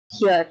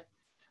here.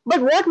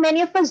 But what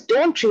many of us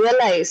don't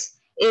realize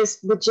is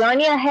the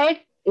journey ahead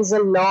is a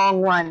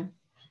long one.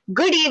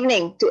 Good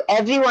evening to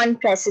everyone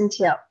present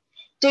here.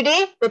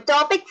 Today, the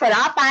topic for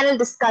our panel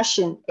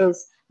discussion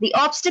is the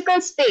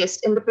obstacles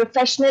faced in the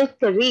professional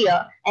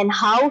career and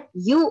how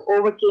you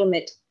overcame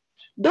it.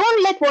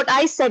 Don't let what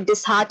I said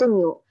dishearten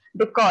you,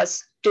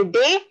 because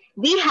today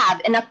we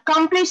have an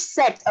accomplished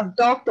set of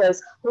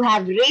doctors who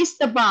have raised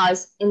the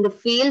bars in the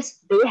fields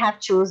they have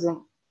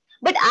chosen.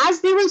 But as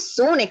they will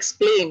soon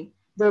explain,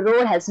 the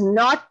road has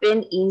not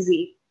been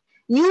easy.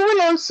 You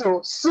will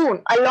also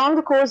soon, along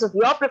the course of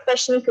your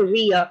professional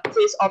career,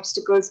 face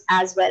obstacles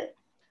as well.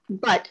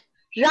 But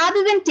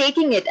rather than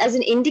taking it as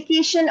an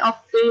indication of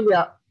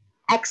failure,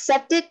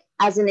 accept it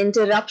as an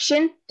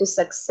interruption to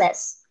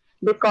success.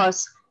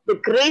 Because the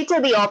greater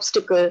the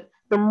obstacle,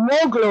 the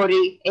more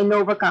glory in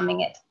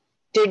overcoming it.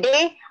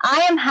 Today,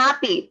 I am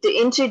happy to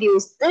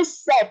introduce this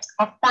set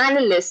of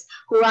panelists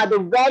who are the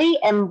very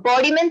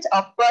embodiment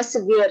of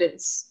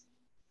perseverance.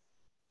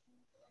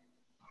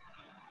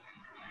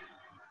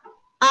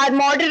 Our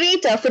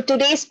moderator for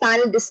today's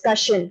panel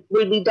discussion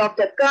will be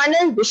Dr.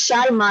 Colonel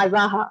Vishal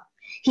Marwaha.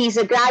 He is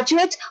a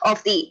graduate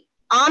of the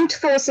Armed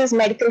Forces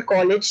Medical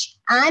College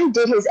and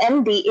did his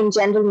MD in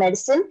General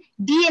Medicine,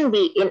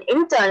 DNB in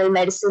Internal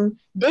Medicine,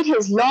 did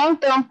his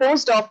long-term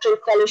postdoctoral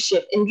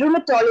fellowship in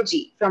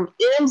rheumatology from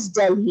AIIMS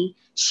Delhi,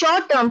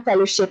 short-term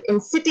fellowship in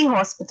City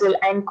Hospital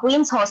and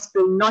Queen's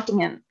Hospital,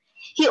 Nottingham.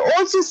 He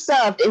also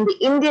served in the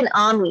Indian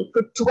Army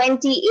for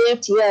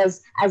 28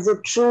 years as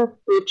a true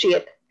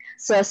patriot.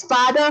 Sir's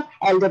father,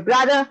 elder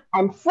brother,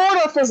 and 4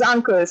 of his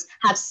uncles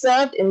have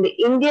served in the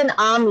Indian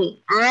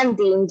Army and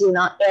the Indian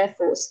Air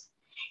Force.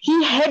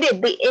 He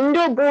headed the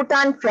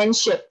Indo-Bhutan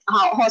Friendship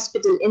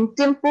Hospital in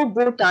Thimphu,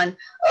 Bhutan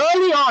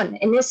early on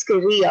in his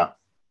career.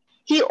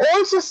 He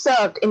also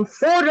served in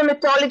 4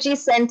 rheumatology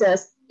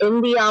centers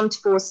in the armed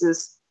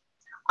forces.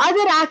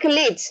 Other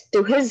accolades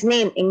to his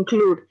name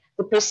include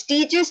the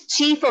prestigious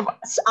Chief of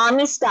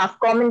Army Staff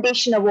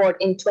Commendation Award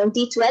in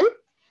 2012,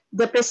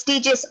 the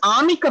prestigious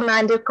Army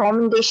Commander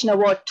Commendation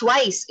Award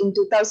twice in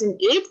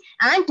 2008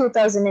 and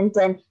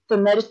 2010 for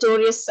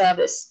meritorious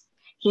service.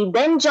 He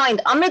then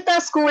joined Amrita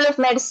School of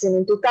Medicine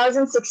in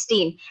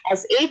 2016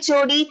 as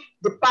HOD,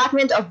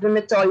 Department of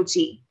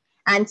Rheumatology.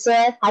 And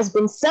Sir has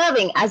been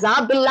serving as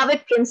our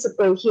beloved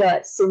principal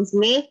here since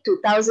May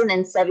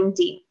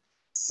 2017.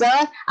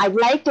 Sir, I'd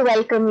like to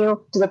welcome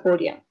you to the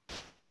podium.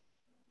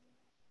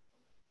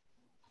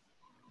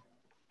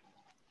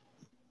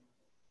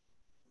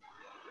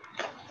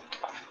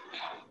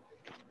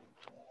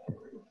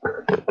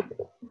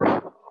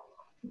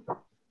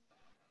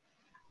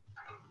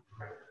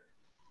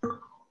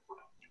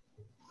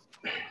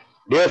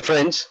 Dear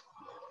friends,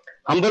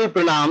 humble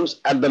pranams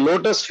at the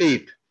lotus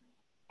feet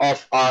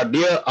of our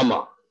dear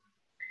Amma.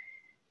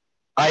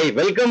 I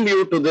welcome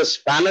you to this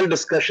panel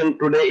discussion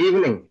today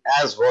evening,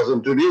 as was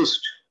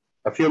introduced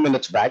a few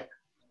minutes back.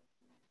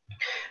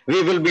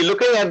 We will be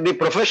looking at the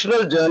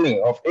professional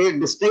journey of 8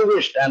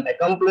 distinguished and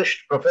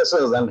accomplished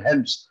professors and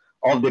heads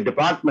of the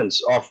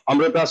departments of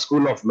Amrita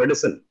School of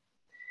Medicine.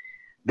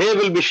 They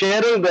will be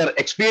sharing their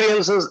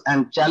experiences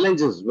and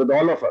challenges with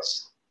all of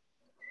us.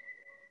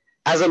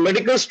 As a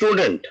medical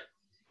student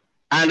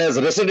and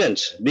as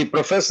residents, the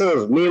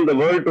professors mean the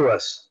world to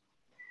us.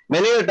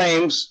 Many a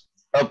times,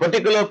 a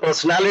particular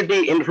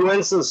personality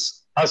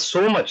influences us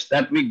so much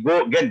that we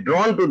get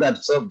drawn to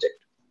that subject.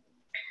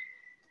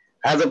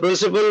 As a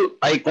principal,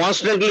 I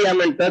constantly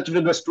am in touch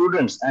with the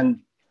students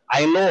and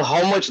I know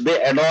how much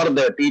they adore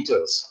their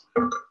teachers.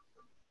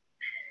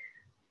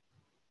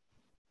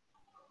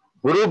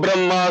 Guru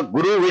Brahma,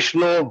 Guru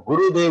Vishnu,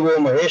 Guru Devo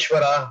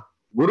Maheshwara,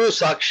 Guru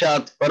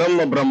Sakshat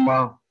Param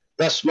Brahma,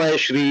 Tasmai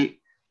Shri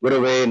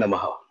Gurave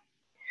Namaha.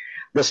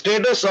 The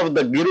status of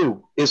the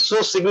Guru is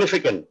so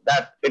significant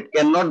that it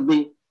cannot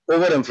be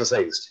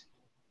overemphasized.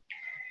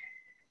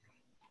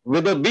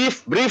 With a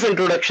brief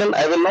introduction,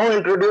 I will now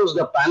introduce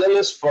the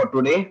panelists for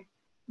today.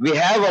 We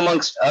have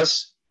amongst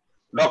us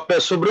Dr.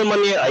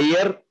 Subramania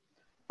Iyer,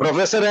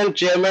 Professor and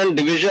Chairman,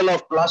 Division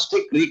of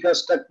Plastic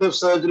Reconstructive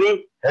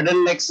Surgery, Head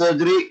and Neck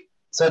Surgery,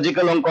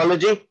 Surgical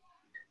Oncology,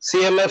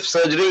 CMF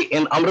Surgery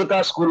in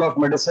Amrita School of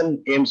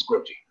Medicine, AIIMS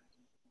Kochi.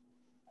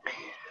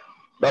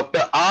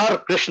 Dr. R.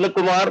 Krishna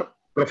Kumar,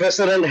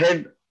 Professor and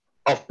Head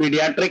of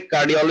Pediatric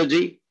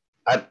Cardiology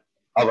at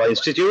our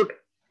institute.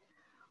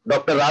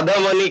 Dr.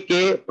 Radhamani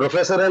K,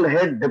 Professor and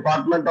Head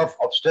Department of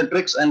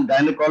Obstetrics and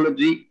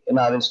Gynecology in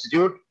our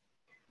institute.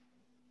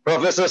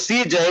 Professor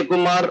C.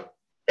 Jayakumar,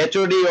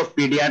 HOD of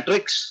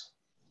Pediatrics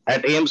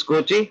at AIIMS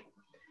Kochi.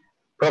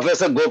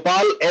 Professor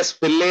Gopal S.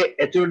 Pillai,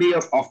 HOD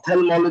of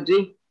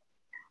Ophthalmology.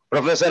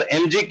 Professor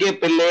M.G.K.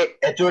 Pillai,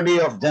 HOD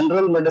of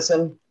General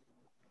Medicine.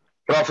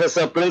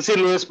 Professor Princy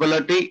Louis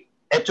Palati,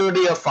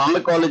 HOD of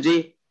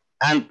Pharmacology,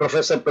 and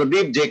Professor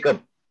Pradeep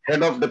Jacob,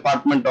 Head of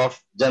Department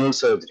of General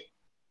Surgery.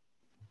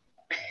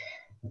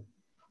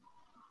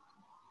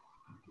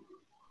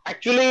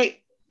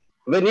 Actually,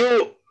 when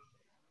you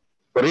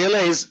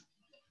realize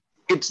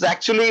it's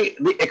actually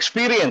the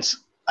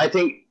experience, I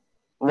think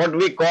what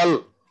we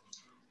call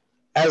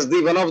as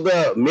the one of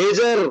the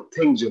major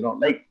things,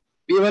 like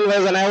even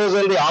when I was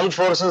in the armed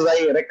forces,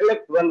 I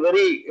recollect one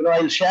very,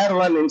 I'll share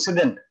one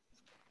incident.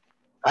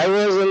 I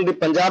was in the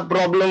Punjab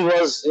problem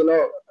was,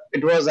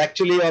 it was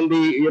actually on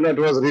the, it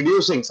was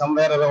reducing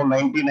somewhere around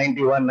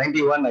 1991,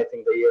 91, I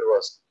think the year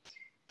was.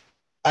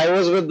 I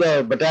was with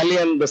the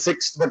battalion, the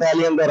 6th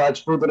Battalion, the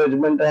Rajput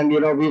Regiment, and,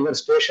 we were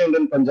stationed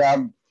in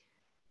Punjab.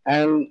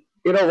 And,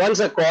 once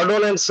a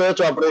cordon and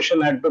search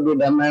operation had to be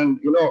done, and,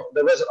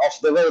 there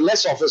were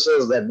less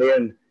officers that day.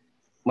 And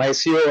my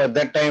CO at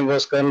that time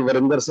was Colonel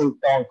Varinder Singh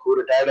Tonk, who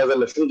retired as a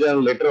Lieutenant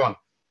General later on.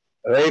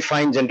 A very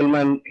fine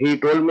gentleman. He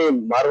told me,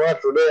 Marwa,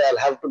 today I'll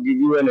have to give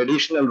you an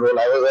additional role.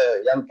 I was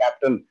a young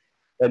captain,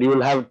 that you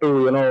will have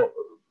to,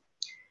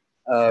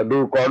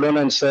 do cordon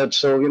and search.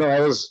 So,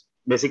 I was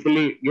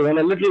basically given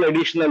a little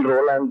additional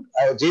role, and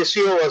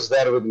JCO was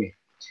there with me.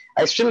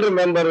 I still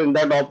remember in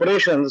that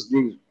operations,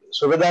 the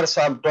Subedar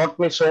Saab taught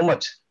me so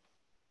much.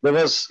 There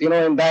was,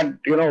 in that,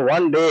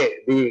 one day,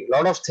 the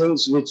lot of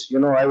things which,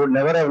 I would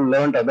never have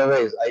learned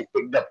otherwise, I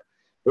picked up,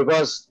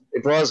 because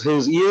it was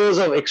his years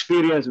of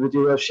experience which he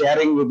was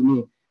sharing with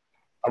me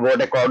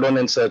about a cordon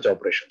and search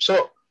operation.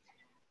 So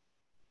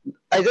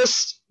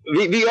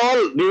we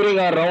all during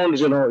our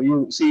rounds,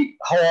 you see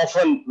how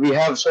often we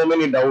have so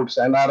many doubts,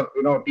 and our,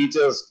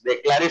 teachers, they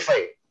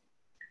clarify.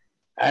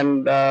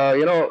 And,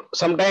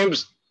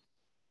 sometimes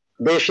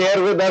they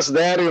share with us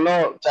their,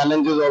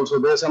 challenges also.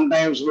 They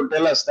sometimes would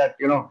tell us that,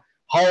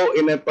 how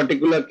in a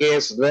particular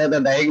case where the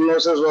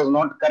diagnosis was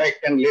not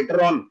correct, and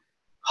later on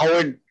how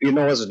it,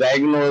 was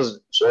diagnosed.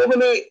 So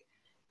many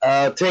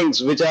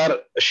things which are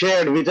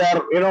shared, which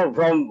are,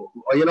 from,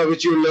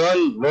 which you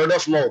learn word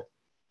of mouth.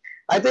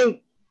 I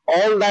think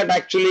all that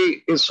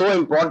actually is so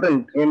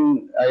important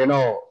in,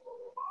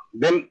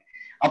 then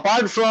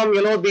apart from,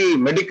 the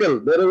medical,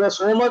 there is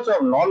so much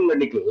of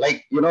non-medical,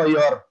 like,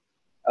 your,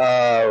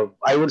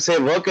 I would say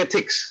work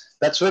ethics.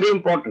 That's very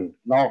important.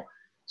 Now,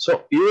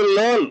 so you will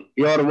learn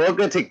your work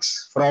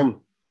ethics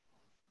from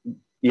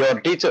your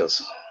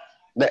teachers.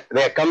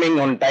 They are coming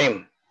on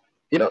time.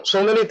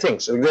 So many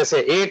things. If they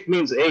say 8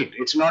 means 8,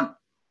 it's not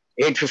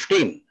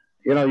 8:15.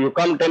 You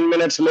come 10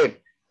 minutes late.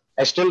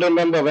 I still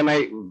remember when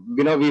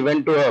we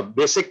went to a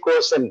basic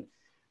course, and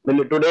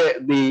today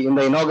in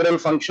the inaugural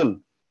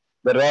function,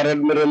 the Rear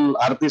Admiral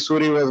Arti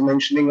Suri was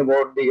mentioning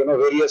about the,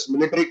 various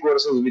military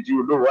courses which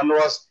you do. One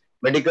was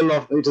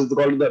which is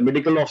called the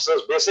medical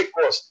officers basic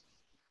course.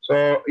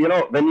 So,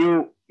 when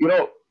you,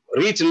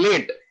 reach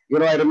late,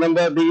 I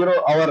remember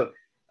our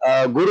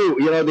guru,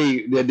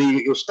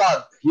 the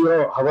Ustad,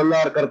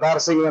 Havaldar Kartar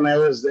Singh, when I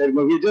was there,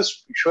 he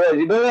just shows,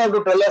 he doesn't have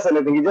to tell us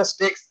anything.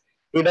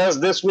 He does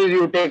this means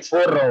you take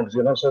 4 rounds,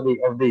 so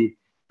of the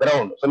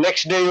round. So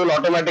next day you'll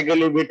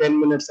automatically be 10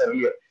 minutes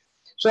earlier.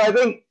 So I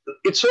think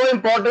it's so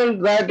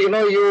important that,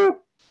 you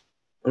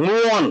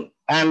move on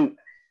and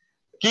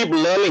keep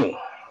learning.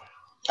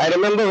 I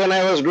remember when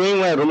I was doing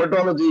my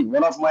rheumatology,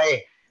 one of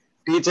my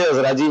teachers,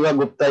 Rajiva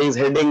Gupta, is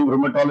heading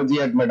rheumatology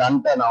at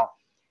Medanta now.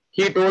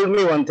 He told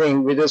me one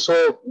thing which is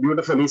so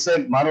beautiful. He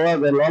said,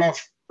 Marwa, there are a lot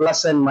of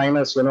plus and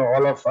minus,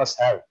 all of us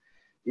have.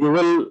 There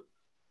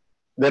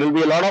will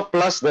be a lot of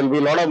plus, there will be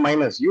a lot of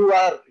minus. You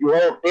have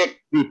to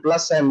take the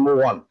plus and move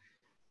on.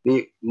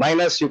 The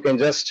minus, you can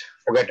just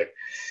forget it.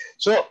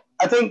 So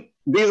I think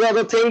these are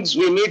the things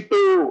we need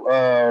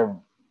to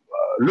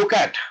look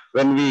at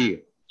when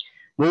we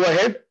move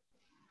ahead.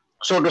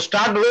 So to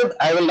start with,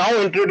 I will now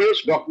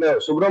introduce Dr.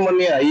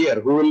 Subramania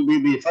Iyer, who will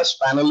be the first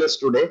panelist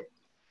today.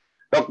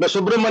 Dr.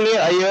 Subramania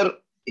Iyer,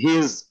 he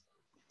is,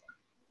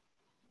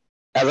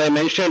 as I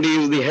mentioned,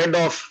 he is the head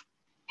of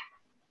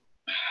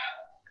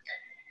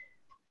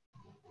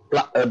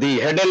the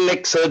head and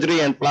neck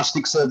surgery and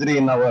plastic surgery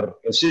in our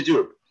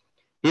institute.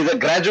 He is a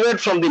graduate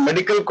from the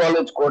Medical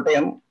College,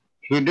 Kottayam.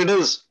 He did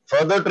his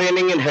further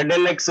training in head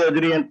and neck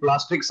surgery and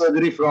plastic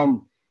surgery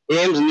from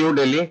AIIMS, New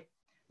Delhi,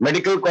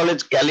 Medical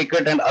College,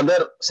 Calicut, and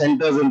other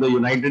centers in the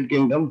United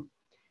Kingdom.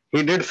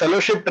 He did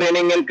fellowship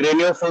training in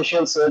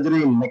craniofacial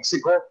surgery in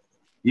Mexico,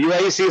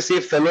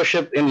 UICC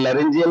fellowship in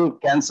laryngeal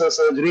cancer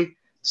surgery,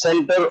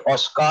 Center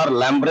Oscar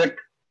Lambert,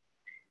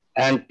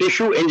 and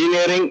tissue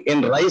engineering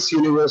in Rice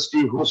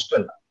University,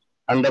 Houston,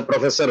 under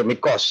Professor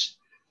Mikos.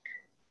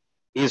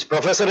 He is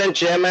professor and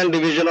chairman,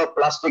 Division of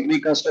Plastic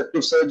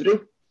Reconstructive Surgery,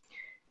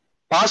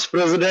 past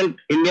president,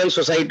 Indian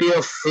Society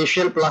of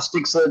Facial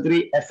Plastic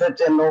Surgery,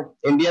 FHNO,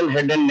 Indian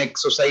Head and Neck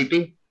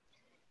Society,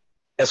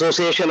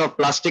 Association of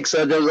Plastic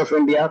Surgeons of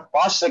India,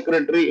 past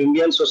secretary,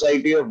 Indian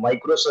Society of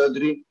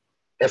Microsurgery,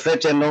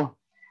 FHNO,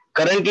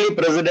 currently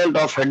president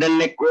of Head and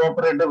Neck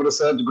Cooperative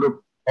Research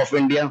Group of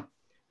India,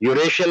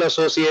 Eurasian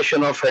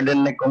Association of Head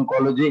and Neck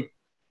Oncology,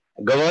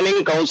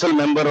 governing council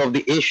member of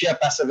the Asia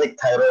Pacific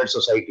Thyroid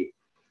Society.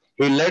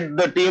 He led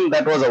the team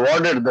that was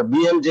awarded the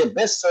BMJ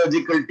Best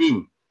Surgical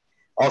Team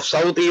of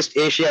Southeast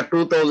Asia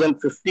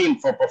 2015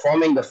 for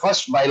performing the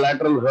first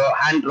bilateral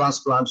hand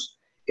transplants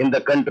in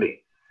the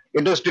country.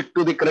 It is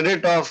to the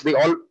credit of the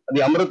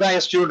Amrita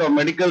Institute of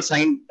Medical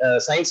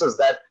Sciences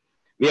that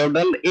we have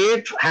done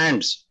 8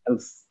 hands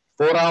and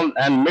forearm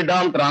and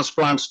mid-arm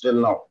transplants till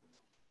now.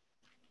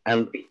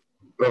 and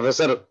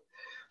Professor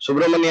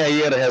Subramania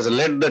Iyer has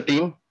led the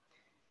team.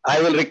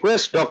 I will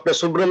request Dr.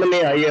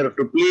 Subramania Iyer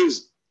to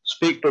please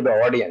speak to the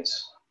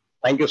audience.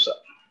 Thank you, sir.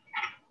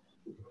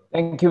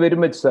 Thank you very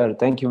much, sir.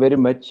 Thank you very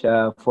much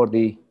for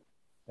the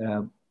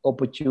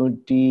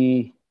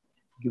opportunity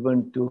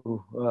given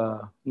to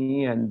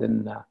me. And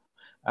then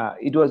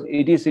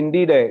it is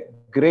indeed a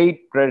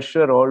great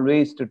pleasure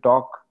always to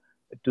talk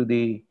to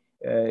this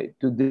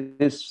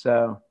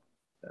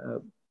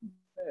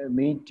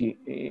meeting,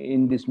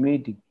 in this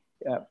meeting.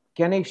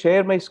 Can I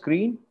share my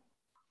screen?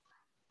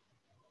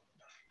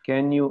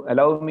 Can you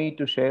allow me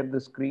to share the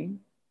screen?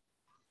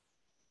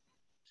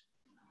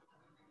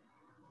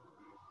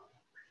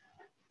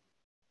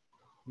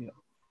 Yeah.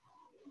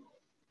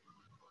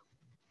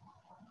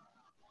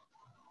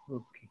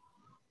 Okay.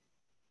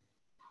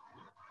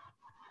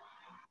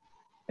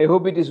 I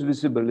hope it is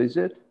visible, is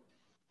it?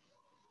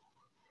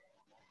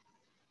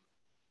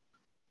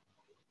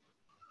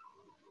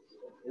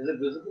 Is it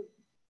visible?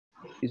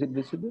 Is it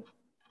visible?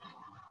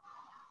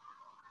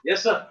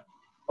 Yes, sir.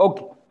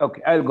 Okay,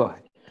 okay, I'll go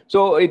ahead.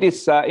 So it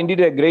is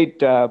indeed a great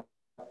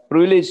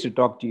privilege to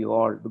talk to you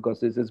all, because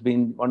this has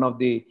been one of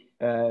the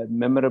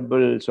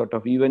memorable sort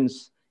of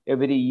events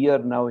every year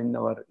now in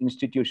our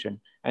institution.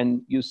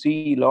 And you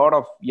see a lot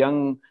of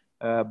young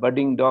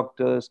budding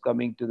doctors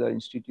coming to the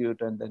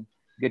institute and then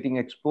getting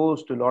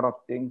exposed to a lot of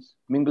things,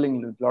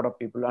 mingling with a lot of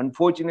people.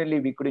 Unfortunately,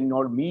 we couldn't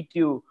all meet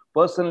you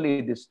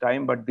personally this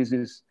time, but this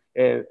is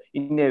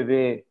in a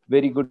way,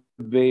 very good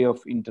way of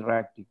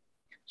interacting.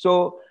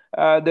 So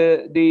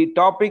the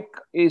topic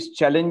is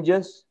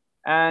challenges,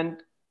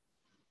 and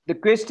the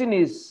question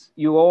is,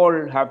 you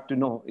all have to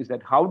know, is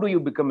that how do you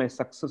become a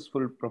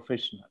successful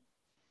professional?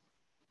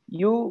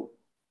 You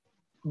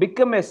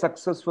become a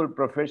successful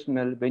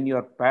professional when you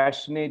are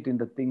passionate in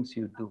the things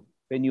you do.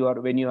 When you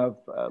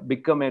have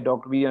become a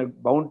doctor, we are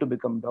bound to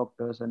become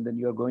doctors, and then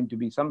you are going to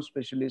be some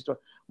specialist or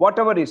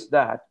whatever is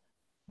that.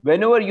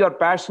 Whenever you are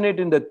passionate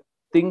in the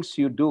things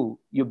you do,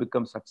 you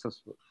become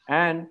successful.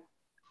 And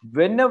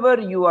whenever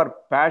you are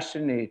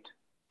passionate,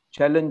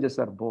 challenges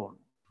are born,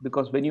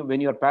 because when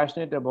you are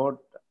passionate about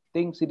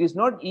things, it is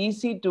not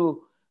easy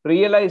to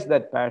realize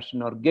that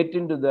passion or get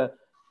into the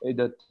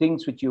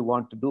things which you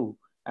want to do.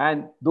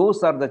 And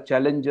those are the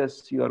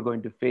challenges you are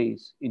going to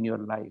face in your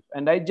life.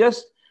 And I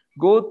just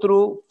go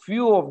through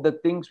few of the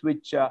things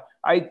which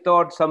I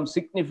thought some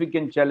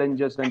significant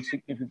challenges and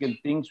significant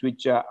things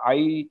which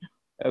I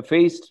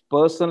faced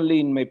personally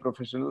in my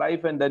professional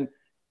life, and then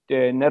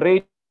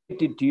narrate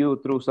it to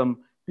you through some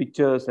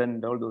pictures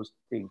and all those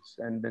things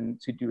and then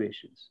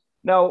situations.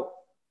 Now,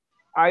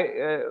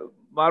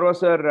 Marwa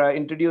sir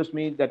introduced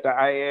me that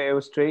I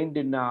was trained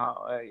in,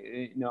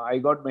 I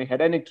got my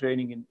head and neck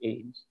training in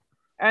AIIMS.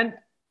 And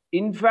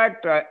in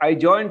fact, I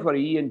joined for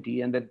ENT,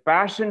 and that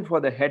passion for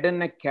the head and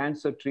neck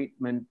cancer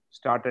treatment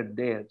started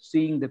there,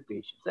 seeing the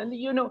patients. And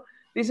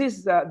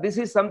this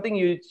is something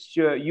which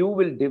you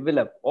will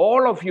develop,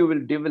 all of you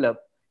will develop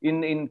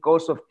in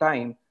course of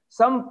time,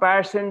 some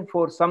passion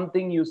for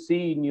something you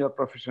see in your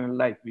professional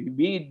life,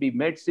 be it be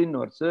medicine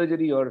or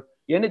surgery or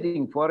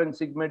anything,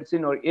 forensic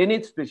medicine or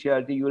any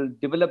specialty, you will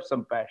develop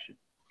some passion.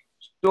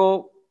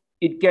 So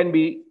it can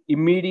be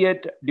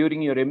immediate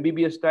during your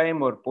MBBS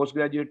time or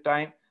postgraduate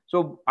time.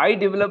 So I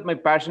developed my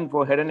passion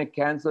for head and neck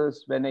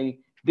cancers when I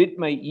did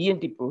my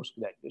ENT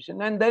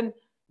post-graduation. And then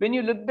when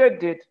you looked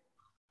at it,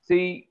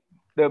 see,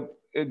 the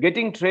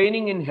getting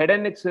training in head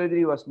and neck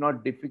surgery was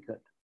not difficult.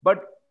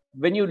 But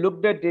when you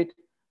looked at it,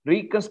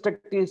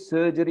 reconstructive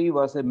surgery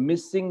was a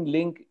missing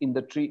link in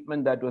the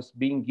treatment that was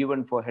being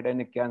given for head and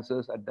neck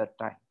cancers at that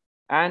time.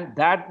 And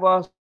that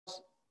was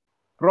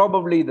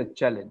probably the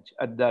challenge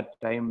at that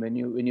time when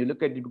you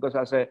look at it, because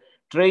as a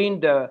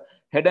trained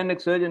head and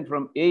neck surgeon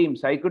from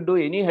AIIMS, I could do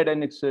any head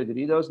and neck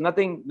surgery. There was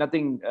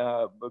nothing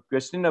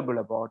questionable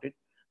about it.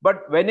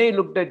 But when I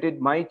looked at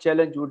it, my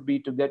challenge would be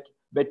to get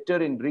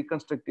better in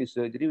reconstructive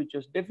surgery, which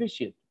was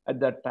deficient at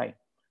that time.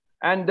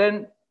 And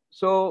then,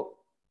 so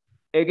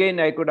again,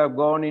 I could have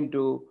gone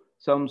into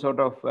some sort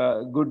of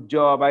good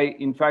job. I,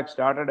 in fact,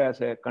 started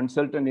as a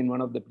consultant in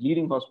one of the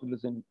leading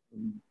hospitals in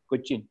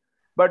Cochin.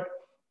 But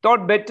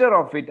thought better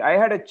of it. I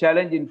had a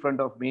challenge in front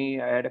of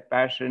me. I had a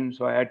passion,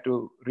 so I had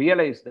to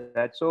realize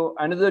that. So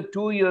another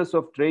 2 years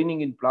of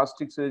training in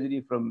plastic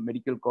surgery from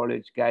Medical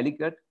College,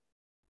 Calicut.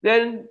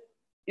 Then,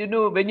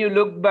 when you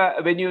look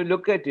back, when you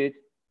look at it,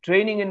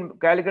 training in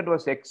Calicut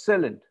was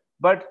excellent.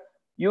 But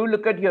you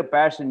look at your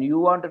passion. You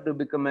wanted to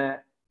become a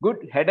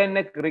good head and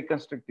neck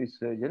reconstructive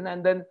surgeon,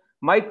 and then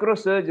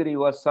microsurgery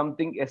was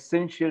something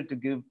essential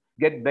to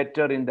get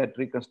better in that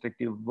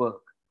reconstructive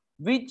work,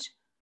 which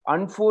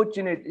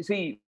unfortunately,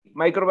 see,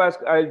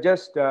 microvascular, I'll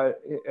just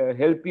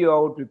help you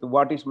out with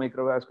what is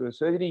microvascular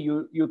surgery.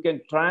 You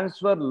can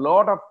transfer a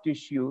lot of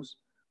tissues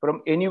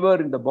from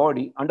anywhere in the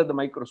body under the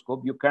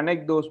microscope. You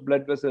connect those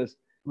blood vessels,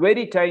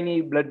 very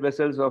tiny blood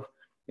vessels of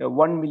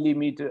 1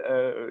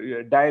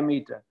 millimeter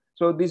diameter.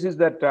 So this is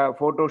that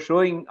photo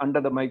showing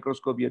under the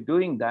microscope, you're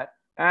doing that.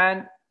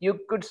 And you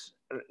could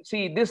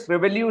see, this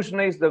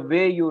revolutionized the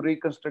way you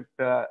reconstruct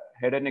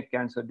head and neck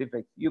cancer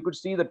defects. You could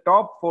see the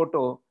top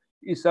photo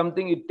is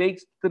something, it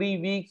takes 3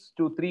 weeks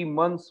to 3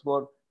 months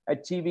for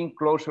achieving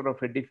closure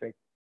of a defect.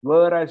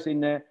 Whereas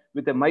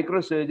with a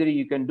microsurgery,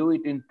 you can do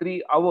it in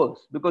 3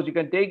 hours because you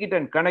can take it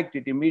and connect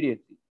it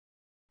immediately.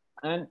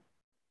 And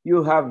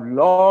you have a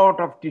lot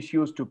of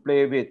tissues to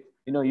play with.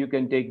 You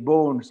can take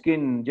bone,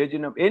 skin,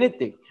 jejunum,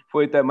 anything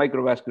with a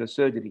microvascular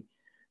surgery.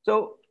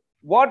 So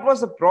what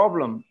was the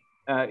problem?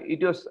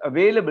 It was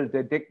available,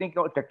 the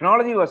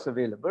technology was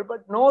available,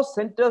 but no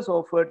centers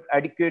offered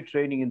adequate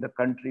training in the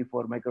country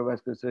for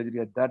microvascular surgery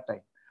at that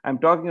time. I'm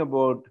talking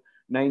about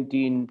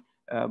 1990s.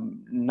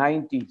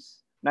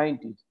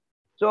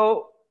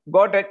 So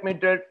got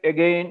admitted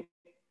again.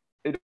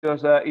 It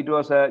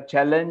was a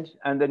challenge,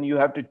 and then you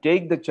have to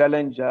take the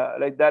challenge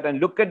like that and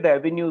look at the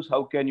avenues.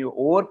 How can you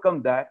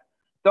overcome that?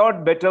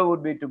 Thought better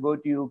would be to go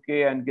to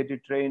UK and get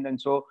it trained,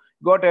 and so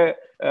got a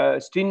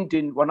stint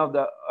in one of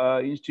the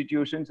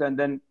institutions, and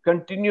then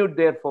continued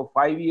there for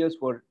 5 years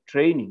for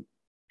training,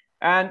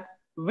 and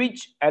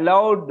which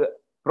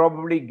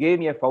probably gave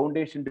me a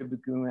foundation to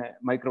become a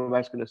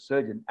microvascular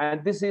surgeon.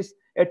 And this is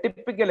a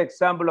typical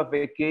example of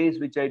a case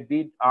which I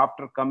did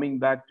after coming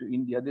back to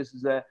India. This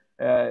is a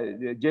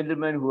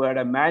gentleman who had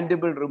a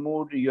mandible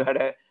removed. You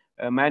had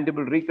a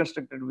mandible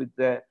reconstructed with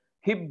the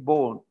hip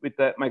bone with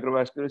the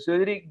microvascular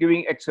surgery,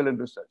 giving excellent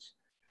results.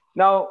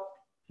 Now,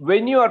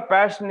 when you are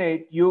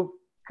passionate, you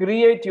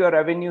create your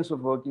avenues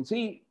of working.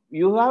 See,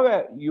 you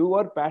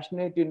are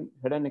passionate in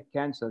head and neck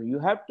cancer. You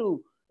have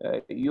to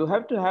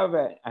have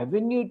an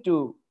avenue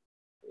to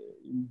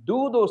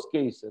do those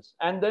cases.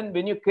 And then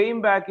when you came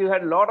back, you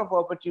had a lot of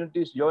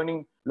opportunities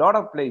joining a lot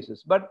of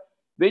places. But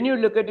when you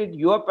look at it,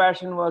 your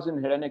passion was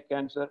in head and neck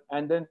cancer.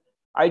 And then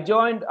I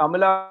joined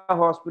Amala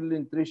Hospital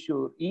in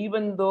Thrissur,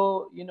 even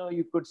though,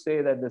 you could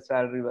say that the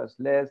salary was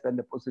less and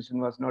the position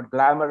was not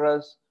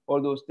glamorous,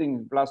 all those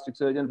things. Plastic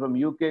surgeon from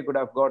UK could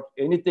have got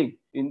anything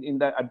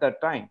at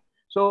that time.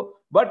 So,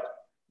 but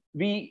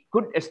we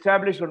could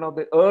establish one of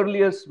the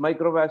earliest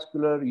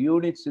microvascular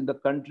units in the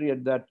country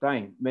at that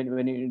time when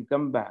you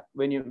came back.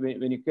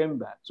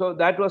 So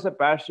that was a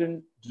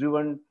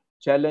passion-driven,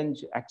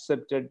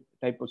 challenge-accepted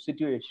type of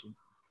situation.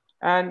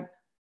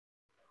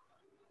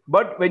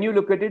 But when you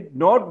look at it,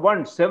 not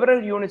one,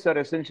 several units are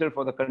essential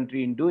for the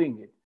country in doing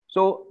it.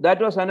 So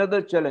that was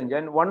another challenge.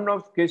 And one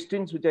of the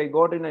questions which I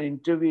got in an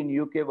interview in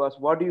UK was,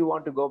 what do you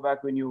want to go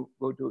back when you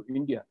go to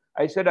India?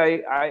 I said,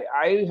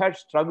 I had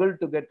struggled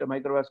to get a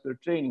microvascular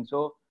training.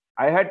 So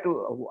I had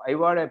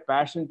a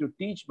passion to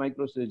teach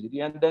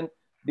microsurgery. And then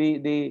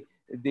the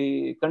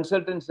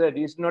consultant said,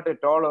 it's not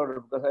at all,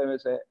 or because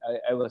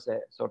I was a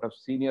sort of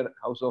senior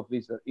house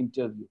officer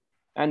interview.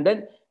 And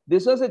then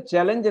this was a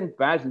challenge and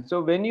passion.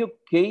 So when you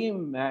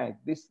came back,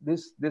 this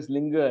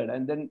lingered.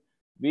 And then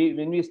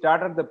when we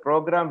started the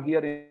program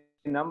here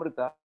in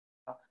Amrita,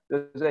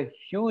 there's a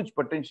huge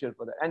potential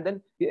for that. And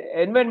then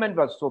the environment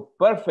was so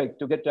perfect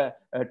to get a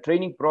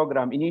training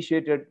program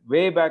initiated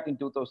way back in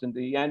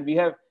 2003. And we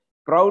have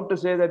proud to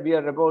say that we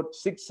are about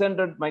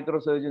 600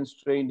 microsurgeons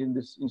trained in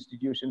this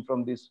institution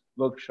from these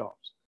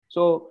workshops.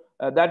 So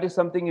that is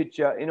something which,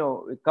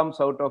 it comes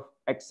out of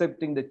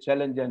accepting the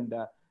challenge and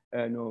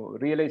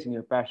realizing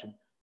your passion.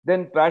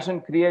 Then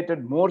passion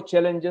created more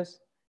challenges.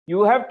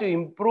 You have to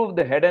improve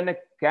the head and neck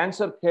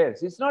cancer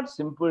cares. It's not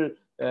simple.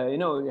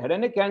 Head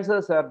and neck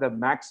cancers are the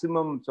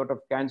maximum sort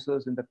of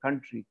cancers in the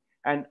country.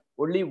 And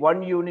only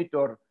one unit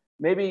or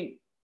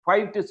maybe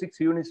 5 to 6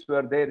 units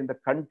were there in the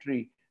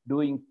country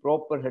doing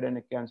proper head and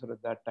neck cancer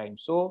at that time.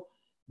 So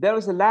there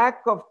was a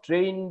lack of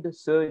trained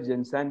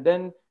surgeons. And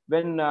then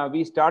when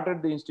we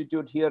started the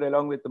institute here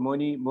along with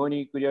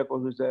Moni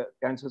Kuriakose, who's a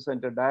cancer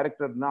center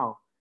director now,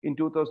 in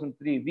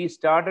 2003, we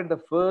started the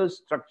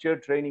first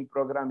structured training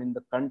program in the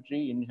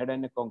country in head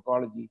and neck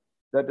oncology.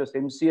 That was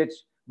MCH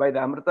by the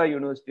Amrita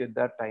University at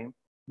that time,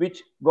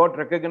 which got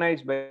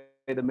recognized by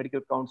the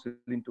Medical Council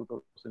in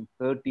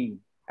 2013.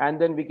 And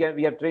then we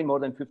have trained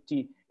more than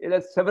 50. There are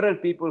several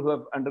people who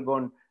have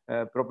undergone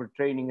proper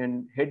training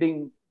and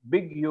heading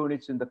big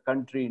units in the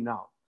country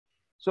now.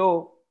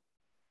 So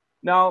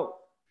now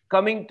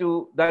coming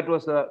to, that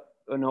was a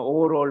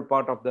overall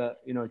part of the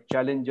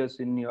challenges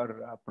in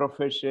your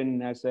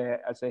profession as a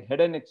head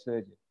and neck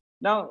surgeon.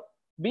 Now,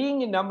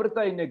 being in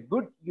Amrita in a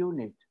good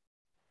unit,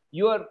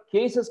 your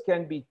cases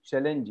can be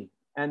challenging,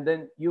 and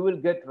then you will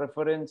get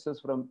references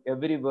from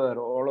everywhere,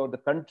 all over the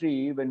country,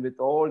 even with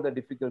all the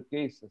difficult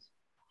cases.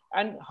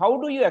 And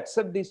how do you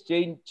accept these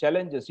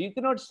challenges? You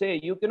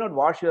cannot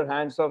wash your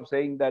hands off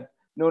saying that,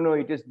 no,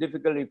 it is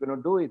difficult, you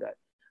cannot do that.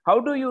 How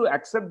do you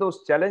accept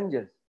those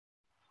challenges?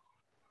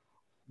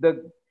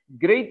 The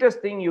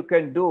greatest thing you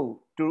can do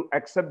to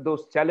accept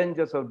those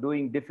challenges of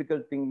doing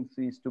difficult things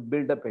is to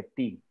build up a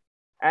team.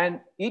 And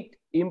it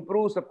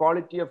improves the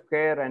quality of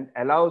care and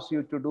allows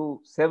you to do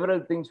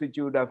several things which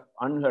you would have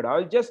unheard.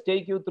 I'll just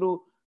take you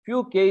through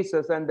few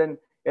cases and then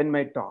end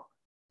my talk.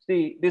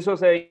 See, this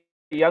was a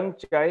young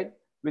child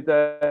with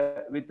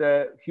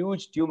a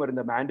huge tumor in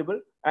the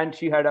mandible, and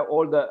she had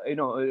all the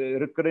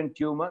recurrent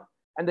tumor.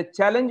 And the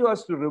challenge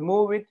was to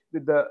remove it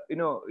with the,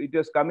 it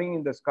was coming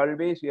in the skull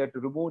base. You have to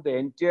remove the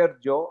entire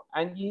jaw.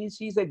 And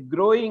she's a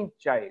growing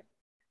child.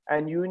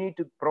 And you need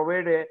to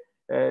provide a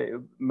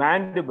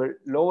mandible,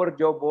 lower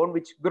jaw bone,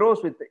 which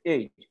grows with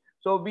age.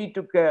 So we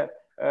took a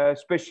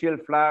special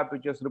flap,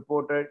 which was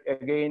reported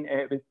again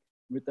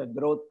with a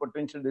growth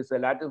potential. This is a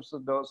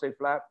latissimus dorsi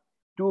flap.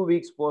 2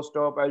 weeks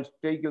post-op. I'll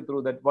take you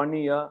through that 1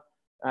 year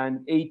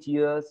and 8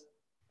 years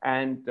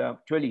and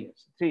 12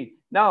 years. See,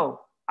 now,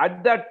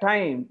 at that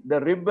time, the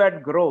rib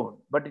had grown,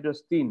 but it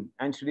was thin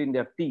and she didn't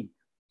have teeth.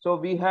 So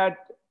we had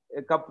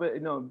a couple,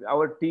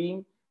 our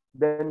team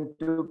then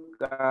took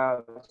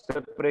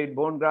separate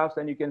bone grafts,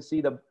 and you can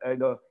see the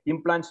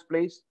implants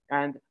placed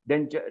and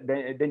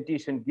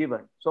dentition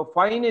given. So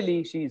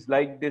finally, she's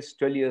like this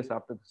 12 years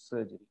after the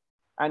surgery.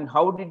 And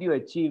how did you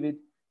achieve it?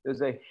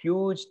 There's a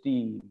huge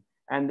team,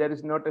 and there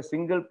is not a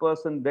single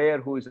person there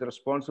who is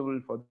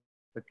responsible for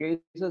the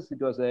cases.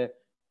 It was a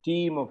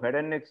team of head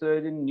and neck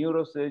surgeon,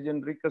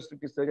 neurosurgeon,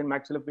 reconstructive surgeon,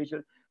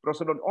 maxillofacial,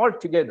 prosthodont, all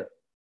together.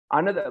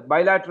 Another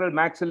bilateral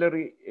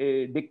maxillary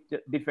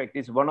defect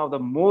is one of the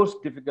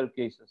most difficult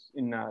cases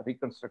in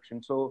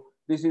reconstruction. So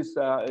this is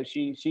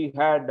she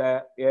had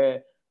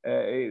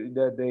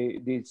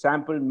the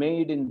sample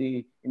made in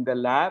the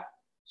lab.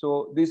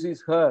 So this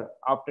is her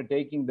after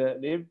taking the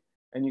lid,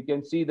 and you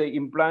can see the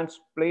implants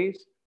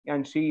placed,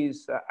 and she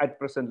is at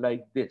present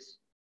like this.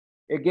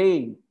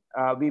 Again,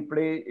 we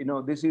play.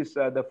 This is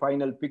the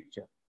final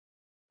picture.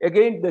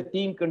 Again, the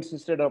team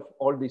consisted of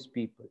all these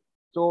people.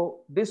 So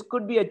this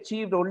could be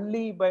achieved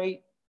only by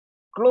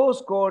close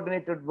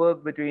coordinated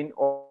work between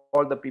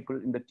all the people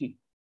in the team.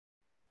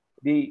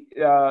 The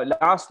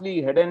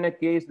lastly, head and neck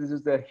case, this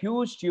is the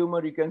huge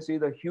tumor. You can see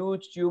the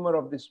huge tumor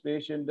of this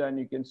patient, and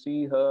you can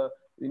see her,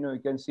 you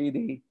can see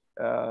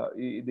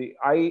the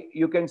eye,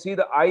 you can see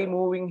the eye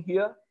moving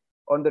here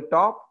on the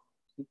top,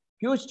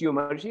 huge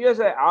tumor. She is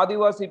an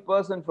Adivasi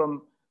person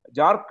from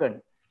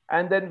Jharkhand.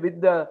 And then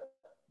with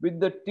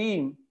the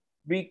team,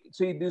 we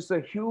see this is a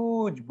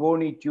huge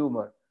bony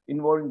tumor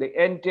involving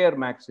the entire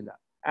maxilla.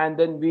 And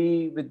then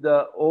we, with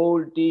the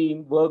whole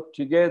team, worked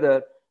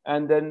together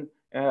and then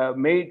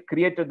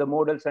created the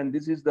models. And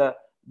this is the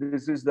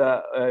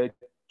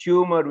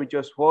tumor, which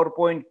was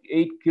 4.8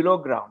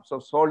 kilograms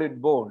of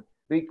solid bone,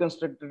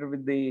 reconstructed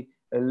with the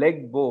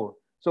leg bone.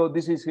 So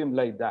this is him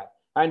like that.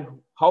 And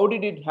how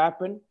did it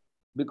happen?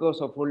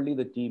 Because of only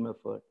the team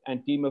effort,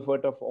 and team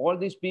effort of all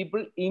these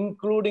people,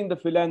 including the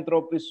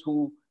philanthropists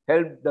who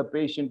helped the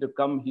patient to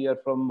come here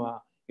from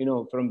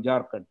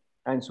Jharkhand,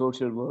 and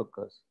social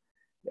workers.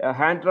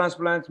 Hand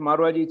transplants,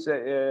 Marwaji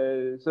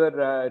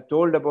sir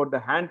told about the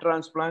hand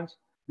transplants.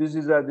 This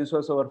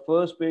was our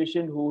first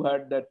patient who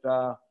had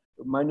that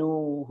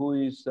Manu,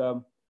 who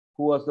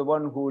was the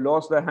one who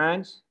lost the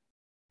hands.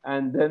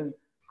 And then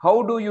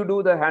how do you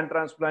do the hand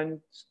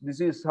transplants?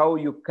 This is how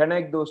you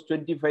connect those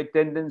 25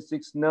 tendons,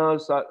 6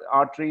 nerves,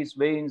 arteries,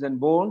 veins, and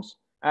bones.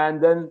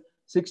 And then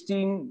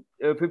 15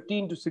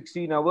 to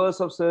 16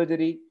 hours of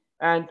surgery.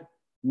 And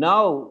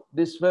now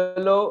this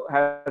fellow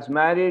has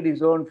married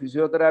his own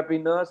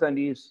physiotherapy nurse, and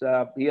he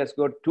has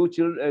got 2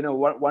 children,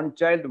 one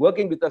child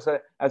working with us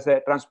as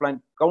a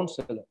transplant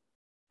counselor.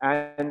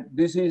 And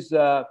this is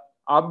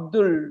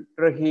Abdul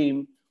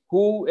Rahim,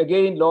 who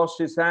again lost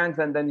his hands,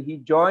 and then he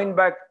joined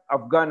back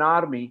Afghan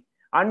army.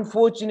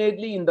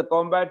 Unfortunately, in the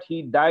combat,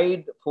 he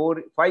died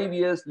 5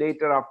 years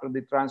later after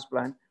the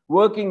transplant,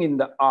 working in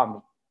the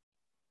army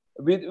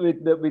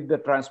with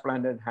the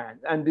transplanted hand.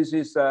 And this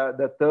is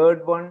the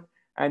third one.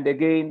 And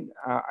again,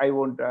 I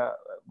won't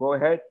go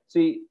ahead.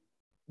 See,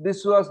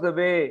 this was the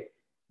way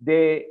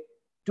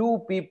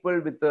two people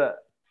with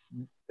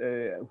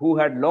who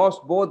had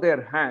lost both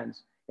their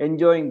hands,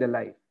 enjoying the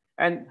life.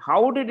 And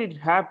how did it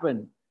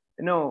happen?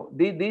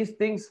 These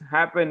things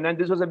happen, and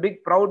this was a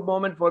big proud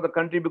moment for the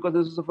country, because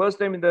this was the first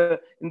time in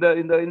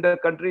the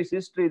country's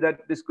history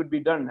that this could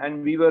be done.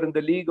 And we were in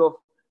the league of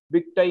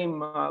big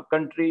time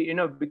country,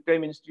 big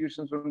time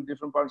institutions from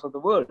different parts of the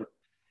world.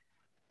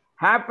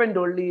 Happened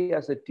only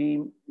as a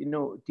team.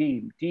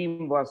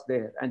 Team was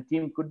there, and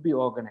team could be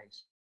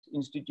organized.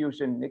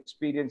 Institution,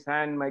 experienced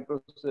hand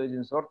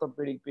microsurgeons,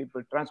 orthopedic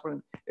people,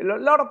 transplant, a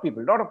lot of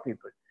people.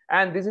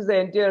 And this is the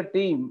entire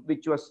team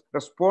which was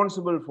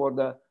responsible for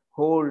the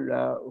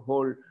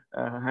whole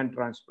hand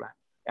transplant.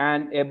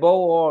 And above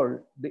all,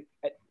 the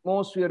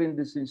atmosphere in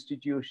this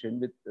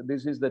institution,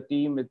 this is the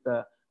team with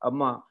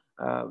Amma,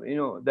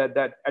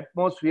 that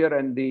atmosphere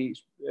and the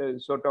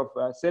sort of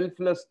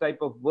selfless type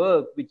of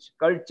work,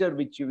 culture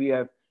which we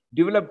have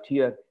developed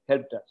here,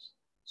 helped us.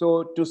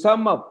 So to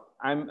sum up,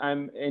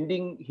 I'm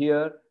ending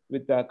here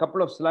with a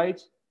couple of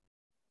slides.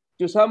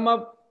 To sum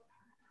up,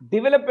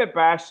 develop a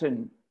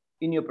passion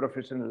in your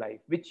professional life,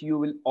 which you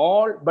will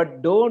all,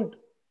 but don't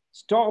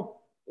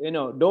stop,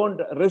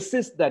 don't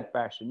resist that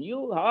passion.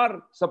 You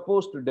are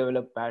supposed to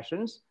develop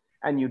passions,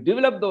 and you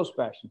develop those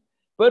passions.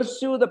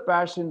 Pursue the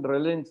passion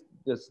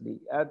relentlessly.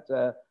 As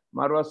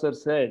Marwa sir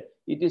said,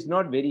 it is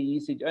not very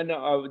easy. And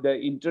the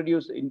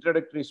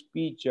introductory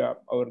speech,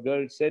 our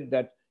girl said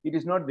that it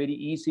is not very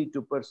easy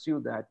to pursue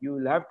that. You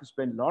will have to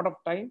spend a lot of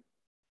time.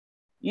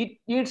 It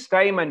needs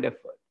time and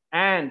effort.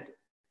 And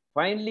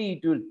finally,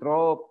 it will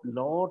throw up a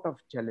lot of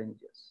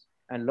challenges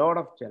and lot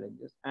of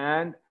challenges.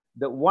 And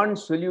the one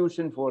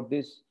solution for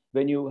this,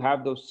 when you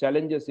have those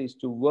challenges, is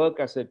to work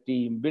as a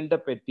team, build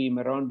up a team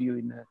around you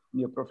in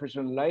your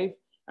professional life.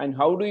 And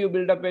how do you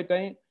build up a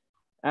team?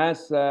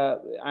 As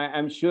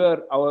I'm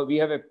sure we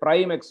have a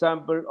prime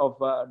example of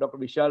Dr.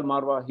 Vishal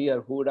Marwah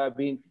here, who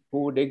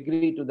would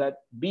agree to that.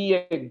 Be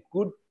a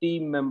good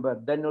team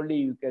member, then only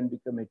you can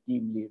become a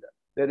team leader.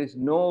 There is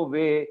no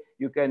way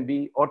you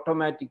can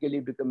automatically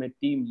become a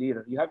team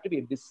leader. You have to be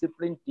a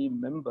disciplined team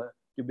member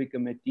to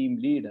become a team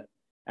leader.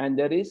 And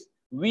there is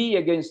we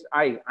against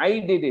I. I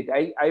did it.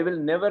 I will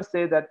never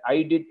say that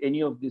I did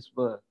any of this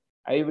work.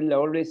 I will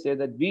always say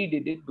that we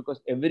did it,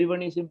 because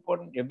everyone is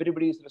important,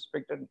 everybody is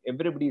respected,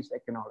 everybody is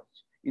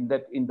acknowledged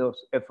in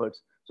those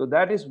efforts. So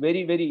that is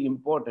very, very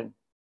important.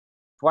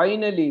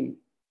 Finally,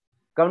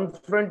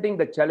 confronting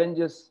the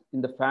challenges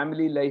in the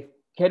family life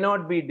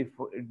cannot be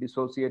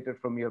dissociated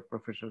from your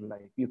professional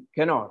life. You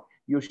cannot,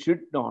 you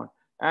should not.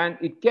 And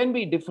it can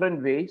be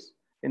different ways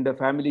in the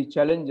family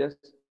challenges.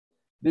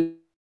 This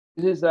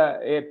is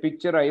a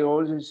picture I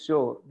always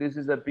show. This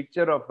is a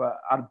picture of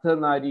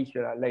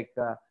Ardhanarishwara, like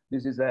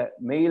this is a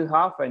male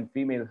half and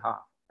female half.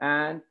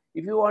 And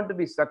if you want to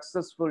be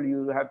successful,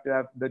 you have to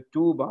have the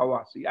two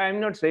bhavas. I'm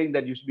not saying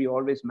that you should be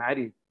always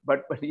married,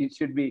 but it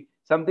should be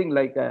something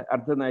like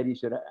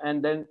Ardhanarishwara.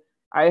 And then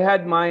I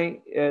had my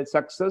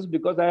success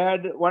because I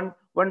had one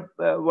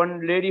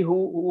lady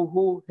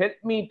who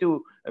helped me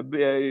to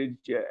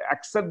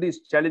accept these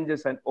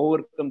challenges and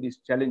overcome these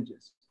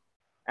challenges.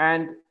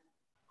 And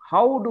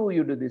how do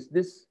you do this?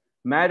 This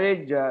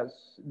marriage,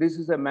 this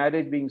is a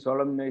marriage being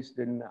solemnized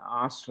in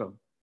ashram.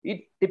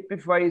 It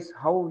typifies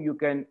how you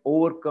can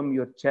overcome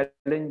your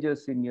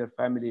challenges in your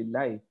family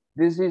life.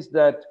 This is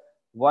that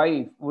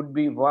wife,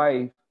 would-be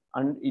wife,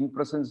 and in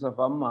presence of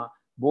Amma,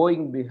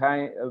 bowing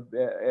behind,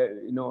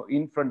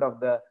 in front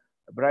of the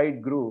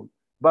bridegroom.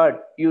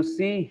 But you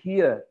see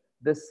here,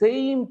 the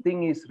same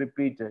thing is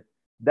repeated.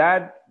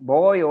 That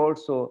boy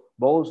also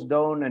bows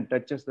down and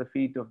touches the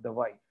feet of the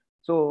wife.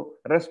 So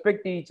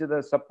respect each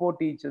other,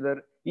 support each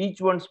other.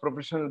 Each one's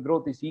professional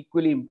growth is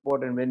equally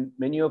important. When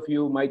many of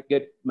you might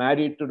get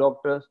married to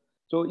doctors,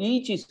 so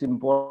each is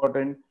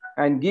important,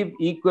 and give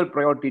equal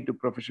priority to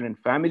profession and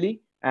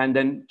family. And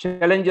then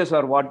challenges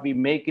are what we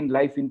make in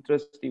life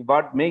interesting,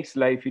 what makes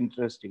life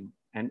interesting,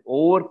 and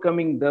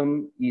overcoming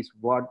them is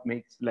what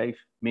makes life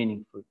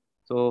meaningful.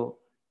 So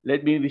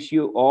let me wish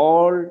you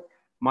all,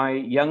 my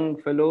young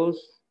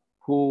fellows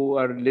who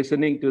are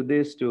listening to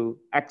this, to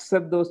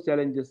accept those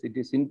challenges. It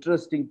is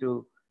interesting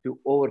to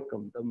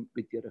overcome them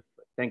with your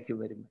effort. Thank you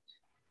very much.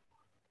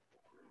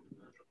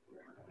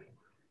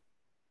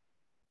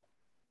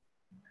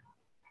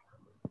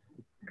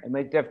 I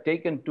might have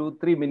taken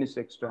 2-3 minutes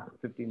extra,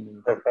 15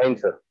 minutes. Fine,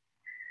 sir.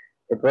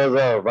 It was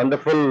a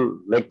wonderful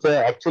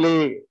lecture.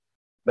 Actually,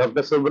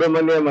 Dr.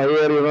 Subramaniam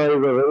Iyer, is a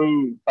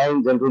very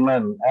fine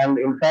gentleman. And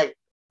in fact,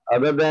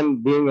 other than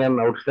being an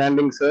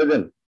outstanding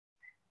surgeon,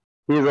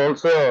 he is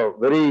also a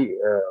very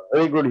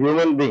good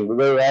human being,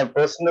 because I have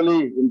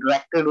personally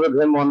interacted with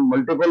him on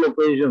multiple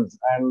occasions,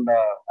 and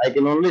I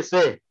can only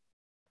say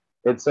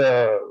for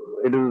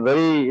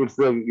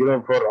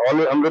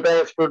all Amrita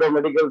Institute of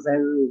Medical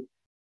Sciences,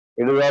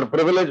 it is our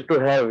privilege to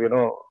have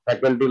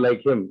faculty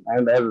like him.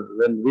 And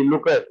when we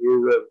look at, he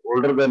is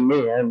older than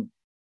me, and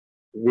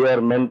we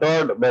are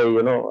mentored by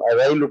as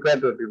I look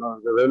at it,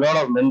 there's a lot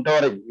of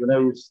mentoring.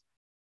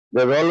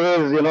 There's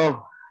always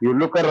you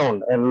look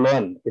around and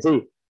learn. You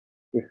see.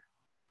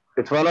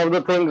 It's one of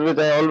the things which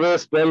I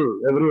always tell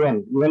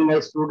everyone, even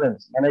my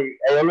students. And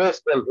I always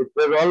tell,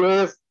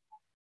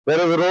 there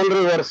is role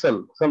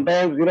reversal.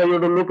 Sometimes, you have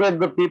to look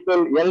at the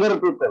people, younger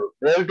people.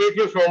 They'll teach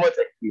you so much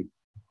actually.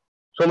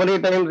 So many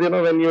times,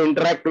 when you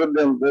interact with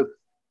them, there's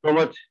so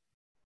much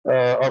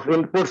of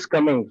inputs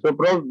coming. So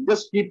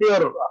just keep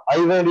your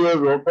eyes and ears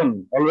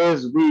open.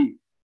 Always be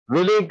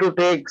willing to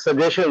take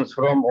suggestions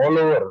from all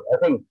over. I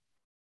think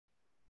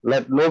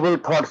let noble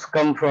thoughts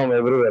come from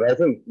everywhere. I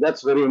think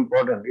that's very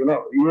important.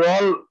 You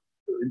all,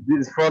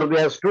 for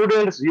their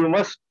students, you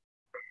must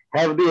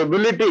have the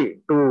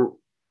ability to.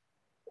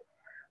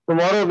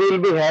 Tomorrow we'll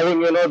be having,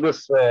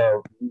 this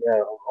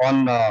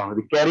on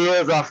the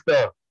careers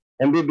after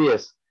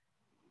MBBS.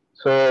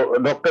 So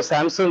Dr.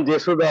 Samson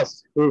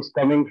Jesudas, who's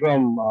coming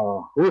from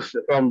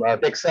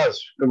Texas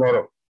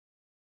tomorrow,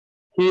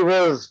 he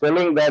was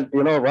telling that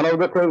one of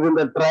the things in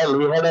the trial,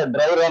 we had a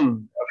dry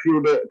run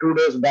 2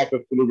 days back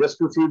actually, just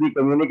to see the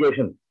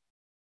communication.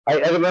 I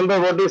remember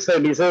what he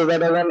said. He says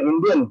that as an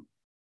Indian,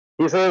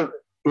 he says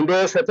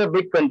India is such a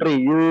big country.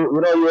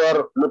 You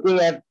are looking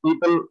at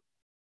people.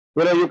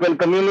 You can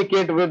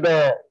communicate with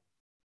the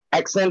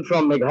accent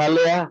from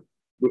Meghalaya,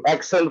 the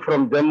accent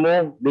from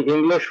Jammu, the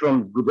English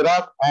from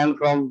Gujarat, and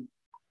from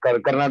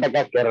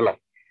Karnataka, Kerala.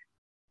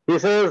 He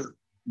says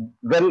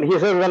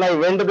when I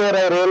went there,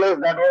 I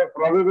realized that was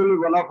probably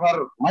one of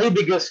my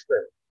biggest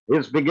strength,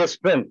 his biggest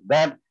strength,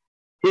 that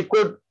he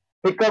could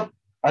pick up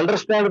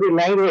understand the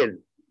language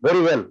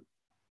very well.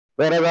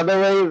 Whereas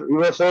otherwise, you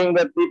were saying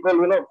that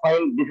people,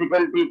 find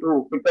difficulty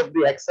to pick up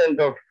the accent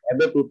of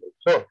other people.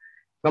 So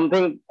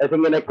something, I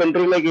think, in a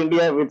country like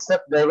India with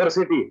such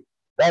diversity,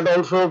 that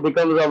also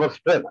becomes our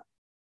strength.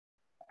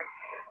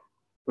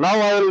 Now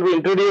I will be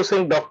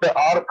introducing Dr.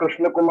 R.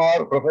 Krishna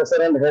Kumar,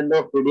 Professor and Head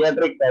of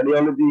Pediatric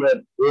Cardiology at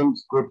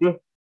AIIMS, Kochi.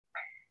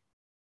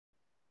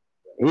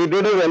 He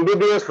did his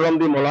MBBS from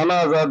the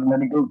Maulana Azad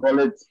Medical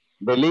College,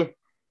 Delhi.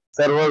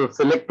 Sir was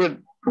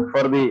selected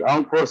for the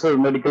Armed Forces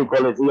Medical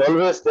College. He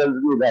always tells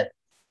me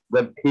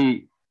that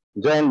he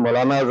joined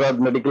Maulana Azad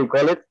Medical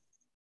College,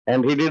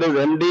 and he did his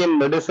MD in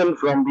medicine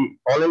from the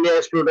All India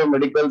Institute of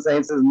Medical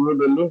Sciences, New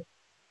Delhi.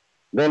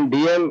 Then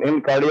DM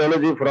in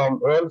cardiology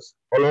from AIIMS,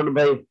 followed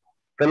by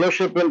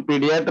fellowship in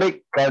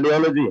pediatric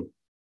cardiology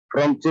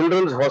from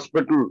Children's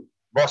Hospital,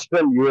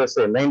 Boston,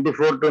 USA,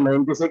 94 to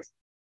 96,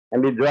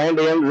 and he joined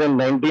AIIMS in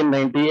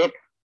 1998.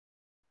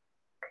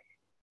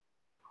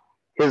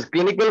 His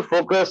clinical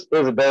focus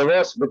is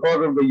diverse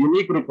because of the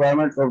unique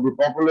requirements of the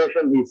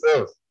population he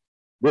serves.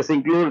 This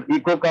includes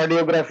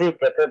echocardiography,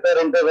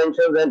 catheter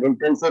interventions, and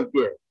intensive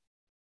care.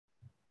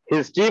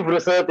 His chief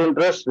research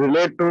interests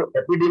relate to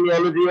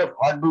epidemiology of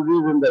heart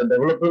disease in the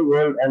developing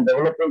world and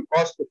developing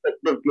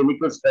cost-effective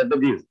clinical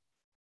strategies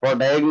for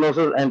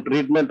diagnosis and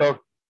treatment of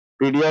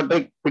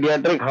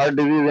pediatric heart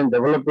disease in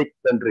developing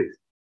countries.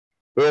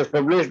 He has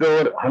published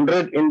over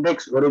 100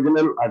 index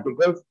original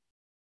articles.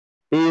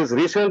 He has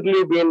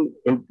recently been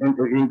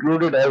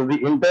included as the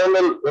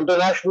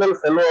International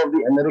Fellow of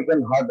the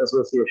American Heart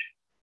Association.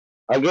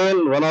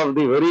 Again, one of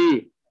the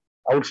very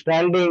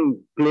outstanding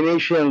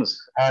clinicians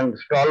and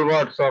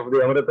stalwarts of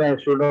the Amrita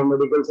Institute of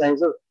Medical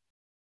Sciences.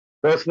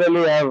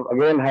 Personally, I have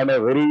again had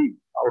a very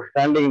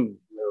outstanding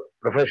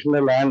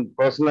professional and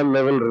personal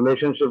level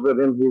relationship with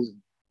him. He's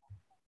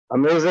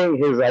amazing.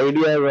 His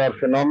ideas are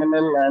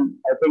phenomenal, and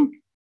I think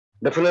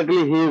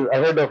definitely he is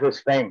ahead of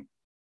his time.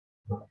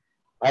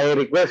 I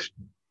request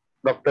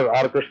Dr.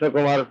 R. Krishna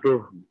Kumar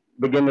to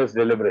begin his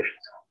deliberations.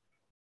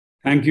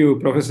 Thank you,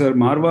 Professor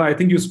Marva. I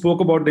think you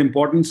spoke about the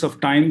importance of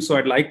time. So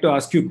I'd like to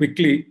ask you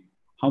quickly,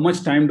 how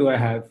much time do I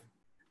have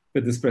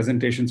with this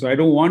presentation? So I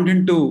don't want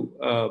him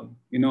to,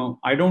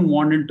 I don't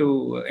want him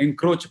to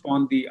encroach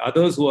upon the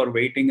others who are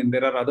waiting. And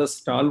there are other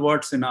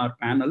stalwarts in our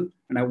panel.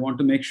 And I want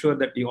to make sure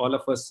that all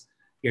of us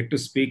get to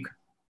speak.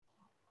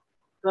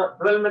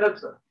 12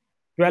 minutes, sir.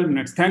 12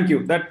 minutes. Thank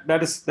you.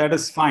 That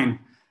is fine.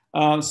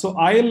 So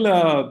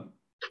I'll,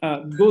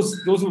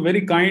 those were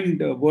very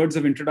kind words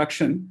of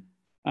introduction.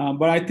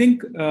 But I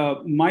think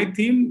my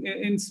theme,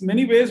 in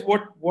many ways,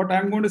 what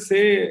I'm going to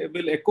say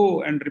will echo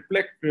and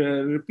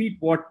repeat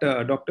what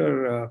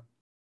Dr.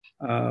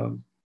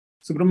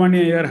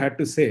 Subramania Iyer had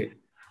to say.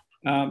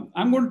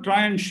 I'm going to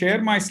try and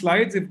share my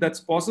slides if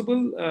that's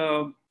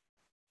possible.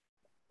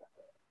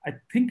 I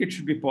think it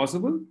should be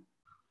possible.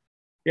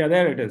 Yeah,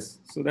 there it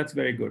is. So that's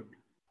very good.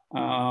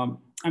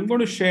 I'm going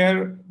to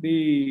share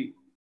the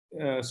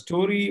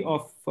story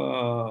of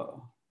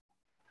an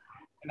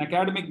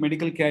academic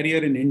medical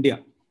career in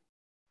India.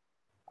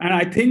 And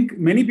I think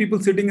many people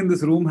sitting in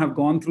this room have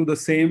gone through the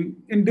same,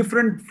 in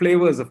different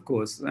flavors, of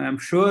course. I'm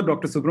sure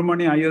Dr.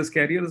 Subramania Iyer's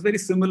career is very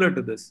similar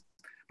to this.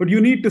 But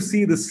you need to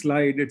see this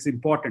slide. It's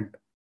important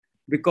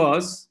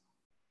because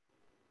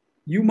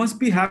you must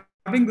be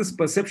having this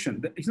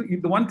perception.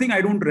 The one thing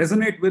I don't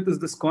resonate with is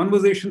this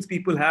conversations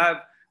people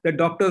have that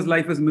doctor's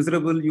life is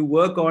miserable. You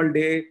work all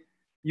day,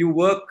 you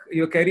work,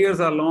 your careers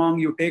are long,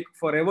 you take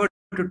forever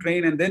to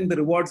train, and then the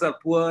rewards are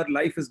poor.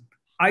 Life is,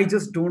 I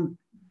just don't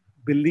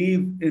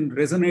believe in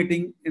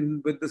resonating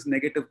with this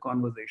negative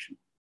conversation.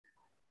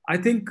 I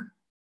think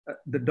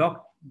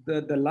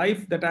the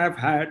life that I have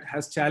had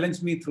has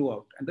challenged me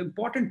throughout. And the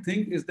important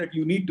thing is that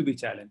you need to be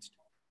challenged.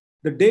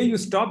 The day you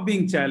stop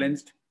being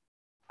challenged,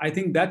 I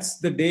think that's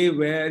the day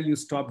where you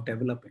stop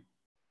developing.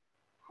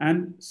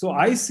 And so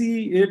I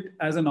see it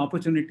as an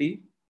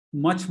opportunity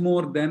much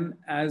more than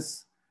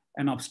as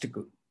an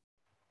obstacle.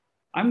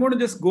 I'm going to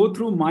just go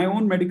through my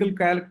own medical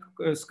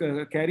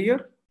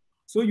career.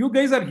 So you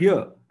guys are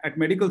here at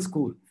medical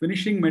school,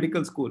 finishing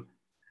medical school.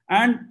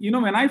 And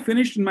when I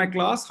finished in my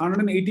class,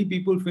 180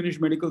 people finished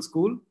medical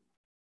school.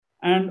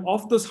 And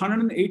of those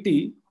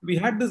 180, we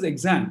had this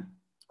exam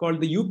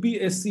called the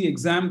UPSC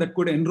exam that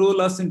could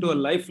enroll us into a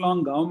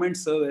lifelong government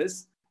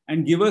service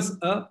and give us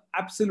a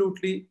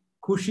absolutely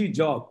cushy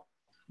job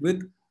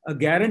with a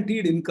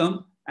guaranteed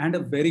income and a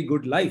very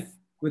good life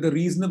with a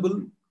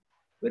reasonable,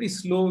 very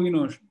slow,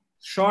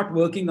 short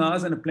working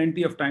hours and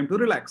plenty of time to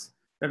relax.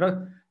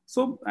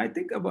 So I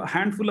think a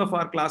handful of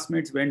our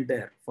classmates went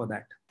there for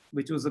that,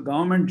 which was a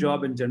government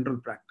job in general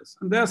practice.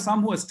 And there are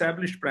some who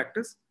established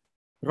practice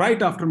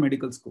right after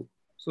medical school.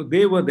 So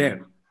they were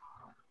there.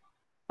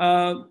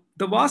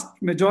 The vast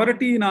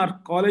majority in our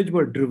college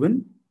were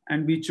driven,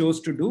 and we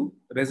chose to do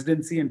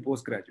residency and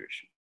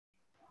post-graduation.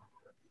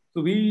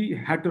 So we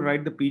had to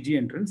write the PG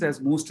entrance,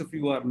 as most of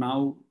you are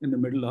now in the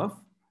middle of.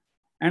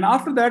 And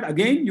after that,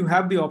 again, you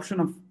have the option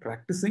of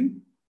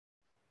practicing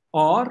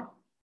or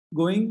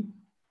going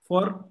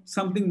for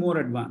something more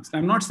advanced.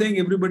 I'm not saying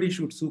everybody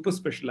should super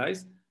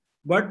specialize,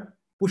 but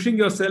pushing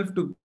yourself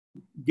to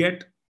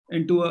get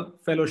into a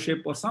fellowship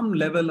or some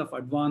level of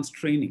advanced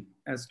training,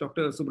 as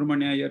Dr.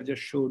 Subramania Iyer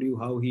just showed you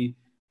how he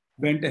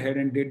went ahead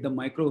and did the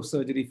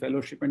microsurgery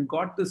fellowship and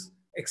got this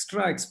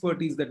extra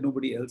expertise that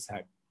nobody else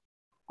had.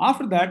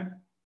 After that,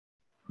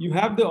 you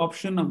have the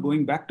option of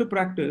going back to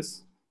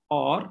practice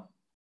or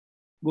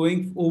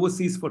going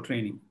overseas for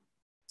training.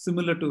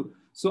 Similar to,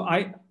 so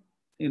I'm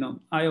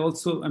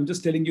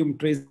just telling you, I'm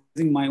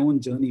tracing my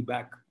own journey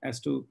back as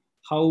to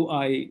how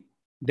I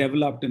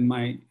developed in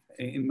my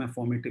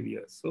formative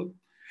years. So,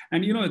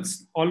 and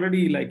it's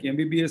already like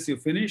MBBS, you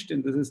finished,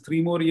 and this is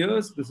 3 more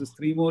years, this is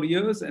 3 more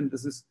years, and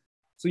this is,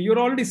 so you're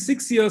already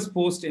 6 years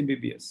post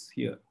MBBS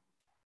here.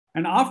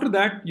 And after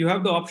that, you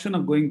have the option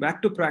of going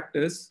back to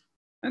practice,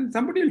 and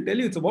somebody will tell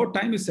you it's about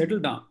time you settle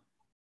down.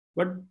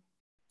 But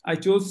I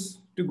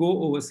chose to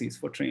go overseas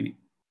for training.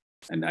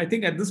 And I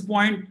think at this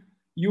point,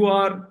 you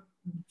are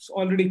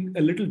already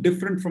a little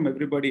different from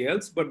everybody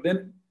else. But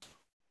then,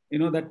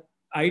 that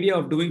idea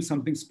of doing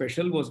something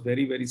special was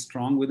very, very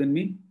strong within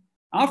me.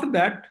 After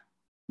that,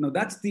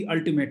 that's the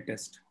ultimate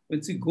test.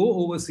 Once you go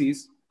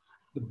overseas,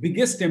 the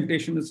biggest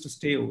temptation is to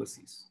stay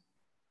overseas.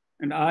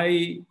 And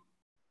I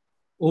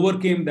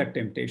overcame that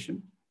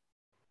temptation.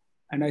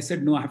 And I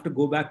said, no, I have to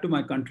go back to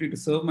my country to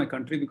serve my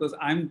country because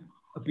I'm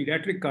a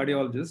pediatric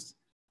cardiologist.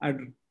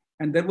 And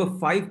there were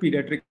 5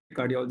 pediatric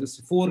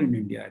cardiologists, 4 in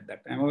India at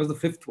that time. I was the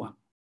 5th one.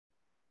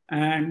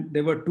 And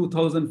there were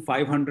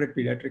 2,500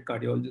 pediatric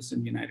cardiologists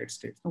in the United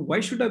States. Now, why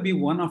should I be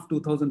one of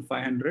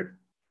 2,500?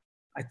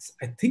 I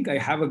think I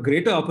have a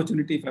greater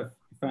opportunity if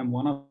I'm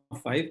one of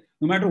 5.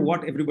 No matter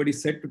what everybody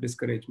said to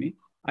discourage me,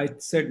 I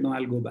said, no,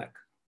 I'll go back.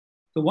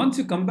 So once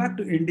you come back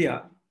to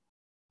India,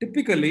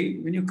 typically,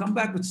 when you come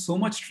back with so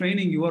much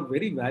training, you are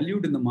very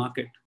valued in the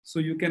market. So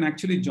you can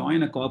actually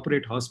join a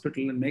corporate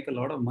hospital and make a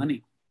lot of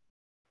money.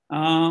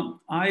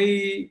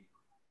 I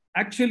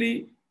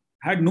actually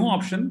had no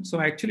option. So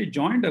I actually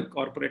joined a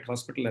corporate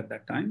hospital at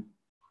that time.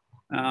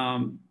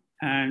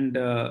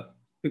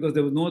 Because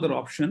there was no other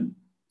option.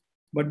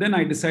 But then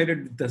I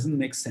decided it doesn't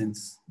make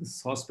sense.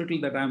 This hospital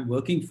that I'm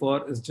working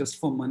for is just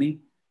for money.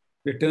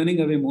 We're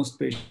turning away most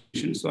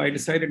patients. So I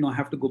decided, no, I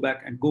have to go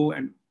back and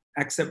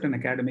accept an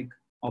academic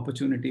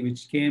opportunity,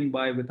 which came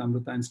by with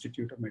Amrita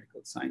Institute of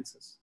Medical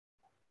Sciences.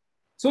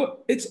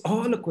 So it's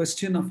all a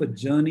question of a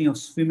journey of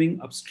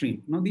swimming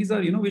upstream. Now, these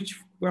are,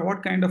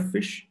 what kind of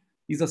fish?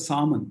 These are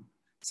salmon.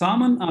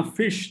 Salmon are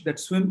fish that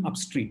swim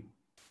upstream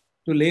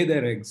to lay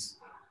their eggs.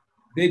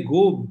 They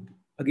go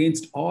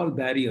against all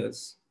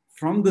barriers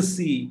from the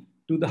sea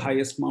to the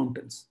highest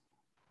mountains.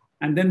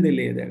 And then they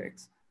lay their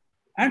eggs.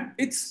 And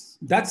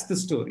that's the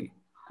story.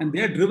 And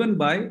they are driven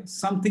by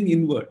something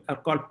inward,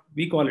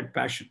 we call it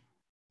passion.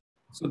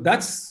 So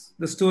that's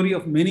the story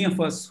of many of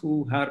us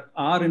who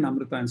are in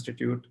Amrita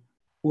Institute,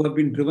 who have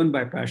been driven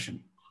by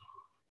passion.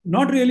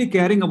 Not really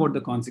caring about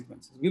the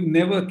consequences. We've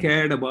never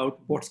cared about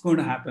what's going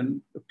to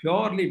happen,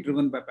 purely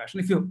driven by passion.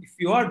 If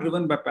you are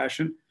driven by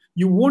passion,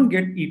 you won't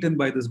get eaten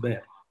by this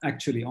bear,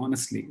 actually,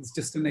 honestly. It's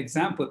just an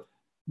example.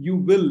 You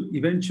will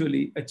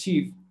eventually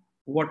achieve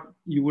what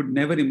you would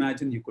never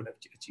imagine you could have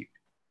achieved.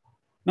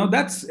 Now,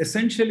 that's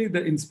essentially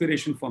the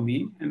inspiration for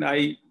me. And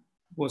I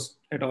was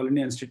at All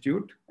India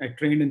Institute. I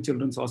trained in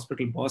Children's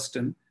Hospital,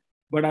 Boston.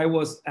 But I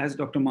was, as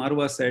Dr.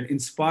 Marwa said,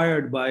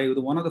 inspired by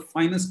one of the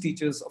finest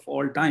teachers of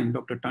all time,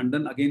 Dr.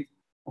 Tandon, again,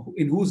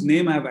 in whose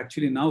name I have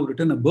actually now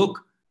written a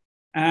book.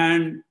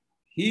 And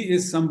he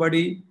is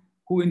somebody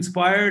who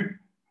inspired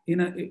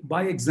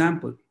by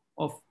example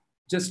of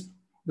just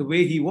the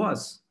way he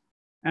was.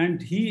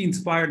 And he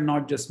inspired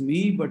not just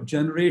me, but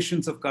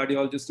generations of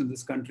cardiologists in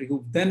this country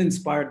who then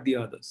inspired the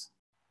others.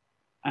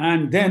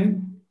 And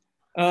then,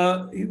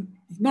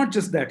 not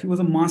just that, he was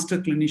a master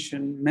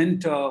clinician,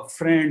 mentor,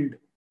 friend,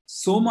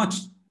 so much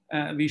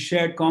we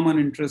shared common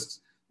interests,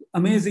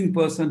 amazing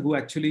person who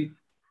actually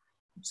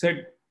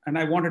said, and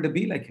I wanted to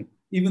be like him,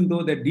 even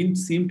though there didn't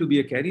seem to be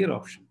a career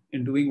option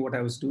in doing what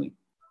I was doing.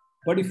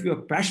 But if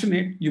you're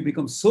passionate, you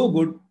become so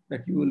good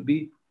that you will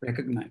be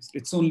recognized.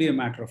 It's only a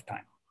matter of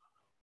time.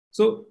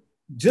 So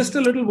just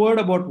a little word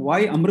about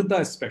why Amrita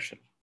is special,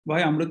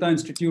 why Amrita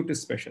Institute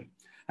is special.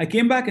 I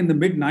came back in the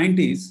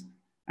mid-90s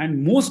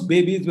and most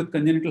babies with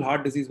congenital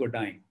heart disease were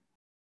dying.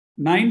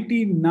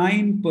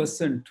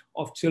 99%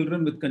 of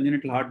children with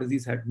congenital heart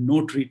disease had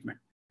no treatment.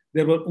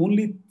 There were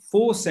only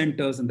 4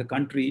 centers in the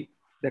country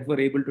that were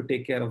able to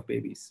take care of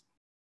babies.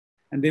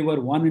 And they were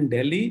 1 in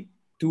Delhi,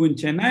 2 in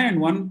Chennai, and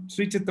 1,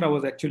 Sri Chitra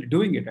was actually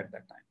doing it at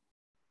that time.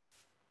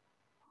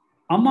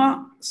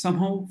 Amma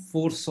somehow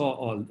foresaw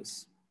all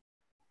this.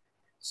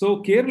 So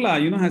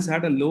Kerala, has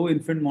had a low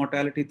infant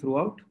mortality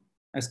throughout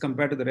as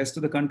compared to the rest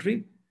of the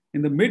country.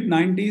 In the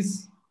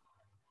mid-90s,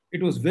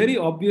 it was very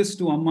obvious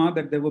to Amma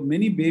that there were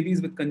many babies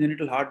with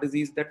congenital heart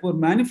disease that were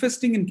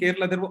manifesting in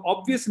Kerala. They were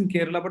obvious in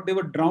Kerala, but they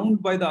were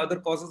drowned by the other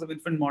causes of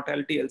infant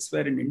mortality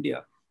elsewhere in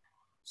India.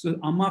 So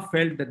Amma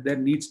felt that there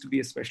needs to be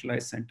a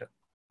specialized center.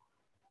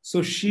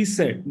 So she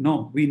said,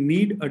 no, we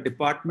need a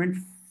department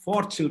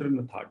for children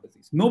with heart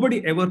disease.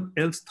 Nobody ever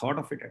else thought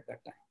of it at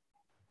that time.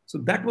 So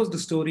that was the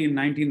story in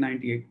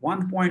 1998.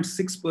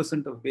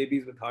 1.6% of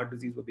babies with heart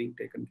disease were being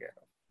taken care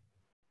of.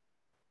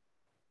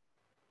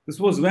 This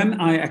was when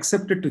I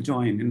accepted to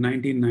join in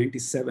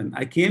 1997.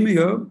 I came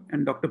here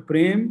and Dr.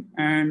 Prem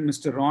and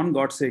Mr. Ron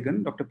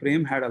Gottsagen, Dr.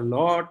 Prem had a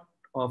lot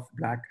of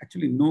black,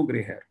 actually no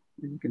gray hair,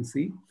 you can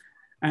see.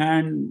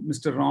 And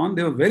Mr. Ron,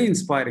 they were very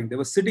inspiring. They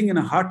were sitting in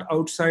a hut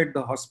outside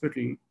the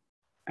hospital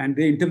and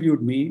they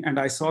interviewed me and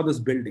I saw this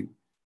building.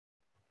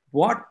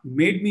 What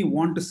made me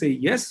want to say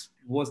yes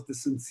was the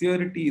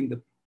sincerity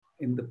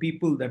in the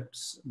people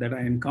that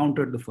I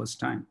encountered the first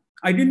time.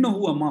 I didn't know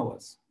who Amma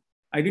was.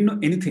 I didn't know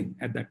anything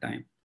at that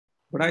time,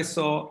 but I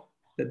saw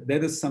that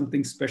there is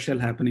something special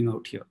happening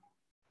out here.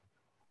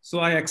 So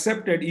I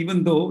accepted,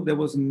 even though there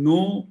was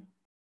no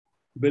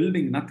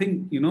building,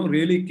 nothing,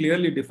 really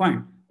clearly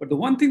defined. But the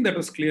one thing that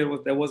was clear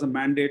was there was a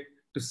mandate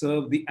to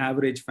serve the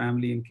average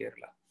family in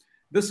Kerala.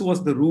 This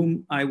was the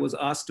room I was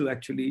asked to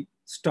actually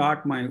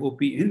start my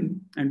OP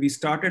in, and we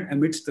started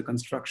amidst the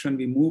construction.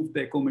 We moved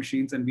the echo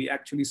machines and we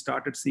actually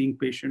started seeing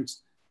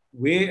patients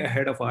way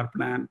ahead of our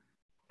plan.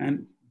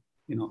 And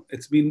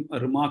it's been a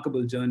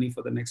remarkable journey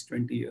for the next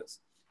 20 years.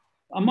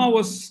 Amma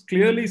was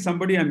clearly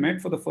somebody I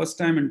met for the first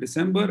time in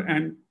December.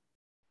 And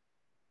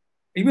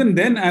even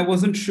then I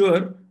wasn't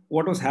sure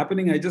what was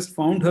happening. I just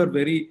found her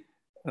very,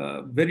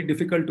 very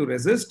difficult to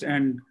resist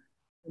and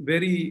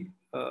very,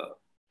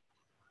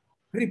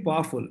 very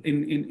powerful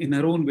in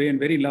her own way and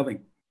very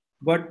loving.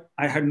 But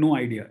I had no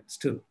idea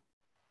still.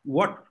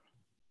 What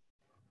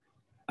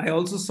I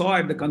also saw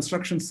at the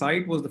construction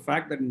site was the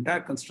fact that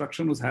entire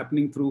construction was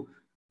happening through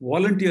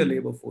volunteer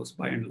labor force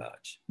by and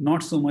large,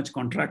 not so much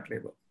contract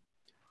labor.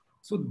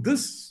 So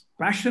this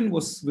passion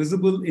was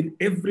visible in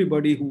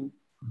everybody who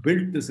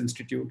built this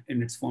institute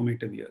in its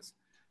formative years.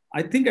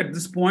 I think at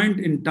this point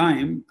in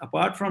time,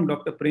 apart from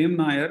Dr. Prem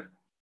Nair,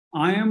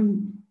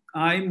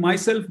 I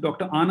myself,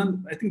 Dr.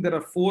 Anand, I think there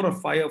are 4 or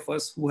 5 of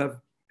us who have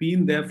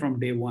been there from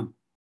day one.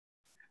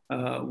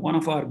 One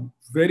of our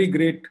very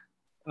great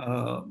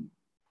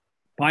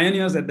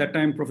pioneers at that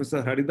time,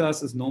 Professor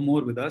Haridas, is no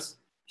more with us.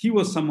 He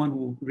was someone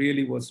who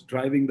really was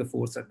driving the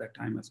force at that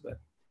time as well.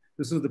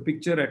 This was the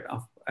picture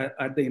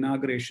at the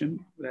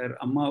inauguration where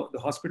the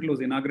hospital was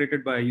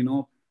inaugurated by,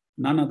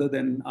 none other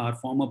than our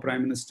former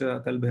Prime Minister,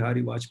 Atal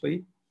Bihari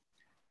Vajpayee.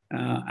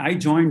 I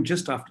joined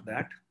just after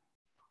that,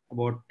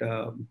 about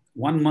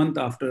 1 month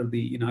after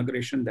the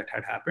inauguration that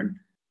had happened.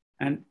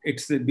 And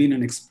it's been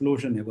an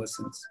explosion ever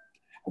since.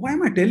 Why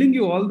am I telling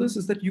you all this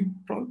is that you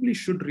probably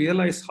should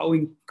realize how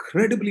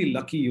incredibly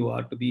lucky you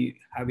are to be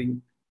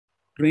having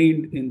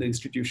trained in the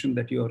institution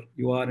that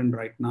you are in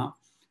right now.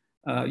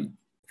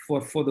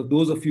 For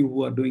those of you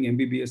who are doing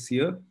MBBS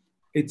here,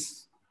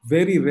 it's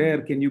very rare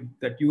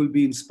that you will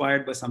be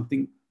inspired by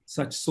something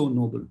so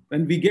noble.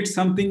 When we get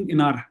something in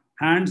our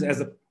hands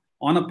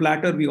on a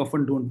platter, we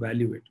often don't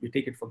value it. We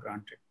take it for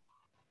granted.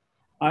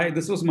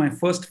 This was my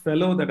first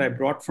fellow that I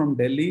brought from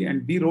Delhi,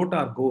 and we wrote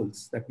our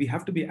goals that we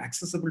have to be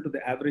accessible to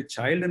the average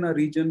child in our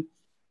region.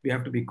 We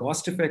have to be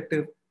cost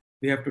effective.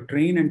 We have to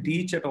train and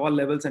teach at all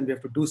levels, and we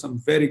have to do some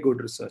very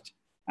good research.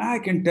 I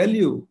can tell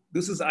you,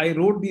 I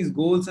wrote these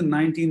goals in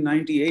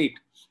 1998,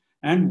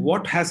 and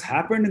what has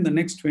happened in the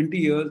next 20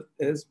 years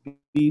has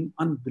been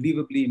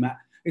unbelievably,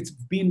 it's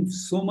been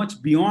so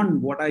much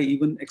beyond what I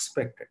even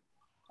expected.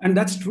 And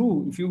that's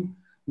true. If you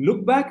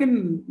look back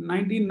in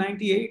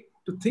 1998,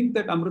 to think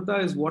that Amrita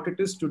is what it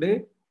is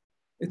today,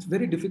 it's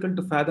very difficult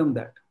to fathom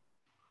that.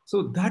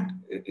 So that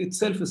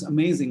itself is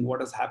amazing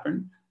what has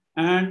happened.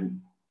 And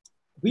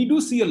we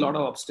do see a lot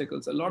of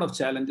obstacles, a lot of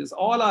challenges.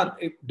 All our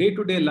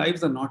day-to-day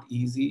lives are not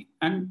easy.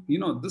 And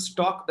this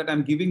talk that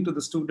I'm giving to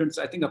the students,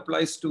 I think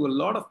applies to a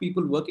lot of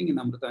people working in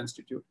Amrita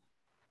Institute,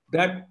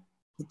 that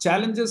the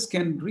challenges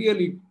can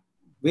really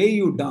weigh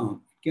you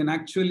down, can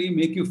actually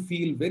make you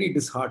feel very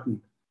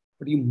disheartened.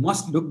 But you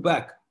must look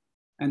back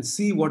and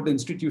see what the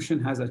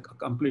institution has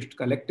accomplished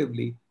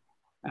collectively.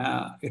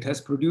 It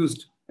has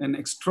produced an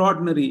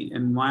extraordinary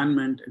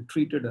environment and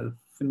treated a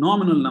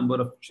phenomenal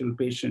number of children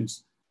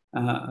patients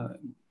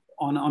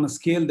on a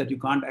scale that you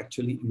can't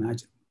actually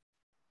imagine.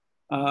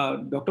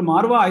 Dr.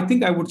 Marwa, I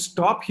think I would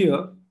stop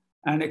here,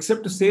 and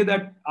except to say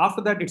that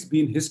after that it's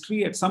been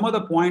history. At some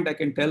other point I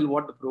can tell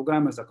what the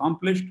program has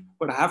accomplished,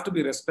 but I have to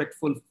be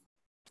respectful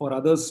for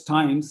others'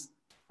 times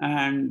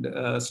and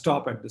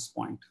stop at this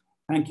point.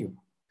 Thank you.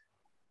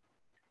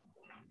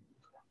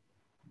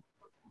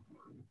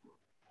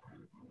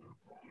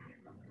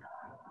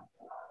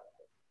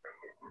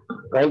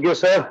 Thank you,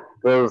 sir.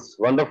 It was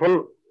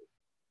wonderful.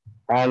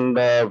 And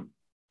I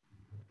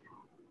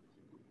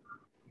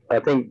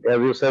think, as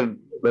you said,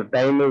 the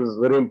time is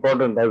very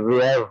important as we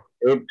have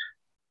 8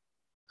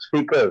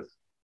 speakers.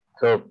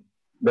 So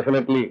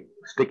definitely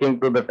sticking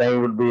to the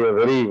time would be a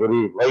very,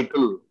 very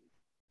vital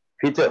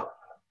feature.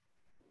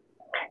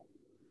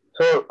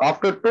 So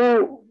after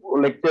 2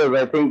 lectures,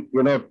 I think,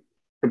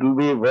 it will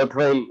be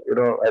worthwhile,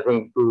 I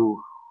think,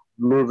 to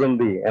loosen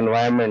the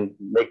environment,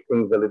 make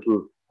things a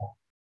little,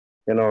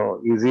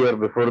 easier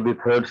before the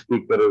 3rd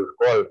speaker is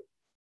called.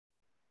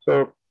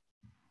 So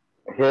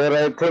here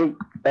I think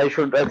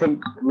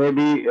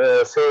maybe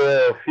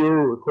say a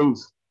few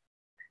things.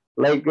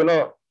 Like,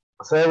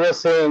 sir was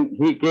saying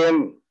he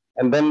came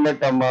and then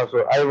met Amma.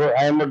 So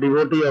I am a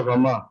devotee of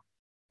Amma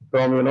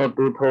from,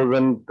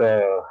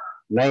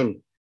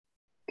 2009,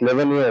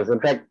 11 years. In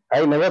fact,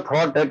 I never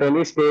thought at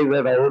any stage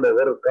that I would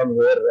ever come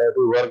here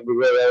to work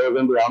because I was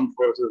in the armed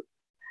forces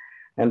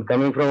and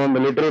coming from a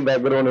military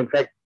background. In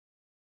fact,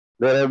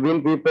 there have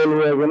been people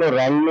who have,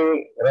 run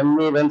me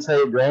once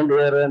I joined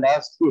here and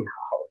asked me,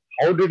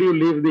 how did you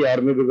leave the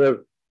army? Because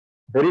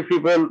many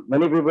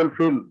people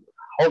feel,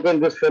 how can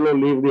this fellow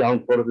leave the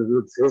armed forces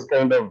with his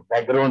kind of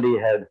background he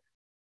had?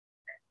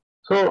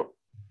 So,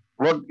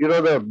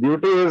 the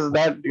beauty is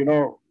that,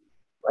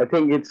 I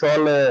think it's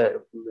all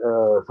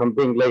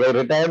something like I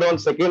retired on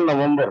 2nd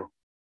November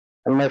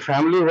and my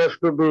family was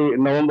to be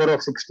November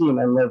of 16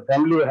 and my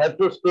family had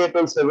to stay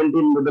till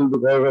 17 middle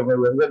because of my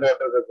younger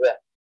daughter's exam.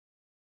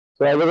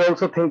 So I was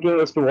also thinking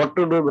as to what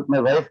to do, but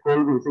my wife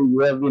told me, you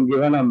have been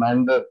given a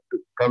mandate to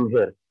come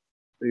here.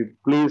 So you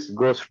please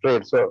go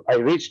straight. So I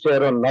reached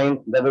here on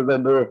 9th, that is the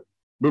day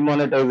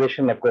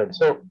demonetization occurred.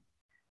 So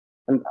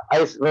and I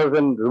was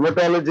in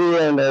rheumatology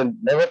and I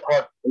never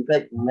thought, in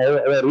fact,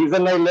 the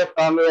reason I left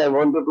army, I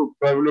wanted to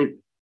probably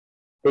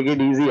take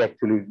it easy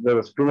actually. There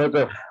was too much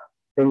of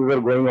things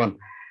were going on.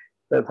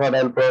 So I thought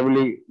I'll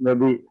probably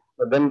maybe,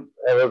 but then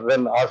I was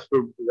then asked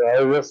to,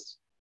 I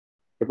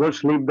couldn't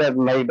sleep that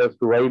night as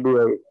to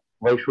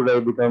why should I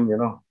become,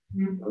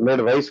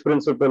 made vice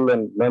principal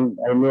and then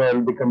I knew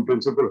I'll become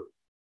principal.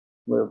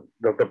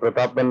 Dr.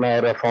 Pratapan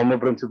Nair, a former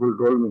principal,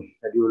 told me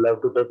that you will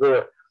have to take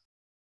over.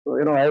 So,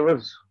 I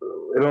was,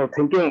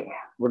 thinking,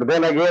 but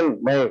then again,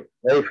 my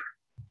wife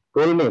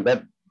told me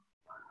that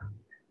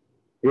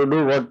you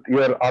do what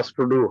you are asked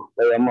to do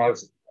by Amma.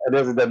 That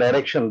is the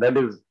direction, that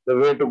is the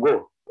way to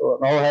go. So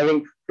now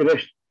having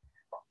finished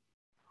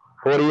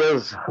 4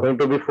 years, going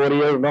to be 4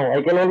 years now,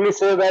 I can only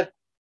say that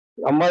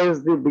Amma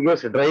is the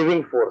biggest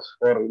driving force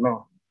for,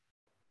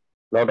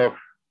 lot of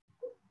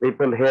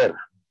people here.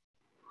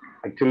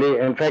 Actually,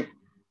 in fact,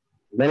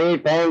 many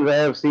times I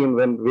have seen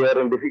when we are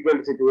in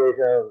difficult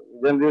situations,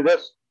 when we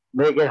just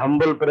make a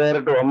humble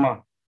prayer to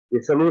Amma,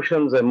 the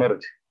solutions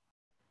emerge.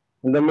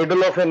 In the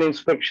middle of an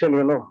inspection,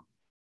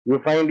 you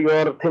find you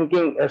are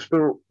thinking as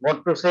to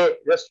what to say,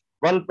 just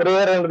one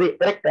prayer and the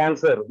correct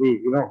answer,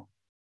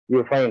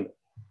 you find.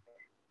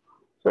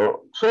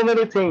 So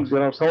many things,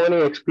 so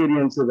many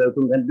experiences, I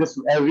think, and this,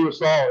 as you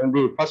saw in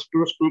the first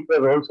two speakers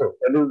also,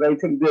 that is, I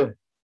think, the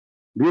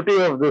beauty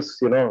of this,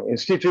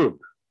 institute.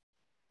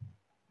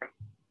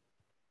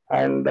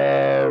 And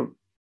I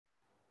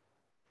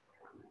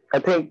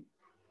think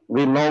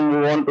we now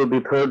move on to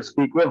the third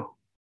speaker,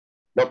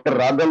 Dr.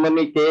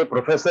 Radhamani K,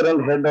 Professor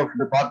and Head of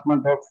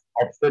Department of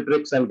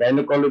Obstetrics and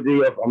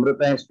Gynecology of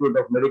Amrita Institute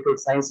of Medical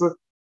Sciences.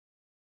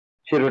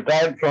 She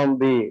retired from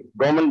the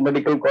Government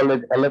Medical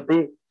College,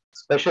 Alapi,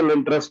 special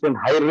interest in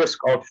high-risk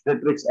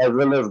obstetrics as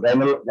well as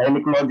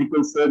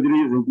gynecological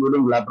surgeries,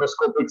 including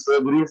laparoscopic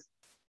surgeries.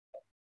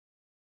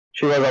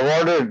 She was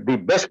awarded the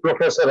Best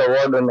Professor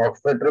Award in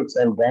Obstetrics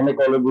and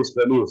Gynecology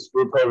Studies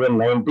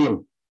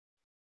 2019.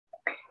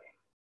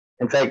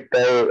 In fact,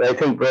 I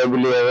think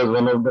probably I was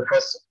one of the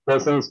first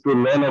persons to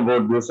learn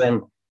about this,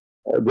 and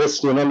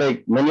just,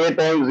 like many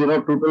times,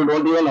 people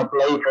don't even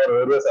apply for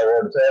various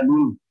awards. So I've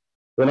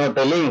been,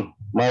 telling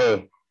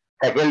my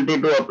faculty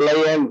to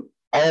apply, and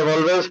I have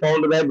always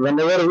found that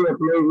whenever we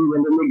apply, we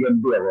generally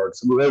get the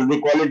awards because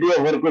the quality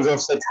of work is of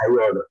such high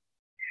order.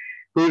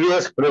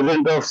 Previous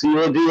President of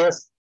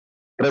COGS,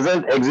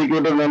 present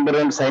Executive Member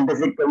and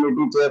Scientific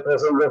Committee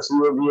Chairperson of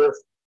COGS,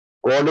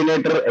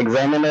 Coordinator,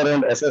 Examiner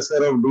and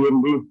Assessor of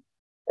DMB,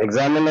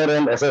 Examiner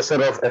and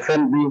Assessor of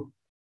FNB,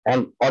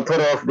 and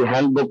author of the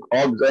handbook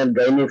Obs and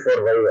Gynae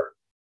for Viva.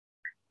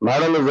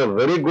 Madam is a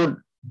very good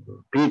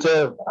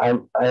teacher. I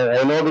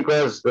know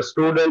because the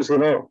students, she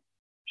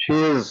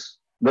is,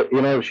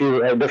 she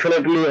is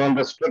definitely on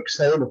the strict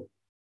side.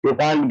 You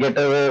can't get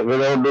away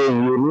without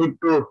doing. You need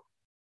to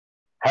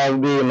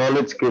have the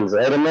knowledge skills.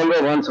 I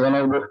remember once one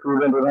of the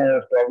students when I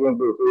was talking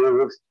to, he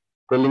was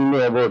telling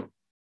me about,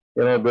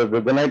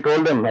 when I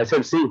told him, I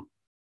said, see,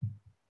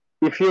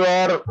 if you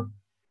are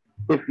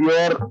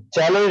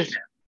challenged,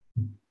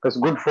 it's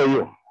good for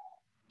you.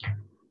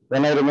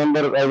 Then I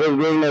remember I was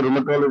doing my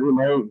rheumatology,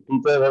 my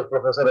teacher was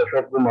Professor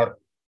Ashok Kumar.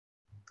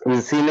 He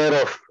is senior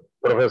of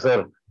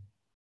Professor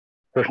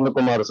Krishna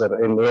Kumar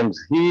sir in AIMS.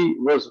 He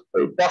was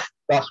a tough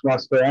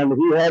taskmaster and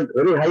he had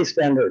very high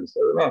standards.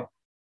 So,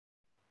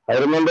 I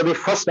remember the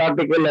first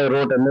article I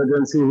wrote,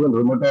 Emergencies in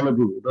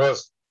Rheumatology.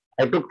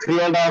 I took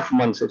 3.5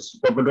 months. It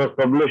was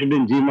published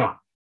in JIMA.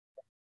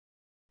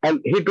 And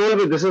he told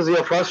me, this is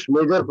your first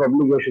major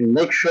publication.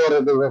 Make sure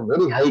it is of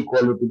very high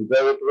quality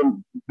because it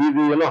will be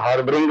the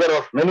harbinger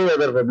of many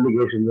other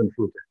publications in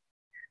future.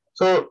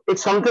 So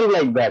it's something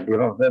like that.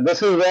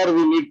 This is where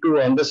we need to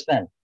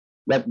understand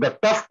that the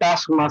tough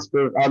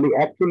taskmasters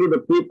are actually the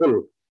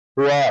people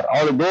who are,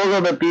 or those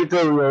are the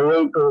teachers who are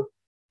going to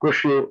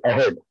push you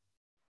ahead.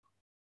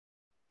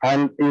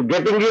 And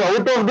getting you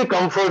out of the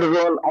comfort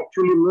zone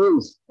actually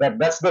means that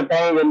that's the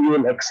time when you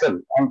will excel.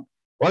 And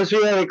once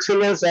you have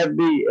excellence at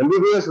the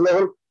MBBS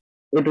level,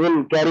 it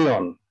will carry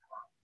on.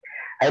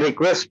 I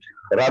request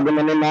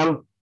Radhamani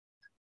ma'am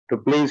to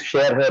please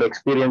share her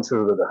experiences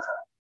with us.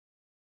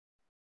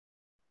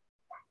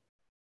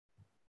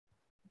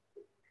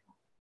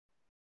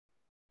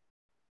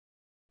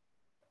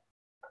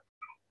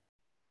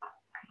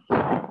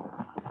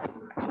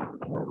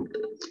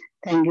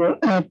 Thank you,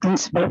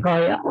 Principal, for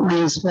your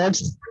nice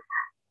words.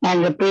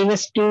 And the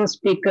previous two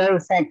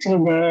speakers,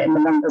 actually, they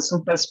belong to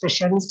super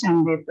specialists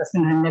and they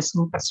present a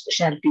super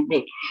specialty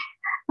day.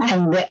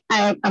 And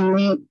I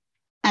mean,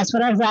 as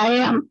far as I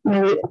am,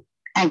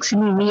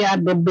 actually, we are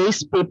the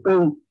base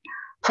people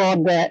for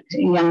the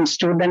young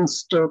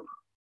students to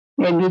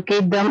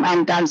educate them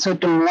and also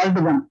to mold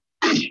them.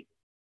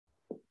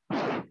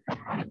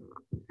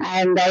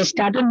 And I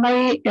started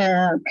my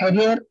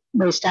career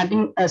by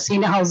starting a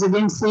senior house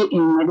agency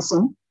in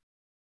medicine.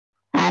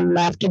 And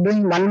after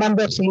doing 1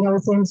 month of senior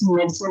house agency in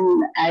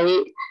medicine,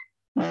 I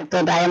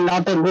thought I am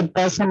not a good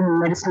person in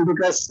medicine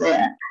because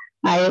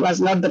I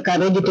was not the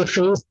courage to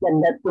face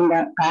the death in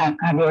the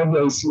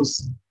cardiology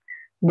issues.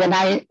 Then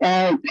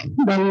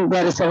when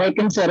there is a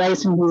vacancy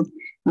arising in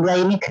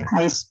Gynec,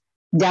 I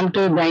jumped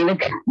to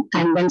Gynec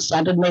and then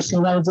started my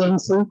senior house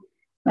agency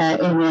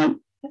in a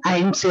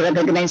IMC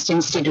recognized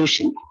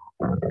institution.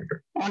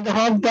 On the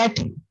hope that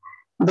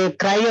the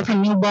cry of a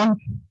newborn,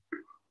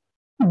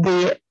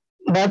 the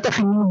birth of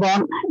a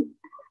newborn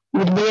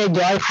would be a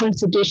joyful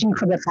situation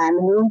for the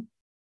family,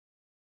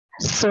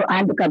 so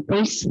and the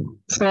couples.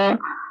 So,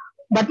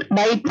 but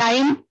by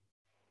time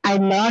I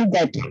learned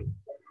that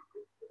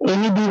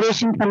any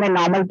deviation from a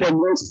normal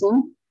pregnancy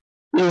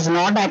is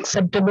not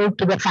acceptable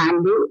to the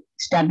family,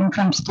 starting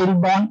from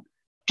stillborn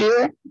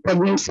to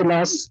pregnancy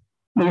loss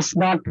is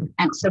not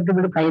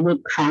acceptable by the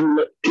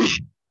family.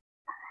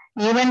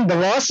 Even the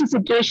worst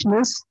situation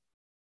is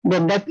the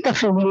death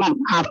of a woman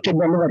after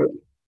delivery.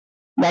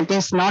 That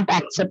is not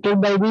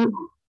accepted by the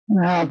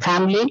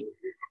family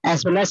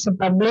as well as the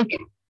public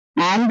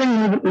and the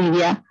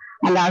media,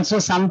 and also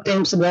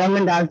sometimes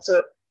government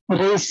also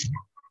raise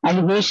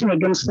allegation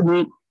against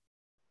the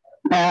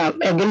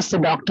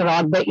doctor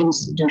or the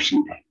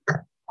institution.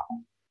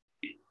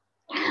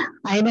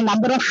 I have a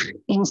number of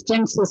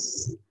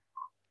instances,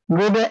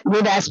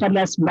 good as well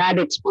as bad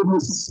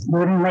experiences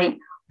during my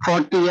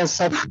 40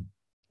 years of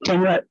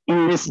tenure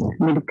in this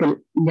medical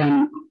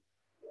journey.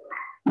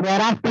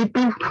 There are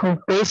people who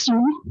praised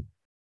me,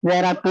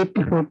 there are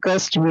people who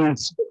cursed me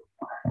also.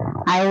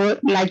 I would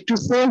like to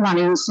say one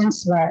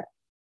instance where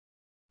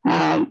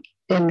a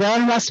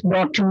girl was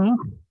brought to me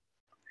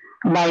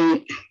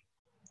by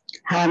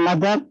her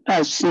mother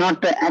as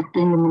not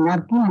acting in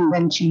menarche, and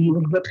then she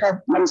will get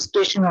her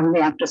menstruation only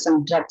after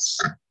some drugs.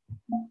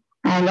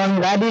 And on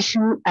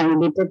radiation, I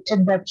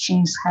detected that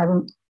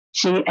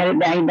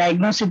I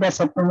diagnosed it as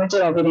a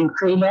premature ovarian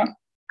failure,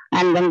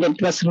 and then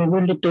it was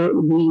revealed to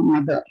the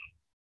mother.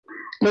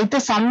 Later,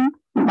 some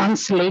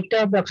months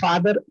later, the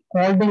father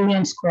called me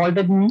and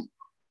scolded me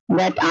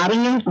that are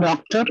you a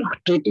doctor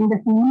treating the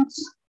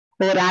humans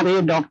or are you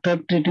a doctor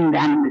treating the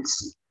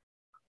animals?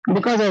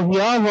 Because of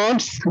your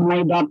words,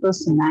 my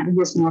daughter's marriage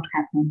is not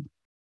happening.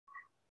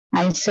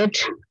 I said,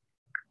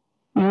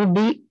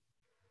 you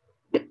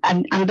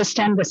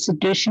understand the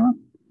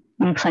situation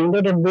and find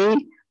out a way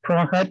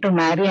for her to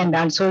marry, and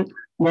also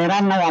there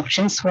are no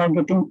options for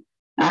getting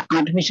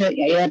artificial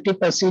ART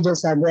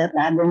procedures are there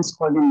rather than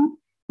scolding me.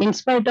 In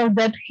spite of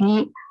that,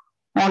 he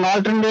on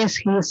alternate days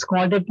he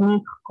scolded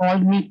me,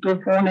 called me to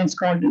phone and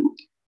scolded me.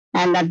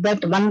 And at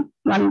that one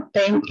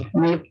time,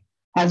 my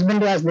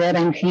husband was there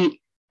and he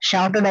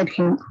shouted at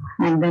him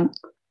and then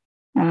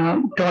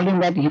told him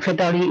that if at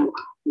all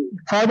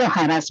further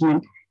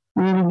harassment,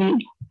 we will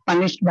be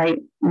punished by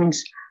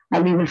means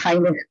we will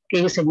file a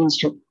case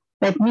against you.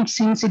 That means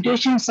in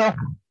situations of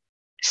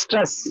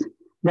stress,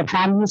 the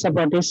family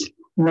support is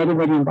very,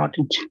 very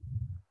important.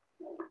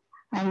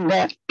 And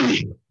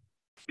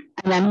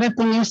another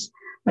thing is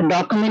the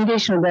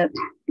documentation that,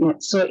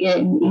 so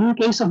in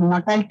case of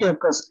mortality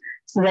occurs,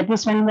 so that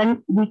is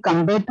when we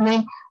compare to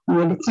the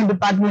medicine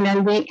department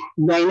and the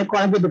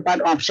gynecology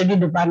department, obstetric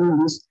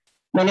department is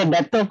when a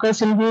death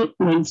occurs in the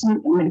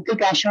medical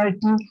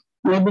casualty,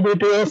 maybe due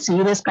to a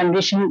serious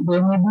condition,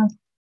 they may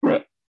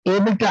be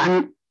able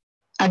to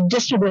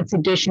adjust to the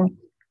situation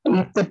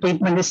if the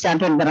treatment is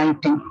started at the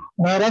right time.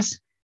 Whereas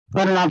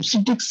for an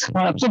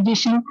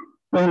obstetrician,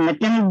 for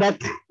maternal death,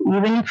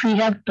 even if we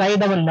have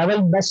tried our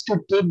level best to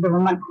take the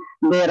woman,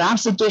 there are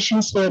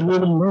situations where we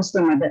will lose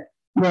the mother.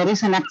 There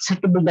is an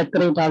acceptable death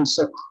rate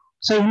also.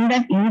 So in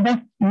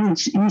that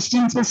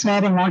instances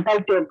where a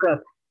mortality occurs,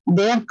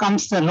 there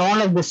comes the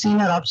role of the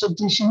senior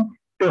obstetrician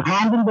to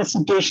handle the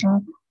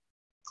situation,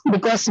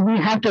 because we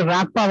have to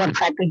wrap our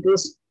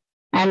faculties,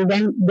 and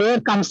then there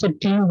comes the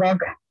teamwork.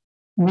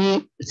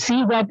 We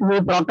see that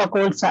the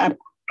protocols are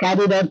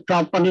carried out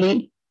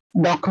properly,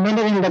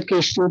 documented in the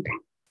case sheet,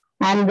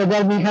 and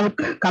whether we have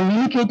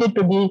communicated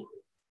to the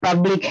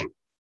public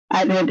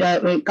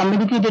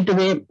communicated to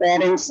their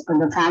parents or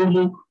the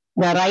family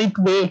the right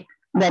way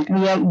that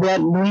we are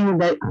doing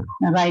the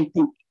right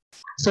thing.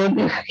 So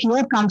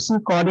here comes the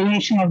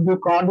coordination,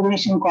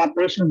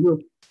 cooperation of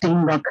the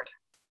teamwork.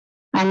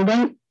 And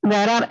then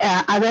there are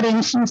other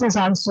instances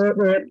also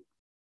where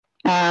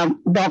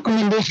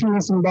documentation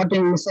is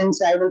important in the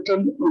sense I will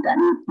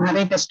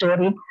narrate a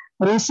story.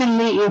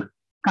 Recently, you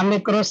come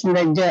across in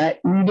the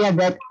media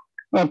that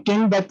a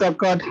teen death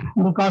occurred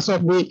because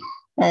of the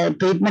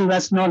treatment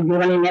was not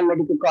given in a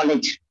medical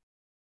college.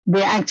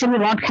 They actually,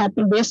 what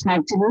happened is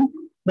actually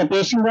the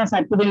patient was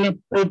actually in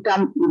a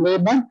preterm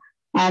labor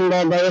and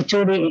the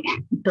HOD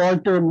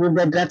told to give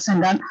the drugs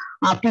and all.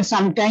 After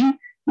some time,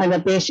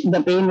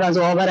 the pain was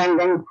over and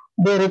then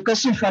they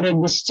requested for a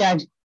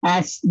discharge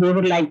as they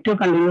would like to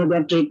continue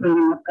their treatment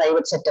in a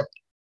private setup.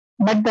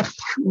 But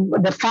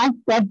the fact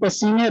that the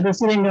senior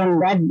resident on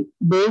that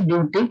day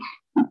duty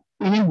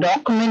even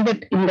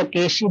documented in the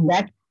case sheet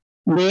that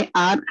they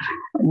are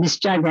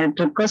discharged at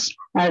request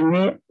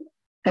and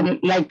they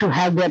like to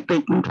have their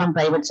treatment from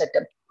private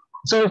setup.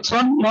 So it's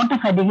not a lot of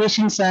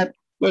allegations are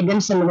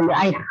against them.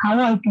 How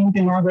I came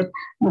to know that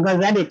because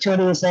that HOD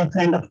is a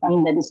friend of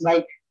mine, that is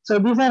why. So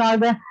these are all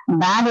the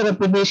bad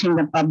reputation in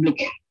the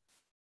public.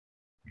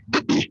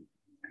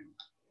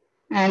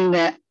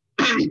 And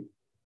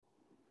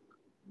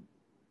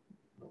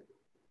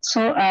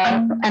so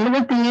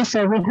another thing is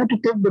we have to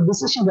take the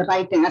decision the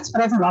right time. As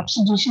far as an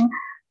obstetrician,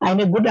 I have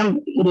a good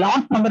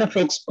large number of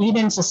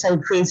experiences I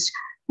faced,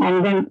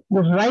 and then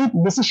the right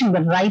decision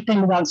the right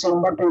time is also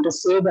important to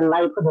save the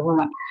life of the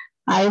woman.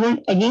 I will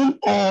again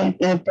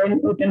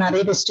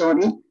narrate a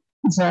story.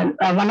 So,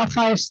 one of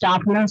our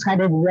staff nurses had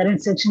a cesarean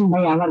section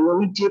by our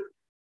unit chief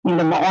on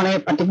a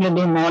particular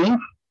day morning.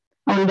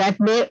 On that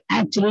day,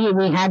 actually,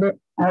 we had a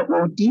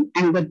OT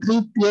and the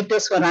 3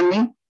 theaters were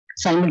running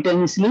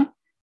simultaneously.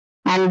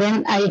 And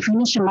then I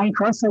finished my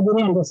first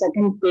surgery and the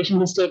second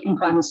patient is taken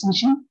for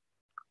anesthesia.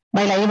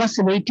 While I was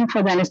waiting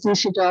for the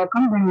anesthesia to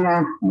come, then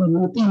the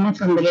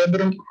from the labor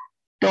room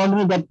told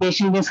me that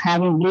patient is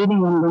having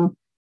bleeding and then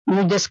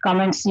you just come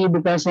and see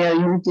because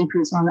unit chief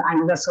is on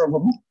another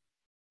surgery.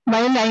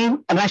 While I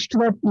rushed to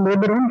the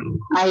labor room,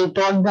 I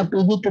told the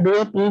PD to do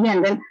a PD,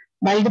 and then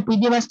while the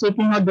PD was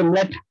taking out the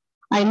blood,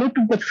 I looked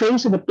at the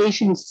face of the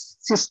patient's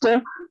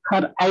sister,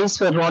 her eyes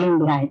were rolling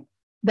behind.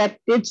 That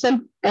itself,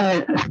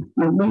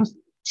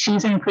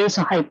 she's in face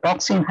of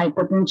hypoxia and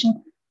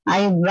hypertension.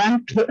 I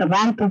ran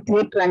to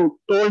theatre and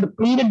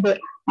pleaded the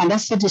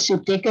anesthetist to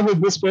take away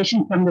this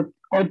patient from the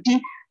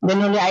OT,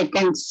 then only I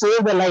can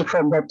save the life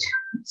of that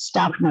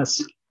staff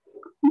nurse.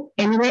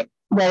 Anyway,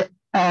 the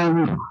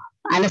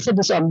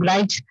anesthetist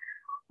obliged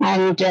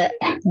and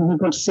we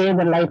could save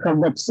the life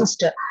of that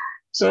sister.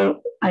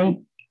 So I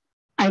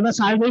was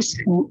always,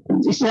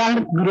 it's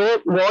all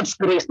God's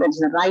grace, that's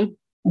the right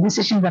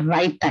decision, the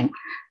right time,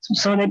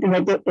 so that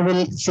it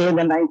will save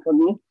the life of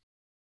the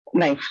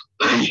life.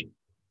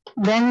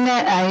 Then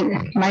I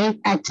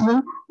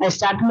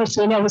started my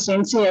training. I was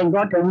NC, I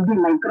got MD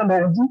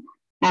microbiology,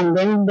 and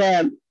then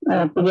the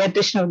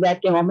pediatrician of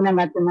that came, Omana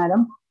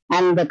Madam,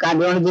 and the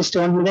cardiologist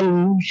told me that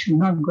you should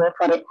not go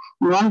for a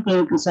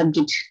non-clinical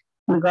subject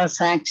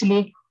because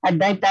actually at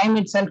that time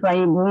itself, I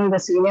doing the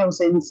senior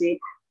NC,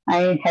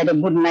 I had a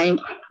good name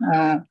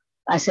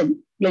as a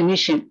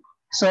clinician.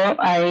 So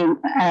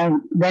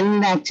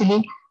then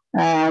actually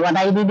what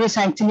I did is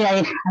actually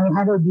I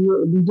had a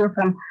video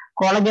from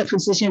College of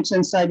Physicians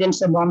and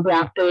Surgeons of Bombay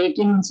after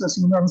 18 months of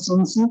senior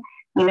residency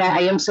in an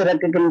IMC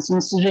recognized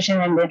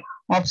institution and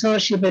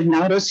observership at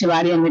Navroji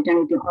Tiwari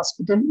Maternity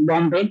Hospital,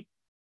 Bombay.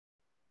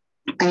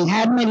 I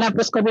had my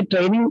laparoscopy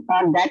training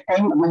at that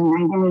time in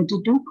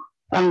 1982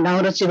 from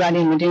Navroji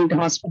Tiwari Maternity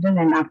Hospital,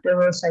 and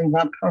afterwards I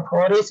worked for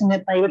 4 years in a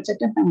private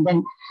setup and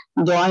then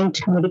joined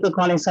medical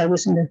college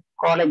service in the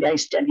college I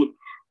studied.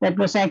 That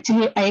was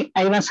actually,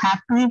 I was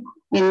happy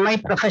in my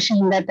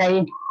profession that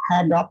I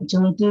had the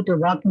opportunity to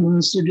work in an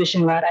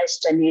institution where I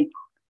studied.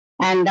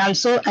 And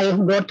also I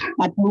got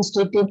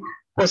administrative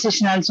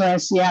position also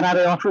as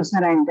CRRA officer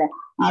and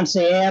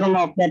also ARM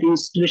of that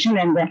institution.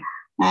 And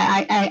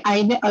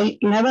I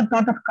never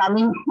thought of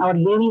coming or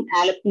leaving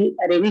Alleppey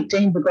at any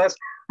time because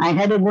I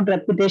had a good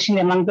reputation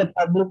among the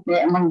public,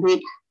 among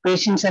the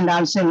patients and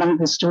also among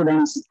the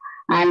students.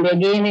 And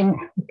again, in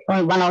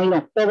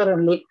October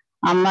only,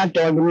 Amma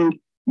told me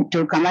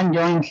to come and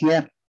join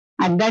here.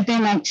 At that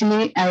time,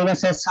 actually, I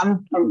was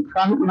some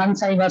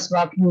months I was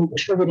working in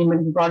Pushpagiri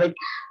Medical College.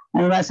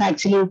 I was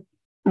actually,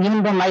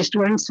 even though my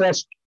children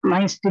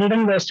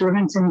were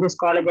students in this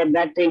college at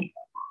that time,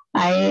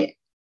 I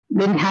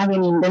didn't have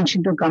any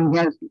intention to come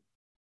here.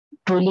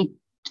 Truly,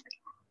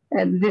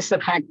 this is a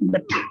fact.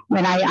 But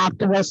when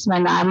afterwards,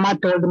 when Amma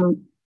told me,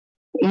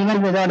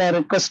 even without a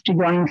request to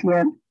join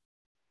here,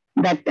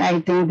 that I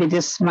think it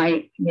is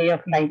my way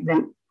of life,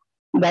 then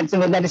that is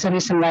the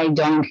reason why I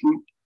joined here.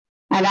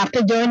 And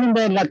after joining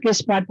the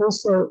luckiest part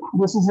is,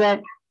 this is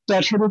a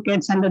tertiary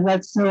care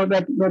center, so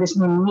that there is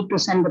no need to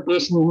send the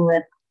patient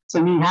anywhere. So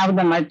we have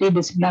the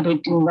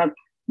multidisciplinary teamwork.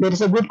 There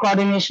is a good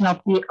coordination of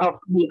all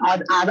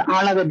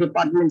other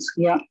departments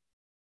here.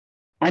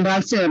 and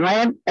also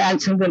rare,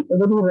 also the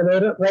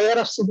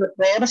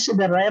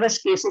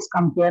rarest cases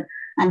come here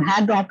and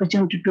had the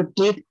opportunity to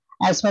treat,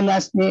 as well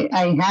as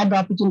I had the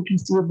opportunity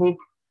to see the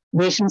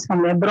patients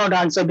from abroad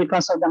also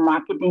because of the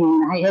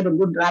marketing. I had a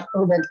good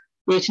rapport with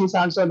patients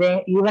also.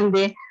 They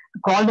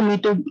called me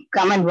to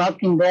come and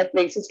work in their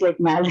places like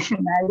Maldives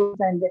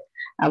and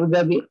Abu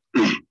Dhabi.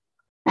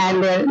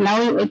 And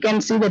now you can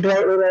see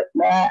that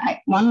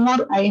one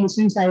more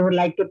instance I would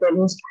like to tell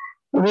you.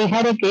 We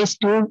had a case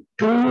two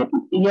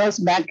years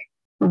back,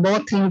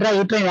 both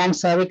intrauterine and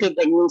cervical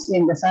pregnancy.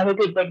 And the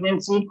cervical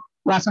pregnancy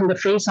was on the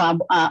phase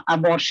of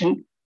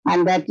abortion.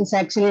 And that is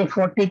actually a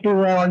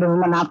 42-year-old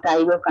woman after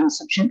IVF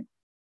conception.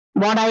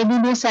 What I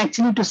did is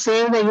actually to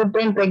save the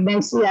uterine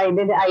pregnancy, I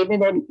did a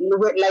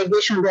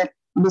ligation of the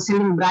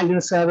descending branch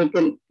of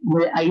cervical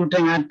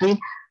uterine artery.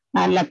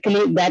 And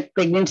luckily, that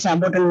pregnancy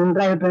aborted an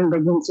intrauterine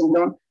pregnancy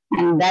alone,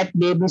 and that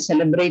baby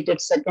celebrated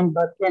second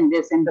birthday, and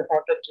they sent the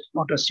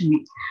photos to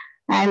me.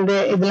 And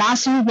the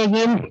last week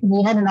again,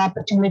 we had an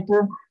opportunity.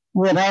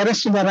 The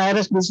rarest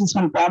disease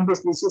from Pompe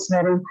disease,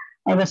 wherein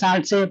I was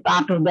also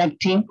part of that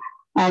team,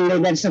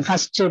 and that's the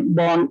first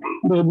born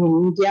baby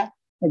in India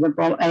by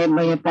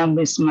a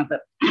Pompe mother.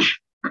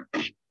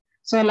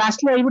 So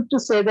lastly, I would to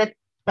say that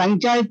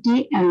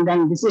punctuality and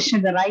then decision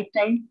at the right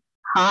time,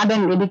 hard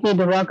and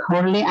dedicated work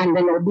wholly, and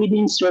then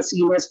obedience to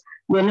seniors.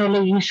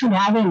 Generally, you should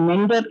have a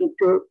mentor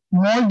to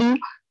mold you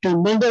to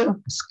build a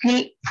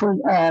skillful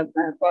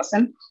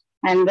person.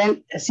 And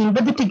then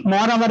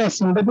moreover, a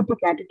sympathetic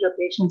attitude of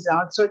patients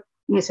also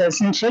is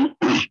essential.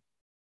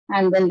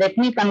 And then let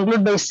me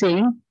conclude by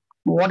saying,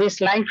 what is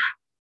life?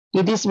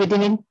 It is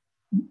within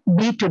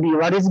B to B.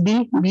 What is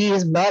B? B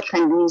is birth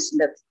and B is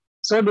death.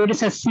 So there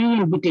is a C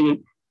in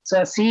between.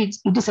 So C,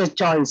 it is a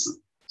choice.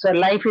 So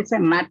life is a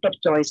matter of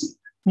choice.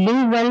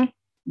 Live well,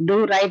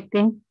 do right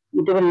thing,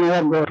 it will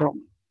never go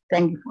wrong.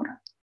 Thank you for that.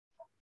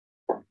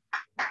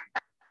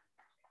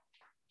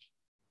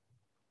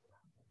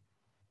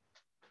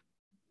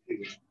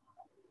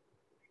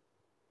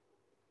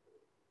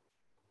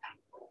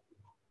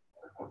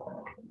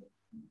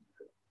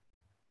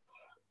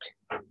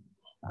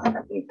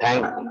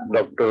 Thank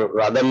Dr.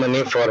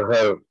 Radhamani for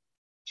her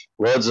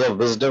words of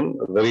wisdom,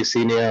 a very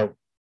senior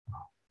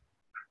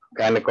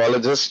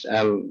gynecologist,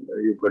 and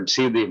you could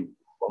see the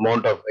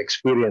amount of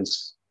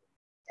experience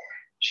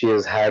she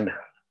has had,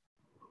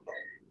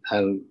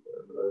 and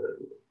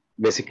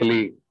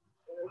basically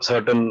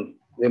certain,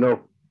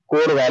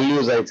 core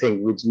values, I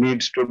think, which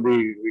needs to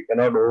be, we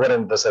cannot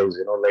overemphasize,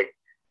 like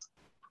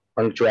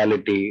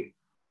punctuality,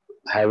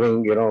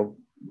 having,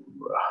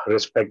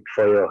 respect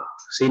for your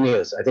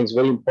seniors. I think it's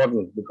very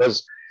important,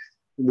 because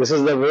this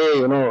is the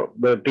way,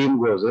 the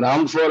team goes. In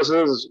armed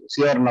forces,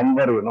 see our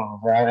number,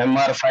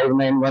 MR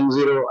 5910,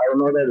 I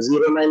know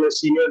that 09 is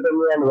senior to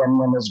me and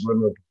 11 is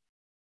junior.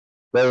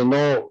 There's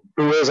no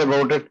two ways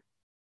about it.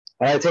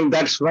 And I think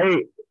that's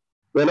why,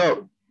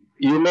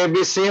 you may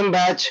be same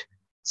batch,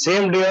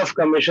 same day of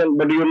commission,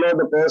 but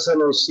the person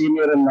who's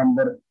senior in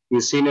number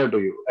is senior to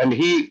you. And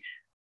he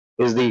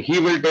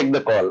will take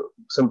the call.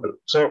 Simple.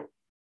 So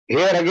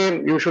here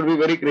again, you should be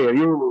very clear.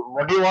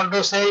 What you want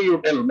to say,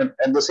 you tell. But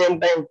at the same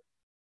time,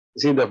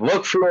 see, the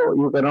workflow,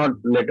 you cannot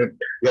let it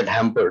get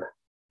hampered.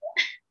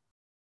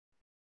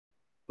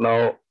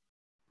 Now,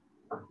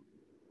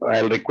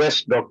 I'll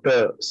request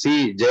Dr.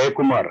 C.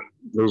 Jayakumar,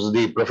 who's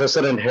the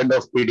professor and head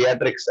of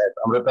pediatrics at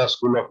Amrita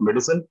School of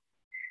Medicine.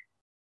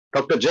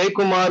 Dr.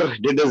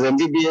 Jayakumar did his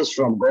MBBS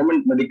from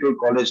Government Medical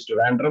College,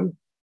 Trivandrum.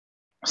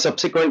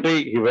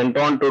 Subsequently, he went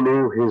on to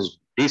do his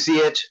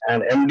DCH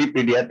and MD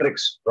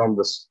Pediatrics from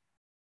the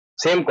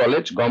same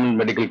college, Government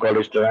Medical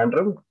College,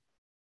 Trivandrum.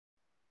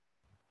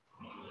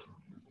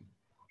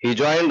 He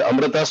joined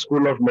Amrita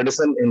School of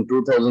Medicine in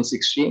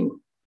 2016.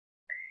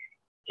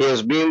 He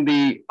has been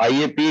the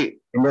IAP,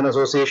 Indian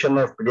Association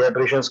of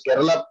Pediatricians,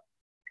 Kerala,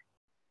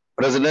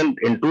 president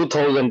in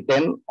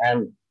 2010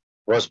 and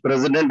was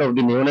president of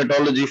the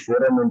Neonatology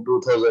Forum in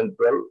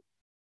 2012.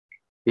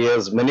 He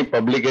has many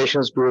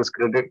publications to his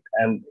credit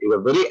and is a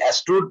very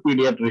astute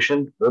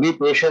pediatrician, very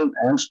patient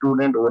and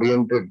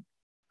student-oriented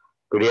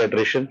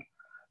pediatrician.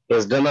 He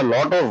has done a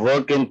lot of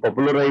work in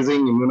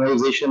popularizing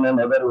immunization and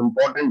other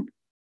important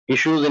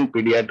issues in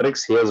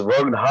pediatrics. He has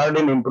worked hard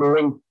in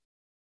improving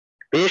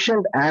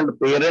patient and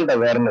parent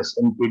awareness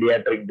in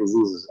pediatric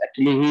diseases.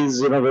 Actually, he's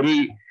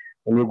very,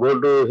 when you go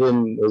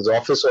to his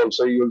office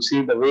also, you'll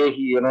see the way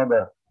he,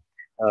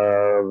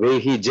 way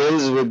he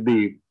gels with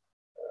the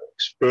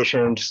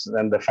patients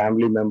and the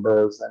family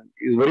members, and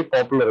he's very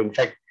popular. In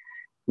fact,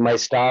 my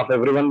staff,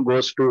 everyone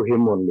goes to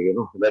him only,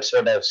 that's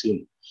what I've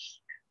seen.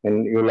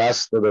 And you'll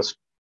ask the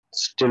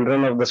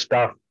children of the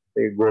staff,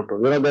 they go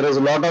to, there is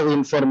a lot of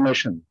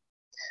information.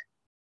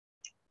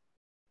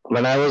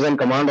 When I was in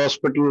Command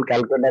Hospital,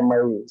 Calcutta,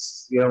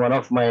 one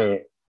of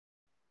my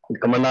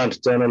commandants,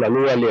 General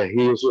Aluwalia,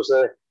 he used to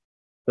say,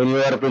 when you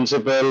are a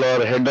principal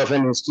or head of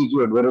an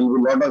institute, there will be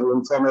a lot of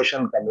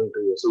information coming to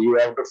you. So you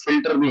have to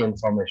filter the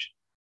information.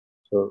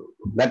 So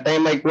that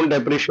time I couldn't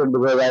appreciate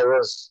because I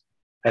was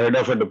head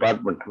of a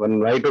department.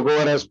 When I took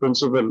over as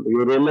principal,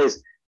 you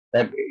realize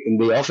that in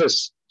the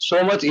office,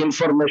 so much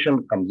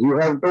information comes. You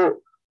have to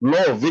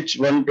know which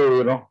one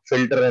to,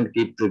 filter and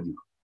keep with you.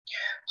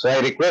 So I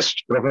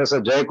request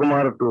Professor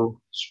Jayakumar to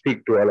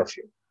speak to all of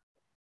you.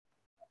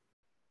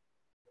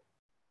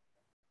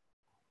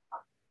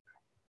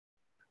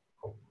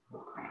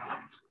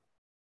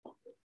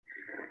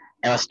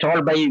 I was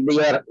told by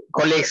your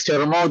colleagues to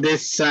remove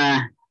this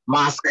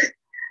mask.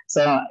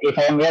 So if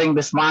I am wearing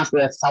this mask,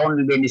 the sound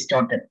will be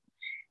distorted.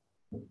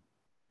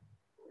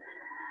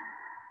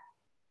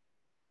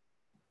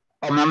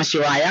 Om Namah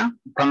Shivaya,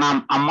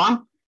 Pranam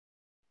Amma.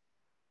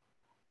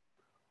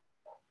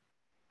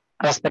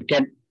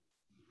 Respected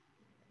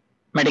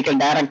medical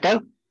director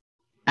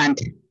and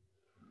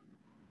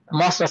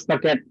most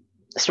respected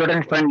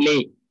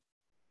student-friendly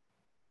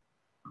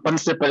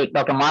principal,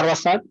 Dr. Marva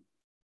sir,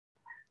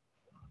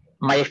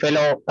 my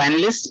fellow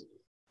panelists,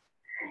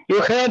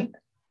 you heard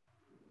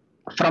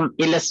from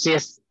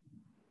illustrious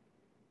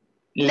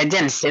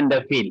legends in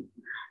the field,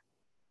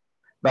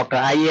 Dr.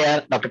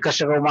 Iyer, Dr.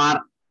 Krishna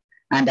Kumar,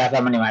 and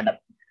Ramani Madam.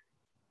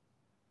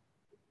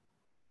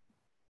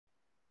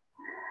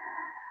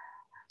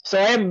 So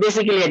I am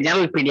basically a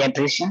general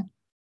pediatrician,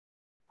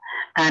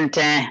 and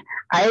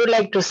I would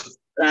like to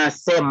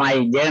say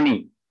my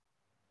journey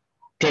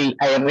till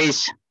I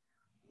reached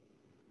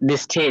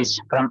this stage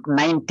from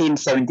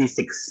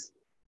 1976.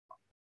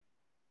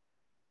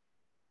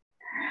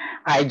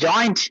 I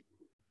joined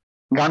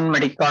Government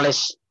Medical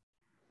College,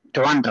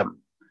 Trivandrum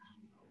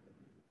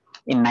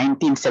in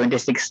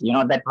 1976,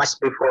 that much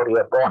before you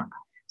were born.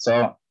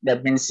 So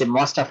that means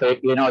most of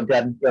it,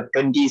 their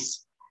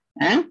 20s.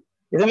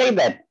 Isn't like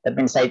that? That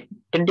means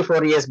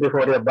 24 years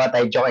before your birth,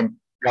 I joined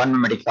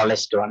Government Medical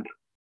College, Trivandrum.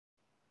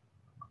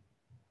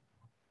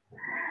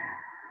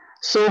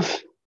 So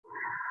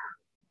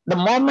the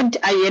moment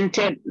I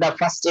entered the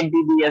first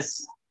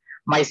MBBS,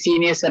 my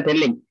seniors are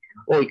telling,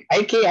 oh,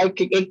 I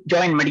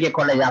joined medical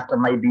college after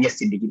my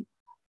BSc degree.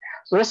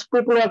 So those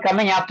people who are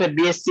coming after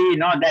BSc,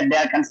 that they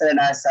are considered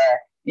as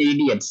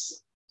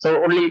idiots.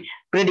 So only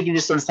pre-degree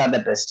students are the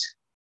best.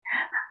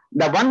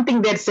 The one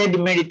thing they said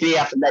immediately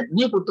after that,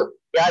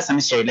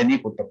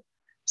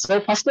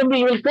 so first time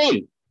you will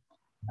fail.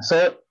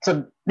 So this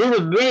is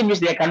the way in which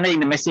they are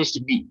conveying the message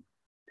to me.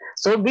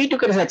 So we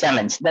took it as a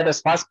challenge. That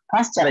was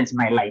first challenge in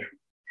my life.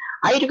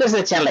 I took it as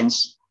a challenge.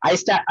 I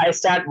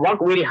work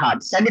very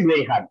hard, studied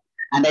very hard,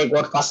 and I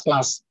got first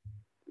class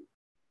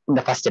in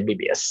the first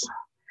MBBS.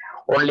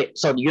 Only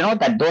so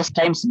that those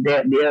times they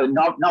are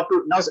not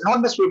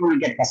much people will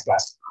get first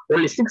class.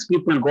 Only 6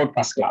 people got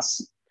first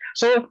class.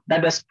 So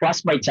that was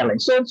first my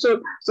challenge. So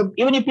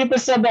even if people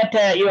said that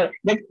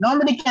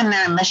nobody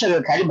can measure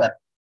your caliber.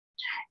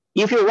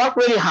 If you work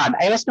very hard,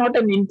 I was not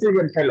an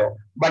intelligent fellow,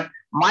 but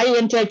my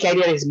entire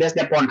career is based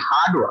upon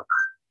hard work.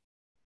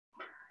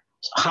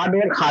 Hard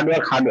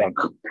work.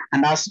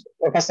 And as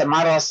Professor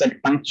Mara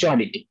said,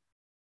 punctuality.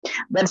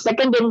 Then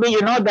second MB,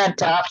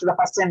 that after the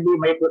first MB,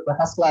 my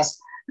first class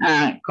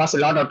caused a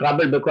lot of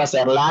trouble because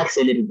I relaxed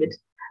a little bit.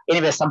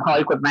 Anyway, somehow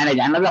I could manage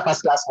another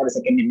first class for the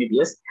second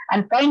MBBS.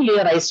 And finally,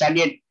 I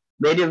studied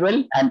very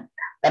well, and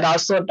that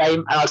also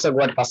time I also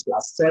got first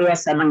class. So I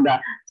was among the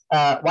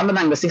one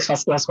among the 6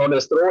 first class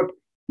holders throughout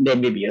the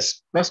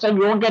MBBS. First time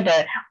you won't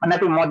get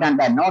nothing more than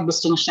that, no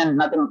distinction,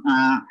 nothing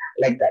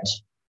like that.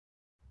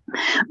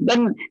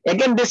 Then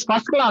again, this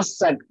first class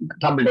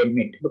troubled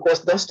me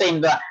because those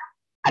time the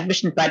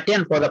admission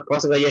pattern for the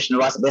post-graduation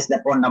was based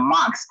upon the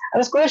marks. I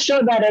was quite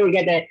sure that I will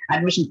get an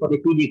admission for the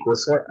PG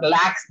course, so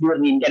relaxed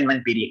during the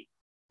internment period.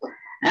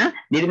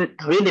 Didn't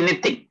read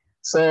anything.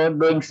 So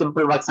doing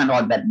simple works and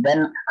all that.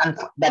 Then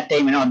that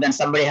time, then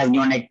somebody has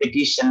given a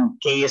petition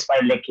case,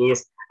 filed a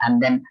case,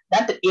 and then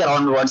that year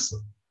onwards,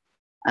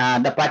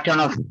 the pattern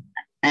of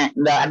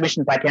the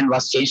admission pattern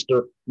was changed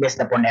to based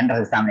upon the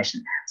entrance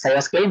examination. So I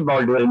was claimed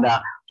ball during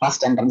the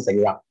first entrance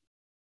exam.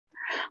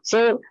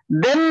 So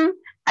then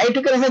I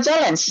took it as a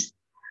challenge.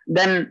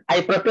 Then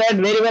I prepared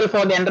very well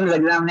for the entrance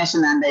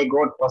examination and I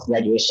got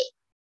post-graduation.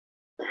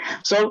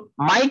 So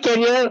my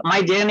career,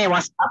 my journey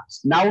was up,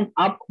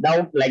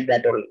 down like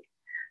that only.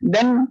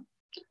 Then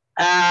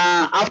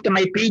after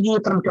my PG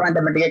from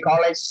Trivandrum Medical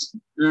College,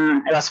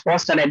 I was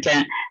posted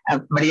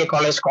at Medical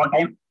College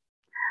Kottayam.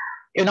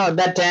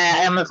 That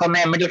I am from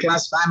a middle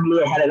class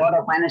family. I had a lot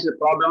of financial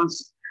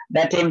problems.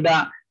 That time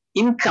the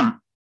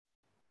income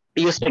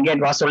we used to get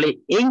was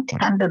only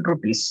 800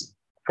 rupees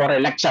for a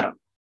lecturer.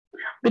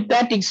 With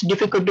that, it's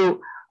difficult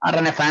to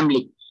run a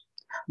family.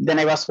 Then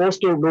I was forced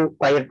to do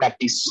private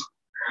practice.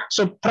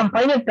 So from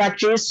private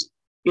practice,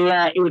 you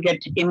will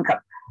get income.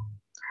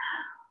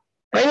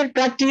 Private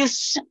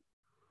practice,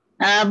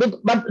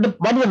 but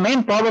the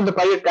main problem with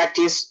private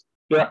practice,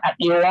 you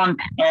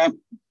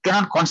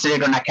cannot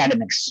concentrate on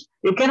academics.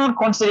 You cannot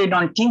concentrate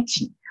on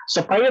teaching.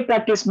 So private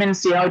practice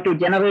means you have to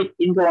generate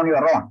income on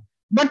your own.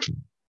 But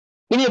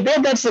in a way,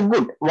 that's a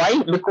good.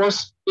 Why?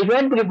 Because if you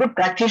want to be a good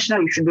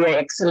practitioner, you should be an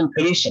excellent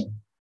clinician.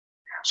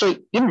 So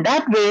in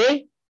that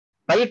way,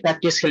 private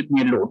practice helped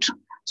me a lot.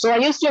 So I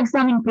used to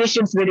examine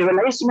patients very well.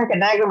 I used to make a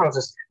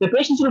diagnosis. The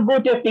patients will go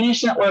to a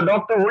clinician or a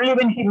doctor only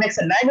when he makes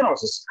a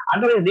diagnosis.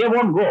 Otherwise, they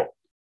won't go.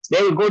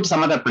 They will go to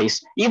some other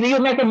place. If you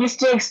make a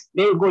mistakes,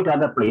 they will go to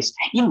other place.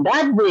 In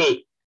that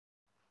way,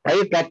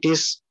 private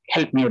practice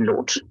helped me a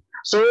lot.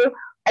 So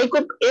I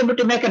could able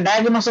to make a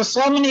diagnosis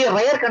of so many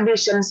rare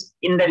conditions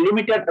in the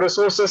limited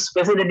resources,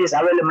 facilities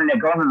available in a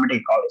government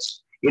medical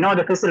college.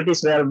 The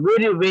facilities were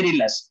very, very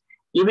less.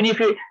 Even if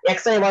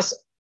X-ray was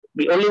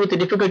only with the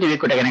difficulty, we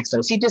could take an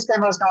X-ray. CT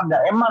scan was not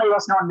there. MRI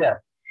was not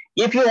there.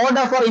 If you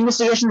order for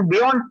investigation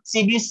beyond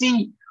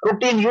CBC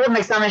routine urine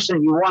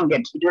examination, you won't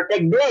get. It will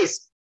take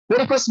days.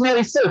 Very first smear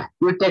itself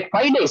will take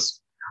 5 days.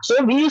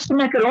 So we used to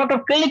make a lot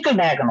of clinical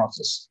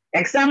diagnosis,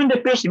 examine the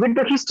patient with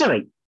the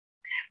history.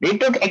 We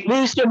used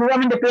to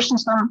examine the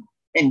patients from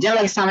a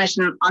general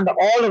examination under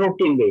all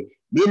routine way.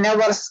 We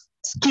never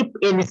skip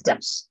any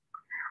steps.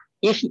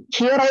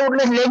 Here I would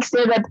like to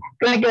say that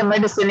clinical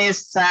medicine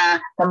is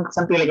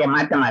something like a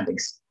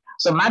mathematics.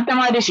 So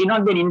mathematics, you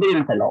not get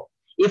Indian fellow.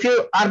 If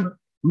you are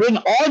doing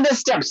all the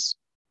steps,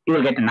 you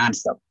will get an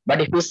answer.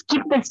 But if you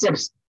skip the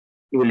steps,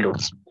 you will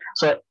lose.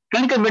 So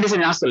clinical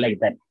medicine is also like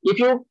that. If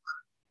you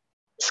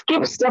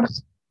skip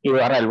steps, you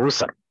are a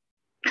loser.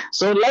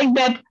 So like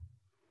that,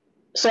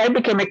 so I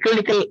became a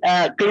clinical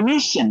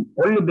clinician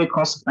only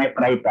because of my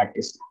private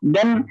practice.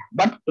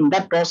 But in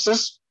that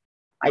process,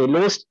 I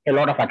lost a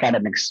lot of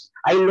academics.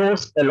 I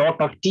lost a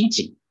lot of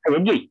teaching. I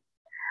agree.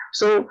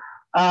 So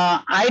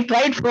I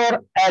tried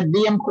for a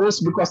DM course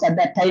because at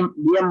that time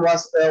DM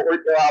was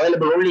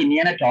available only in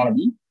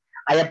neonatology.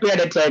 I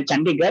appeared at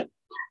Chandigarh.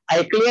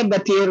 I cleared the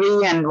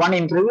theory and one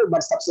interview,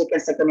 but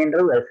subsequent second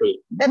interview I failed.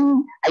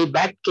 Then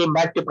I came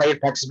back to private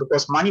practice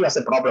because money was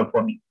a problem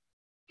for me.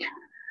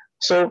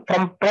 So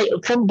from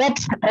that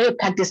private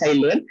practice I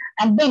learned,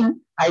 and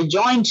then I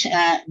joined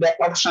the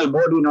professional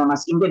body known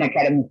as Indian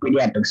Academy of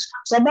Pediatrics.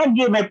 So that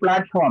gave me a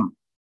platform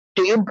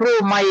to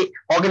improve my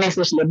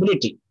organizational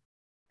ability,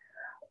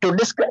 to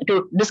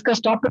discuss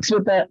topics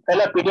with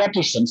fellow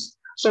pediatricians.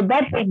 So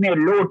that helped me a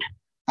lot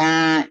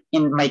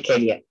in my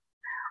career.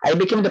 I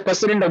became the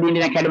president of the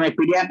Indian Academy of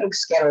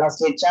Pediatrics, Kerala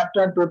State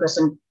Chapter,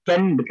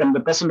 2010, became the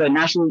president of the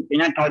National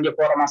Neonatology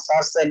Forum of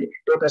SARSED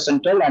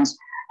 2012,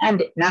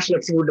 and National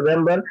Executive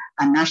Member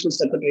and National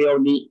Secretary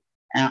of the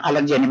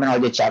Allergy and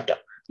Immunology Chapter.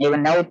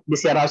 Even now,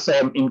 this year also,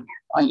 I'm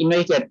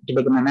invited to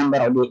become a member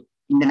of the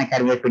Indian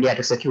Academy of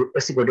Pediatrics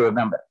Executive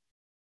Member.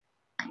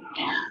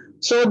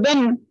 So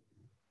then,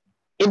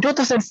 in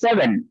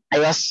 2007, I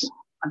was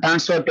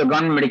transferred to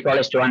Government Medical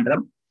College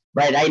Trivandrum,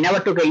 but I never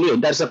took a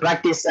leave. There's a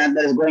practice that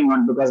is going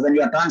on because when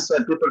you are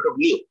transferred, people took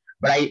leave.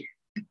 But I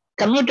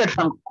commuted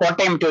from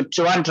Kottayam to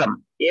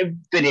Trivandrum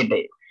every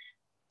day.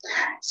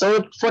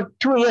 So for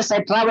 2 years,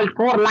 I traveled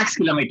 4 lakhs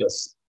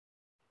kilometers.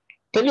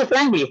 Tell you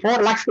frankly,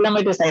 4 lakhs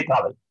kilometers I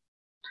traveled.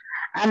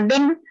 And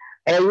then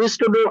I used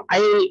to do,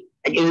 I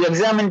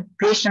examine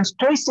patients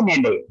twice in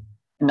a day,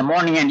 in the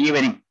morning and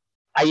evening.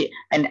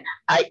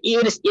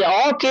 Even in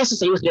all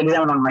cases I used to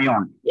examine on my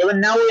own.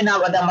 Even now in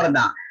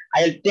Avadamarda,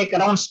 I'll take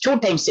rounds 2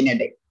 times in a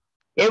day,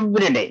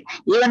 every day.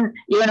 Even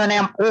when I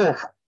am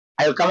off,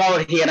 I'll come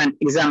over here and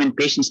examine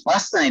patients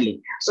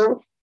personally.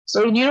 So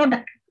you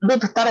do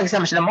the thorough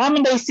examination. The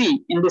moment I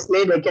see in this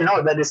lady, I can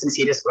know that this is a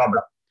serious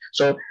problem.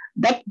 So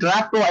that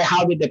rapport I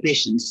have with the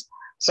patients.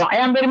 So I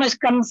am very much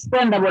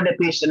concerned about the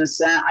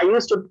patients. I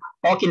used to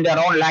talk in their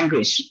own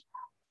language.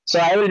 So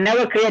I will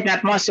never create an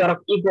atmosphere of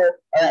ego,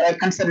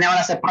 concern never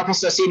as a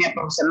professor, senior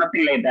professor,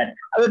 nothing like that.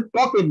 I will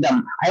talk with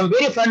them. I am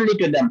very friendly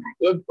to them.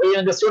 If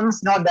the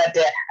students know that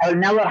I will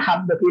never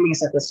have the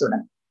feelings of a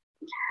student.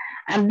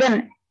 And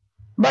then,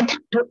 but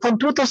from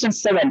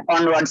 2007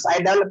 onwards, I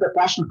developed a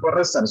passion for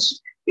research.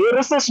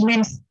 Research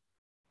means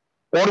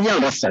original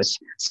research.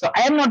 So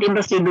I am not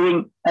interested in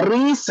doing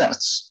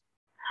research.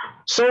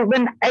 So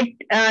when I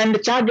am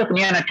in charge of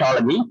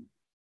neonatology,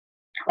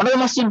 one of the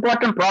most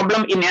important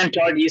problems in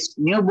neonatology is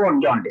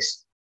newborn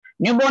jaundice.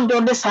 Newborn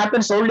jaundice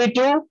happens only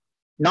to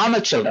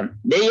normal children.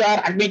 They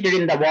are admitted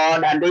in the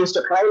ward and they used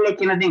to cry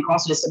like anything,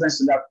 cause disturbance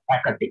to the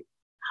faculty.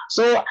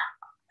 So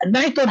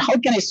then I thought, how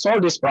can I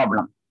solve this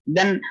problem?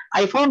 Then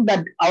I found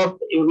that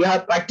we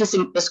are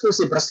practicing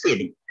exclusive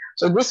breastfeeding.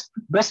 So this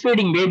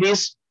breastfeeding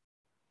babies,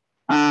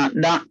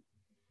 the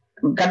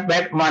gut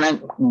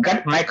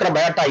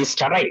microbiota is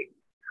sterile.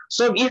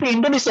 So if you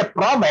introduce a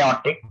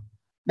probiotic,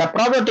 the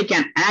probiotic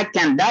can act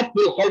and that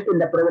will help in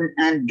the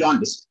prevent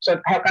jaundice. So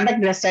I have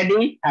conducted a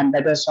study and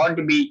that was found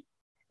to be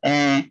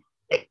very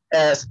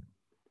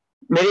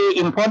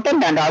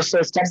important and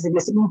also statistically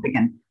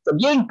significant. So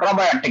giving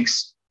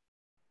probiotics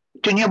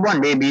to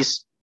newborn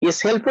babies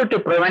is helpful to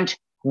prevent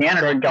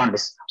neonatal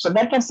jaundice. So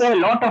that can save a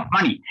lot of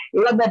money.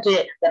 You know that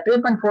the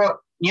treatment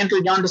for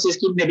neonatal jaundice is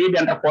keep the baby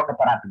under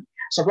phototherapy.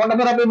 So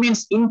phototherapy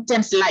means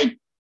intense light.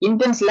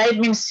 Intense light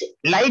means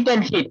light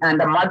and heat, and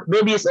the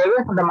baby is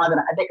away from the mother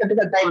at a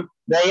critical time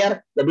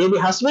where the baby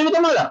has to be with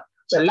the mother.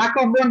 So lack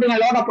of bonding, a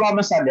lot of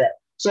problems are there.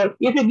 So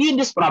if you give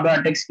these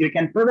probiotics, you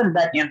can prevent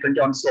that neonatal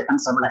jaundice to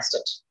some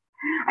extent.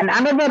 And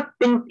another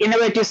thing,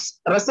 innovative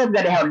research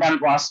that I have done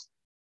was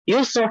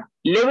use of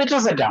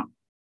levetiracetam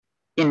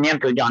in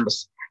neonatal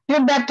jaundice.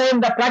 Till that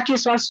time, the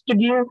practice was to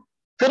give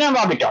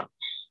phenobarbital.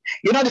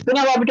 You know, the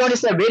phenobarbital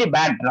is a very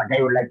bad drug,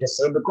 I would like to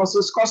say, because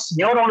it causes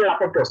neuronal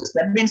apoptosis.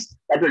 That means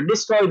that will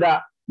destroy the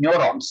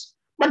neurons.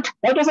 But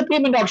that was a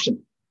treatment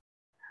option.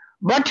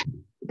 But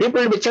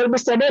people which will be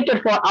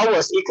sedated for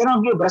hours, you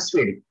cannot give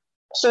breastfeeding.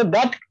 So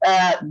that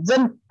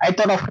then I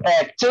thought of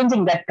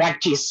changing that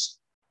practice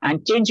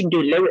and changing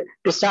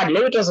to start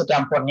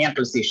levetiracetam for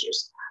neonatal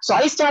seizures. So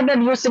I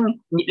started using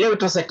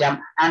levetiracetam,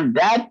 and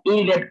that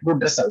yielded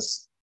good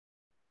results.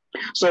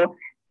 So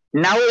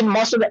now in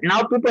most of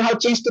now people have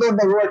changed throughout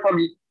the world from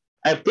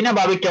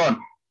phenobarbital,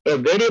 a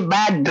very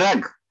bad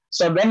drug.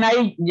 So when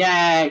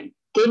I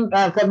came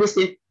for this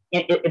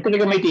ethical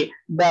committee,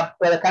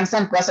 the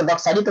concerned person,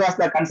 Dr. Sajith was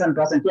the concerned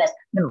person. Yes,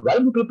 then why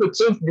do people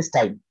change this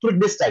time?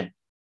 This time,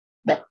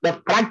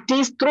 the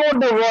practice throughout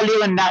the world,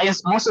 even now,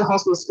 is most of the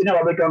hospitals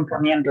phenobarbital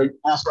for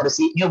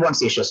newborn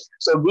seizures.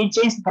 So we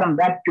changed from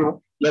that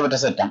to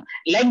levetiracetam.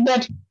 Like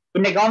that,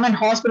 in a government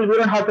hospital, we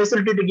don't have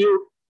facility to give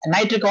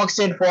nitric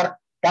oxide for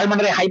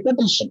pulmonary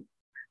hypertension.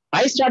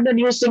 I started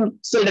using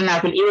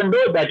sildenafil, even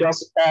though that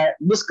was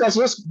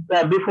discussed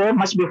before,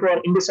 much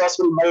before in this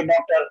hospital by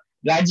Dr.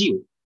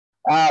 Rajiv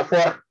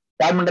for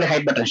pulmonary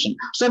hypertension.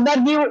 So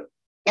that gave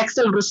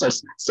excellent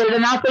results.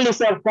 Sildenafil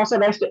is a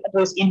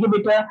phosphodiesterase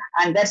inhibitor,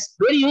 and that's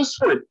very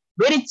useful,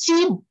 very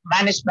cheap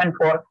management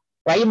for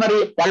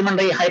primary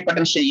pulmonary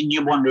hypertension in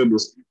newborn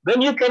babies.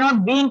 When you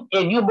cannot wean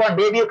a newborn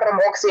baby from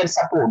oxygen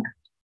support,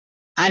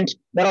 and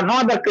there are no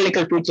other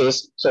clinical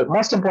features, so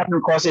most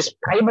important cause is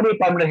primary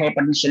pulmonary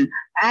hypertension,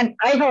 and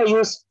I have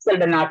used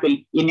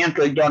sildenafil in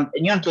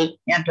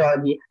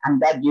neonatology,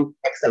 and that gives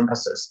excellent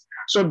results.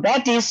 So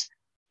that is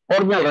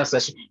original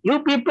research. You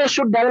people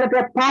should develop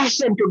a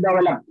passion to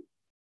develop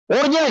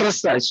original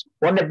research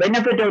for the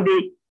benefit of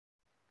the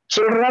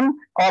children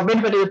or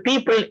benefit of the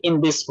people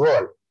in this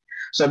world.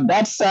 So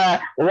that's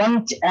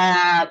one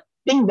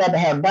thing that I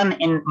have done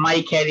in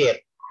my career.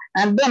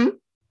 And then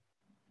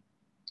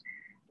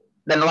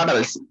what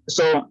else?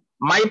 So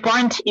my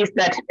point is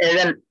that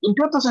then in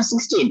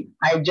 2016,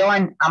 I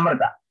joined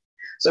Amrita.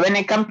 So when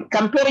I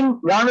comparing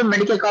Government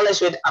Medical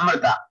College with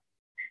Amrita,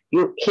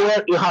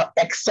 here you have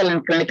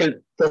excellent clinical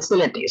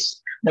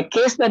facilities. The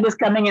case that is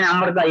coming in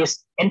Amrita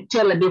is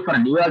entirely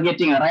different. You are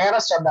getting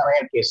rarest of the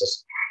rare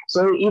cases.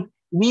 So if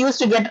we used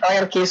to get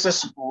rare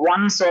cases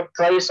once or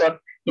twice or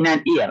in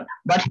an year,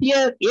 but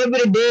here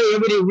every day,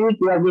 every week,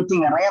 you are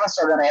getting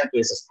rarest of the rare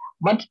cases.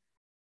 But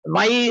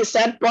my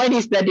sad point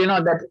is that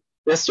that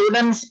the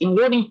students,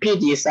 including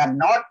PGs, are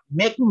not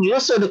making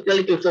use of the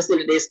clinical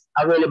facilities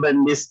available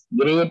in this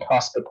great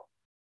hospital.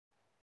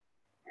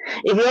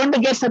 If you want to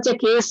get such a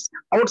case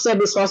outside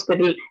this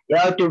hospital, you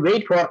have to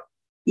wait for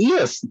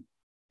years.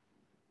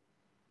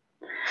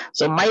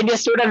 So my dear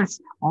students,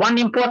 one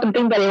important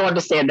thing that I want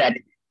to say that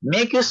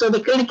make use of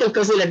the clinical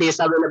facilities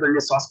available in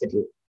this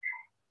hospital.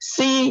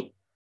 See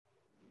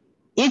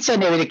each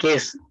and every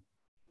case.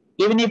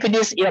 Even if it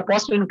is a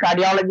post in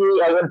cardiology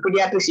or even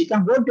pediatrics, you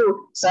can go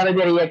to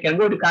surgery, you can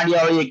go to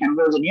cardiology, you can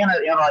go to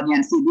neurology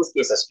and see these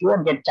cases. You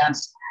won't get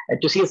chance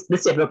to see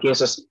this type of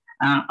cases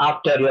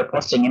after you are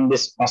posting in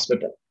this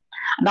hospital.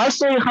 And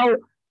also you have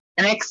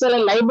an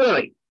excellent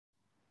library.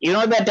 You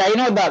know that I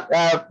know that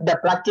the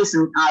practice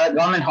in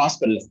government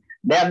hospitals,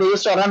 they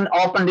used to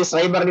open this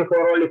library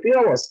for only few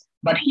hours.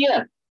 But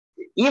here,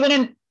 even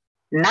in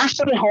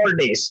national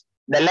holidays,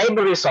 the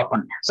library is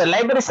open. So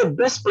library is the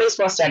best place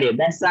for study.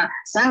 That's a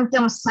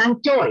sanctum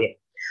sanctorum.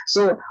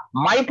 So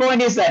my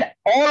point is that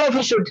all of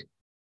you should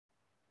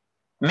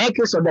make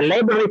use of the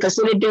library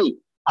facility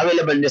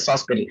available in this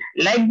hospital.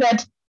 Like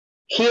that,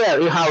 here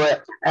you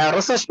have a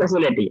research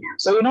facility.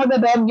 So you know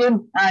that I have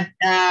given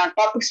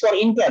topics for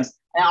interns,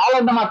 and all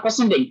of them are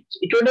presenting.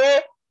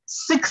 Today,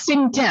 6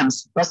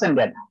 interns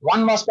presented.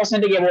 One was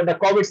presenting about the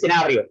COVID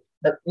scenario,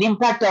 the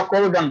impact of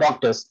COVID on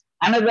doctors.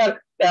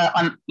 Another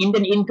on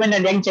Indian infant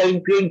and young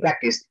child feeding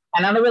practice.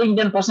 And another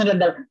Indian presented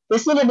the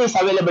facilities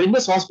available in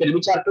this hospital,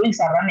 which our clinics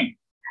are running.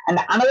 And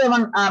another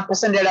one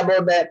presented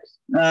about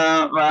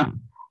the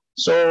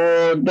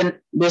so then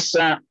this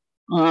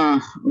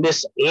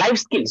life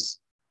skills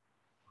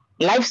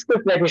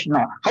that we should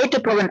know, how to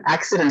prevent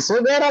accidents.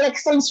 So they are all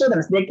excellent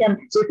students. They can,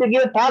 so if you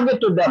give a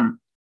target to them,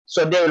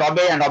 so they will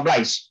obey and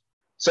oblige.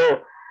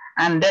 So,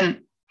 and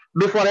then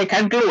before I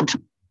conclude,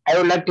 I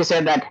would like to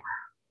say that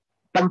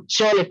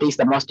punctuality is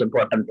the most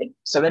important thing.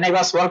 So when I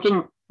was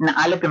working in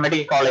Alleppey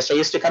Medical College, I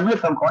used to commute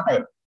from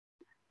Kottayam.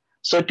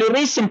 So to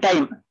reach in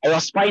time, I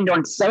was fined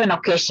on 7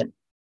 occasions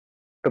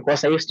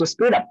because I used to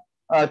speed up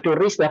to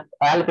reach the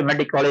Alleppey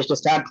Medical College to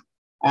start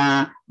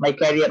my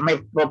career, my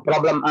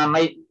problem,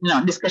 my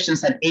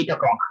discussions at 8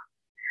 o'clock.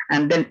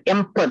 And then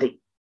empathy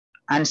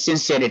and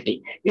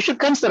sincerity. You should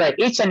consider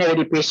each and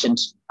every patient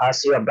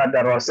as your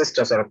brother or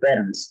sisters or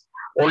parents.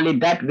 Only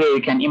that way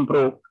you can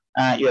improve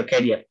your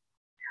career.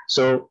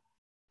 So,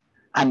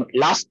 and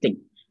last thing,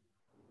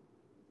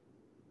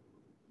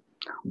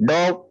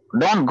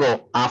 don't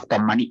go after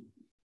money.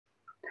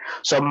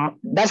 So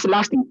that's the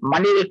last thing.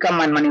 Money will come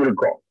and money will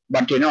go.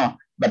 But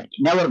but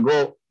never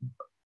go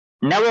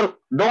never,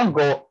 don't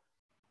go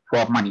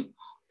for money.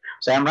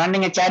 So I'm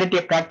running a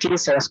charity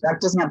practice. I was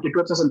practicing up to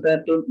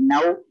 2013.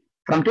 Now,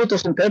 from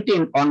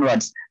 2013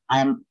 onwards,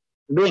 I'm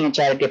doing a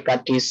charity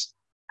practice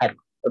at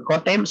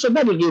Kottayam. So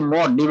that will give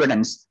more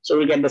dividends. So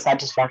we get the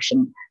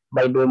satisfaction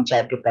by doing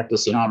charity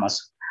practice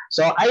enormous.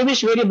 So I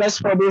wish very best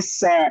for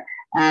these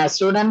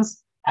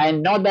students. I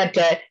know that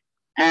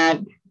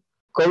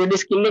COVID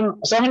is killing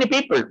so many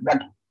people,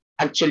 but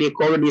actually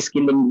COVID is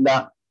killing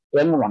the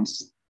young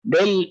ones.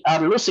 They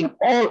are losing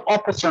all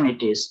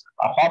opportunities.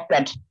 I hope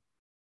that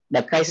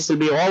the crisis will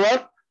be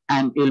over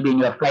and you'll be in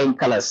your flying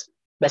colors.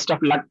 Best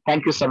of luck.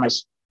 Thank you so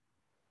much.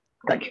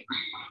 Thank you.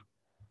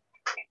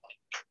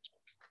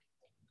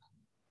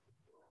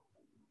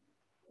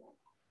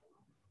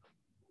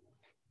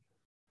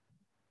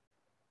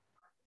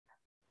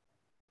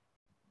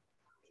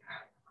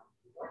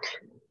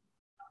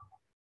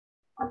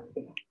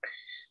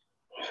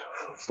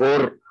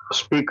 Four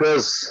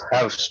speakers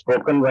have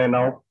spoken by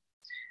now.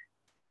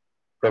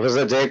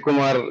 Professor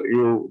Jayakumar,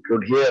 you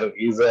could hear,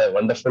 he's a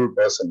wonderful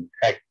person. In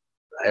fact,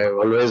 I have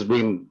always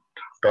been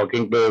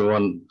talking to him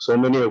on so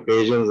many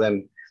occasions,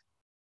 and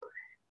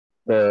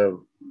the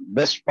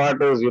best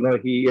part is,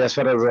 he, as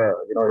far as,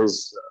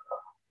 his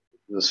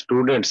the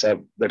students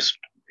have, that's,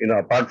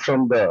 apart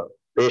from the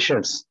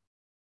patients,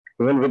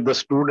 even with the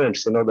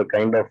students, the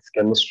kind of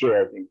chemistry,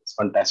 I think it's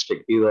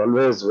fantastic. He's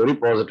always very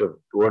positive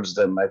towards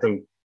them. I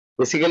think,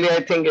 basically,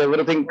 I think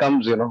everything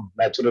comes,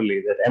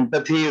 naturally. That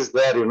empathy is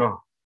there,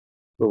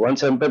 So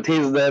once empathy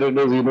is there, it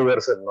is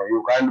universal.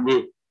 You can't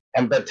be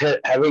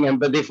having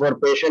empathy for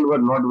patient,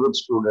 but not with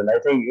student. I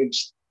think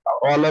it's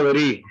all a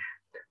very,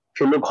 if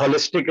you look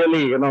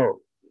holistically,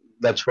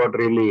 that's what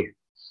really.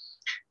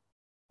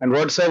 And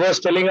what I was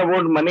telling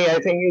about money, I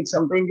think it's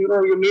something,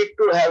 you need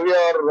to have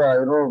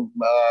your,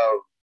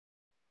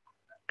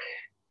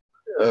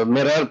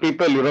 mirror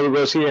people,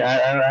 because see,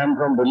 I'm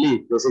from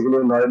Delhi, basically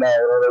Noida,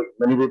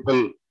 many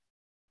people,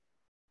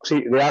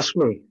 see, they ask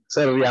me,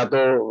 sir, ya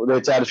to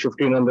they charge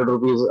 1,500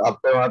 rupees,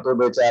 aapke to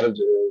they charge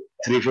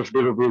 350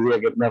 rupees,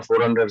 ya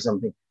 400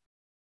 something.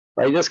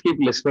 I just keep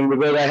listening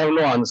because I have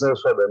no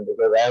answers for them,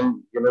 because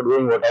I'm,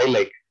 doing what I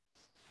like.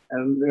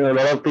 And a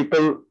lot of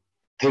people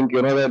think,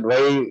 that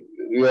why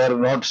you are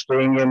not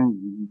staying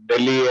in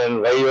Delhi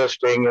and why you are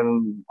staying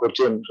in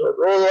Cochin. So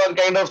those are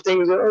kind of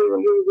things,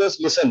 you just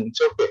listen. It's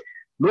okay.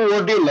 Do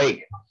what you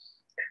like.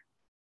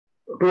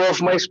 Two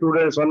of my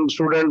students, one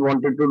student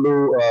wanted to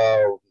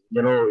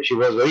do, she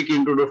was very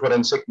keen to do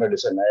forensic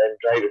medicine.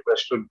 I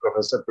requested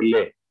Professor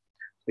Pillai,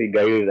 the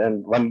guide,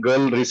 and one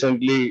girl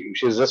recently,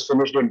 she's just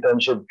finished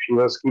internship. She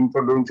was keen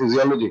for doing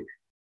physiology.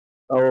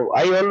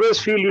 I always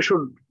feel you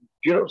should,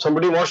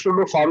 somebody wants to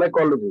do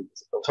pharmacology,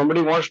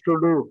 somebody wants to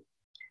do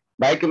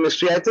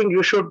biochemistry. I think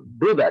you should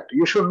do that.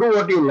 You should do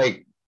what you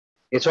like.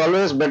 It's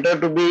always better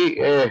to be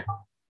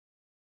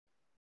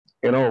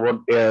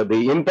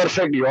the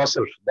imperfect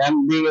yourself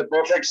than being a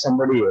perfect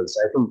somebody else.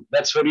 I think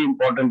that's very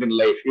important in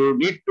life. You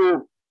need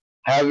to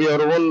have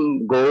your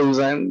own goals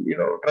and,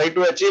 try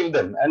to achieve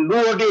them and do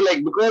what you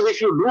like. Because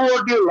if you do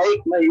what you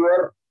like, you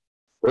are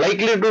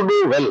likely to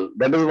do well.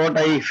 That is what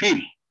I feel.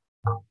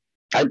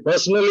 I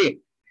personally,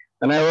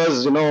 when I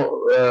was, I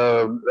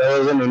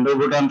was in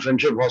Indo-Bhutan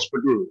Friendship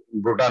Hospital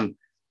in Bhutan,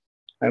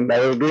 and I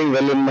was doing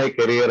well in my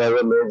career as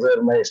a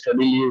major. My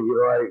study leave,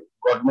 I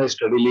got my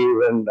study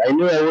leave, and I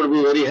knew I would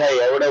be very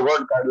high. I would have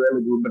got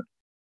cardiology, but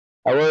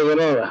I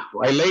was,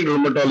 I liked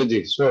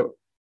rheumatology. So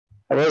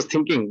I was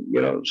thinking,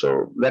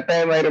 so that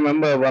time I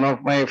remember one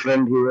of my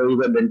friends, he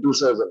was a dental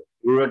surgeon.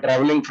 We were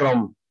traveling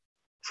from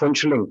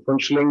Phuentsholing.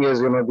 Phuentsholing is,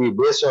 the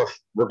base of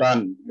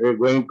Bhutan. We're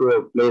going to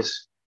a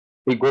place.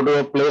 We go to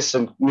a place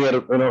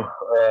near,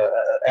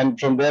 and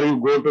from there you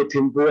go to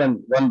Thimphu,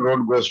 and one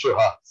road goes to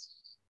Ha.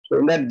 So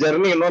in that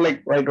journey,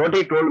 like what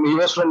he told me, he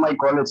was from my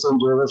college,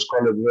 St. Joseph's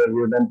College, where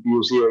we had done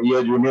PUC, a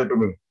year junior to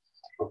me.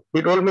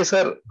 He told me,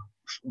 sir,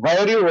 why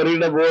are you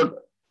worried about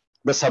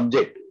the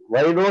subject?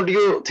 Why don't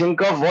you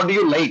think of what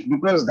you like?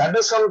 Because that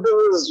is something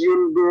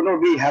you'll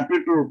be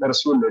happy to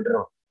pursue later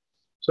on.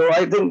 So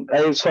I think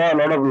I saw a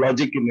lot of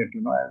logic in it.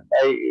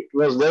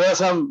 There were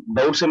some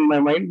doubts in my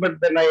mind, but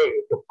then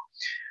I took.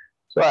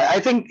 So I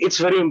think it's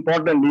very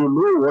important. You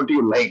do what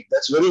you like.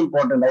 That's very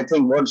important. I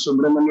think what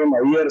Subramaniam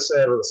Iyer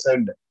sir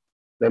said,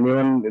 then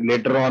even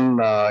later on,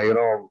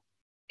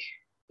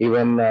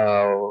 even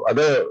all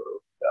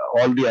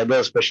the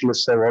other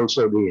specialists have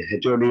also,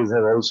 the HODs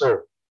have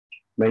also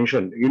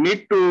mentioned, you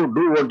need to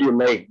do what you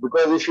like.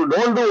 Because if you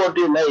don't do what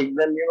you like,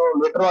 then,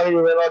 later on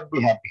you may not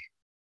be happy.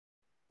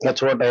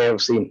 That's what I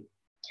have seen.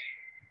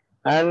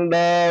 And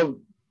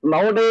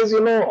nowadays,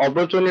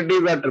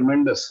 opportunities are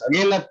tremendous.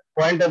 Again, a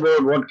point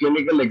about what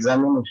clinical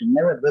examination.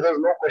 There is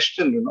no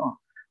question,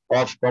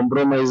 of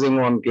compromising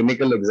on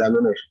clinical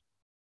examination.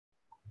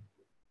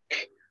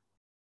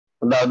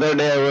 The other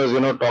day I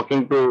was,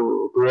 talking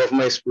to two of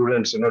my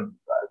students, they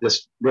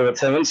were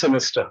 7th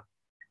semester,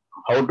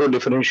 how to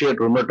differentiate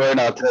rheumatoid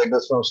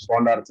arthritis from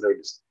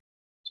spondyloarthritis.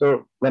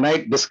 So when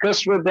I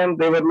discussed with them,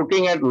 they were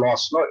looking at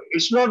loss. No,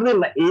 it's not the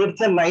 8th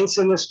and 9th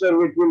semester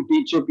which will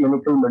teach you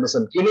clinical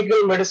medicine.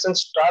 Clinical medicine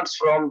starts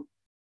from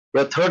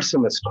your 3rd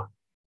semester.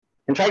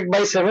 In fact, by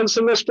 7th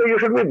semester, you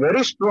should be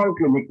very strong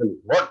clinically.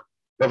 What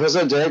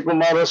Professor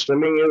Jayakumar was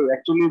telling is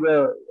actually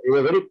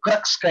a very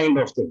crux kind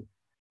of thing.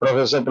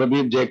 Professor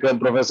Pradeep Jacob,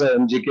 Professor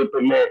M.G.K.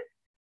 Pillai,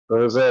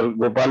 Professor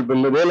Gopal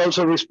Pillai, they'll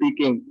also be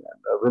speaking.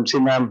 Vimsi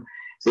ma'am.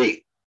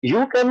 See,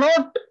 you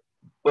cannot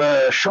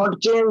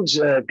shortchange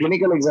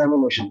clinical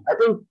examination. I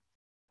think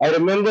I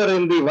remember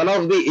in one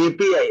of the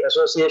API,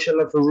 Association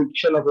of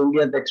Physicians of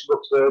India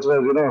textbooks, there was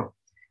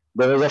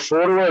a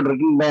foreword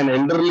written by an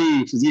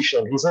elderly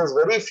physician. He says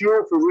very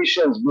few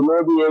physicians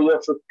below the age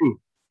of 50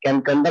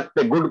 can conduct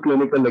a good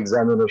clinical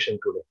examination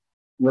today.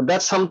 But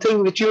that's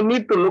something which you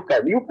need to look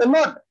at. You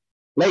cannot,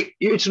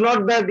 it's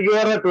not that you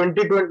are a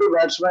 20-20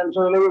 batsman,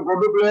 so you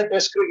go to play a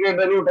test cricket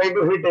and you try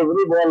to hit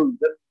every ball.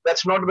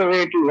 That's not the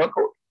way it will work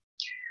out.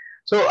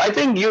 So I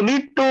think you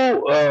need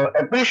to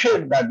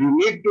appreciate that. You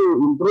need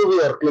to improve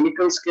your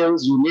clinical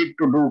skills. You need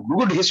to do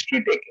good history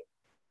taking.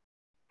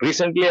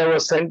 Recently, I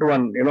was sent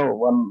one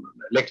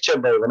lecture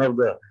by one of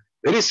the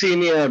very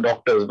senior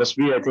doctors, must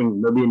be, I think,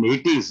 maybe in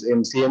 80s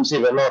in CMC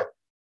Vellore,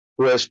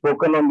 who has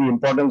spoken on the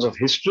importance of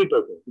history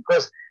taking,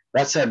 because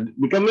that's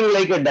becoming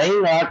like a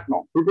dying art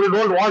now. People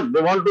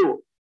they want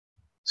to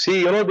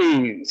see,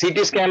 the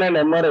CT scan and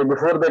MRI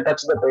before they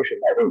touch the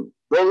patient. I think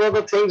those are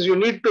the things you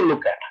need to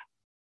look at.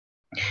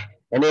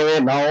 Anyway,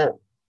 now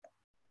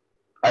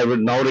I would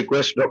now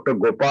request Dr.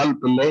 Gopal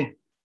Pillai,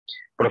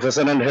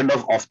 Professor and Head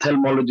of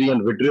Ophthalmology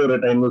and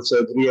Vitreoretinal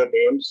Surgery at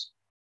AIIMS.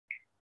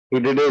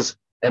 He did his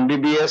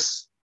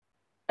MBBS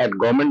at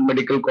Government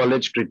Medical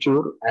College,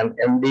 Trichur, and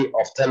MD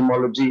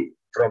Ophthalmology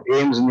from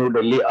AIIMS New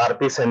Delhi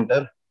RP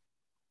Center.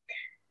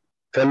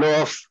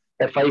 Fellow of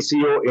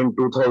FICO in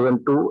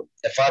 2002,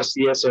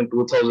 FRCS in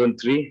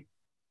 2003.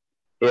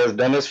 He has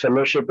done his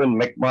fellowship in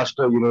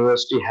McMaster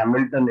University,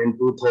 Hamilton in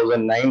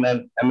 2009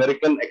 and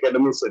American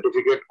Academy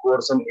Certificate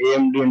course in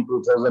AMD in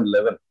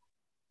 2011.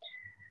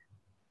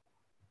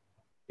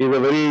 He is a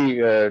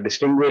very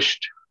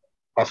distinguished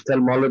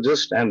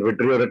ophthalmologist and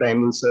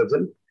vitreoretinal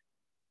surgeon,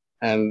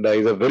 and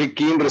is a very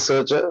keen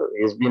researcher.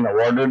 He's been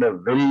awarded a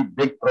very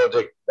big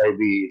project by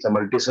it's a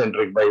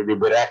multicentric by the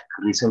BIRAC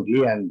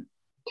recently, and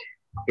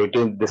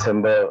 18th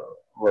December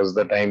was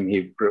the time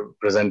he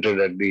presented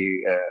at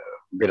the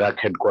BIRAC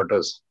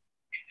headquarters.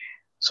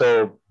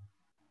 So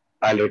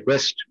I'll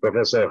request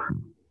Professor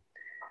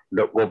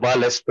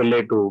Gopal S.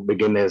 Pillai to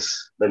begin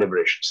his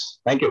deliberations.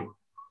 Thank you.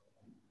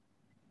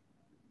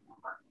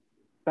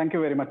 Thank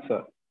you very much,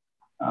 sir.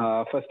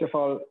 First of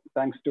all,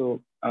 thanks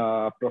to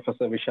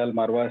Professor Vishal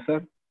Marwah,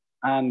 sir,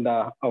 and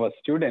our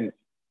students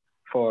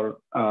for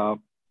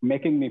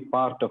making me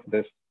part of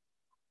this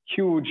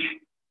huge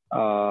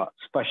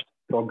SPASH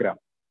program.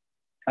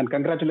 And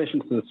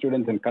congratulations to the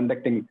students in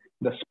conducting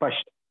the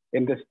SPASH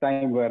in this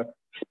time where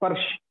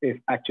SPARSH is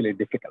actually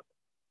difficult.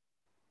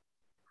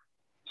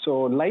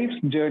 So life's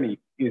journey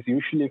is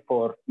usually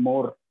for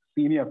more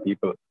senior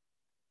people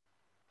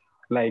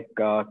like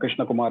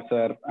Krishna Kumar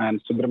sir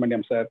and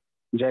Subramaniam sir.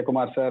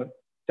 Jayakumar sir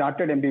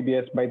started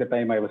MBBS by the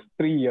time I was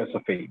 3 years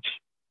of age.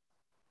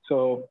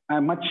 So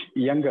I'm much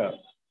younger.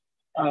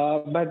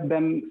 But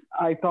then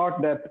I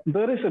thought that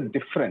there is a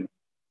difference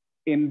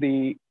in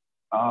the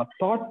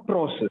thought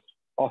process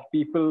of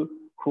people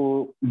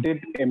who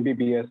did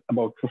MBBS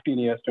about 15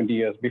 years, 20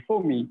 years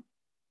before me,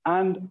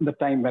 and the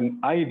time when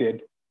I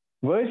did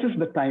versus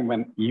the time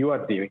when you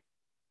are doing.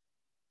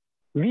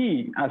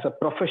 We as a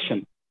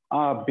profession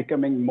are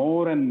becoming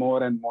more and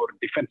more and more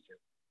defensive.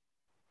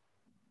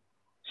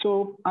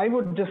 So I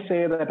would just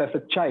say that as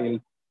a child,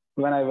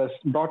 when I was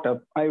brought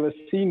up, I was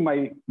seeing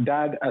my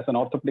dad as an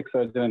orthopedic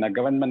surgeon in a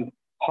government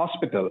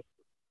hospital.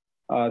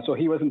 So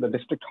he was in the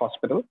district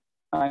hospital,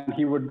 and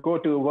he would go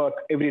to work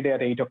every day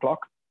at 8 o'clock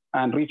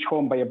and reach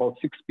home by about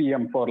 6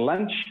 p.m. for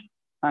lunch.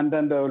 And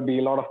then there would be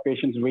a lot of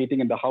patients waiting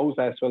in the house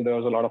as well. There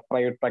was a lot of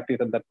private practice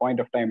at that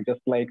point of time.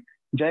 Just like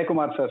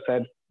Jayakumar sir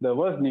said, there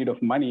was need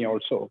of money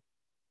also.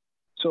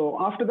 So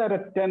after that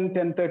at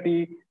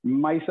 10:30,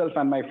 myself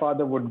and my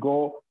father would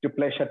go to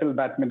play shuttle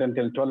badminton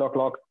till 12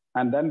 o'clock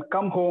and then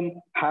come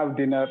home, have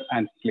dinner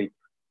and sleep.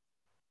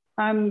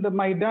 And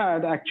my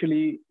dad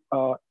actually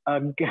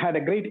had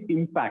a great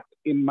impact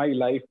in my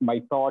life, my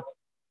thoughts.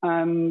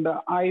 And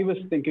I was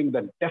thinking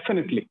that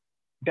definitely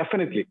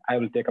I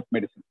will take up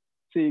medicine.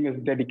 Seeing his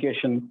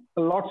dedication,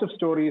 lots of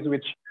stories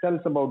which tells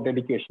about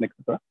dedication,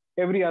 etc.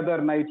 Every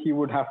other night he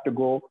would have to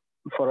go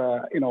for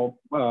a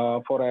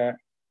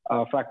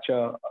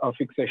fracture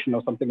fixation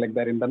or something like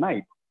that in the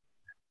night.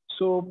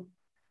 So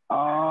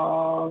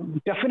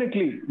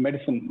definitely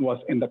medicine was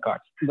in the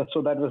cards.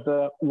 So that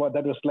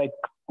was like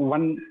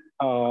one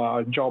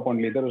job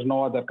only. There was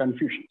no other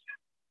confusion.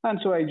 And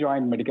so I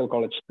joined Medical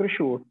College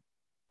Thrissur.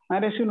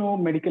 And as you know,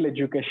 medical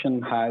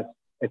education has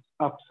its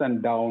ups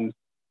and downs.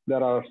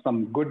 There are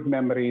some good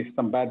memories,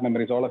 some bad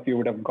memories. All of you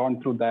would have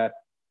gone through that.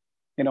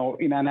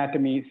 In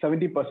anatomy,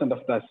 70%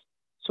 of us.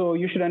 So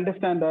you should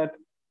understand that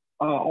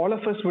all of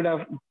us would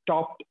have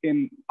topped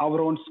in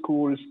our own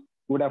schools,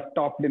 would have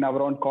topped in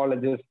our own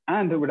colleges,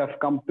 and would have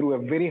come through a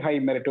very high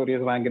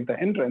meritorious rank at the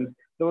entrance.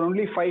 There were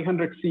only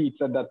 500 seats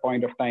at that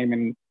point of time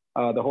in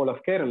the whole of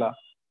Kerala.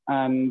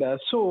 And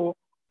so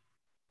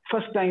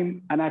first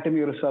time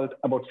anatomy result,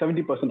 about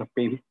 70% of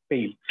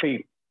fail.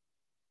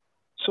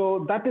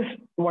 So that is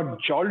what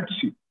jolts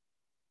you.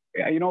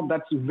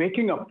 That's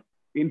waking up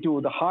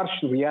into the harsh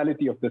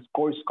reality of this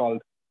course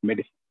called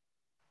medicine.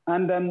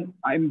 And then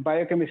in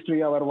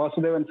biochemistry, our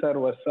Vasudevan sir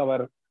was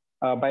our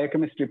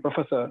biochemistry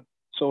professor.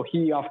 So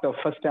he, after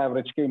first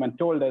average, came and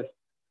told us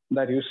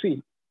that, you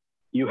see,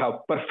 you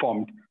have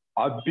performed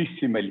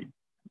abysmally.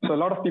 So a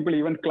lot of people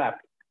even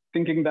clapped,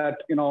 thinking that,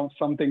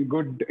 something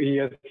good he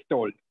has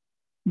told.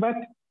 But,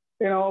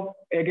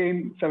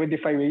 again,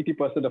 75,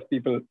 80% of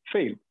people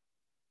fail.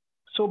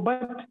 So,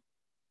 but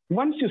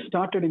once you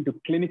started into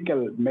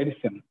clinical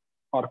medicine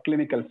or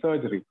clinical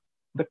surgery,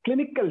 the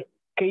clinical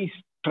case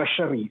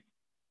treasuries,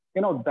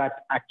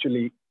 that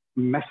actually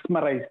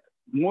mesmerized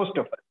most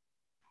of us.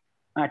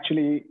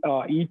 Actually,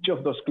 each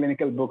of those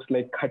clinical books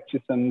like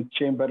Hutchison,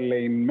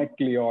 Chamberlain,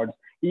 MacLeod,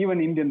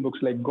 even Indian books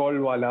like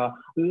Goldwala,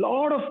 a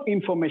lot of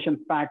information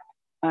packed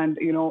and,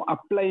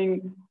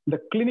 applying the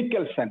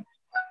clinical sense.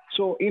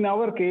 So in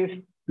our case,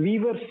 we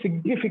were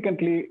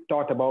significantly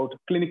taught about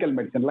clinical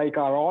medicine, like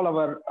all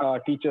our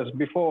teachers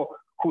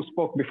who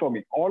spoke before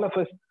me. All of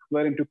us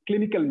were into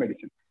clinical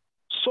medicine.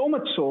 So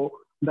much so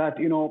that,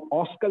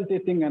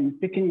 auscultating and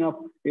picking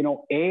up,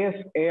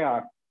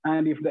 AS/AR.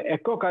 And if the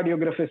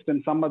echocardiographist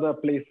in some other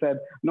place said,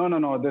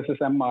 no, this is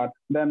MR,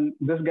 then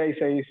this guy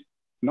says,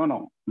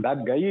 no,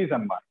 that guy is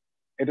MR.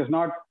 It is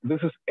not,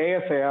 this is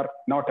AS/AR,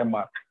 not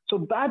MR.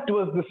 So that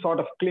was the sort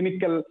of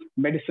clinical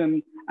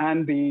medicine,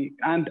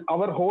 and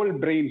our whole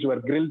brains were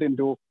grilled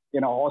into,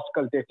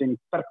 auscultating,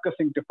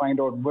 percussing to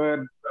find out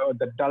where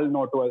the dull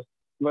note was,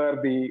 where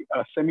the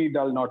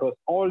semi-dull note was.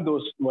 All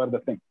those were the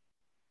things.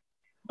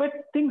 But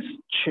things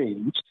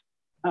changed.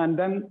 And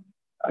then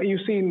you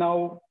see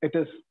now it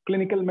is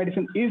clinical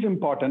medicine is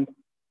important,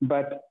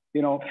 but,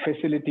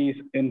 facilities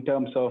in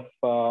terms of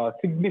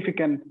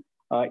significant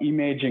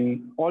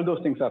imaging, all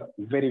those things are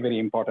very, very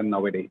important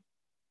nowadays.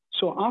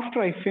 So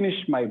after I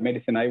finished my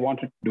medicine, I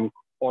wanted to do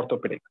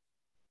orthopedics.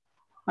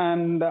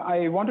 And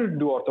I wanted to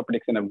do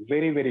orthopedics in a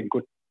very, very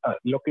good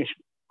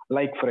location,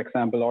 like, for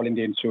example, All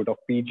India Institute of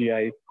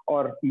PGI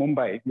or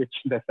Mumbai, which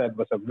they said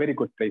was a very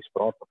good place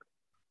for orthopedics.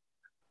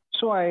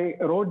 So I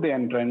wrote the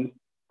entrance.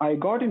 I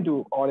got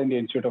into All India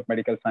Institute of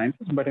Medical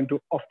Sciences, but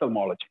into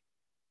ophthalmology.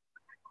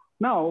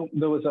 Now,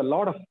 there was a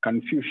lot of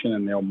confusion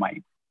in your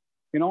mind.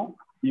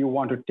 You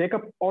want to take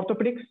up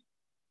orthopedics,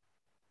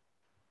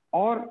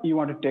 or you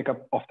want to take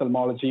up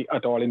ophthalmology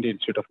at All India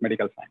Institute of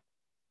Medical Sciences.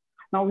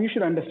 Now, you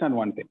should understand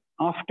one thing.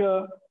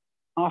 After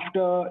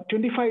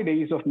 25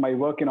 days of my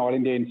work in All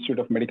India Institute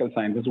of Medical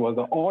Sciences was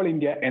the All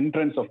India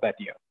entrance of that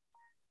year.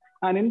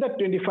 And in that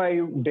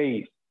 25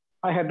 days,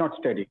 I had not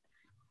studied.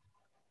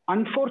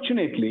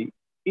 Unfortunately,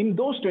 in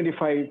those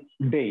 25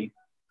 days,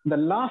 the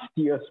last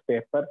year's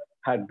paper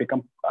had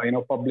become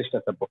published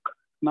as a book.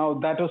 Now,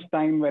 that was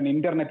time when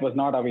internet was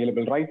not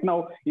available. Right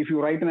now, if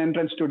you write an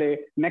entrance today,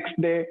 next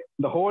day,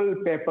 the whole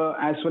paper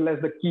as well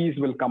as the keys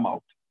will come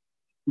out.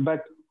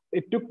 But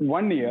it took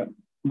 1 year.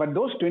 But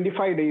those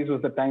 25 days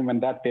was the time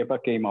when that paper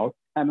came out.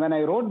 And when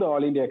I wrote the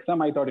All India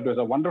exam, I thought it was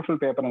a wonderful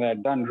paper and I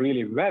had done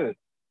really well.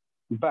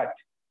 But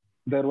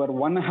there were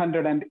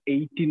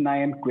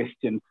 189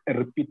 questions, a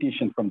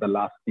repetition from the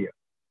last year.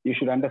 You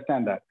should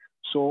understand that.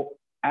 So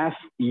as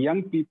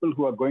young people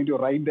who are going to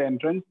write the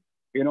entrance,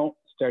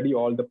 study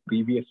all the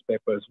previous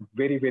papers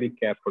very, very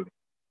carefully.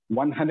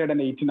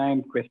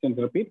 189 questions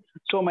repeat.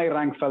 So my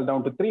rank fell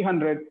down to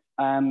 300.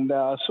 And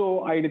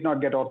so I did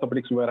not get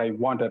orthopedics where I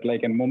wanted,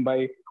 like in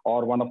Mumbai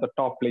or one of the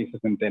top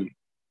places in Delhi.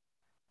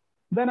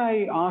 Then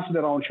I asked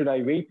around, should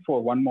I wait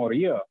for 1 more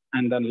year?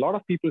 And then a lot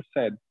of people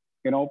said,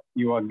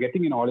 you are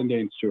getting an All India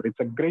Institute. It's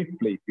a great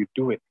place. You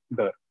do it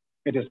there.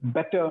 It is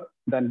better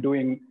than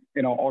doing,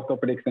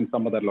 orthopedics in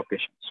some other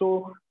location.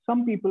 So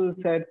some people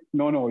said,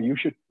 no, you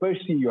should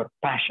pursue your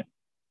passion.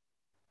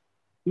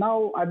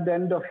 Now, at the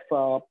end of,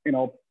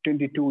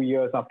 22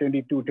 years, after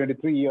 22,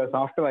 23 years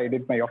after I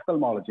did my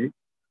ophthalmology,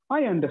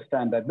 I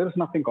understand that there is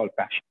nothing called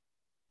passion.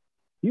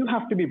 You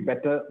have to be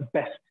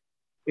best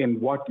in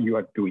what you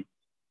are doing.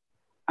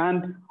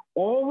 And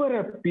over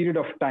a period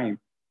of time,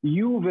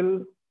 you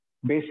will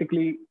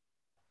basically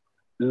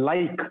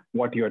like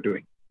what you're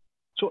doing.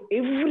 So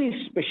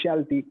every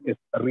specialty is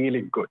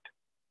really good.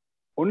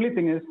 Only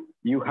thing is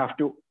you have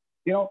to,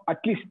 at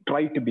least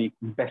try to be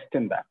best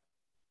in that.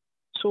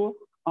 So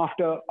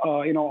after,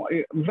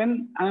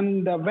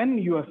 when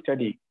you are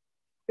studying,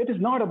 it is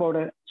not about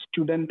a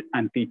student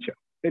and teacher.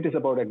 It is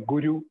about a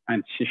guru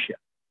and shishya.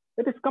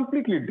 It is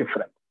completely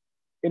different.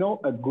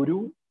 A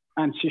guru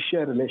and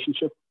shishya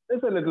relationship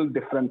is a little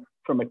different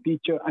from a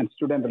teacher and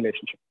student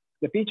relationship.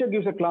 The teacher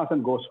gives a class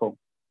and goes home.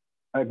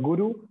 A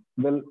guru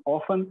will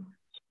often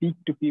speak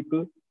to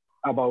people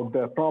about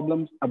their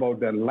problems, about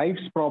their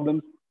life's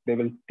problems. They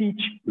will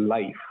teach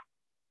life.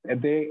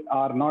 They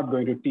are not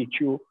going to teach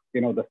you,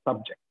 the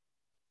subject.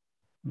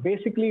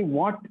 Basically,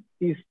 what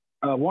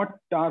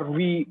are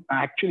we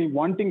actually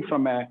wanting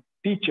from a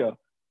teacher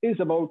is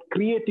about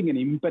creating an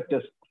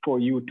impetus for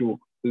you to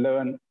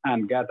learn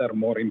and gather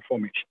more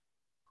information.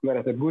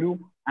 Whereas a guru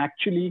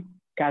actually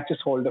catches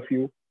hold of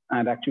you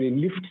and actually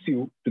lifts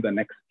you to the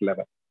next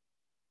level.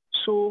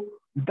 So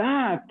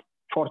that,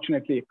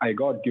 fortunately, I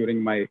got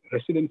during my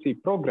residency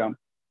program.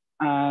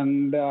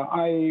 And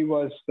I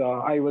was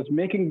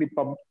making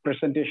the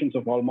presentations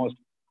of almost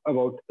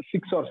about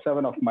 6 or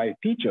 7 of my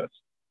teachers.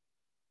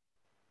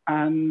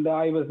 And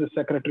I was the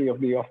secretary of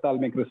the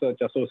Ophthalmic Research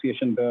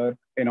Association there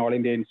in All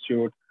India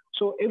Institute.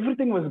 So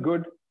everything was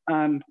good.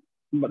 And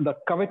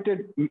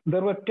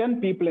there were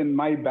 10 people in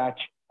my batch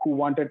who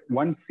wanted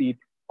 1 seat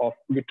of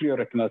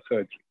vitreoretinal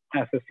surgery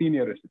as a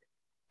senior resident.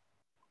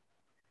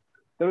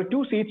 There were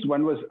 2 seats.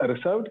 One was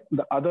reserved.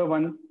 The other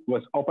one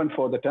was open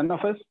for the 10 of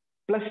us,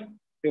 plus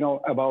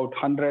about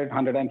 100,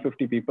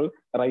 150 people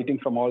writing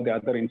from all the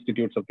other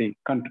institutes of the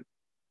country.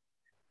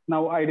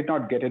 Now, I did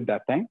not get it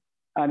that time.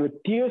 And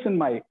with tears in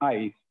my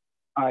eyes,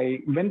 I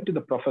went to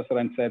the professor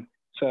and said,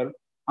 "Sir,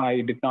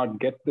 I did not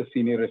get the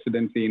senior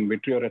residency in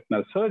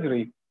vitreoretinal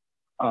surgery.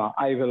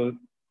 I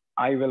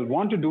will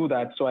want to do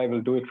that, so I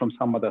will do it from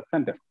some other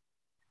center."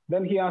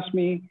 Then he asked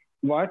me,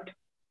 "What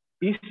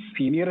is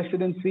senior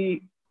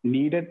residency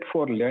needed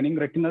for learning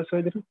retinal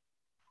surgery?"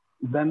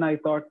 Then I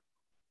thought,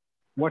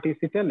 what is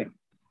he telling?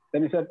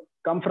 Then he said,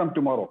 "Come from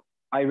tomorrow.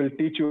 I will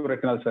teach you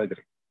retinal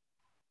surgery."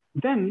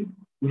 Then,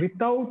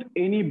 without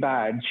any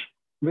badge,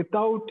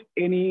 without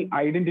any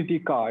identity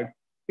card,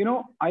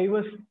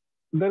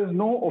 there is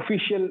no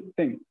official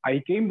thing. I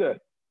came there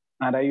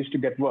and I used to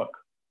get work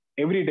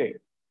every day.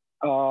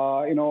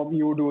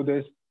 You do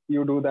this,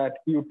 you do that,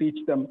 you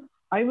teach them.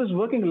 I was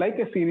working like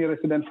a senior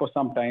resident for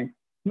some time.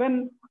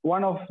 When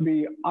one of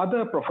the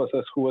other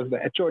professors, who was the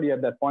HOD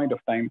at that point of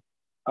time,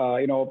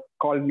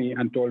 called me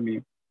and told me,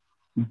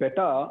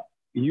 "Beta,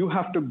 you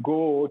have to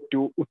go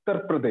to Uttar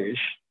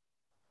Pradesh.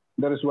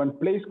 There is one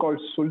place called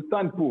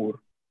Sultanpur,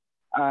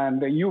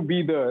 and you be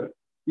there,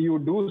 you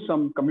do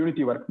some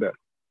community work there."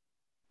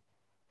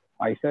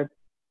 I said,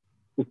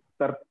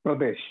 Uttar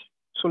Pradesh,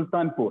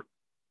 Sultanpur.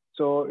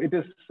 So it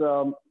is,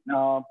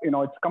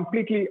 it's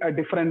completely a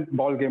different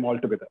ball game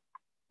altogether.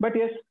 But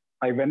yes,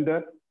 I went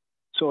there.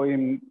 So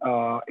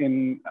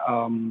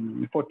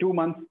for 2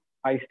 months,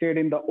 I stayed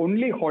in the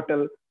only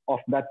hotel of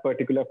that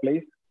particular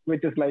place,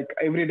 which is like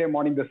every day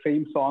morning, the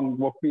same song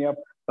woke me up.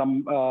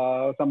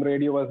 Some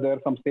radio was there,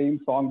 some same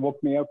song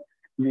woke me up.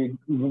 We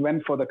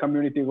went for the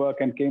community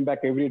work and came back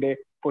every day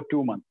for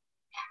 2 months.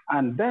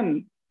 And then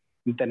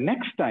the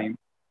next time,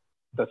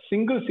 the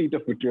single seat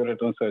of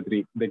vitreoretinal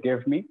surgery they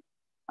gave me.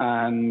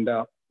 And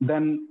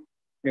then,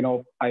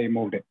 I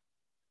moved in.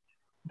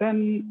 Then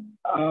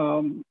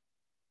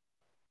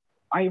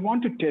I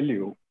want to tell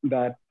you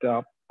that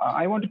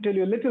I want to tell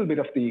you a little bit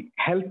of the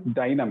health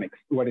dynamics,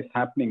 what is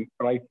happening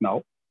right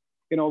now.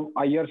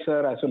 Iyer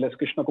sir as well as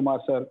Krishna Kumar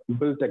sir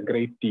built a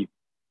great team.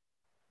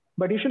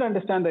 But you should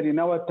understand that in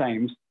our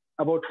times,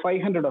 about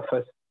 500 of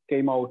us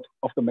came out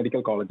of the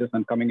medical colleges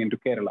and coming into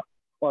Kerala,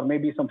 or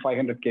maybe some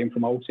 500 came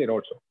from outside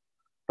also.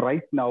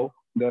 Right now,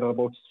 there are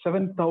about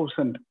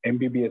 7,000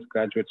 MBBS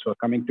graduates who are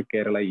coming to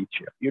Kerala each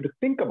year. You have to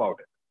think about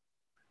it.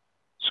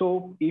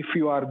 So if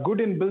you are good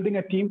in building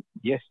a team,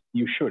 yes,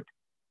 you should.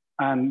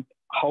 And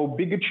how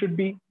big it should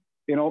be,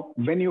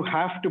 when you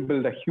have to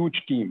build a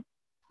huge team,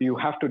 you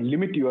have to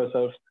limit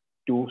yourself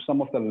to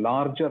some of the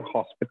larger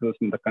hospitals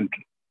in the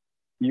country.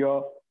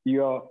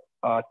 Your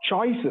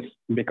choices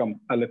become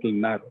a little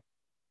narrow.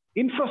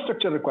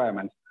 Infrastructure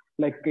requirements,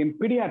 like in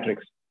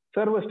pediatrics,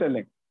 sir was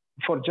telling,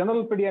 for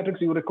general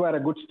pediatrics, you require a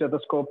good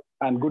stethoscope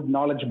and good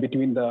knowledge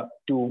between the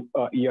 2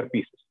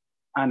 earpieces,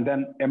 and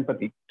then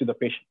empathy to the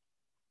patient.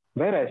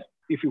 Whereas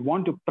if you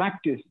want to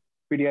practice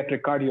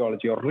pediatric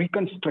cardiology or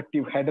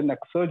reconstructive head and neck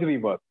surgery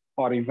work,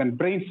 or even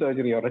brain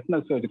surgery or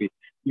retinal surgery,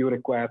 you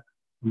require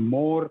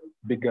more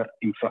bigger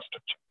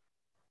infrastructure.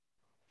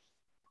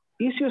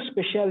 Is your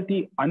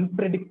specialty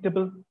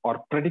unpredictable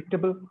or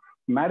predictable?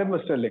 Madam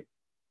was telling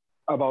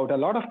about a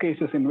lot of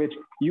cases in which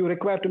you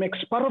require to make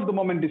spur of the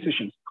moment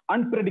decisions,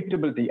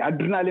 unpredictability,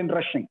 adrenaline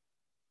rushing,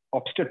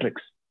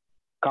 obstetrics,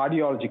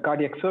 cardiology,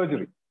 cardiac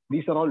surgery.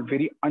 These are all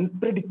very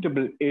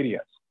unpredictable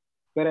areas.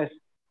 Whereas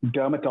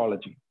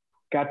dermatology,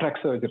 cataract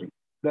surgery,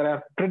 there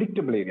are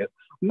predictable areas.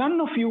 None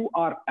of you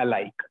are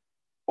alike.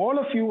 All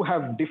of you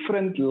have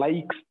different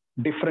likes,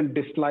 different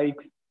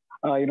dislikes,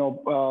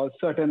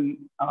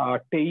 certain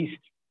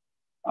tastes.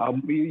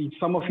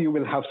 Some of you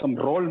will have some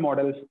role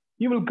models.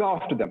 You will go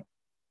after them.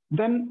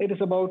 Then it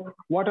is about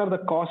what are the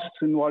costs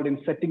involved in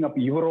setting up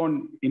your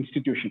own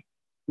institution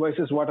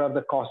versus what are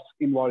the costs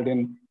involved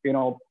in,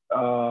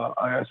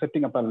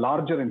 setting up a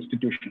larger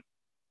institution.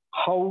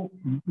 How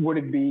would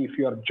it be if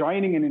you are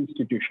joining an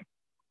institution?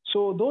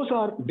 So those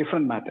are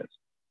different matters.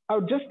 I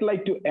would just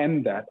like to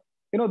end that.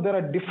 There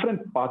are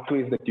different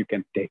pathways that you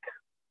can take.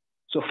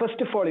 So first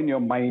of all, in your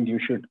mind, you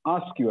should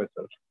ask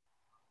yourself,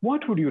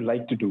 what would you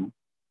like to do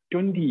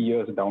 20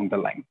 years down the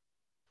line?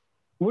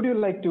 Would you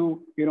like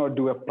to,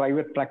 do a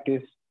private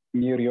practice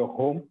near your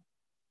home?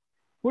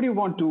 Would you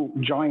want to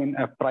join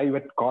a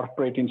private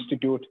corporate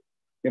institute,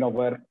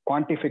 where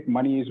quantific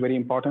money is very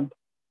important?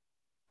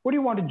 Would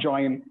you want to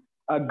join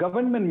a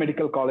government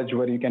medical college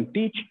where you can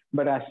teach,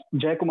 but as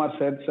Jayakumar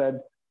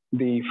said,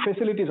 the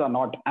facilities are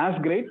not as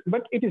great,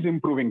 but it is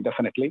improving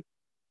definitely.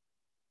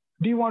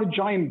 Do you want to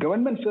join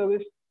government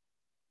service?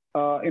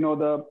 Not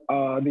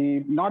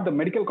the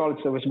medical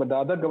college service, but the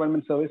other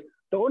government service.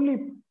 The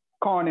only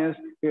con is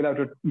you'll have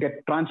to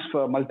get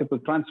multiple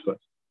transfers.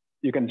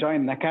 You can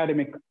join an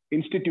academic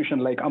institution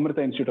like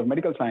Amrita Institute of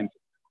Medical Science.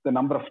 The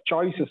number of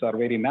choices are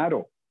very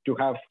narrow to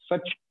have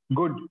such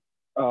good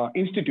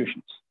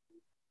institutions.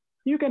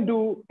 You can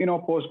do,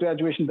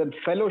 post-graduation, then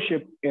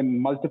fellowship in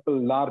multiple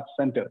large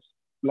centers,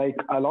 like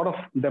a lot of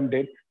them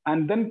did,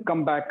 and then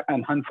come back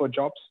and hunt for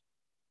jobs.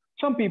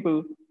 Some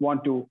people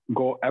want to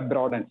go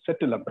abroad and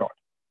settle abroad.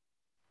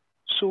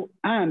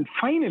 And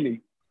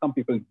finally, some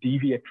people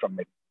deviate from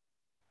it.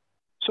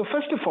 So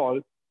first of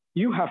all,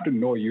 you have to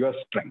know your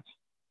strengths.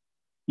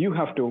 You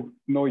have to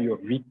know your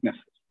weaknesses.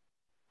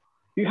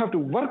 You have to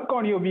work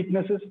on your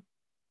weaknesses,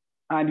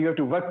 and you have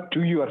to work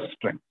to your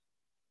strengths.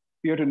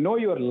 You have to know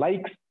your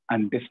likes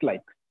and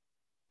dislikes,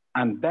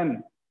 and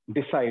then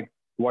decide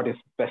what is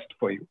best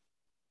for you.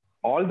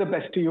 All the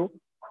best to you,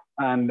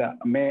 and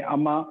may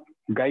Amma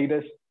guide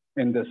us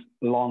in this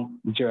long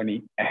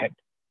journey ahead.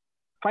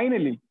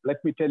 Finally,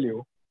 let me tell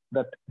you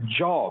that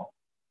job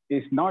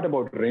is not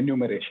about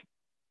remuneration.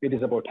 It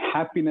is about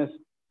happiness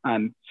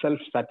and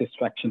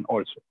self-satisfaction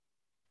also.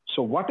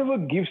 So whatever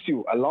gives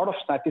you a lot of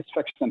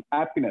satisfaction and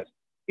happiness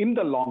in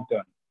the long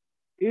term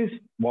is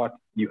what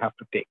you have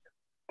to take.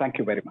 Thank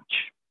you very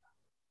much.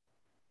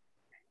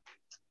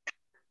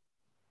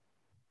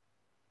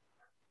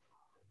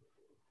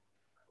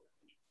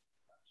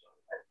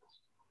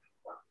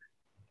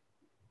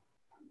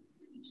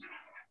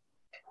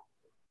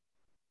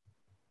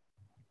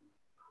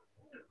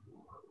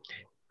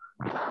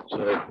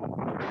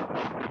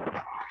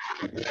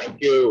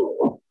 Thank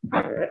you,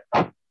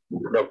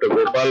 Dr.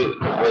 Gopal. It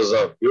was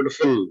a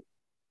beautiful,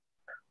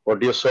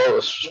 what you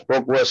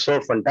spoke was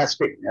so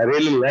fantastic. I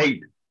really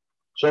liked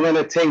so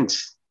many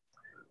things,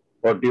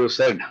 what you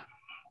said.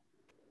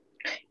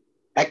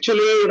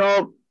 Actually,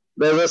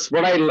 there's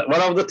one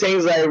of the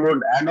things I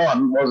would add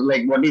on was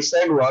like what he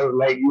said was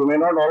like, you may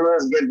not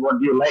always get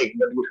what you like,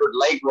 but you should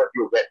like what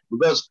you get.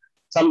 Because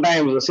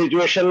sometimes the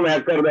situation may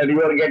occur that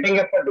you are getting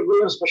a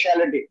particular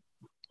specialty.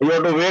 You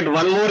have to wait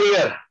one more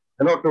year,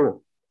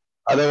 to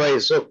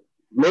otherwise. So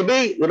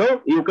maybe,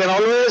 you can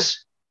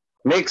always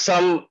make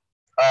some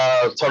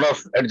sort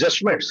of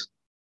adjustments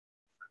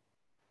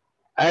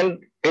and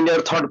in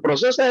your thought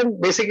process,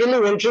 and basically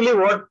eventually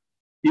what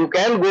you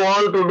can go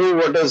on to do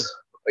what is,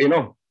 you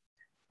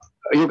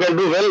can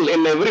do well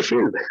in every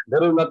field.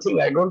 There is nothing,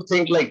 I don't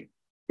think like,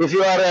 if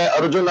you are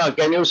a Arjuna,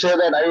 can you say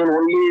that I will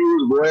only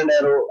use bow and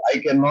arrow, I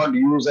cannot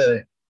use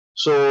a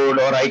sword,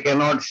 or I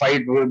cannot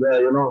fight with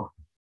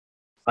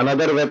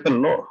another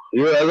weapon? No.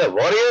 You as a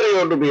warrior, you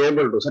have to be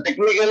able to. So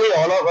technically,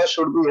 all of us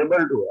should be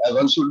able to.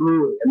 Once you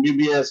do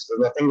MBBS,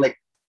 nothing like,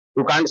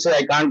 you can't say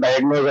I can't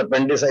diagnose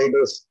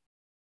appendicitis,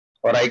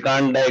 or I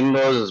can't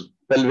diagnose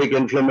pelvic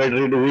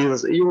inflammatory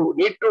disease. You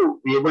need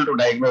to be able to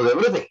diagnose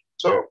everything.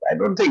 So I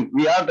don't think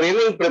our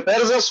training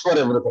prepares us for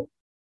everything.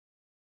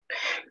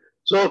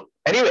 So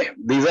anyway,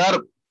 these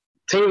are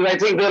things, I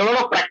think there are a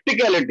lot of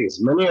practicalities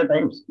many a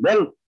times.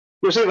 Then,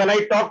 you see, when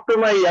I talk to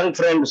my young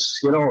friends,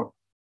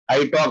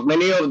 I talk,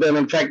 many of them,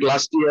 in fact,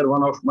 last year,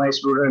 one of my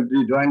students,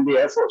 he joined the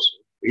Air Force.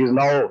 He is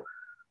now,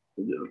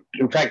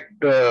 in fact,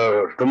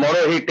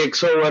 tomorrow he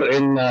takes over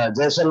in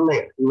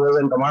Jaisalmer. He was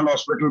in Command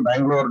Hospital,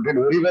 Bangalore, did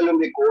very well in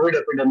the COVID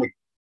epidemic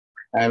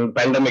and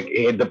pandemic.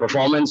 The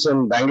performance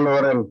in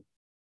Bangalore, and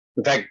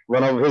in fact,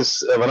 one of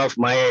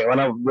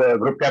the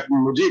group captain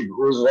Mujib,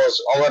 who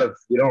was our,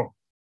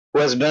 who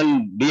has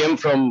done DM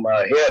from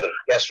here,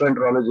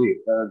 gastroenterology,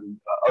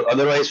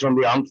 otherwise from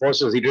the armed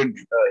forces, he did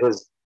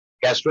his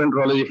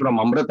gastroenterology from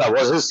Amrita,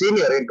 was his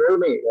senior. He told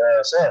me,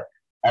 sir,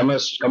 I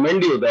must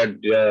commend you that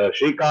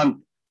Shrikant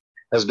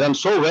has done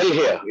so well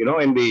here,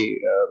 in the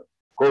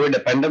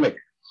COVID pandemic.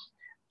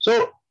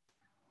 So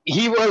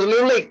he was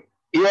like,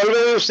 he always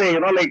used to say,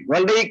 like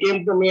one day he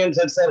came to me and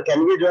said, sir,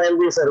 can we join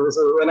these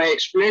services? When I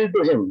explained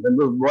to him that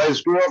the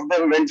boys, two of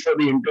them went for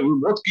the interview,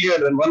 both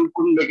cleared, and one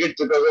couldn't make it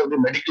because of the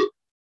medical.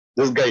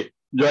 This guy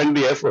joined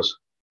the Air Force.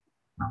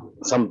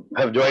 Some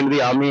have joined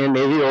the Army and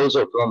Navy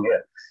also from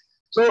here.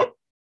 So,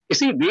 you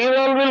see, these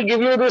all will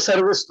give you the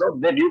service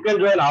that you can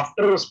join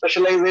after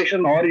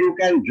specialization, or you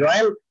can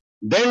join,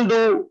 then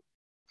do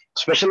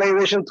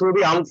specialization through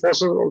the armed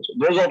forces also.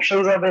 Those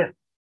options are there.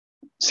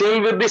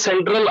 Same with the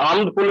Central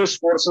Armed Police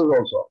Forces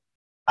also.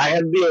 I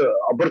had the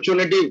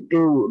opportunity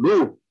to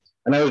do,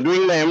 and I was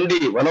doing my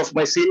MD. One of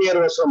my senior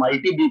was from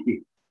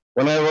ITBP.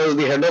 When I was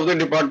the head of the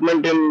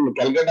department in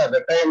Calcutta, at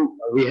that time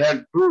we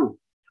had two.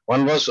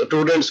 One was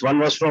students, one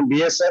was from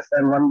BSF,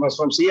 and one was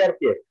from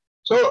CRPF.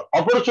 So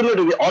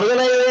opportunity, the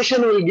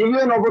organization will give you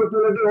an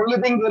opportunity.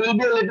 Only thing, there will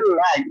be a little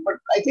lag, but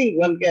I think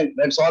one can.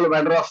 That's all a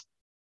matter of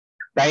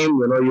time,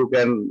 you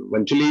can,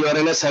 eventually you are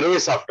in a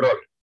service after all.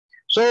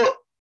 So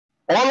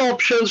all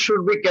options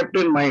should be kept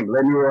in mind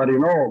when you are,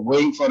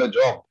 going for a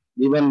job,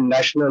 even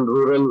National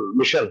Rural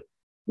Mission,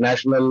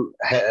 National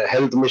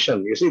Health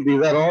Mission. You see,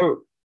 these are all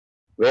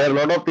where a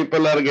lot of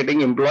people are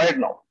getting employed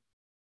now.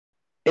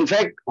 In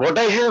fact,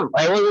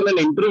 I was in an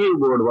interview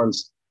board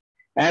once,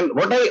 and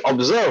what I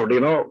observed,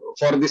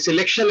 for the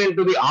selection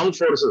into the armed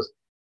forces,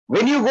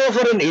 when you go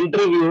for an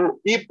interview,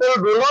 people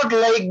do not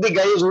like the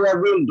guys who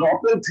have been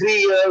dropping 3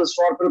 years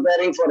for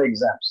preparing for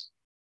exams.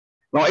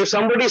 Now, if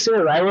somebody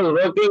says, I was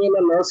working in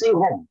a nursing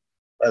home,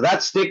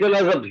 that's taken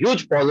as a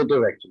huge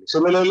positive actually.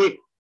 Similarly,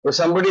 if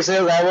somebody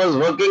says, I was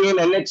working in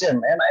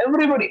NHM, and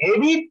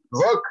any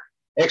work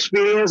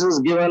experience is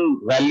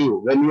given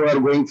value when you are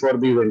going for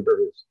these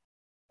interviews.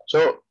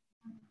 So,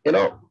 and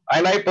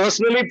I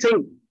personally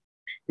think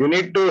you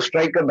need to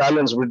strike a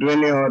balance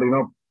between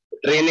your,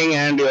 training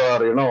and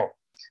your,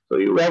 so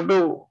you have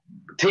to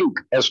think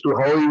as to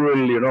how you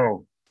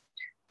will,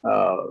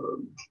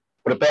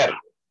 prepare.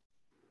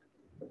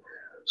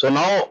 So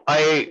now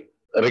I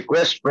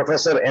request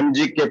Professor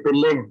M.G.K.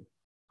 Pillai,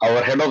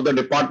 our head of the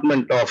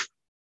Department of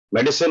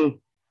Medicine.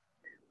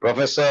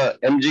 Professor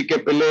M.G.K.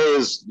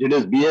 Pillai did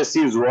his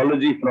BSc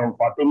Zoology from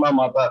Fatima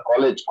Mata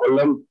College,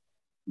 Kollam.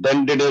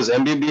 Then did his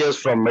MBBS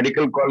from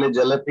Medical College,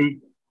 Alleppey.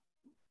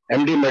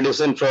 MD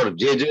Medicine for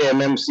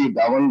JJMMC,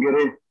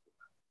 Davangere.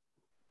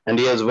 And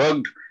he has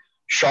worked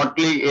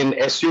shortly in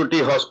SUT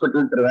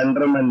Hospital,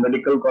 Trivandrum and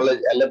Medical College,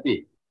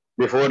 Alleppey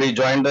before he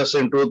joined us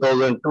in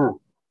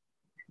 2002.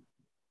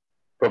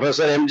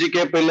 Professor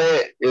M.G.K.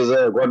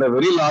 Pillai got a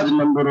very large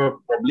number of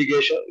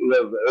publications. He's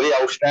a very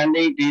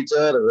outstanding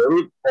teacher,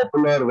 very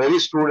popular, very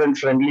student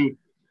friendly,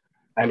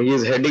 and he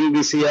is heading the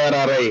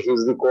CRRI. He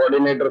is the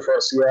coordinator for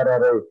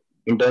CRRI,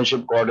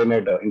 internship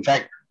coordinator. In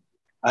fact,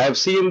 I have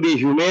seen the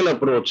humane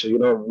approach,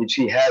 which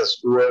he has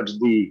towards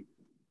the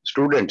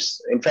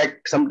students. In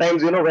fact,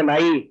 sometimes, when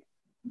I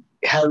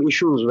have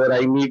issues where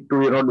I need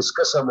to,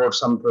 discuss about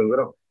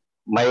something,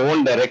 my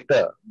own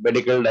director,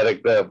 medical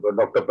director,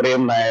 Dr.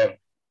 Prem Nair,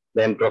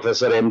 then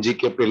Professor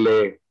M.G.K.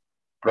 Pillai,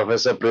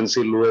 Professor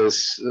Princey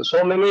Lewis,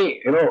 so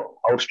many,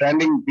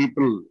 outstanding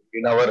people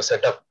in our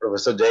setup,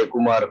 Professor Jay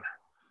Kumar,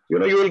 you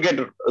will get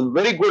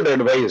very good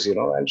advice, and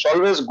it's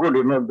always good,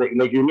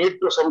 like you need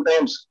to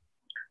sometimes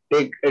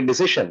take a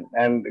decision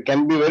and it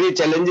can be very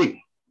challenging.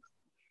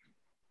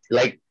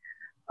 Like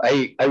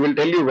I will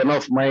tell you, one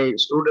of my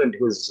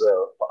students,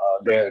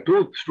 their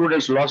 2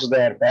 students lost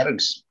their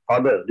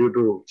father due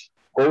to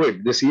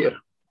COVID this year.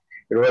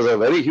 It was a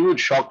very huge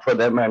shock for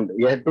them, and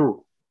we had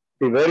to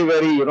be very,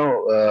 very,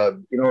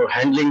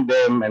 handling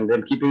them and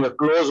then keeping a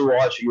close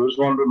watch. You just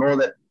want to know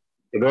that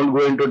they don't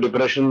go into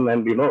depression,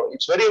 and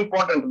it's very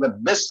important. The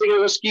best thing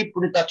is keep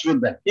in touch with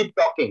them, keep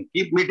talking,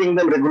 keep meeting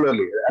them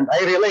regularly. And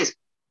I realized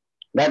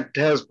that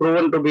has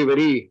proven to be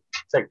very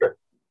effective.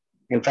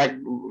 In fact,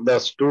 the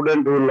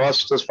student who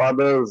lost his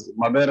father's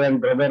mother and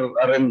brother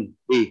are in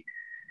the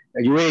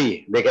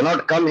UAE. They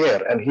cannot come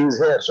here, and he's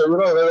here. So,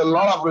 there's a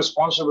lot of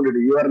responsibility.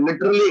 You are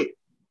literally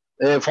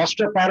a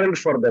foster parent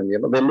for them.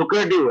 They look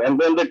at you and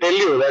then they tell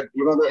you that,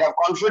 they have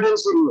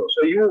confidence in you.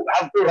 So you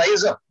have to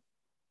rise up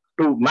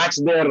to match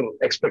their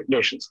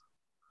expectations.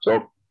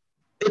 So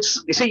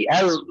it's, I think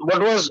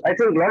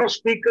a lot of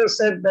speakers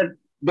said that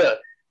the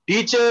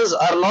teachers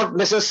are not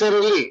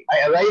necessarily,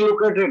 as I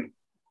look at it,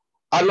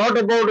 are not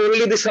about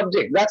only the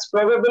subject. That's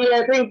probably,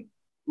 I think,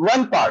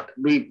 one part.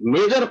 The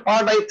major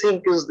part, I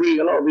think, is the,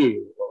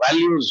 the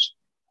values,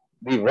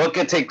 the work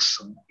ethics.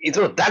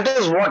 That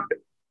is what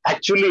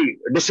actually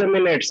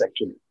disseminates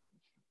actually.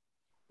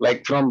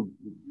 Like from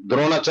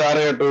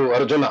Dronacharya to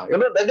Arjuna,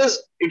 it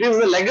is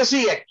the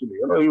legacy actually,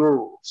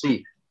 you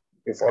see,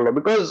 you follow.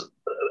 Because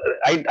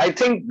I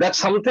think that's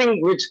something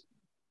which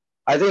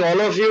I think all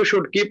of you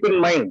should keep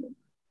in mind.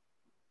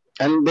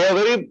 And they are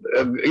very,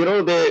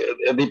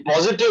 the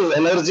positive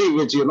energy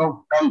which,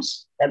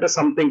 comes, that is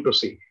something to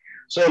see.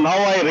 So now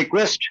I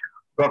request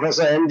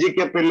Professor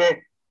M.G.K.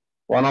 Pillai,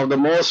 one of the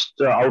most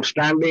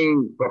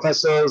outstanding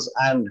professors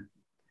and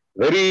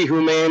very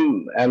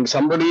humane, and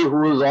somebody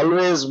who has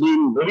always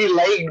been very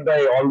liked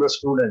by all the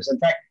students. In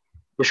fact,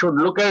 you should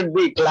look at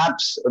the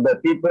claps, the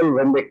people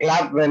when they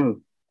clap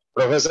when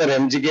Professor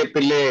M.G.K.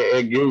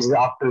 Pillai gives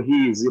after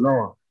he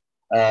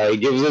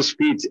gives a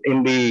speech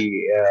in the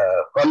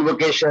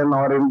convocation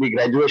or in the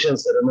graduation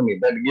ceremony.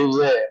 That gives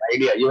an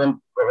idea.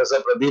 Even Professor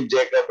Pradeep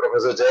Jacob,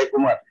 Professor Jay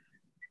Kumar,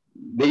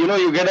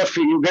 you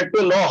get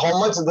to know how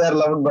much they are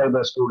loved by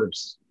the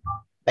students.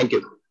 Thank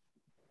you.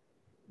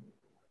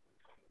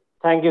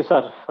 Thank you,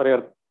 sir, for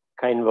your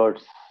kind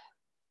words.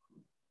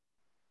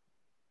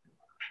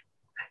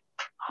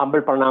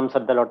 Humble pranams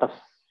at the lotus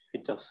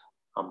feet of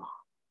Amma.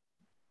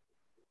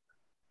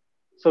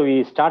 So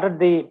we started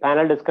the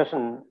panel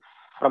discussion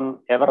from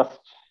Everest,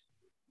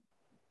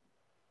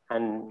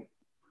 and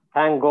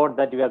thank God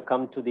that we have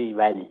come to the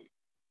valley.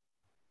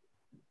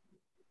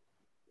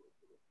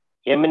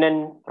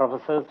 Eminent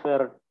professors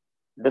were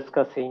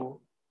discussing,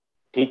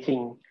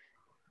 teaching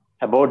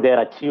about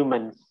their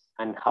achievements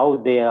and how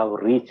they have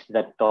reached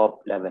the top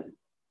level.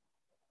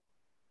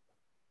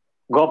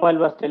 Gopal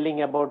was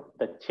telling about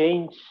the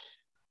change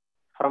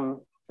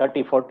from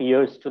 30, 40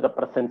 years to the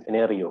present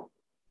scenario.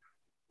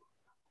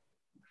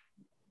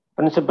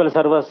 Principal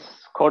sir was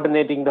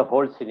coordinating the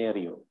whole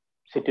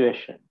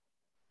situation.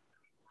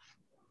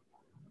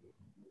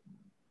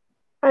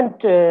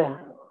 And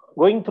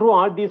going through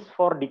all these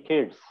 4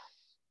 decades,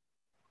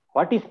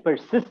 what is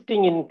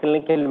persisting in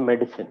clinical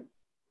medicine?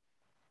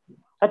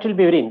 That will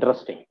be very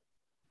interesting.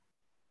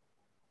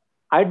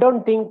 I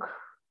don't think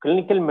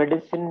clinical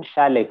medicine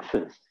shall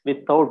exist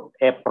without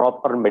a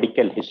proper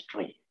medical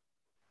history.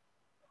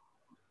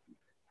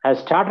 I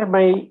started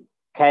my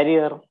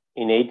career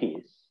in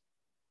 80s.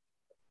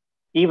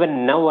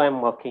 Even now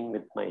I'm working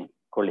with my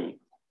colleagues.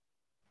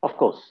 Of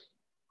course,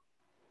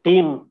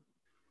 team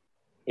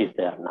is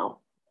there now.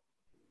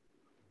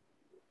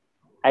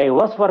 I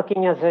was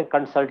working as a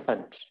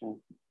consultant in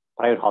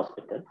private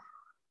hospitals.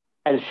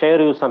 I'll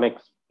share you some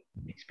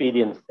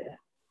experience there.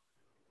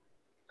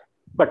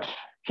 But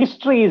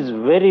history is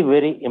very,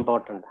 very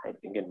important, I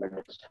think, in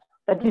medicine.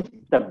 That is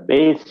the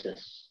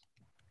basis.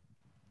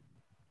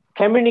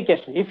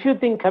 Communication. If you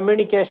think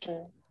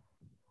communication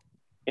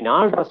in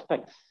all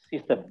respects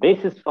is the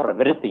basis for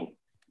everything,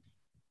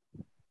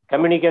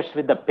 communication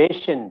with the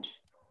patient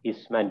is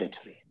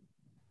mandatory.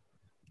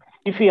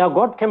 If you have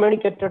got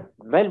communicated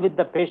well with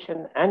the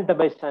patient and the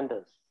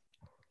bystanders,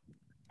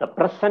 the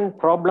present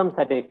problems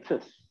that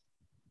exist,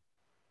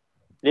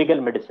 legal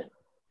medicine,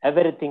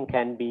 everything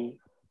can be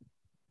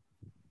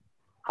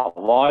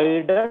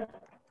avoided,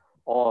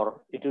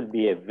 or it will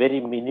be a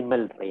very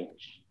minimal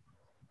range.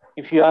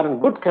 If you are in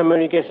good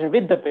communication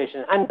with the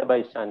patient and the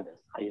bystanders,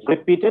 I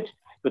repeat it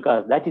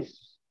because that is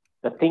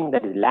the thing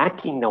that is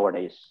lacking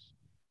nowadays.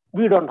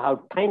 We don't have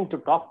time to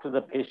talk to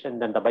the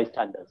patient and the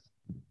bystanders.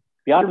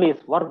 We always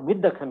work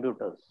with the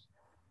computers.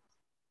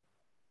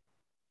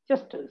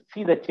 Just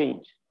see the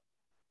change.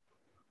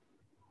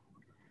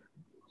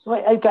 So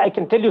I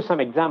can tell you some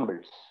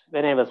examples.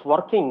 When I was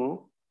working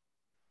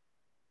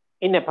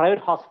in a private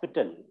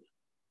hospital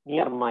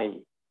near my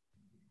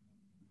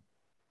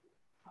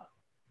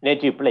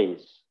native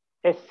place,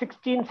 a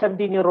 16,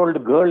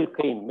 17-year-old girl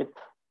came with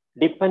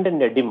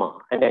dependent edema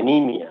and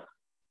anemia,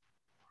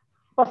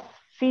 was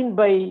seen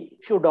by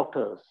few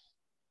doctors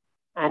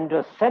and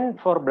was sent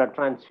for blood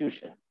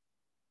transfusion.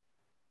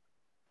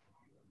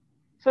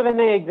 So when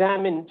I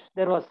examined,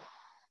 there was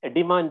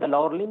edema in the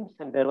lower limbs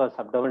and there was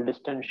abdominal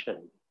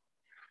distension.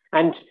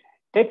 And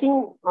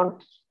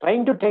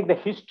trying to take the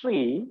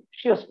history,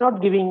 she was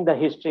not giving the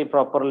history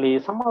properly.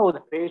 Somehow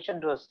the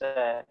patient was,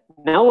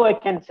 now I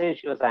can say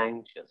she was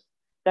anxious.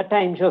 That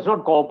time she was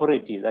not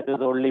cooperative. That is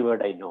the only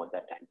word I know at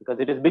that time because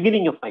it is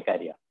beginning of my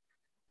career.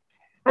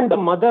 And the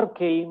mother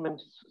came and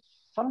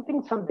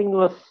something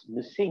was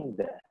missing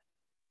there.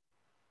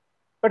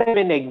 But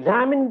when I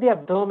examined the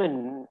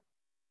abdomen,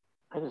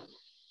 I was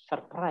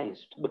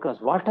surprised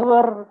because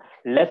whatever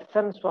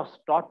lessons was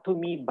taught to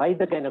me by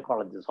the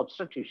gynecologists,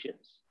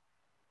 obstetricians,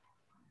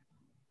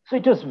 so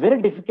it was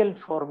very difficult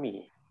for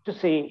me to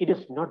say it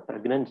is not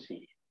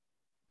pregnancy.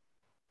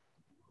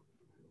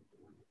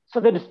 So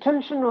the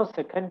distension was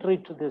secondary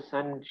to this,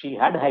 and she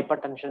had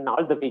hypertension,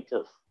 all the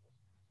features.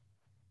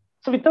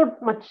 So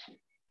without much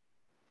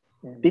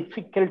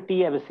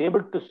difficulty, I was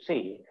able to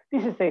say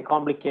this is a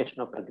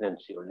complication of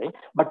pregnancy only,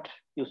 but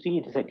you see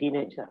it is a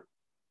teenager.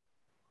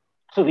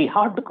 So we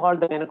had to call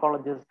the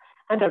gynecologist,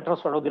 and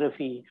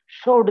ultrasonography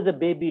showed the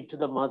baby to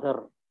the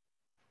mother.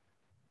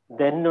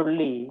 Then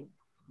only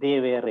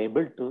they were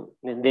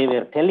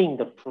telling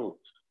the truth.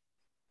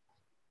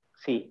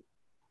 See,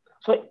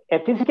 so a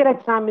physical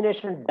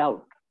examination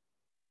doubt,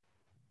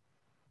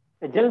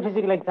 a general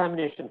physical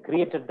examination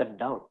created the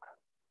doubt.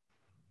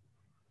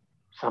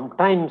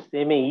 Sometimes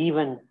they may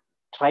even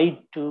try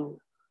to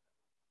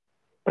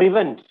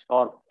prevent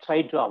or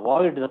try to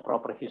avoid the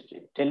proper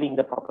history, telling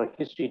the proper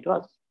history to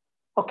us.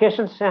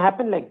 Occasions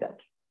happen like that.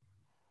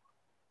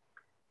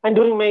 And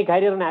during my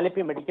career in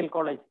Alleppey Medical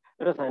College,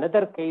 there was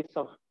another case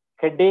of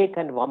headache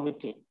and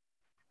vomiting.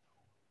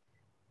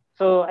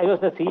 So I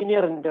was the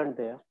senior intern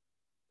there.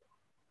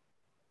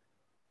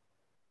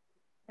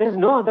 There is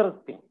no other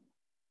thing,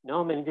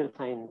 no meningeal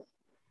signs,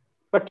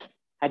 but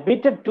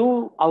admitted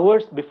 2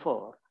 hours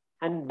before.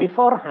 And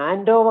before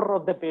handover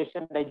of the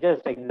patient, I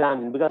just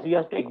examined because we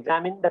have to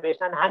examine the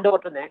patient and hand over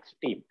to the next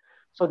team.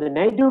 So the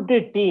night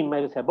duty team,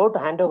 I was about to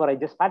hand over, I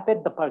just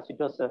patted the pulse. It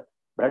was there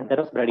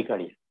was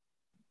bradycardia.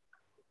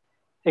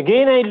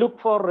 Again, I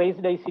looked for raised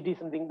ICT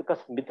something because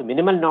with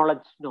minimal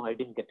knowledge, no, I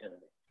didn't get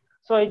anything.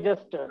 So I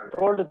just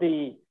told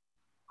the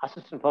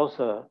assistant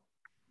professor,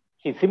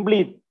 he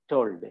simply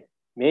told,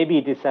 maybe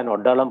it is an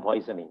odollam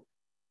poisoning.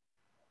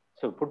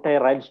 So put a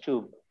Rayleigh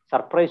tube,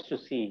 surprised to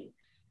see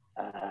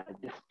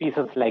these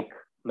pieces like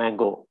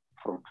mango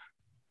fruit,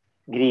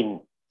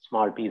 green,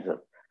 small pieces.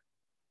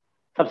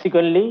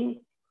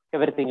 Subsequently,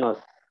 everything was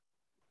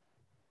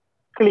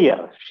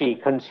clear. She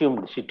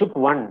took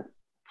 1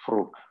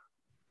 fruit.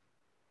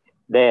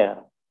 There,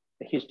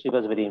 the history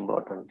was very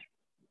important.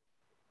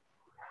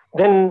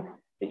 Then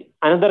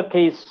another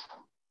case,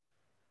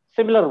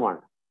 similar one.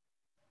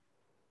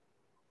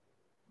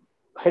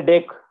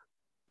 headache,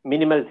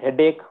 minimal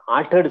headache,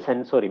 altered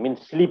sensory, means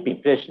sleepy,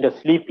 patient is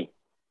sleepy.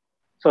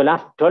 So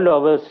last 12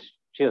 hours,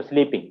 she was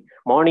sleeping.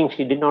 Morning,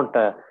 she did not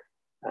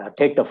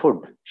take the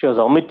food. She was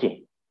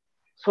vomiting.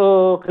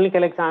 So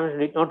clinical examination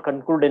did not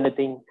conclude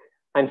anything.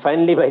 And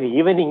finally, by the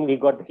evening, we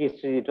got the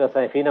history. It was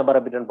a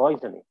phenobarbital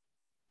poisoning.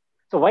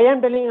 So why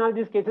I'm telling all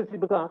these cases is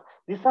because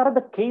these are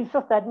the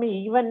cases that may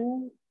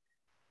even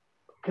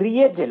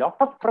create a lot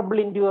of trouble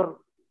in your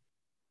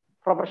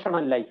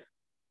professional life.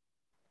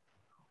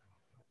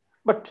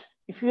 But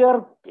if you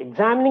are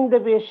examining the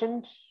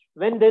patient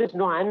when there is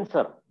no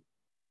answer,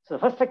 so the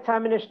first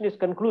examination is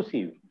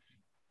conclusive.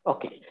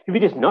 Okay, if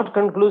it is not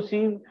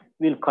conclusive,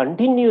 we'll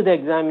continue the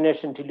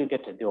examination till you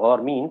get it.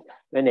 Or means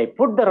when I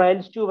put the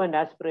Ryle's tube and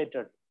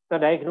aspirated, the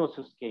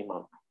diagnosis came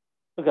out.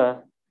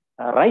 Because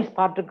rice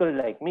particle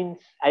like means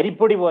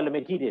aripodivol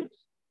materials.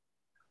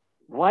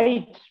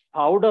 White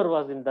powder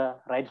was in the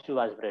Ryle's tube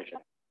aspiration.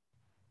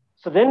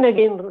 So then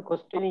again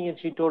questioning it,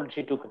 she told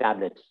she took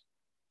tablets.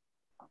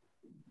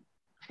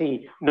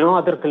 See, no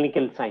other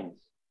clinical signs.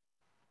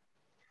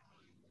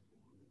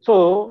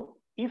 So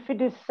if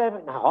it is a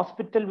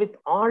hospital with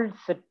all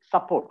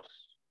supports,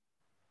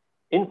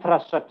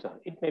 infrastructure,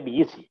 it may be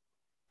easy.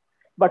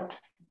 But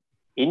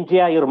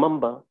India, you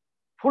remember,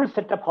 full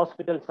setup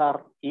hospitals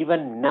are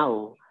even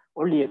now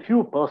only a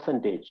few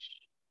percentage,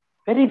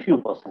 very few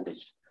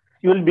percentage.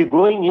 You will be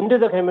going into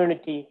the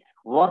community,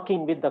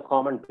 working with the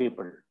common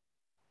people.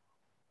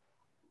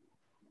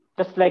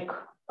 Just like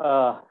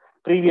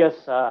previous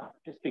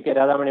speaker,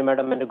 Radhamani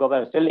Madam and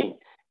Gopa was telling,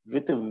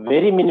 with a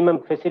very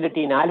minimum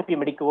facility in Alpi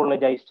Medical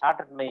College, I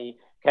started my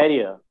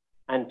career,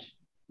 and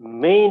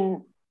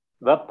main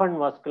weapon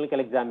was clinical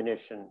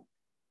examination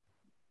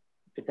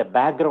with a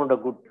background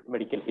of good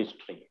medical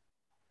history.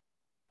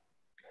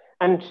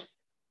 And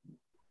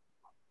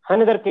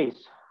another case,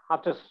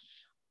 after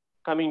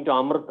coming to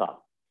Amrita,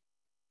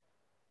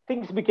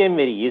 things became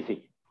very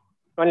easy.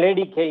 One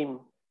lady came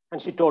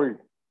and she told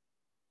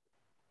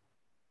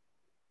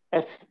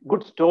a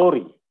good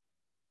story.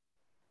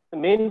 The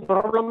main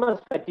problem was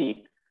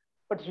fatigue,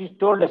 but she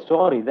told a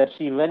story that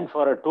she went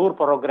for a tour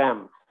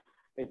program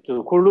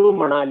to Kulu,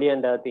 Manali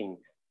and other thing.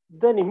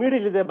 Then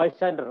immediately the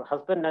bystander,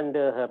 husband and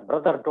her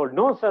brother told,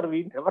 no sir,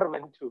 we never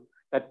went to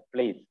that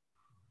place.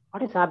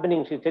 What is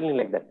happening? She's telling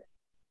like that.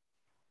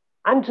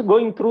 And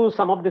going through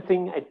some of the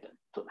things,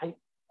 I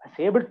was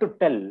able to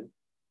tell,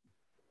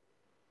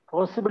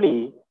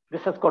 possibly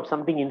this has got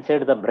something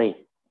inside the brain.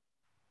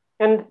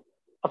 And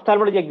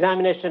ophthalmology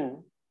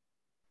examination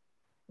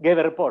gave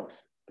a report,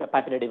 the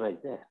papilledema is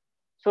there.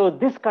 So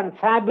this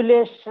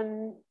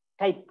confabulation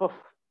type of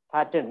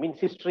pattern means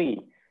history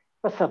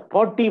was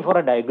supportive for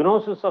a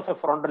diagnosis of a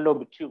frontal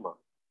lobe tumor.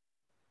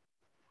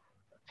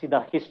 See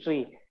the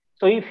history.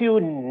 So if you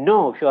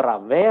know, if you are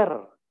aware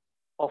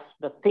of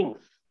the things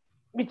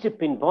which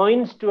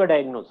pinpoints to a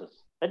diagnosis,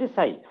 that is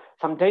why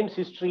sometimes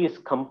history is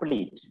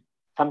complete.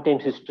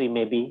 Sometimes history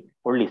may be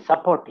only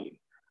supportive.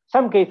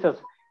 Some cases,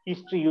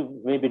 history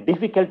may be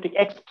difficult to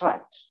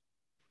extract.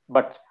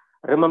 But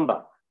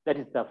remember, that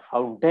is the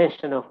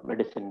foundation of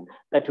medicine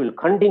that will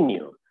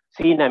continue.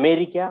 See, in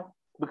America,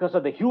 because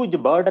of the huge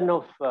burden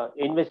of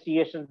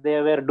investigations they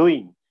were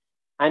doing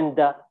and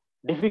the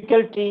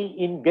difficulty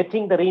in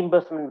getting the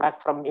reimbursement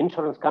back from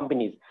insurance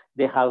companies,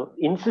 they have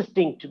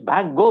insisting to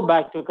go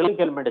back to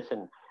clinical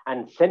medicine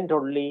and send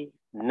only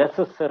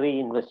necessary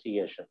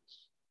investigations.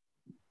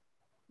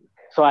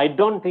 So I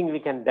don't think we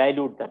can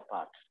dilute that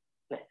part.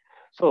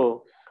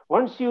 So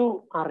once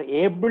you are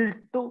able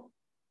to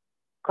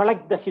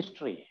collect the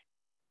history,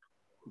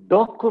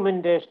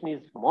 documentation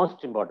is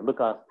most important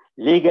because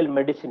legal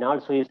medicine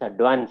also is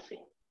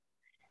advancing.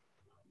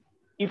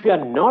 If you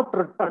are not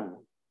written,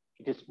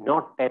 it is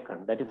not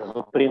taken. That is the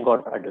Supreme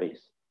Court advice.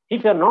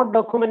 If you are not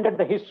documented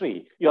the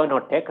history, you are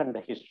not taken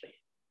the history.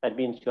 That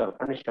means you are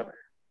punishable.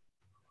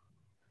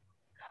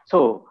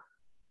 So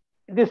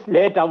this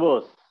late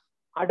hours,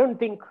 I don't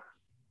think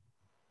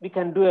we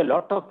can do a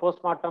lot of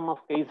postmortem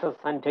of cases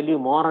and tell you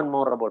more and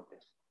more about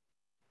this.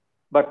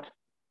 But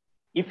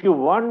if you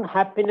want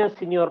happiness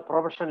in your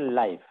professional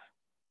life,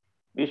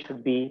 we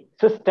should be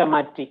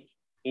systematic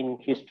in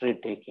history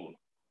taking,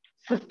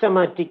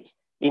 systematic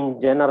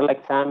in general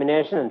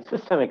examination and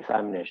system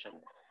examination,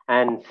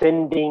 and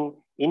sending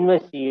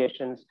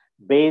investigations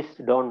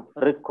based on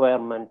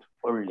requirement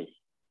only.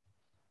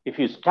 If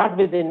you start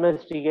with the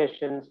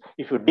investigations,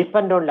 if you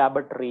depend on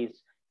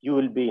laboratories, you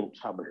will be in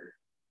trouble.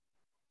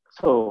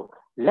 So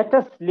let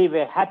us live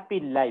a happy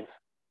life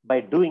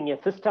by doing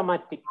a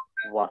systematic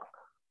work.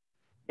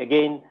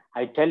 Again,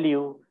 I tell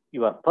you,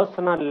 your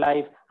personal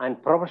life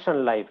and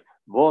professional life,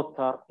 both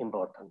are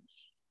important.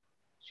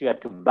 So you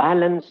have to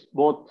balance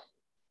both.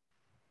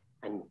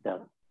 And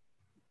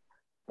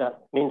that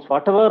means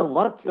whatever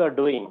work you are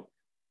doing,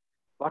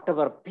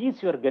 whatever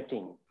peace you are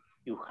getting,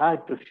 you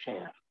have to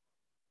share.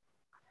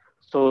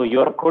 So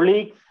your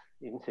colleagues,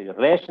 your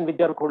relation with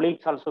your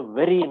colleagues also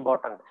very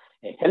important.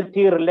 A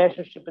healthy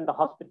relationship in the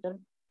hospital,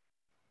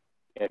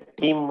 a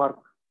teamwork,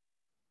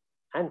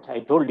 and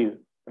I told you,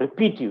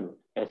 repeat you,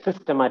 a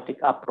systematic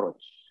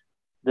approach.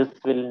 This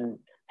will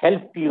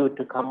help you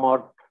to come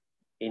out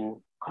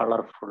in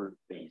colorful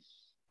ways.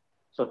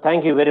 So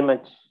thank you very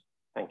much.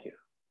 Thank you.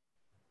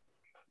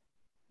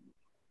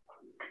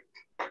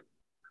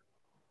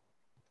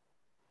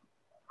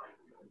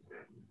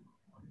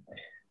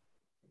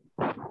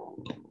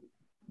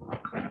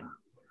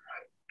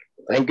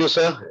 Thank you,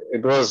 sir.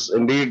 It was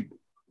indeed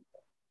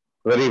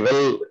very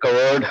well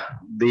covered.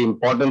 The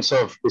importance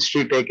of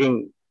history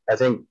taking, I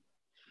think,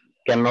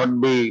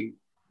 cannot be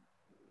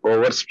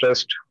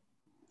overstressed.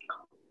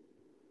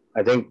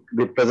 I think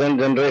the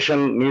present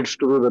generation needs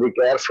to be very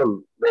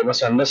careful. They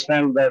must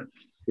understand that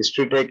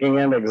history taking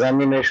and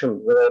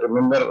examination. I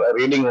remember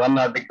reading one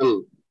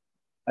article,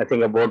 I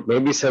think about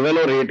maybe 7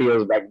 or 8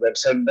 years back, that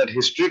said that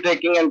history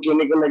taking and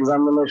clinical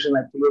examination,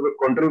 actually the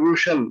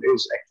contribution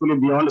is actually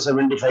beyond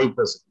 75%.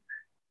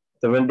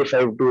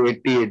 75 to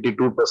 80,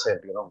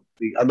 82%,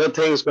 The other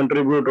things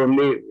contribute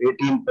only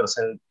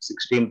 18%,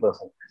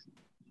 16%.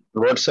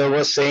 What sir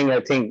was saying, I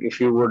think, if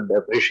you would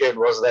appreciate,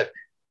 was that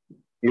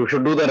you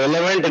should do the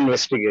relevant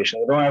investigation.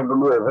 You don't have to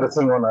do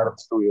everything on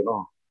earth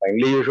to,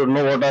 Finally, you should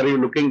know what are you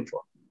looking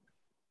for.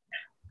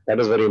 That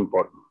is very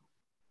important.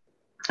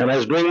 And I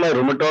was doing my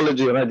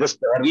rheumatology,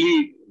 just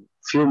early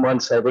few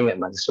months, I think,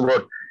 just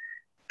about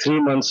 3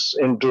 months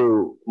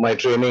into my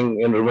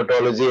training in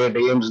rheumatology at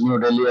AIIMS New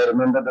Delhi, I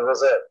remember there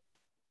was a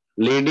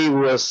lady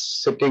who was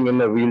sitting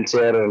in a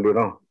wheelchair, and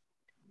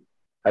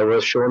I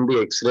was shown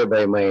the X-ray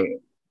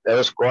I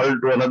was called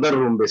to another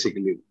room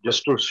basically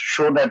just to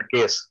show that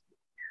case.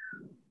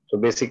 So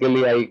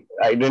basically, I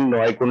didn't know,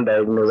 I couldn't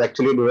diagnose.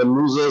 Actually, there were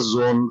losers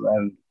zones,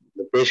 and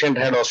the patient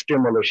had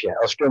osteomalacia.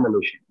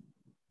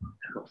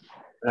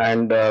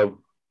 And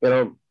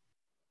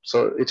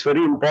so it's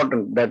very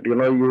important that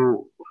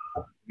the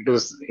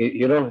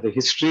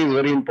history is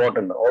very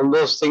important. All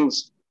those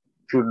things,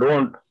 if you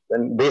don't,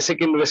 then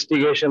basic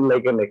investigation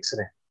like an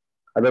X-ray.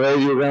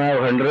 Otherwise, you can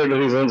have 100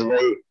 reasons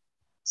why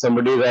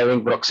somebody is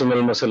having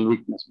proximal muscle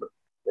weakness, but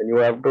then you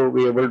have to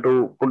be able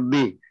to put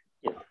the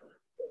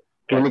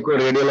clinical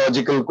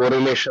radiological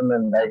correlation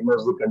and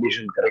diagnose the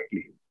condition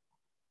correctly.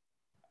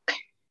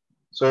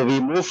 So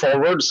we move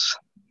forwards.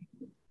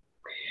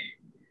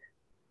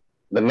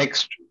 The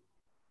next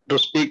to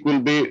speak will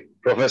be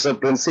Professor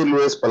Princy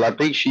Louise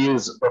Palati. She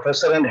is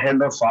Professor and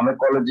Head of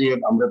Pharmacology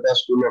at Amrita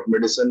School of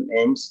Medicine,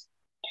 AIIMS,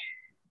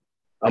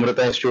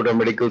 Amrita Institute of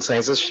Medical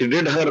Sciences. She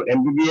did her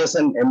MBBS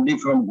and MD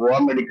from Goa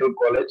Medical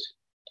College.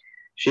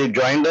 She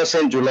joined us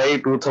in July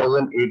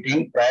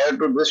 2018. Prior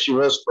to this, she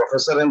was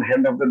Professor and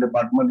Head of the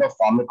Department of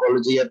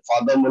Pharmacology at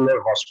Father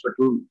Muller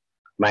Hospital,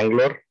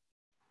 Mangalore.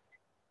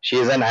 She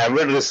is an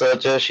avid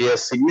researcher. She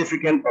has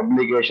significant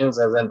publications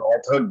as an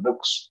authored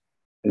books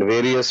in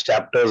various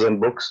chapters and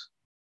books.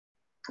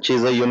 She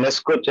is a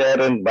UNESCO chair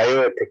in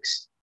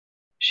bioethics.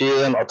 She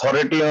is an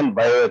authority on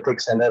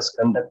bioethics and has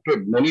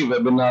conducted many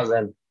webinars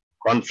and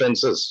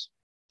conferences.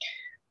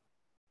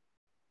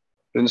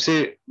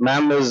 Princy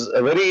ma'am is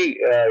a very,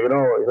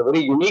 a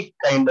very unique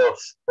kind of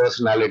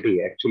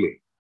personality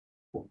actually.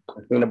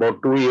 It's been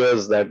about 2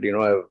 years that,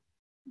 I've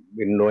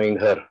been knowing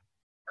her.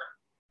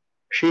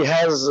 She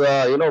has,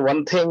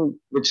 one thing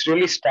which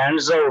really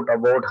stands out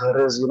about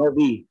her is,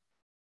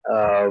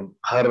 her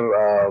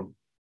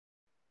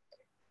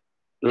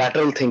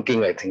lateral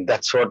thinking, I think.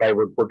 That's what I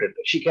would put it.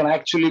 She can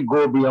actually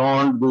go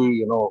beyond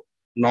the,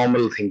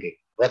 normal thinking.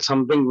 That's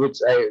something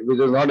which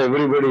is not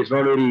everybody, it's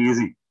not very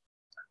easy.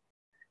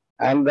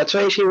 And that's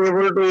why she was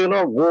able to,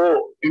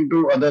 go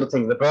into other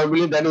things.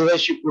 Probably that is why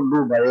she could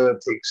do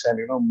bioethics and,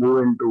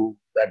 move into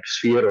that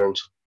sphere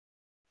also.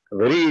 A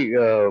very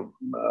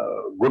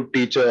good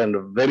teacher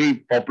and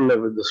very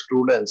popular with the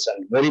students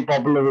and very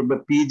popular with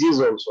the PGs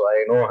also.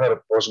 I know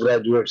her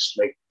postgraduates,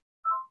 like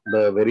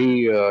the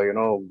very,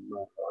 the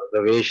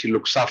way she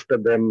looks after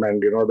them and,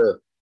 the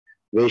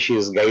way she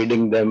is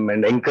guiding them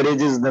and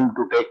encourages them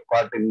to take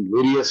part in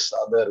various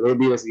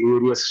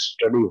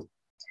studies.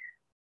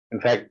 In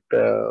fact,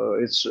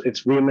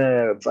 it's been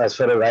as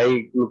far as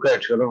I look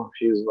at,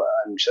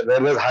 I'm sure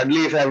there was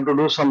hardly, if I have to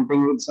do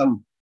something with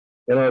some,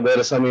 there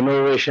is some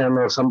innovation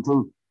or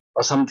something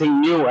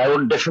new, I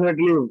would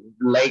definitely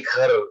like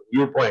her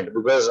viewpoint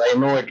because I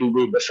know it will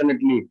be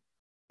definitely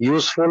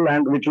useful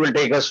and which will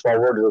take us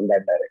forward in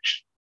that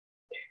direction.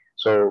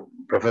 So,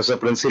 Professor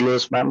Princy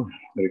Louise, ma'am,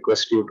 I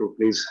request you to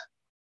please.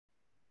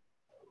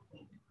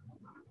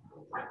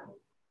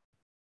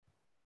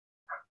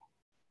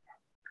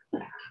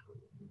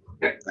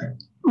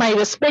 My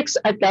respects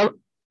at the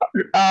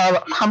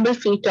humble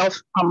feet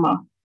of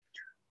Amma.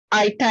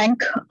 I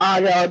thank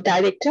our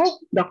director,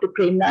 Dr.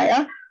 Prem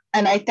Nair,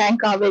 and I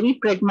thank our very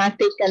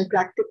pragmatic and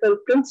practical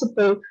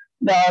principal,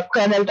 the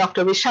Colonel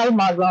Dr. Vishal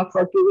Marva,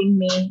 for giving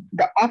me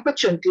the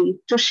opportunity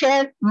to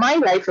share my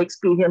life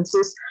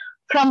experiences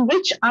from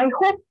which I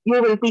hope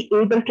you will be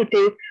able to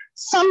take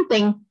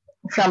something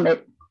from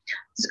it.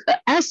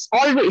 As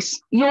always,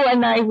 you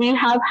and I, we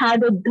have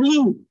had a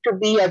dream to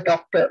be a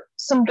doctor.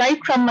 So right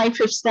from my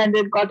 5th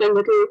standard, got a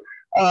little,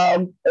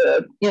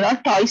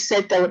 toy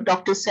set, a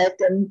doctor set,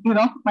 and,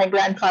 my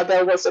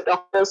grandfather was a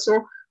doctor.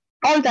 So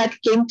all that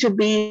came to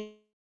be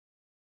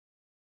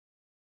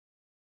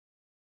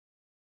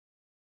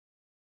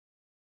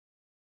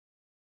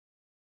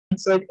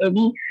answered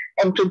any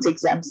entrance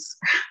exams.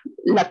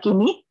 Lucky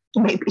me,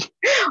 maybe.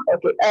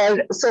 Okay.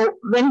 So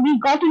when we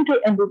got into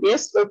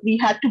MBBS, we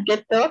had to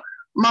get the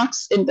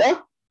marks in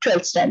the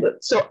 12th standard.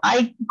 So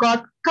I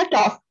got cut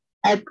off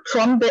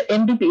from the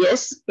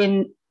MBBS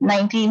in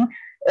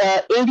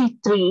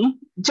 1983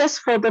 just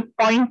for the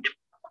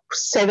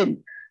 0.7.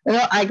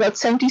 I got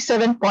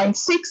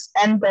 77.6,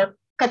 and the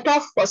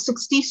cutoff for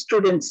 60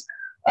 students,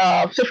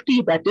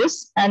 50 that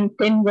is, and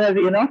 10 were,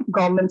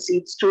 government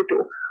seats too.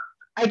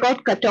 I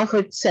got cut off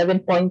at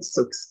 7.6.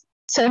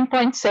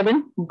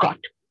 7.7 got.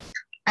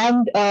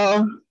 And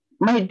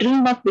my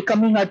dream of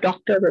becoming a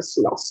doctor was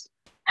lost.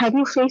 Have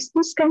you faced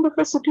this kind of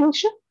a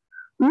situation?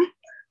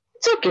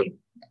 It's okay.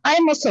 I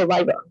am a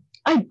survivor.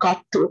 I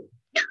got through.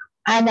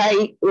 And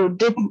I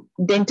did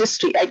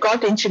dentistry. I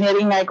got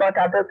engineering, I got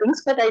other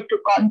things, but I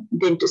took on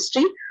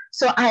dentistry.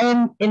 So I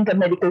am in the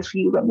medical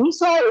field only.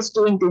 So I was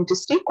doing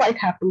dentistry quite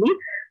happily.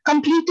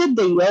 Completed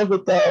the year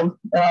with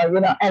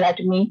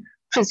anatomy,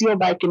 physio,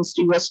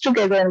 biochemistry was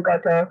together, and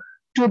got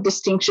 2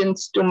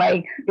 distinctions to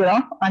my,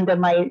 under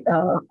my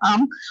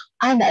arm.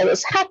 And I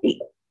was happy.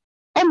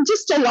 And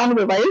just along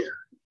the way,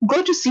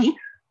 go to see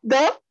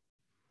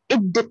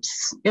it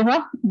dips,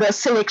 the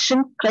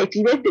selection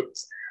criteria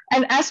dips.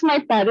 And as my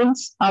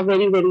parents are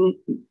very, very,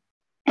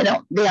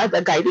 they are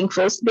the guiding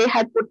force, they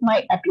had put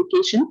my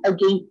application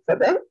again for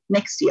the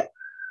next year.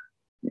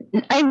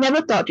 I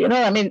never thought,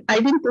 I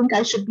didn't think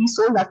I should be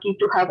so lucky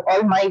to have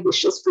all my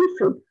wishes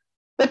fulfilled.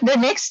 But the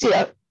next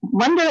year,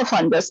 wonder of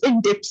wonders,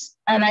 it dips,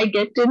 and I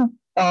get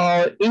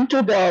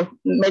into the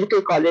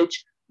medical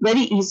college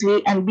very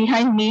easily. And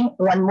behind me,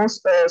 one more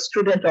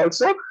student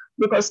also,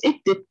 because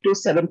it dipped to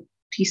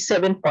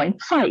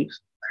 77.5.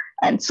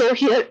 And so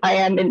here I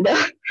am in the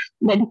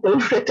medical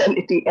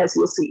fraternity, as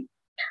you see.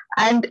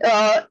 And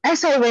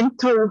as I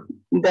went through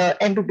the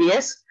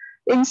MBBS,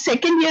 in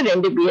second year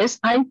MBBS,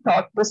 I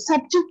thought the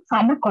subject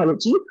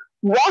pharmacology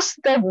was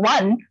the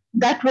one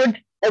that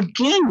would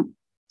again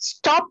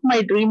stop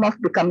my dream of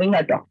becoming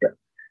a doctor.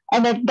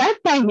 And at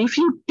that time, if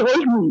you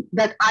told me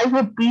that I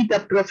would be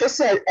the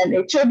professor and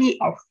HOD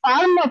of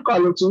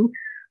pharmacology,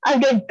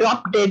 I'd get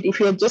dropped dead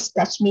if you had just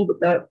touched me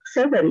with a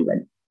feather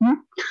even.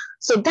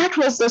 So that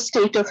was the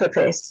state of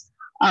affairs.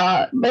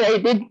 But I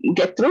did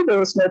get through. There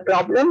was no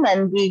problem,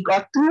 and we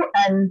got through.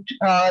 And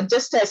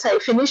just as I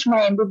finished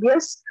my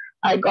MBBS,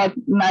 I got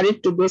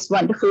married to this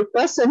wonderful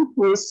person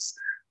who is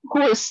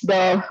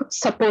the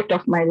support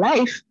of my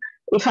life.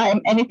 If I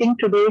am anything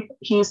today,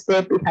 he is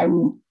there behind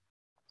me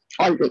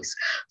always.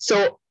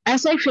 So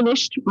as I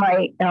finished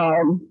my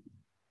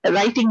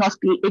writing of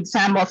the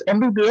exam of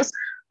MBBS,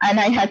 and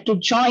I had to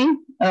join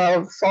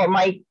for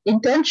my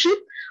internship,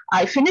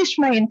 I finished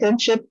my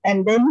internship,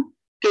 and then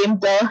came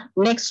the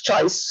next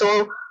choice.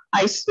 So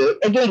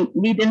again,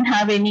 we didn't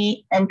have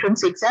any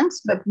entrance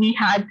exams, but we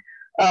had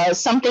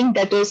something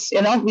that is,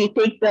 we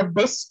take the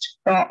best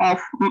of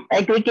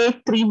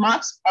aggregate 3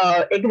 marks,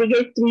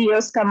 aggregate 3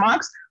 years ka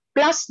marks,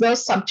 plus the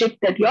subject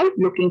that you're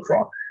looking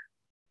for.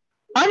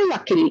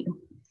 Unluckily,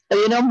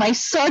 my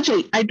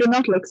surgery, I do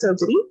not like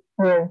surgery,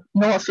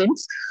 no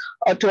offense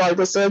to all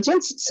the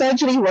surgeons.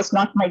 Surgery was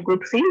not my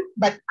good field,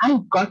 but I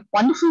got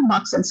wonderful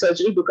marks in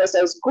surgery because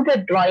I was good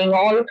at drawing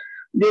all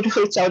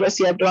beautiful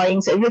Chaurasia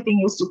drawings. Everything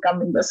used to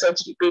come in the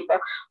surgery paper.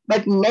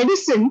 But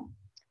medicine,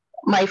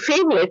 my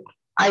favorite,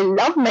 I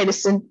love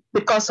medicine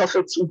because of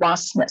its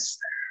vastness.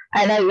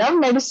 And I love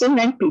medicine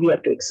and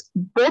pediatrics.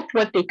 Both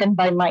were taken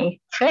by my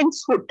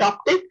friends who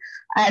topped it.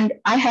 And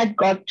I had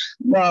got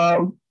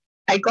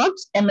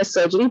MS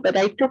surgery, but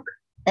I took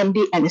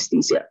MD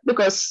anesthesia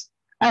because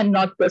I'm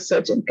not the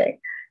surgeon kind.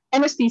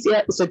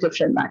 Anesthesia is a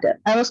different matter.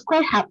 I was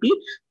quite happy,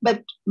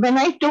 but when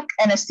I took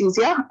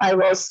anesthesia, I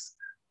was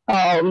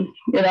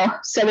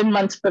 7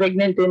 months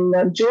pregnant in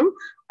June,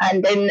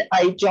 and then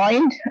I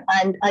joined,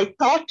 and I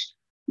thought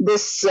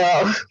this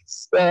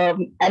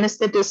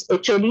anesthetist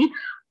HOD,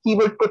 he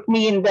would put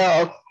me in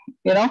the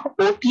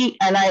OT,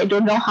 and I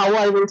don't know how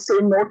I will say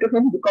no to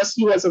him because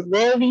he was a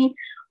very,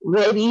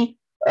 very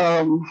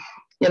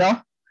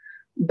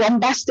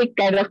bombastic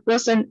kind of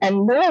person,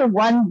 and no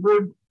one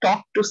would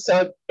talk to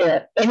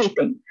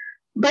anything.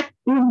 But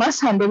we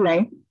must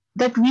underline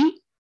that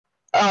we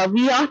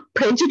are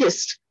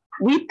prejudiced.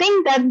 We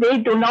think that they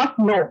do not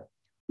know.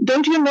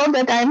 Don't you know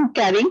that I'm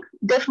carrying?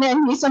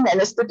 Definitely he's an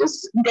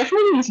anesthetist.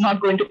 Definitely he's not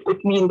going to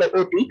put me in the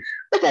OT.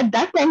 But at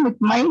that time, with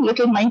my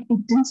little mind,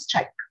 it didn't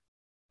strike.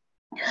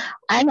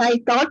 And I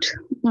thought,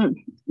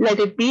 let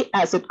it be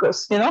as it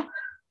goes,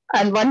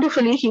 And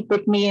wonderfully, he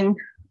put me in.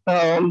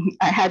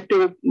 I had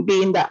to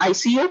be in the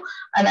ICU,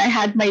 and I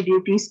had my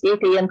duties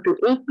 8 a.m. to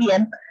 8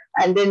 p.m.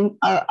 And then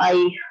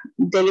I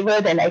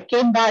delivered, and I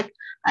came back,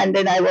 and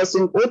then I was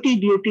in OT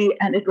duty,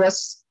 and it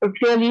was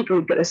really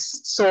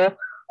rigorous. So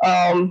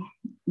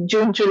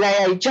June, July,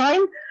 I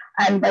joined,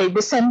 and by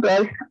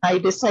December, I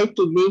decided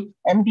to leave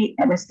MD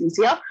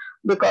anesthesia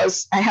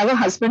because I have a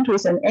husband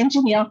who's an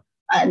engineer,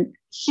 and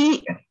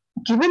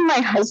given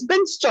my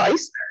husband's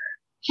choice,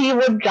 he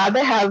would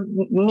rather have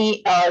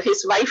me,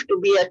 his wife, to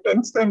be a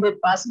 10th standard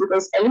pass,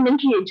 because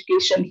elementary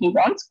education he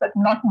wants, but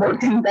not more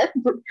than that.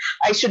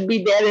 I should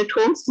be there at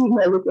home seeing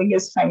everything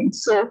is fine.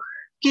 So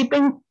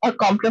keeping a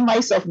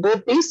compromise of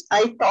both these,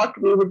 I thought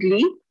we would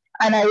leave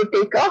and I would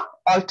take a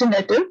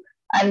alternative.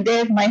 And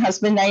there my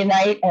husband and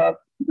I,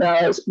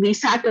 we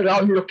sat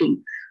around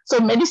looking. So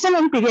medicine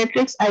and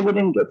pediatrics, I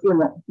wouldn't get,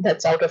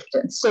 that's out of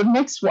 10. So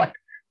next what?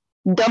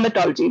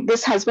 Dermatology.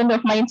 This husband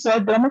of mine saw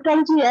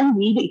dermatology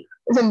and ED.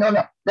 I said,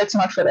 no, that's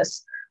not for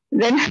us.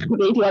 Then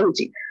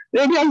radiology.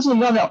 Radiology,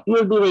 no,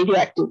 you'll be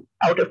radioactive,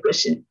 out of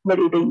question,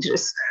 very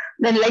dangerous.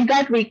 Then like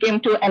that, we came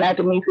to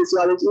anatomy,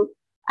 physiology.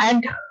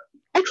 And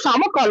at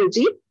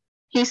pharmacology,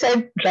 he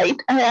said, right.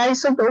 And I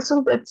said,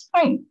 also, that's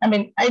fine. I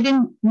mean, I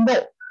didn't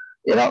know.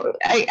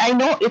 I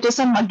know it is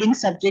a mugging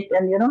subject,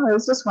 and, I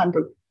was just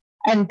wondering.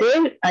 And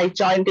then I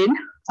joined in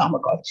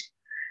pharmacology.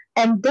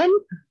 And then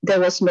there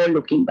was no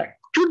looking back.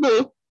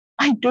 Today,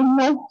 I don't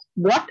know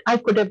what I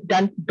could have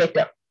done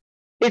better.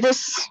 It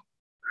is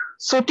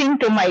suiting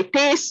to my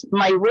taste,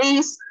 my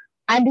ways,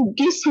 and it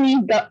gives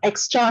me the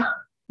extra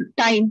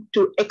time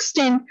to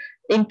extend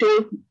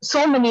into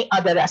so many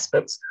other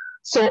aspects.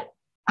 So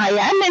I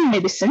am in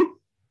medicine.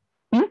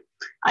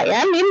 I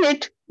am in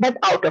it, but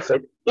out of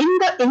it. In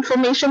the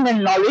information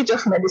and knowledge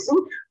of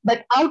medicine,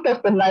 but out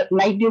of the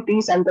night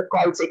duties and the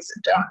calls,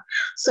 etc.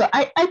 So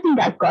I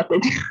think I've got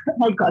it.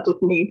 I got it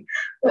made.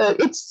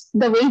 It's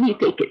the way we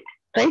take it,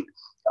 right?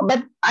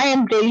 But I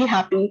am really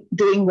happy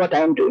doing what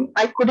I'm doing.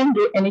 I couldn't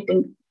do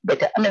anything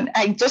better. I mean,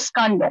 I just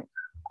can't know.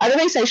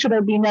 Otherwise, I should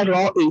have been a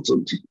raw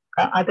agent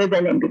other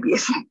than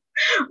MBBS.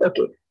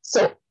 Okay,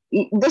 so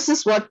this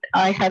is what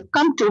I have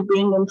come to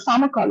being in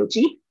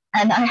pharmacology.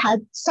 And I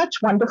had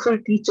such wonderful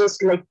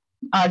teachers like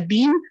our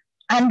dean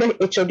and the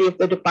HOD of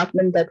the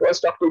department, that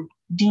was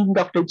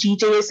Dr.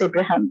 G.J.S.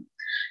 Abraham.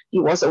 He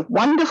was a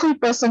wonderful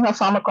person of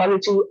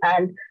pharmacology,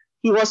 and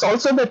he was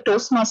also the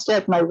Toastmaster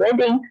at my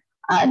wedding.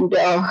 And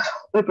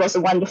it was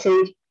a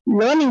wonderful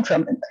learning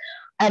from him.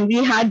 And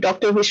we had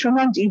Dr.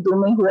 Vishwanath G.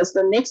 Dume, who was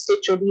the next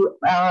HOD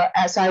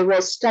as I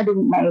was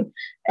studying my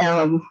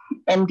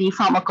MD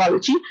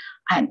pharmacology.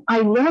 And I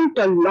learned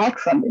a lot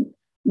from him,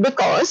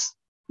 because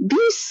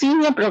these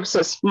senior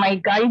professors, my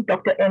guide,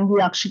 Dr.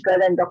 M.V.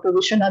 Akshikar and Dr.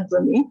 Vishwanath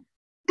Dume,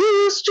 they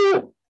used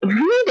to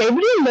read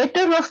every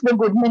letter of the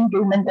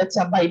Goodman-Gilman, that's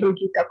a Bible,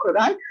 Gita,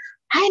 Quran,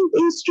 and they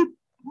used to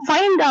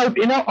find out,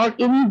 or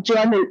any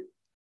journal,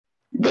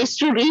 they used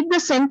to read the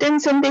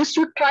sentence and they used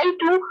to try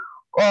to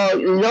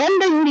learn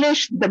the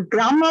English, the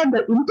grammar,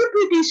 the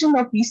interpretation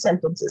of these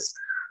sentences.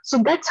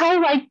 So that's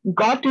how I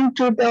got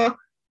into the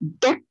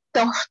depth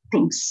of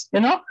things,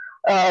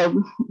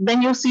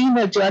 when you see in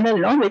a journal,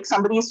 like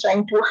somebody is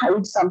trying to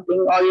hide something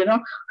or,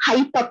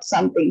 hype up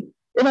something,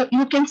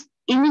 you can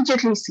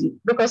immediately see,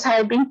 because I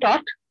have been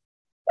taught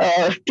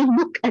to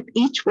look at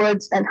each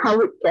words and how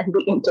it can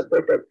be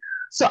interpreted.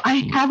 So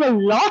I have a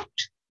lot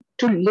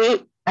to lay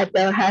at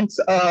the hands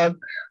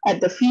at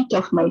the feet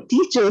of my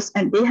teachers,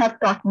 and they have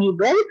taught me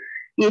well.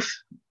 If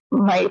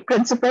my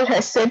principal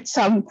has said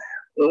some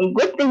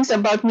good things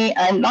about me,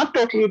 I'm not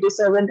totally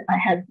deserving. I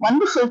had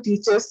wonderful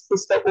teachers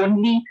is the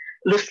only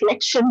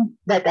reflection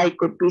that I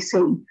could be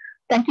saying.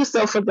 Thank you,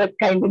 sir, for that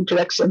kind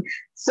introduction.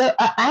 So,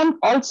 and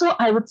also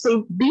I would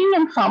say being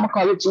in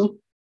pharmacology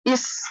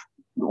is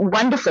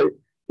wonderful.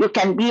 You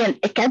can be an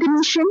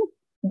academician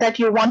that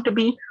you want to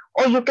be,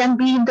 or you can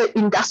be in the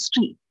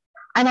industry.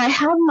 And I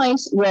have my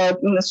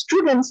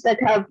students that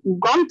have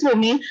gone through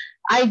me,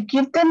 I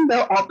give them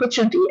the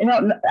opportunity.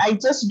 I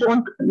just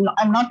don't,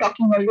 I'm not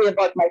talking only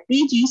about my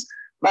PGs,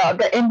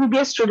 the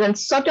MBBS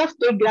students sort of,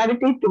 they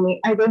gravitate to me.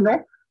 I don't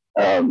know.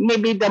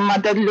 Maybe the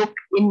mother look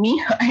in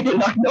me, I do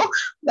not know,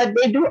 but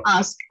they do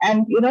ask.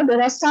 And,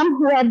 there are some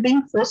who are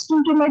being forced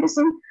into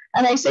medicine.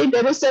 And I say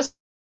there is a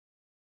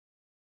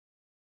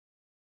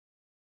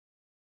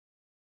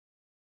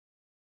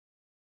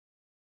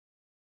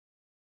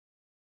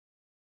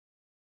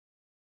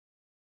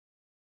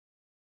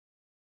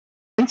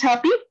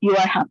happy, you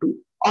are happy.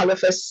 All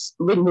of us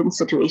win-win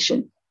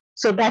situation.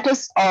 So that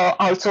is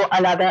also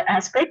another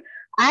aspect.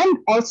 And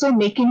also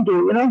making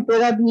do,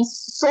 there are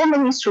so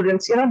many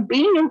students,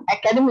 being an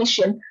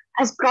academician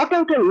has brought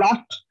out a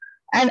lot.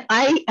 And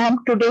I am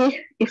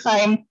today, if I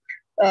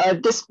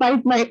am,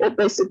 despite my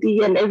obesity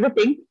and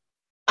everything,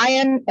 I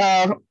am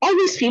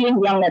always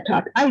feeling young at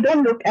heart. I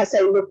don't look as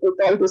I look with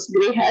all this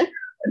gray hair.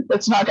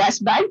 That's not as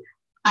bad.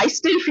 I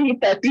still feel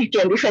 30,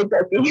 25,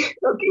 30.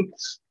 Okay.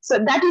 So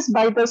that is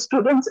by the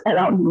students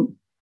around me.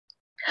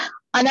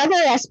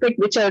 Another aspect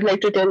which I would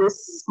like to tell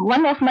is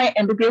one of my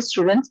MBBS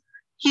students,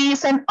 he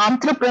is an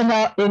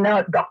entrepreneur in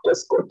a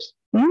doctor's coat.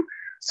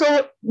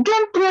 So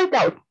don't throw it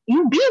out.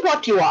 You be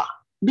what you are.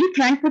 Be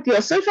frank with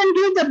yourself and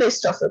do the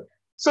best of it.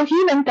 So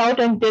he went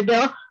out and did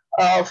a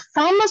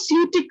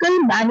pharmaceutical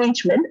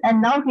management,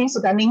 and now he's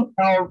running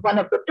one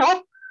of the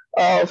top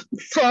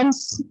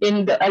firms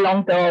in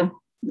along the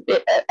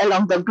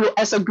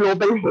as a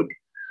global head.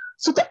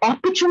 So the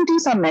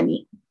opportunities are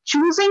many.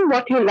 Choosing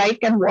what you like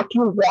and what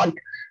you want,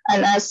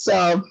 And as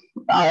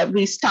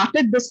we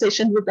started this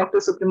session with Dr.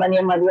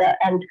 Subramaniam Malia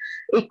and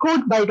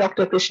echoed by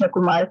Dr. Krishna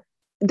Kumar,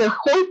 the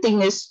whole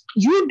thing is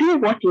you do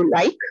what you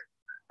like.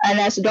 And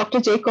as Dr.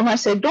 Jay Kumar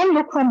said, don't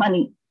look for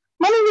money.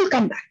 Money will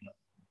come back.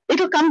 It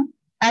will come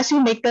as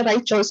you make the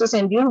right choices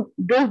and you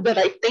do the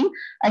right thing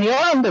and you're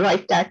on the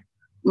right track.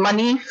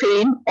 Money,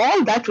 fame,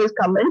 all that will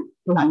come in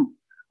line.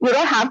 You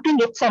don't have to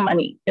look for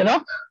money,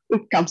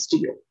 it comes to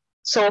you.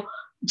 So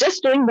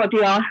just doing what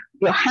you are,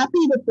 you're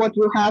happy with what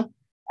you have.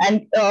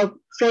 And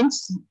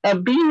friends,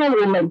 being a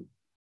woman,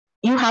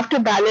 you have to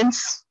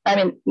balance,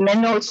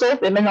 men also,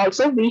 women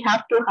also, we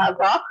have to have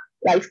our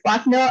life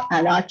partner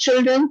and our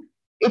children.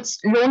 It's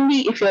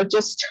lonely if you're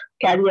just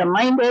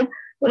career-minded,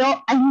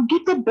 and you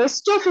get the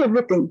best of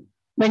everything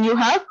when you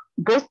have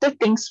both the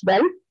things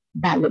well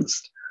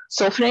balanced.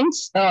 So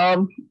friends,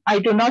 I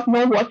do not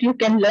know what you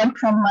can learn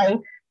from my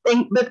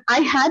thing, but I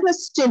had a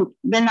stint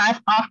when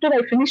after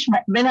I finished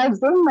when I was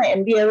doing my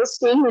MBA, I was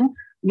staying in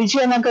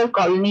Vijayanagar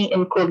colony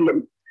in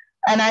Kurlim.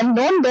 And I'm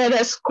known there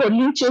as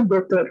Kurliche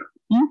Dotar,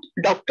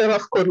 Doctor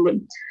of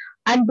Kurlim.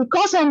 And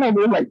because I'm a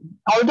woman,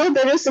 although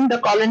there is in the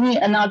colony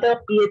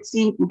another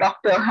PhD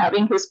doctor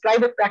having his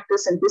private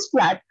practice in this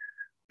flat,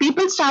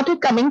 people started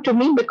coming to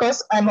me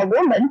because I'm a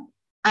woman,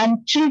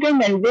 and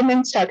children and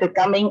women started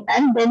coming,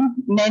 and then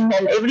men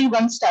and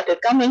everyone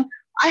started coming.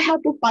 I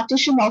had to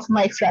partition off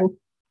my front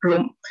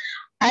room.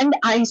 And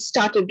I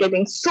started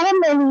getting so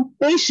many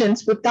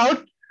patients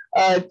without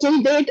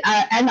till date.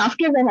 And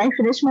after when I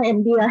finished my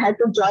MD, I had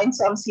to join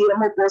some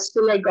CMO post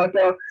till I got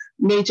a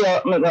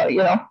major,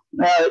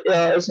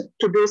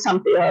 to do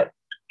something,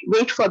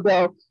 wait for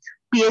the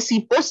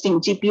PSC posting,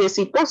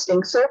 GPSC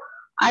posting. So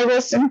I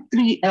was in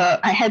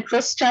I had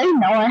first child,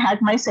 now I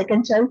had my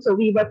second child. So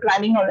we were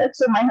planning on it.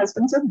 So my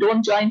husband said,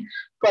 don't join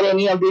for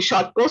any of the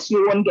short posts.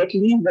 You won't get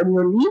leave when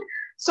you leave.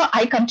 So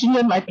I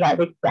continued my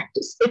private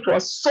practice. It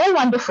was so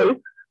wonderful.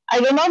 I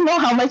do not know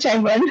how much I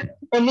earned.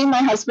 Only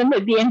my husband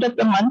at the end of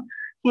the month,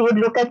 he would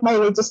look at my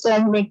register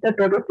and make the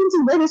total.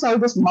 Where is all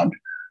this month?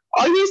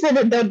 Always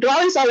the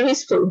drawer is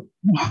always full.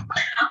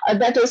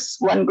 That is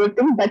one good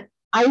thing. But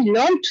I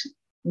learned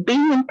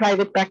being in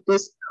private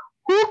practice,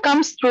 who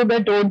comes through the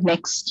door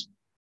next?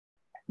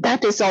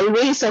 That is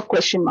always a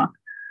question mark.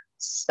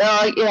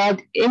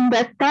 In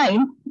that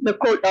time, the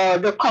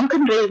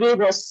Konkan Railway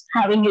was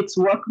having its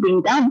work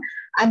being done,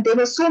 and there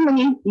were so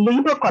many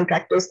labor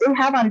contractors. They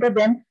have under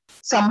them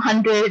some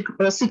 100,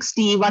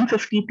 60,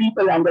 150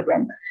 people under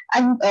them.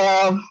 And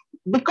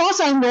because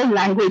I know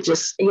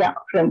languages,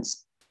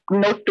 friends,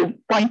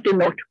 point to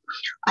note,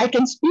 I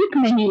can speak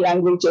many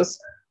languages.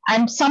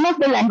 And some of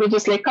the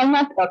languages like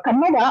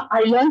Kannada,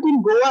 I learned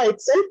in Goa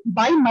itself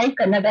by my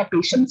Kannada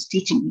patients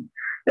teaching me.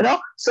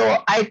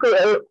 So I could,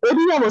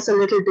 Odia was a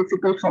little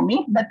difficult for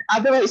me, but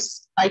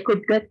otherwise I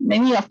could get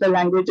many of the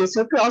languages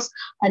across.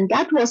 And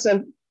that was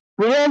a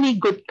really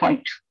good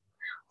point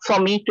for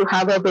me to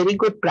have a very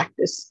good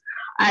practice.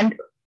 And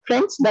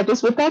friends, that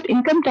is without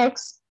income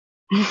tax.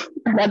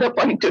 Another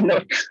point to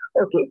note.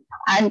 Okay.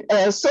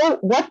 And so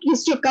what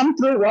used to come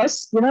through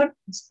was,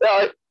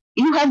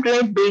 you have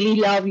read Bailey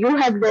Love, you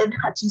have read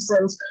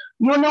Hutchison's,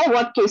 you know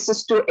what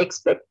cases to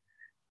expect.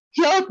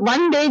 Here,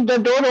 one day the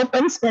door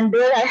opens and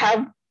there I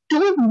have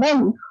two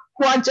men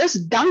who are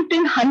just dumped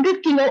in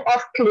 100 kilo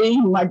of clay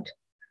mud.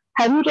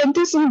 Have you read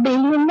this in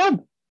Bailey and Love?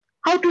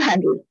 How to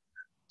handle it?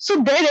 So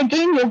there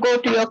again, you go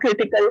to your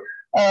critical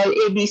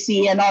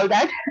ABC and all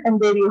that, and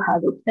there you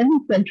have it. And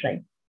you can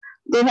try.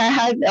 Then I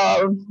had,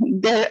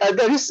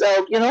 there is,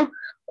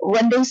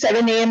 one day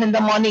 7 a.m. in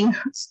the morning,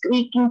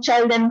 squeaking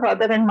child and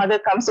father and mother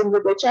comes in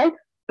with the child,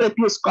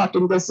 refuse caught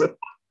in the zip.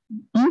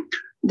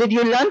 Did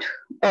you learn?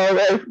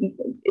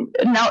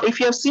 Now, if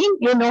you've seen,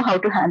 you know how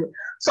to handle.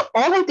 So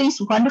all of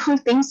these wonderful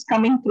things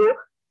coming through,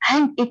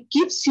 and it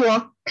gives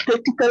your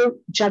critical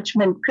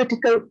judgment,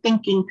 critical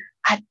thinking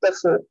at the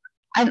fore.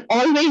 And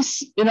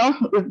always,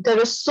 there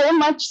is so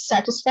much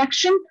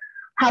satisfaction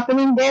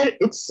happening there.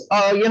 It's,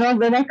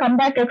 when I come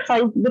back at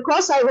 5,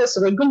 because I was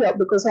regular,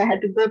 because I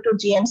had to go to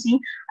GMC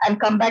and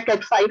come back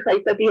at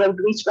 5:30, I would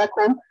reach back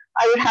home,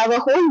 I would have a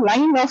whole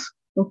line of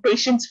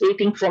patients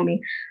waiting for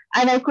me.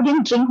 And I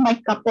couldn't drink my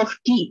cup of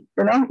tea,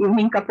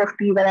 evening cup of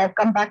tea when I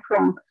come back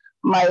from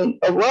my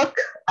work.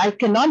 I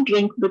cannot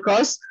drink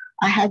because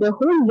I had a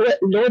whole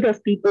load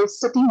of people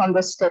sitting on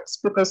the steps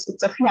because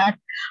it's a flat.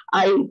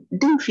 I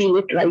didn't feel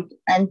it right.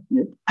 And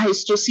I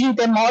used to see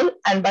them all.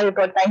 And by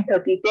about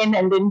 9:30, 10,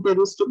 and then there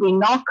used to be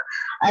knock.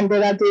 And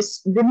there are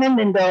these women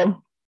in the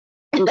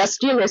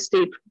industrial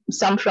estate,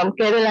 some from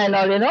Kerala and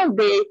all,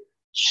 they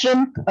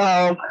shrimp,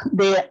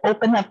 they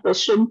open up the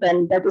shrimp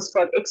and that is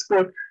for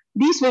export.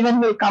 These women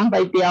will come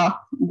with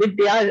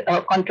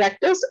their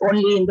contractors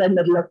only in the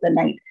middle of the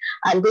night.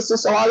 And this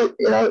is all,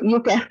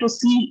 you have to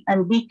see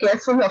and be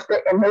careful of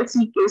the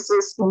MLC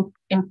cases,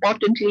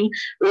 importantly,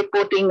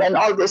 reporting and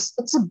all this.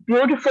 It's a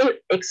beautiful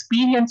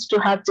experience to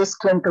have this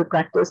clinical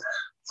practice.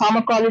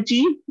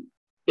 Pharmacology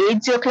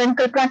aids your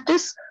clinical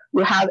practice.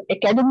 You have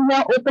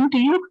academia open to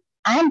you,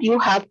 and you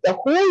have the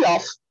whole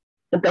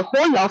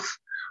of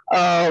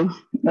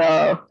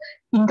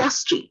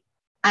industry.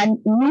 And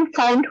you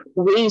found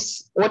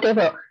ways,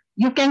 whatever.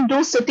 You can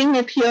do sitting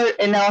at here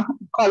in a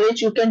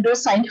college, you can do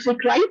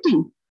scientific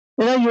writing.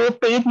 You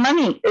paid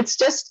money. It's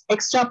just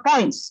extra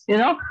points,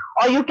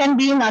 or you can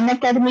be in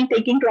Unacademy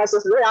taking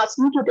classes. They asked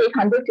me to take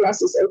 100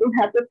 classes. I didn't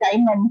have the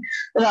time,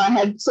 and I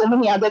had so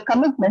many other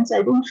commitments. I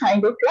didn't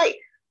find it right.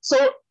 So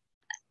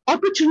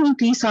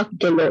opportunities are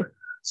killer.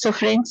 So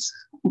friends,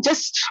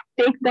 just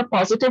take the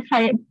positive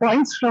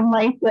points from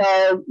my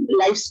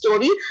life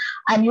story,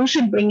 and you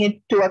should bring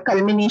it to a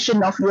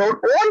culmination of your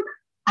own.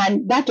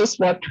 And that is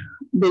what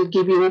will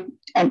give you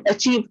and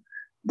achieve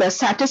the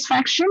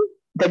satisfaction,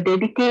 the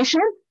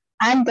dedication,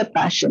 and the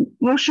passion.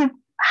 You should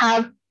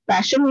have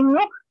passion in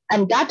you,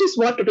 and that is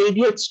what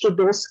radiates to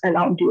those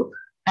around you.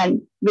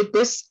 And with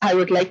this, I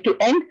would like to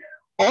end.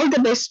 All the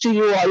best to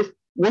you all.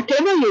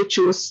 Whatever you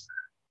choose,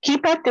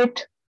 keep at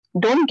it.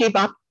 Don't give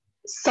up.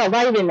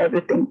 Survive in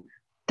everything.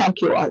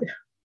 Thank you all.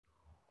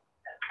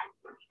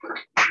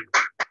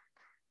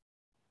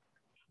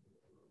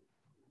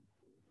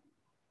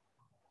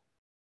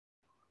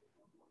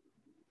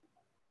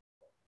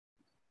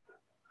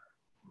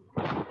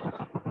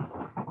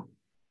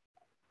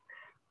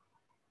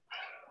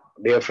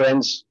 Dear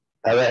friends,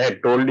 as I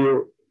had told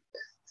you,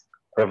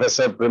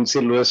 Professor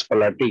Princey Lewis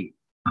Palati,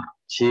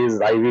 she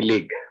is Ivy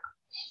League.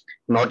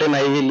 Not in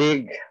Ivy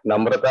League,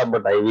 Namrata,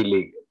 but Ivy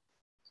League.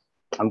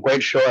 I'm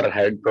quite sure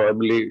had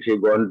probably she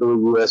gone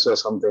to US or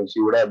something, she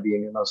would have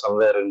been,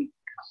 somewhere in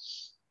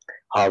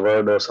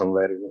Harvard or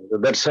somewhere.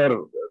 That's her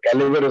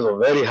caliber is a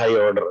very high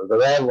order.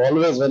 Because I have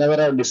always,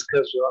 whenever I've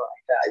discussed,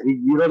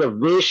 the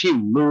way she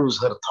moves,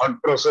 her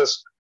thought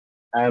process,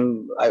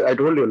 and I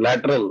told you,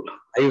 lateral.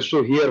 I used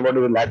to hear what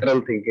is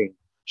lateral thinking.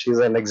 She's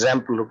an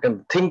example who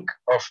can think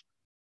of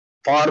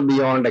far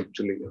beyond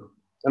actually.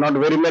 Not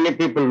very many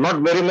people,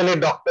 not very many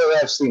doctors I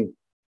have seen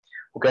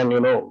who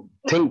can,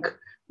 think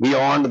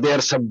beyond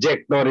their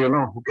subject or,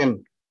 who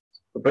can.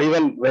 But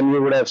even when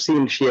you would have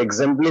seen, she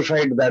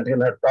exemplified that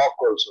in her talk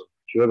also.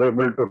 She was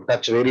able to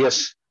touch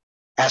various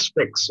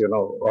aspects,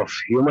 of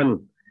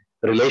human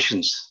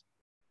relations.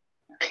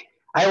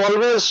 I've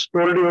always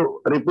told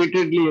you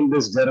repeatedly in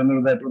this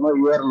journey that,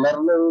 you are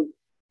learning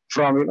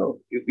from,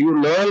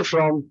 you learn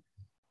from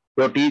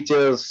your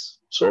teachers,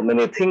 so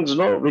many things,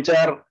 which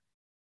are,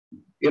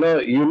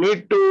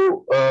 unique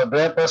to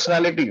their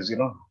personalities,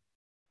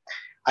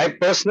 I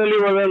personally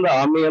was in the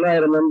army, I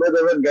remember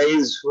there were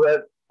guys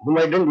whom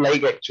I didn't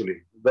like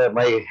actually,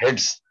 my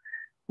heads,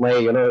 my,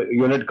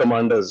 unit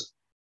commanders.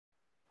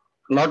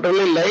 Not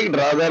only liked,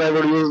 rather I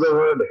would use the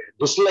word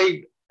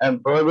disliked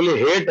and probably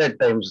hate at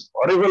times,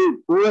 or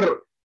even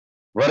poor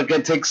work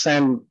ethics.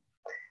 And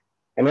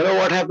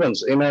what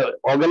happens in an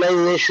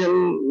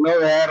organization,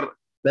 where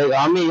like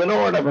army,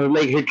 what happens,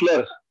 like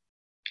Hitler.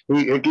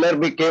 Hitler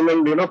became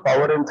in,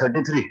 power in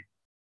 33,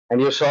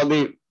 and you saw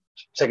the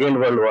Second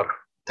World War,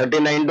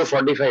 39 to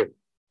 45.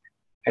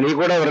 And he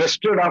could have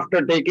rested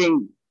after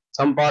taking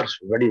some parts,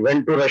 but he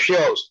went to Russia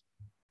also.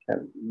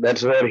 And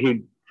that's where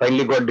he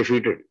finally got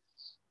defeated.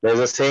 There's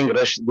a saying,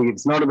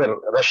 it's not the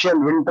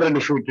Russian winter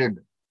defeated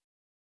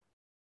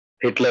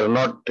Hitler,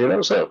 not,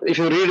 so if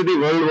you read the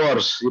world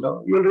wars,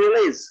 you'll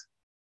realize,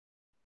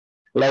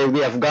 like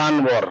the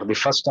Afghan war, the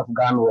first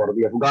Afghan war,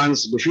 the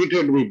Afghans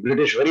defeated the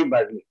British very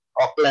badly.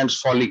 Auckland's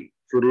Folly,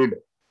 if you read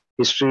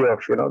history of,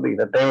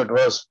 the time it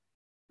was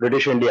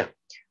British India.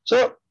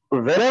 So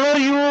wherever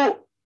you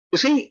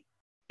see,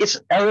 it's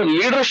our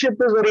leadership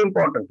is very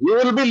important. You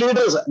will be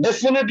leaders,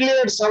 definitely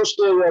at some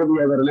stage or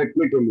the other, let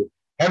me tell you.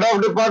 Head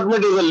of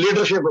department is a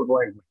leadership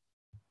appointment.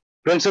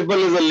 Principal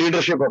is a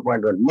leadership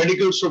appointment.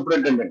 Medical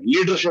superintendent,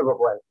 leadership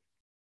appointment.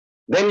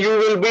 Then you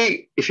will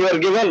be, if you are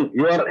given,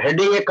 you are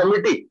heading a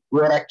committee, you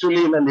are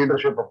actually in a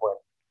leadership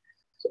appointment.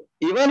 So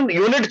even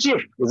unit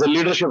chief is a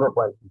leadership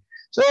appointment.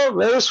 So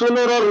very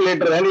sooner or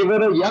later, and if you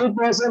are a young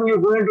person, you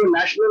go into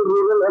National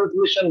Rural Health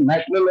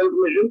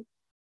Mission,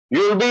 you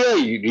will be a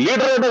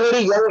leader at a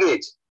very young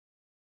age.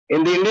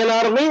 In the Indian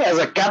Army, as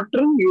a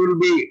captain, you will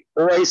be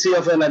OIC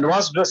of an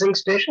advanced dressing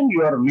station,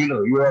 you are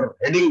leader, you are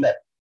heading that.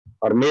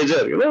 Or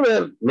major,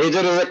 where major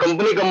is a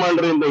company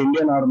commander in the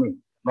Indian Army.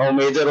 Now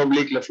major /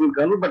 lieutenant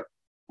colonel, but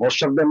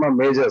most of them are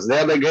majors. They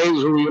are the guys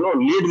who,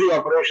 lead the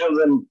operations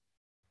and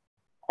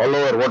all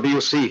over. What do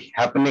you see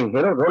happening?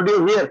 What do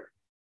you hear?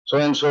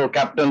 So-and-so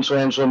captain,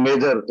 so-and-so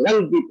major,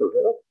 young people,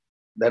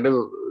 that is,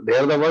 they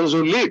are the ones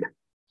who lead.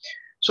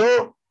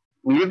 So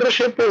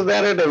leadership is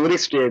there at every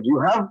stage. You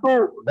have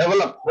to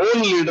develop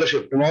whole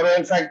leadership. Tomorrow,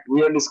 in fact,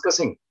 we are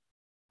discussing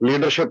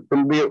leadership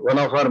will be one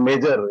of our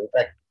major, in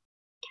fact,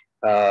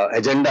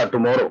 agenda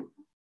tomorrow.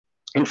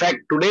 In fact,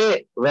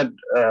 today, when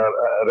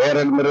Rear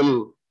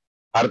Admiral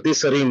Aarti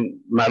Sareen,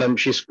 madam,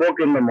 she spoke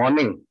in the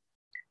morning.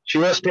 She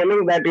was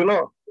telling that,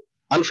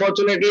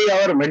 unfortunately,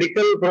 our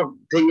medical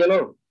thing,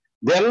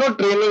 they are not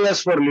training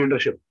us for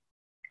leadership.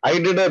 I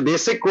did a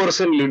basic course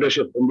in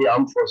leadership in the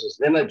armed forces,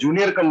 then a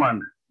junior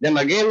command, then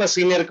again a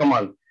senior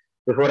command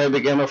before I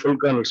became a full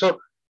colonel. So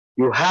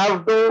you're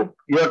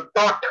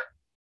taught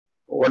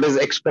what is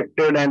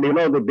expected and,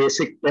 the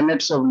basic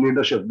tenets of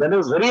leadership. That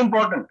is very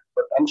important.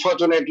 But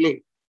unfortunately,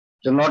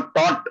 they're not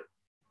taught,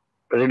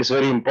 but it is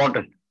very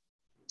important.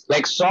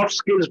 Like soft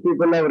skills,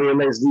 people have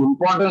realized the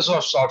importance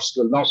of soft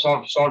skill. Now,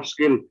 soft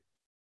skill,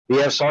 we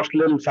have soft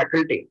skill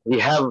faculty. We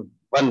have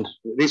one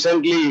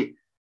recently.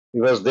 He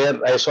was there.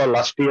 I saw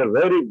last year.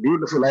 Very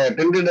beautiful. I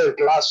attended a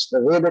class.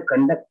 The way they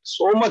conduct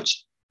so much,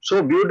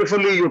 so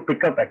beautifully, you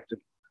pick up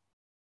actually.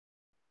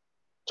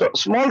 So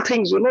small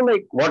things,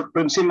 like what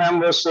Princey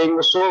ma'am was saying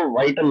was so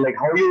vital. Like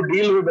how you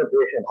deal with the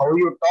patient, how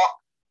you talk.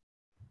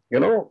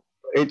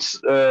 It's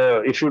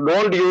if you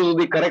don't use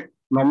the correct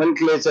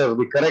nomenclature,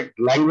 the correct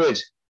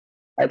language,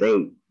 I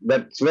think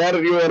that's where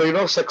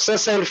your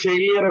success and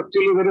failure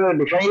actually very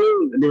defining.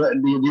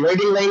 The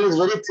dividing line is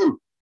very thin.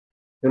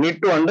 You need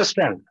to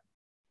understand.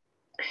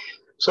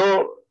 So,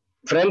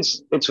 friends,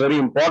 it's very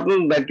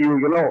important that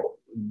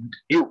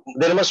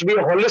there must be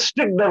a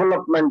holistic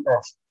development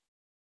of,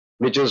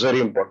 which is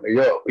very important.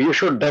 You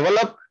should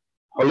develop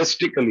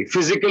holistically,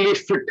 physically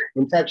fit.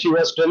 In fact, she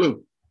was telling,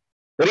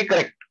 very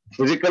correct.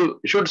 Physical,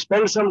 should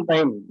spend some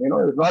time,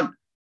 not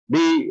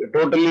be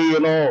totally,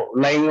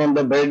 lying on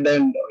the bed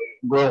and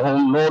go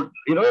home. No,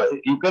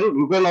 you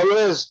can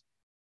always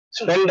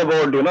spend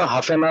about,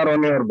 half an hour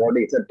on your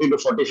body, 30 to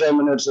 45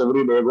 minutes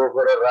every day. Go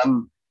for a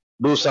run,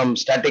 do some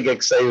static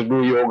exercise,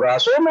 do yoga.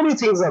 So many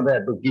things are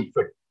there to keep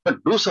fit.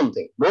 But do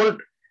something.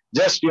 Don't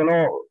just,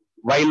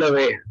 while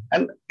away.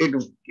 And it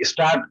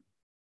start,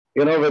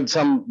 with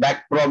some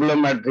back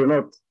problem at,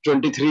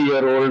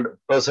 23-year-old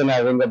person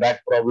having a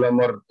back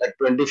problem, or at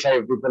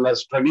 25, people are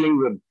struggling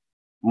with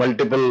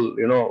multiple,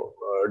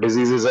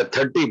 diseases at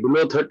 30,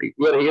 below 30.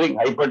 We are hearing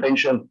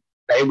hypertension,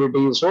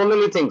 diabetes, so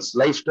many things,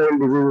 lifestyle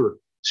diseases,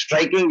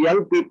 striking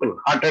young people,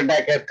 heart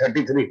attack at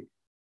 33.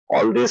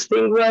 All these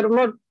things are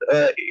not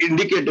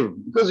indicative,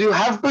 because you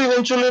have to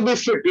eventually be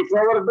fit. If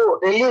I were to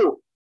tell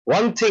you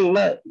one thing,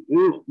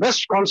 you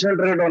must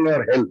concentrate on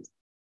your health,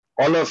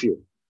 all of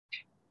you.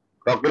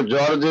 Dr.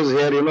 George is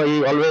here,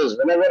 he always,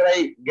 whenever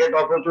I get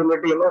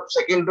opportunity,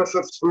 second to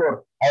fifth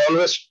floor, I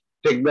always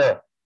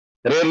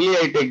rarely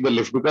I take the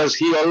lift, because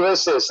he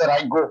always says, sir,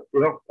 I go,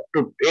 up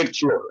to 8th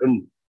floor,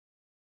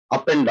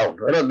 up and down.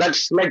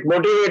 That's like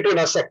motivated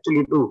us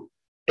actually to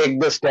take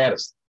the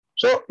stairs.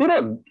 So,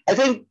 I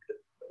think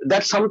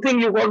that's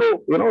something you got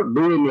to,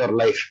 do in your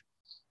life.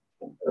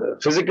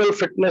 Physical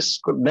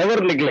fitness could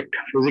never neglect.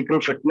 Physical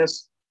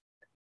fitness,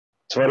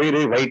 it's very,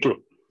 very vital.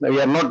 We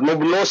are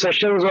no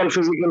sessions on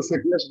physical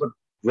fitness, but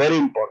very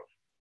important.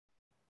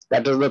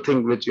 That is the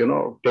thing which,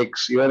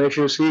 takes, even if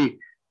you see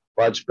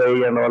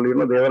Vajpayee and all,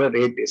 they were at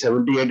 80,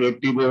 78, 80,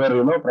 they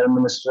were, Prime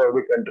Minister of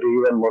the country,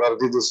 even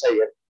Morarji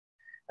Desai.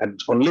 And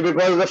only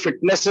because the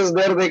fitness is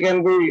there, they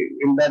can be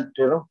in that,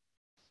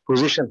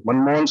 position.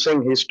 Manmohan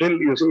Singh, he's still,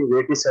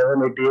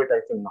 87, 88,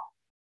 I think now.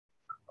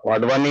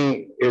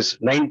 Wadhwani is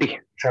 90, if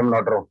I'm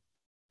not wrong.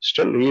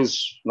 Still,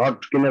 he's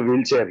not in a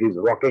wheelchair. He's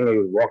walking, he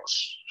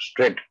walks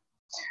straight.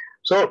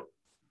 So,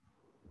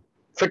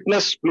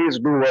 fitness, please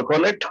do work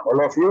on it,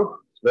 all of you.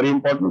 It's very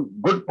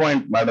important. Good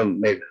point, madam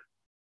made.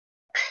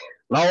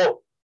 Now,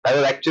 I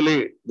will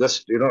actually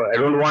just, I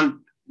don't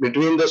want,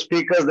 between the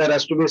speakers, there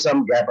has to be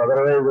some gap.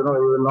 Otherwise, you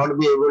will not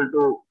be able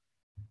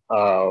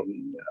to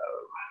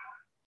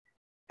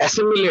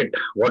assimilate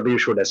what you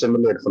should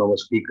assimilate from a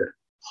speaker.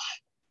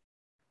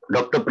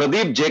 Dr.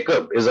 Pradeep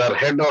Jacob is our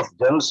head of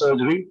general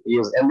surgery. He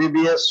is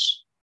MBBS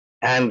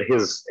and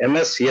his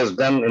MS he has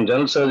done in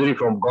general surgery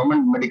from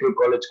Government Medical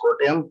College,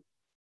 Kottayam.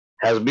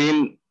 Has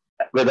been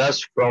with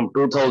us from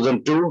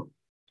 2002.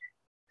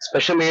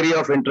 Special area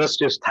of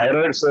interest is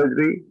thyroid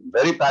surgery.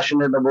 Very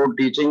passionate about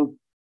teaching.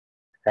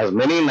 Has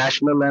many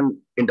national and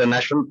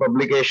international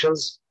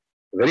publications.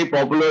 Very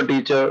popular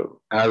teacher.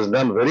 Has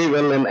done very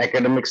well in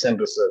academics and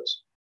research.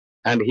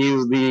 And he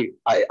is the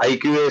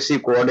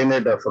IQAC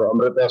coordinator for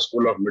Amrita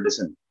School of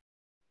Medicine.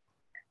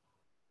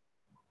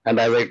 And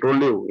as I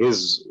told you,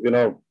 is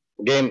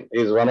again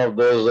is one of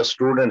those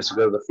students,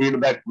 because the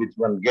feedback which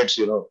one gets,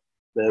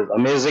 there's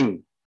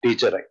amazing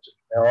teacher actually.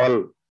 They're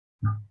all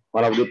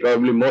one of the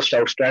probably most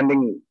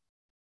outstanding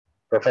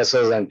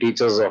professors and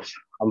teachers of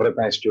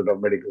Amrita Institute of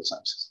Medical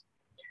Sciences.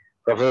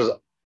 Professor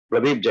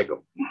Pradeep Jacob.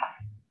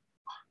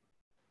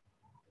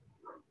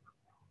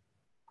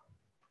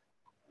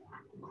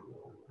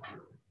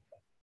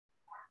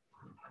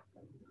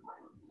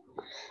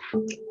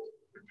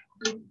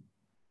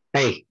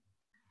 Hey,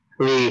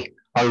 we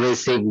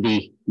always save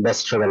the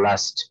best for the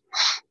last.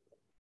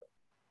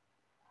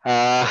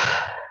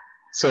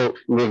 So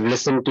we've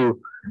listened to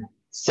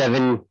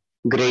 7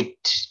 great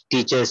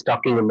teachers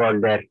talking about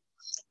their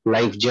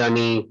life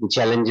journey, the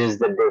challenges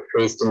that they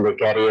faced in their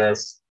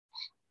careers.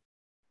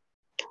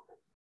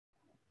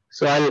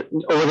 So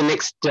over the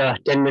next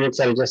 10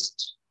 minutes, I'll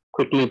just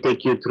quickly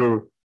take you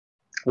through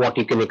what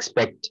you can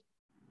expect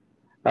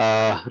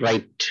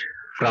right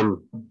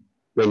from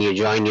when you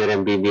join your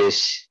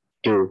MBBS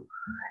to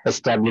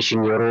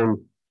establishing your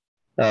own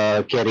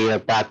career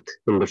path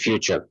in the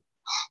future.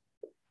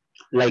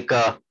 Like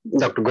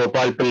Dr.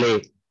 Gopal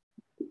Pillai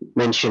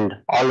mentioned,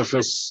 all of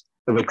us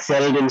have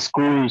excelled in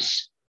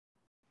schools,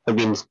 have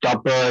been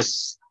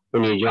toppers,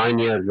 when you join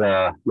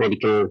your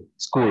medical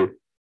school.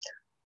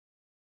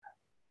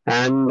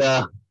 And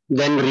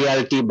then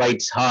reality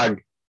bites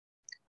hard.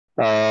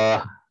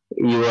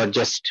 You are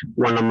just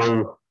one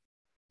among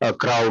a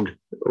crowd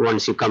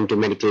once you come to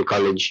medical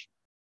college.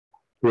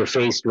 You're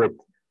faced with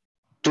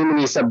too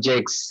many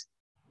subjects,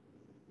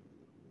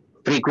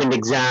 frequent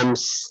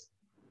exams,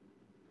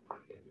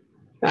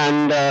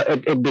 and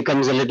it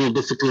becomes a little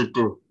difficult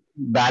to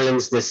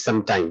balance this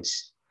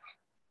sometimes.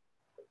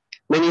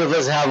 Many of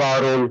us have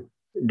our own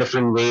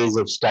different ways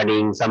of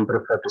studying. Some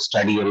prefer to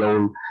study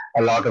alone.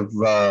 A lot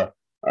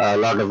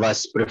of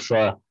us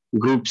prefer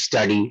group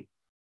study.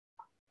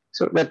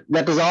 So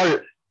that is all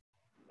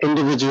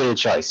individual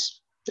choice.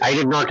 I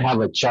did not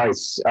have a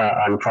choice,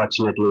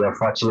 unfortunately or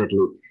fortunately.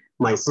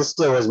 My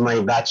sister was my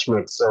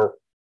batchmate, so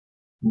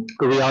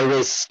we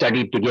always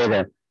studied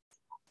together.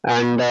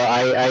 And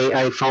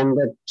I found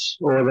that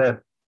over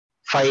the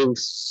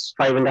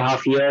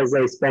 5.5 years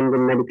I spent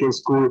in medical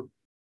school,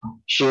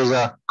 she was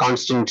a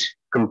constant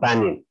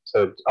companion.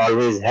 So it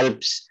always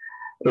helps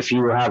if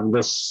you have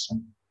this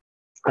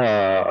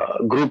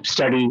group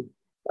study,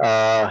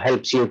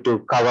 helps you to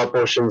cover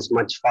portions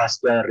much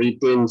faster,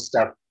 retain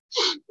stuff.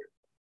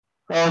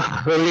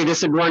 Only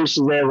disadvantage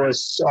there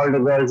was all the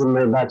girls in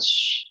my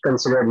batch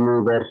considered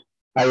me that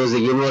I was a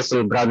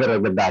universal brother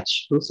of the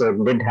batch. So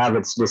it did have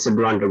its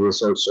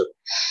disadvantages also.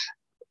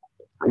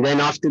 And then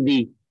after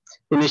the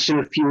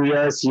initial few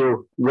years,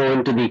 you go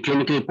into the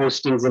clinical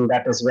postings, and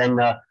that is when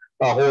a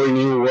whole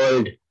new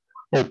world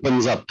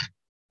opens up.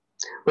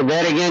 But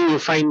there again, you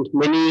find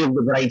many of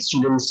the bright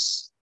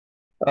students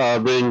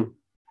being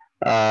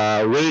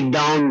weighed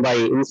down by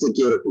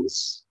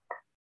insecurities.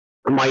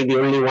 Am I the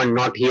only one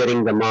not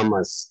hearing the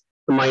mamas?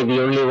 Am I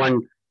the only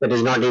one that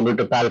is not able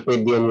to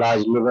palpate the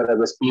enlarged liver or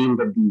the spleen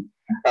that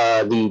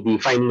the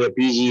final year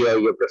PG or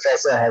your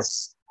professor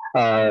has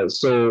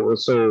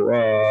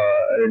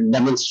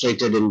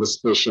demonstrated in this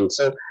patient?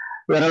 So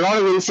there are a lot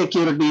of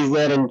insecurities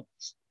there, and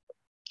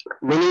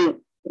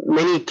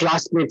many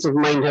classmates of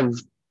mine have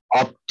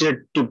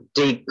opted to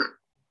take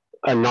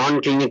a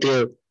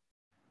non-clinical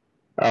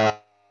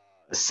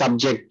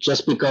subject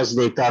just because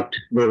they thought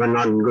they were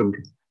not good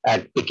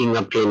at picking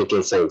up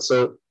clinical science.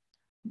 So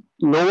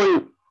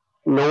no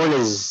one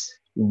is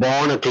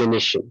born a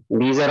clinician.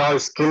 These are all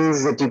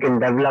skills that you can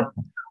develop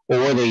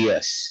over the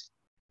years.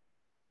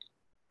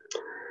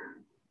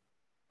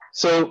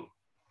 So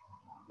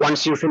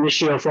once you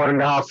finish your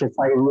 4.5 to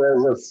 5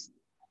 years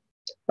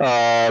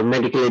of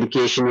medical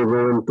education, you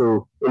go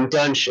into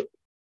internship.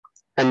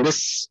 And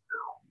this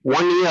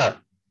 1 year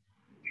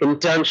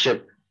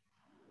internship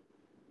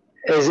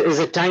is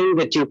a time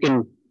that you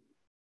can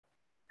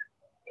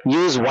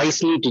use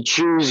wisely to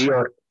choose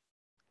your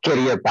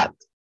career path.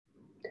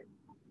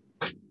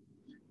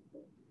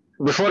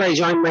 Before I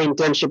joined my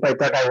internship, I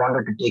thought I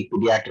wanted to take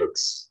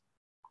pediatrics.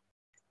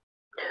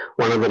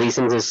 One of the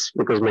reasons is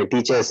because my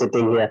teacher is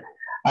sitting here.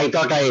 I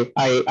thought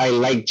I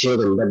liked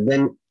children, but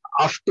then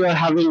after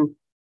having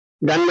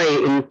done my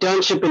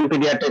internship in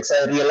pediatrics,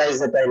 I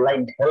realized that I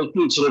liked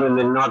healthy children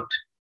and not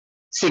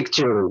sick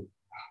children.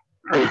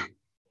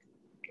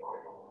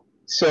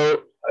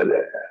 So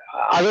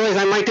otherwise,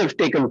 I might have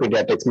taken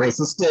pediatrics. My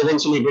sister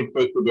eventually did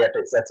take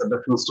pediatrics. That's a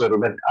different story.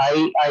 But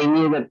I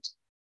knew that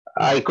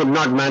I could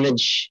not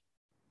manage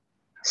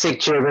sick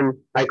children.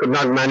 I could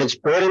not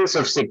manage parents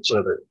of sick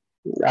children.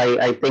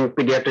 I think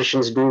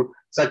pediatricians do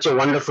such a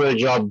wonderful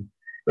job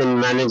in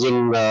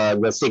managing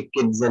the sick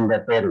kids and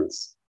their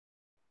parents.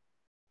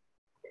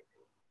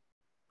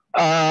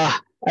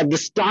 At the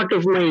start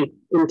of my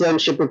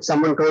internship, if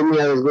someone told me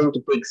I was going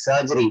to take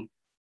surgery,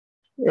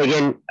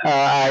 again,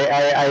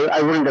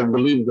 I wouldn't have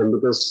believed them,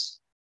 because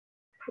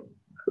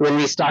when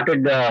we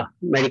started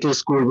medical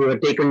school, we were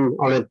taken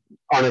on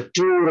a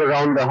tour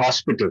around the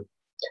hospital.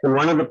 And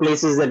one of the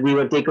places that we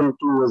were taken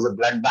to was a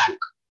blood bank.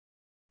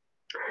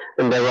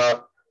 And there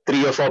were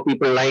 3 or 4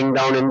 people lying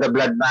down in the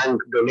blood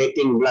bank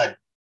donating blood.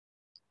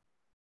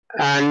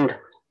 And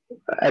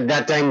at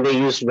that time, they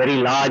used very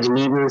large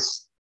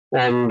needles.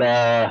 And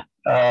I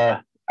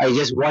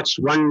just watched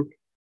one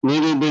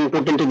needle being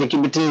put into the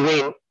cubital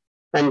vein.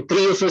 And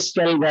 3 of us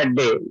fell that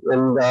day.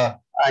 And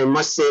I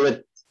must say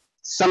with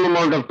some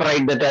amount of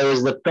pride that I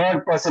was the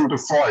 3rd person to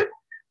fall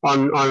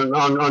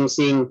on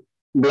seeing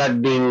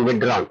blood being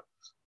withdrawn.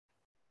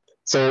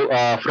 So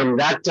from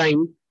that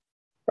time,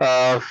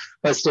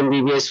 first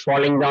MBBS,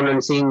 falling down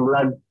and seeing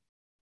blood,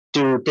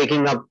 to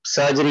taking up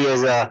surgery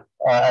as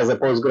a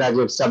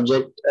postgraduate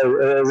subject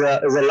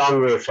is a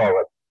long way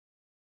forward.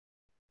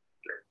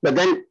 But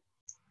then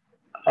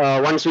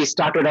once we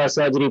started our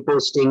surgery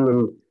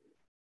posting,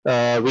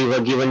 and we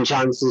were given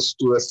chances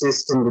to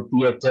assist in the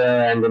theater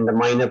and in the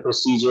minor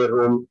procedure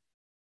room.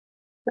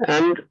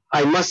 And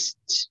I must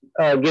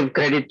give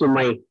credit to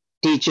my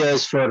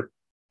teachers for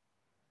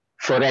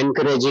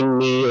encouraging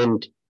me,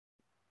 and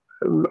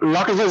a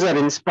lot of us are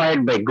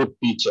inspired by good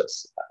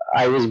teachers.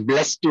 I was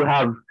blessed to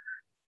have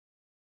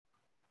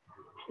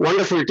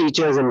wonderful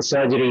teachers in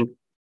surgery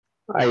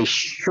I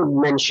should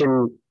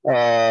mention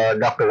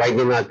Dr.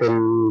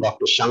 Vaidyanathan,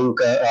 Dr.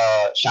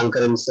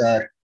 Shankaran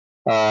sir,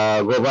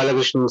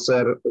 Gopalakrishnan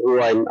sir,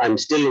 who I'm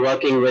still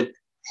working with.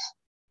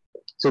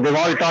 So they've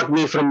all taught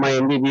me from my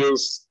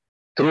MBBS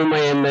through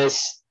my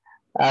MS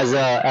as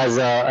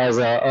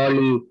a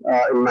early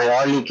in my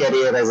early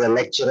career as a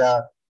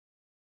lecturer.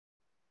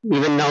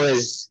 Even now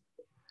as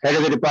head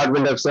of the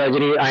Department of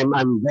Surgery,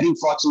 I'm very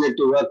fortunate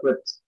to work with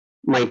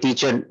my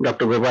teacher,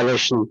 Dr.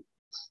 Gopalakrishnan.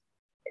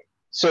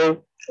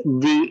 So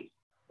we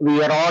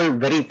are all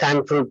very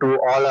thankful to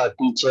all our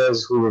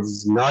teachers who have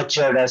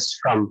nurtured us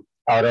from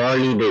our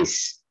early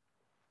days.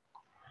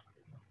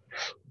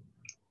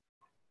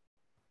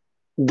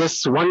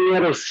 This 1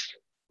 year of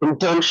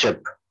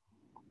internship,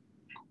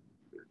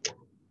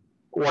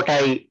 what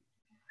I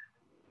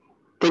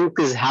think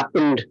has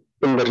happened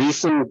in the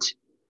recent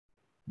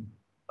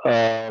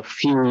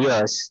few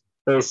years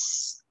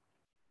is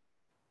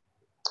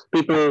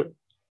people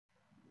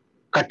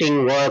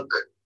cutting work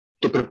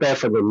to prepare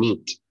for the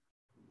NEET.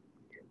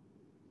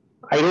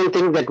 I don't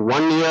think that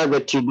 1 year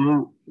that you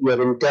do your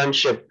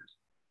internship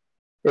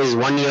is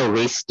 1 year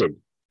wasted.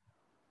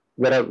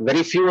 There are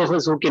very few of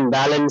us who can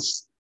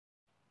balance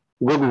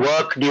good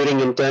work during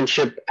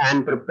internship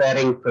and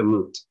preparing for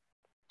NEET.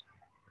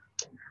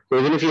 So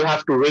even if you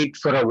have to wait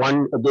for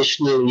one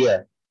additional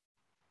year,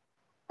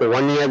 the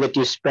 1 year that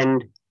you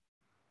spend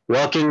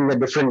working in the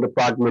different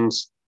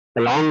departments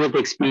along with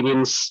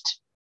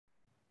experienced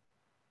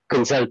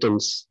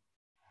consultants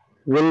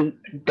will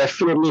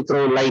definitely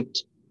throw light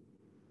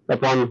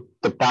upon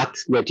the path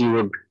that you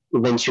would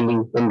eventually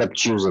end up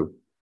choosing.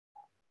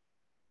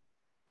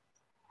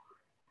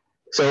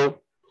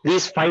 So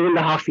these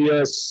 5.5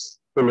 years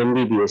in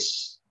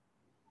MBBS,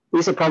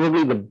 these are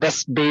probably the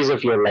best days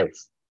of your life.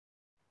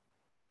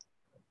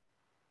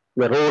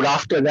 The road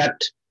after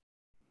that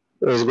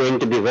is going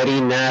to be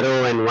very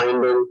narrow and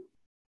winding,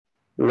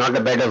 not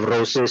a bed of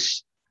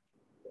roses.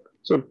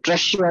 So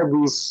treasure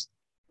these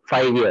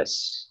 5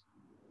 years.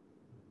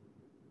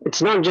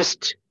 It's not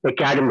just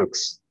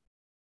academics,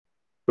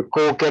 the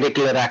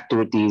co-curricular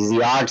activities,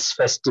 the arts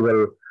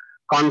festival,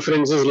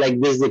 conferences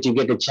like this that you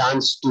get a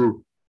chance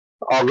to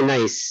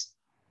organize.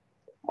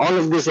 All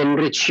of this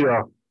enrich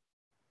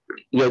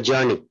your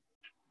journey.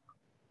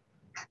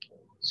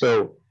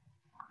 So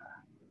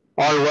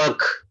all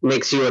work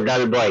makes you a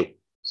dull boy.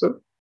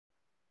 So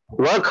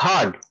work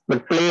hard,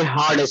 but play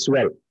hard as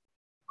well.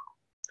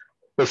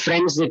 The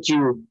friends that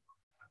you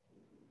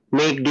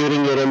make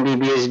during your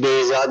MBBS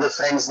days are the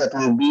friends that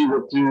will be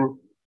with you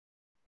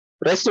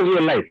rest of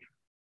your life.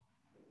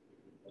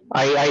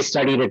 I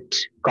studied at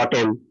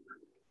Kottayam,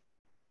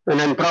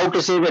 and I'm proud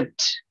to say that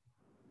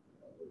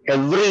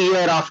every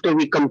year after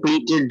we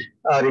completed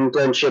our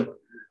internship,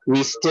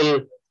 we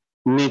still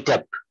meet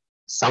up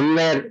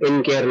somewhere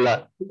in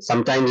Kerala,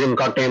 sometimes in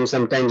Kottayam,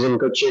 sometimes in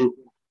Cochin.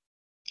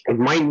 It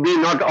might be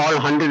not all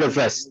 100 of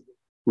us,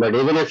 but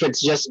even if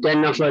it's just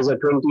 10 of us or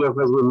 20 of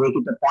us, we make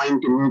it a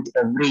point to meet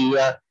every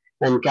year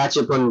and catch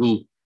up on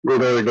the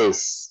good old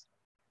days.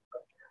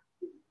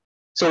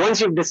 So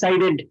once you've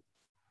decided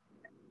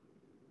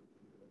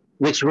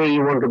which way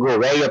you want to go,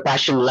 where your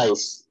passion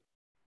lies,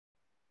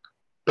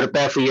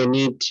 prepare for your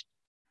NEET,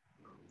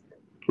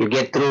 you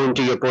get through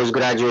into your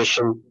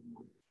post-graduation.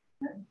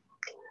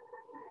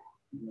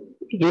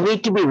 You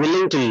need to be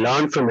willing to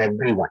learn from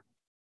everyone,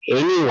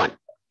 anyone.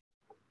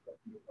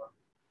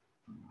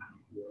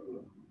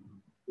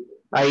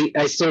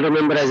 I still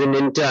remember as an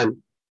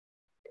intern,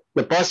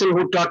 the person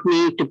who taught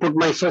me to put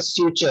my first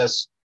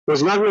sutures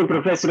was not my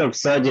professor of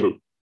surgery.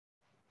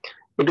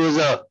 It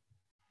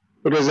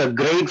was a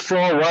grade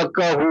 4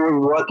 worker who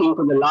was working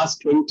for the last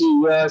 20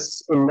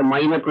 years in the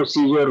minor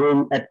procedure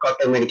room at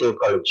Kottayam Medical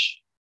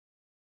College.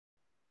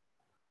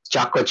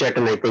 Chako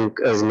Chetan, I think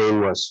his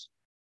name was.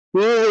 He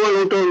was the one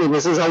who told me,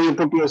 this is how you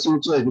put your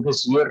sutures,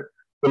 because you're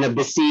in a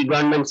busy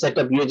government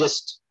setup, you're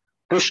just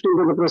pushed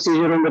into the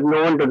procedure room with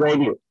no one to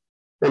guide you.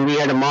 When we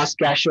had a mass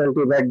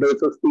casualty that day,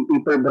 50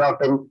 people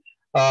brought in,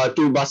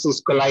 2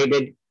 buses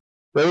collided.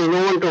 There was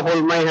no one to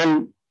hold my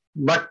hand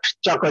but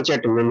Chako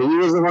Chetan, and he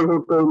was the one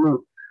who told me,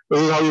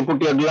 this is how you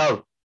put your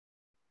glove.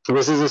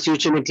 This is the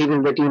suture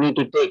material that you need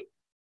to take.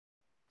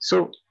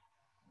 So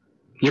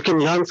you can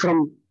learn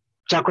from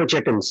Chako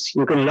Chetans.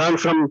 You can learn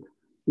from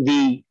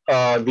the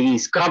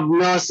scrub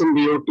nurse in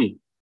the OT.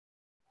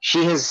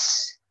 She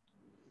has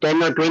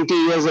 10 or 20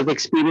 years of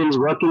experience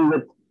working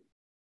with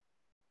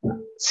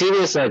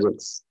senior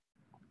surgeons.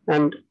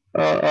 And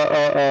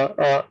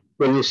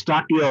when you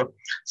start your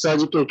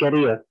surgical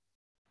career,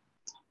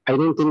 I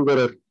don't think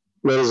there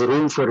is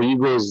room for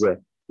egos there.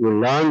 You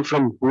learn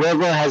from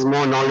whoever has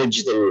more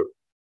knowledge than you.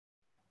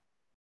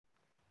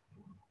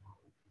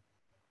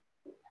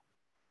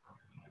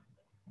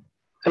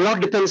 A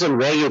lot depends on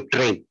where you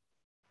train.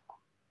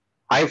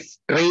 I've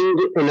trained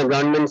in a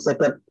government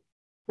setup,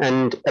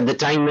 and at the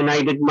time when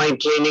I did my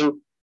training,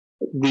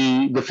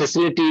 the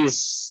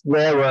facilities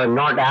there were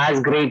not as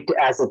great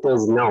as it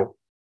is now.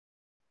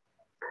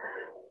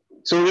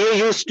 So we are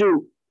used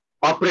to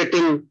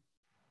operating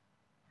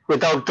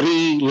without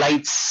 3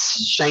 lights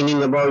shining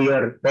above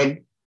your head,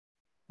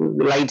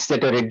 lights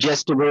that are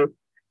adjustable,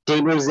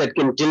 tables that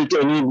can tilt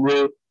any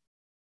way.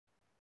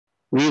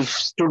 We've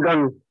stood on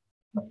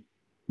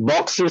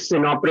boxes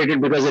and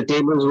operated because the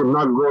tables would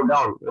not go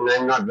down, and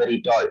I'm not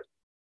very tall.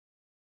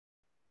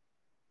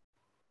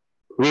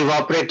 We've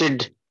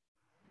operated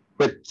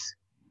with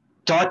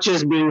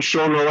torches being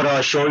shown over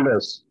our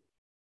shoulders,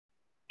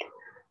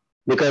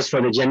 because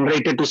for the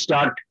generator to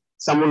start,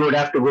 someone would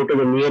have to go to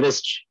the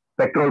nearest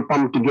petrol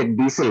pump to get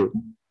diesel.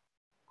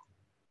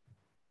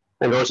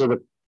 And also the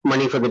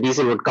money for the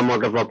diesel would come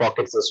out of our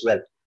pockets as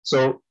well.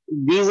 So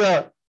these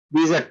are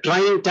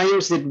trying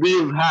times that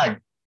we've had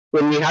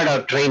when we had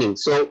our training.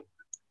 So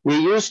we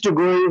used to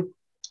go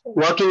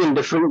working in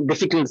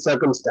difficult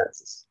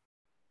circumstances.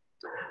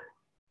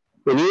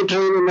 When you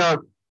train in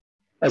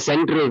a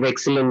center of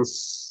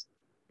excellence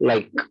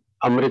like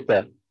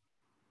Amrita,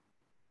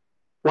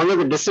 one of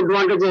the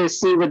disadvantages I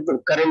see with the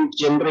current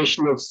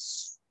generation of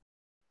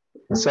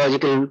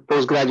surgical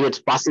postgraduates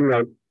passing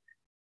out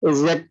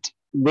is that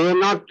they're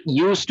not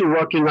used to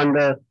working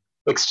under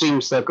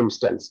extreme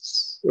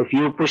circumstances. If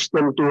you push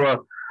them to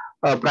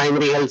a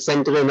primary health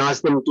center and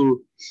ask them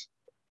to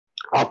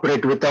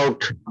operate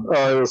without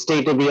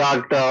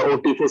state-of-the-art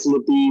OT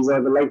facilities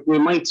or the like, they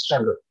might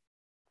struggle.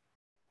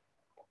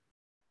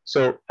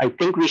 So I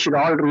think we should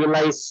all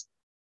realize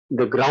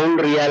the ground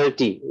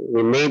reality.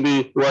 We may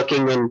be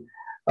working in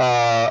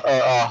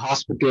a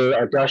hospital,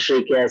 a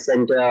tertiary care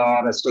center,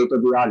 or a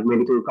state-of-the-art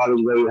medical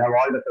college where you have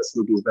all the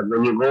facilities. But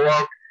when you go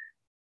out,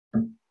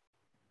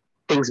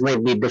 things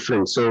might be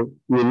different. So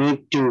we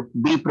need to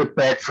be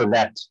prepared for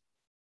that.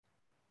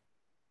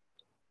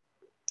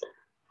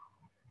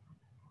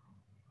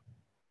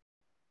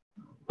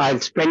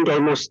 I've spent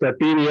almost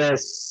 13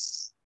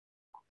 years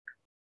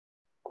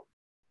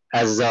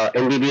as an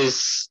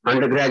MBBS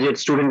undergraduate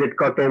student at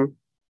Cotton,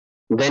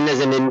 then as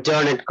an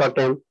intern at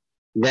Cotton,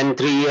 then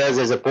 3 years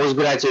as a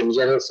postgraduate in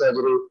general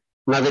surgery,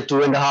 another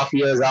 2.5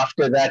 years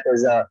after that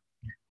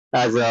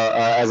as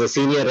a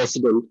senior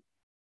resident.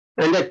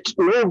 And at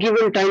no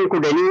given time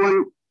could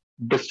anyone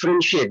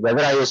differentiate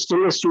whether I was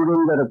still a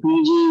student or a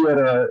PG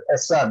or a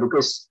SR,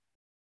 because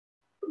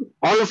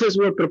all of us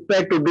were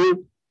prepared to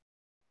do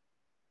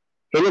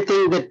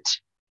anything that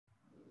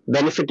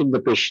benefited the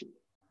patient.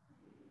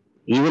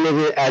 Even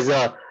if as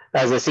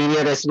a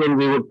senior resident,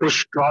 we would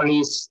push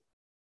trolleys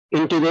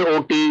into the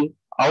OT,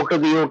 out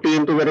of the OT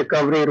into the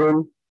recovery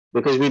room,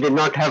 because we did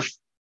not have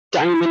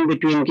time in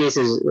between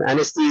cases.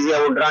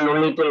 Anesthesia would run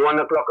only till 1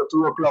 o'clock or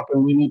 2 o'clock,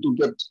 and we need to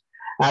get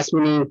as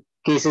many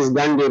cases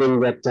done during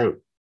that time.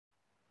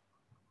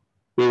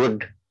 We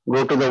would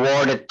go to the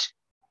ward at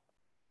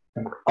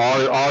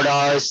all odd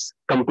hours,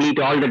 complete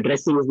all the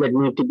dressings that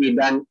need to be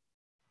done.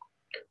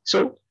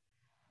 So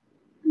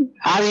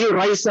as you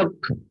rise up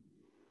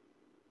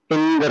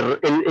in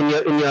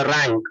your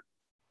rank,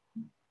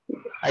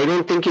 I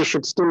don't think you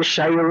should still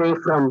shy away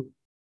from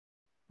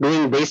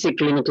doing basic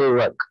clinical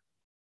work.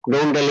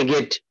 Don't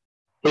delegate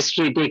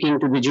history taking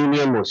to the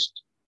junior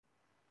most.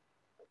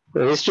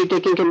 The history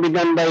taking can be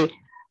done by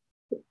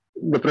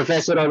the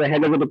professor or the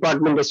head of the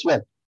department as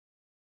well.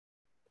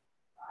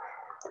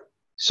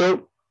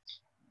 So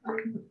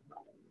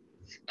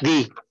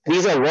these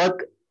are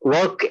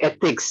work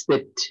ethics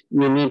that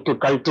you need to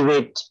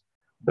cultivate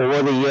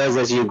over the years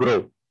as you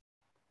grow.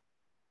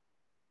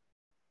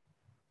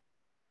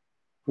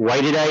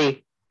 Why did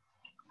I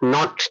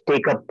not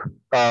take up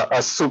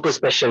a super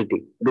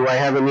specialty? Do I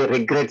have any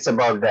regrets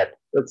about that?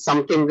 It's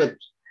something that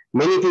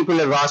many people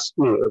have asked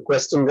me, a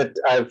question that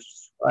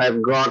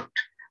I've got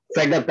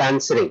fed up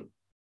answering.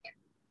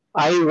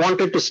 I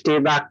wanted to stay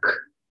back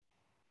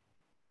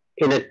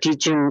in a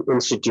teaching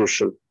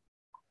institution.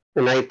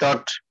 And I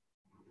thought,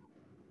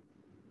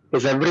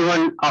 if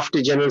everyone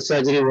after general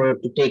surgery were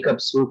to take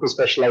up super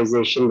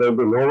specialization, there would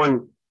be no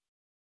one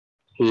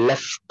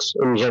left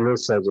in general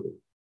surgery.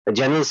 A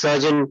general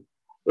surgeon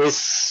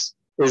is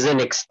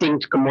an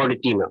extinct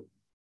commodity now.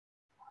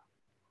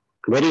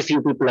 Very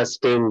few people are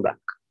staying back.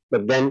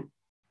 But then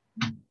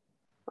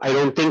I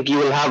don't think you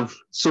will have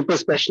super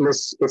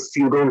specialists if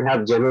you don't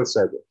have general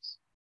surgeons.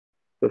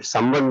 If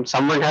someone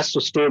has to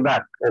stay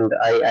back, and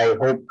I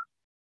hope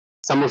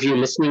some of you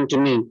listening to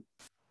me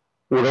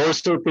would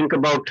also think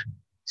about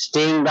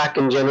staying back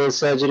in general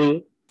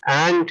surgery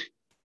and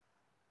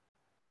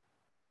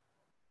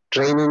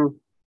training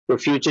the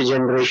future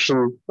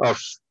generation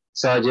of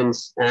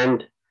surgeons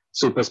and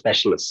super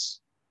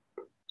specialists.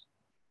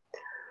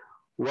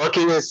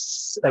 Working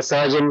as a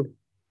surgeon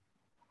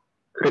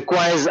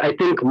requires, I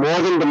think,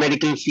 more than the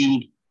medical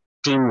field,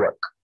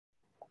 teamwork.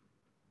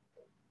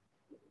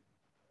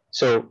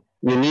 So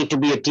you need to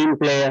be a team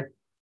player.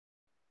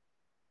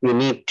 You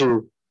need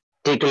to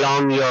take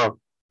along your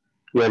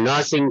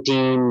nursing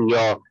team,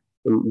 your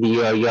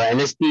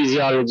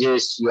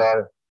anesthesiologist,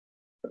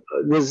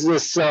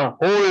 there's a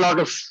whole lot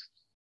of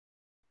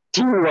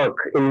teamwork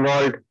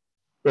involved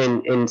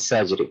in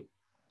surgery.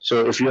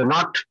 So if you're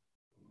not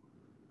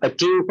a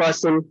team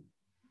person,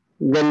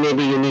 then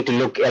maybe you need to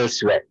look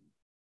elsewhere.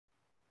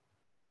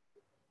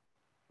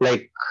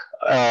 like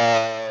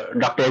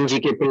Dr.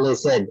 M.G.K. Pillai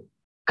said,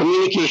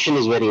 communication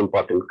is very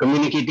important.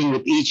 Communicating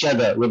with each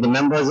other, with the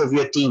members of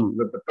your team,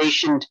 with the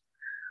patient,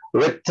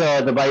 with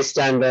the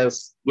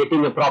bystanders,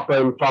 getting a proper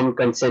informed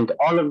consent.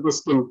 All of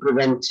this can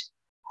prevent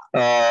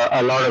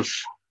a lot of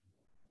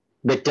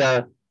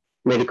bitter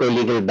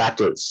medico-legal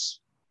battles.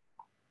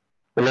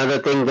 Another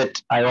thing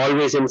that I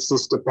always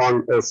insist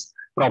upon is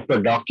proper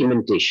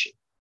documentation.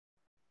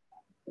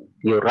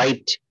 You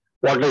write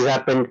what has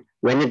happened,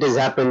 when it has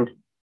happened.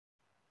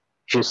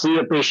 If you see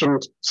a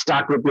patient,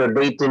 start with your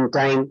date and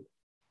time.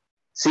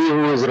 See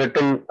who has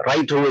written,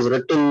 write who has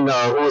written,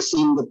 who has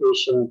seen the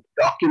patient,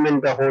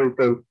 document the whole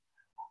thing.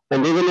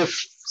 And even if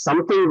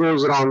something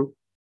goes wrong,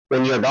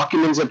 when your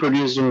documents are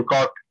produced in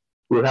court,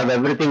 you have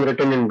everything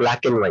written in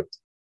black and white.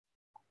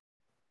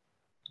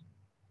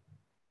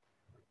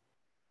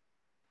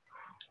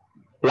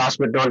 Last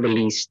but not the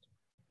least,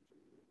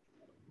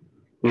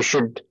 you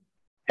should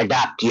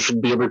adapt. You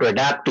should be able to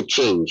adapt to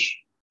change.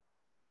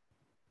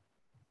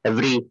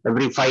 Every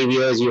 5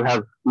 years, you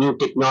have new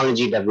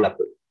technology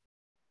developing.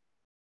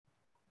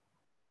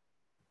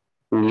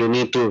 You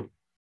need to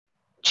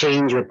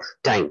change with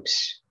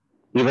times.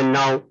 Even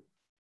now,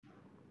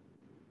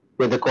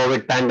 with the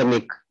COVID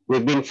pandemic,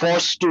 we've been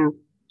forced to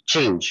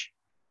change.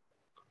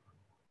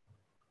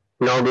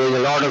 Now doing a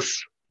lot of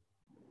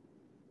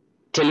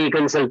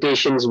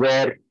teleconsultations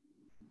where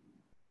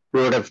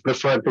we would have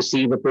preferred to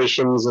see the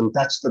patients and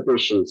touch the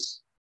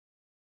patients.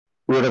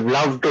 We would have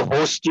loved to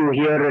host you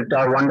here at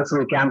our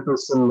wonderful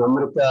campus in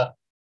Amrita,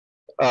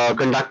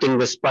 conducting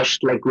this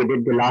Spasht like we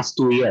did the last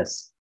 2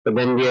 years. But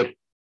then we are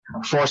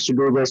forced to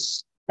do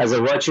this as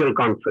a virtual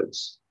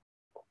conference.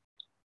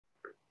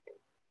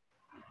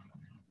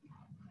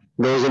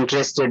 Those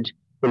interested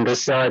in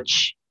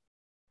research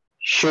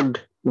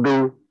should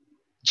do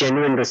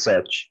genuine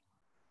research,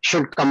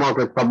 should come out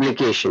with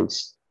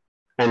publications.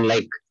 And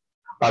like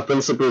our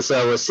principal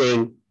sir was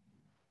saying,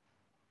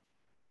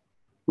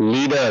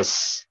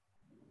 leaders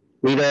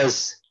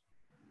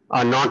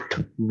are not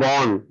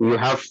born. You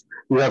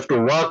have to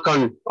work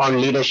on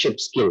leadership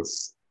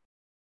skills.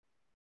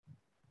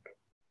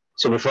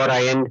 So before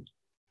I end,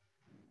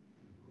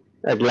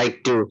 I'd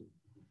like to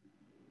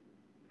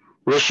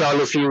wish all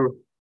of you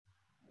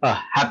a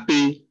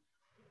happy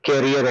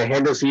career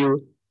ahead of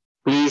you.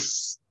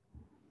 Please,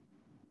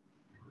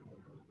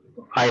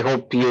 I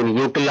hope you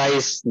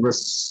utilize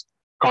this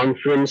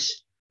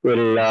conference.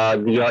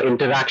 Your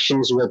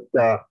interactions with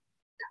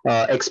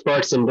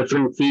experts in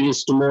different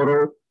fields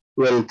tomorrow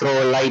will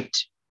throw a light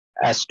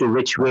as to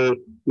which way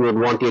you would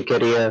want your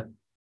career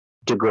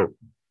to go.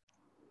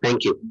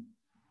 Thank you.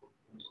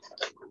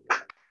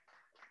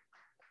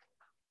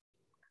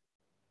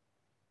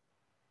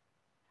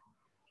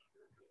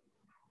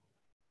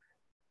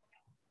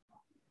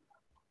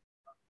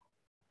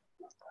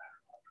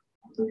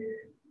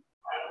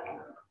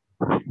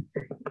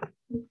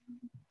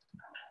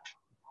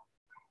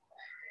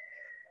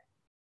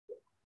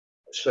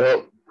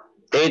 So,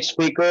 8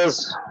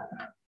 speakers.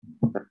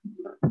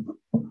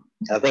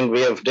 I think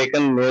we have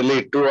taken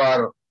nearly 2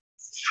 hours,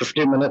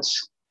 50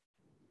 minutes.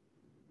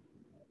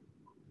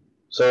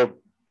 So,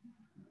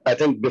 I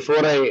think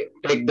before I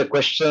take the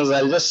questions,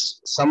 I'll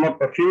just sum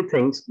up a few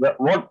things.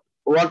 What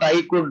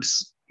I could,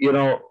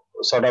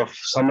 sort of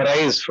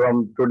summarize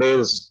from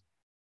today's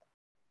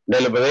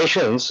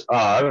deliberations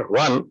are: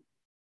 one,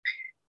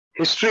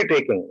 history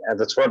taking, and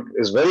that's what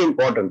is very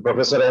important.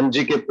 Professor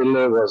M.G.K.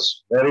 Pillai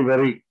was very,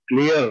 very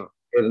clear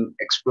in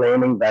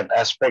explaining that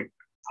aspect,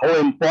 how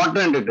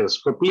important it is.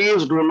 So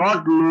please do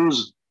not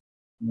lose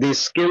the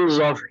skills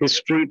of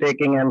history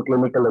taking and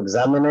clinical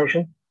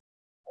examination.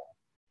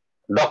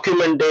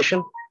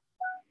 Documentation,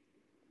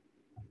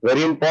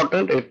 very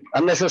important. It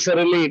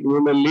unnecessarily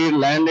may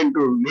land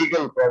into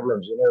legal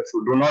problems, if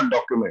you do not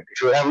document.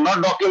 If you have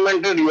not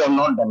documented, you have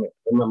not done it.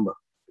 Remember,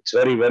 it's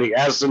very, very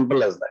as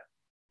simple as that.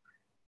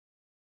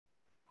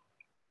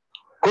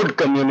 Good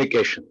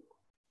communication.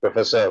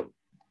 Professor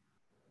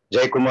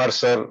Jaikumar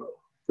sir,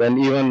 then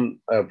even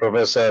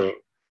Professor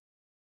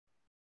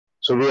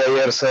Subbi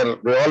Iyer sir,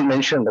 they all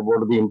mentioned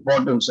about the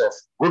importance of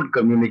good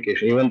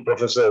communication. Even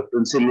Professor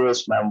Princy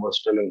Lewis ma'am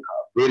was telling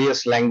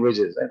various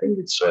languages. I think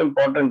it's so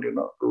important,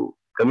 to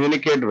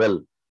communicate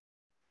well.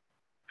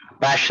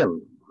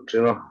 Passion,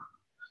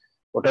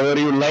 whatever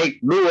you like,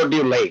 do what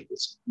you like.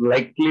 It's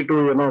likely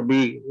to,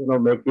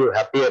 make you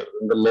happier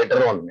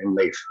later on in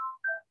life.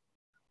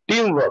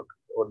 Teamwork.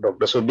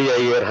 Dr. Subbi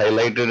Iyer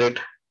highlighted it.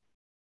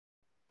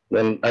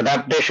 Then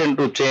adaptation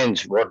to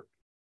change, what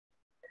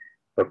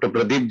Dr.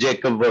 Pradeep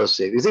Jacob was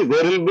saying. You see,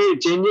 there will be a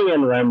changing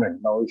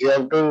environment. Now, if you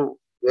have to,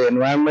 the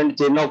environment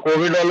change, now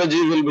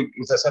COVIDology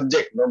is a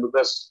subject,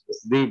 because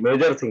it's the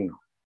major thing now.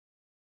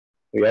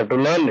 You have to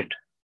learn it.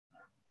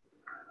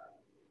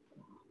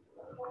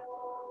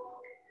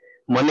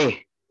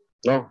 Money,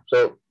 so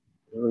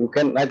you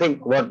can, I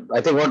think what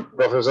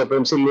Professor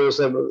Princy Lewis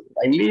said,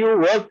 only you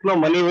work,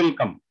 money will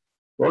come.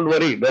 Don't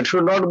worry. That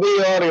should not be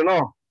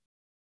your,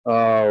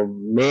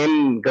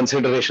 main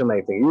consideration,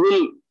 I think. You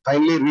will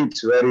finally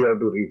reach where you have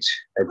to reach,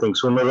 I think,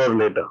 sooner or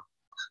later.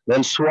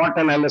 Then SWOT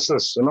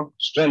analysis,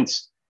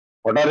 strengths.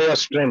 What are your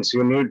strengths?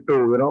 You need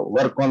to,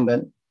 work on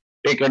them.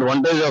 Take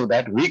advantage of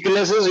that.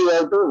 Weaknesses, you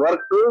have to work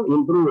to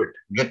improve it.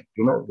 Get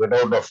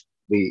out of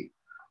the.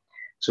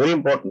 It's very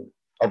important.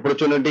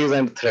 Opportunities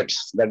and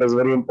threats. That is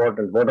very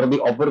important. What are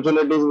the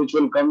opportunities which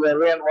will come their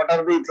way, and what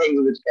are the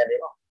things which can,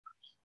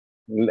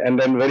 and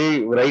then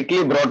very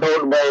rightly brought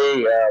out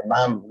by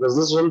ma'am, because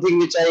this is one thing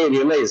which I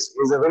realize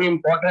is a very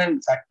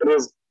important factor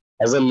is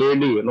as a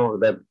lady,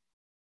 that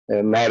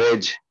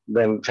marriage,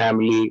 then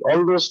family,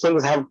 all those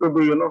things have to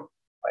be,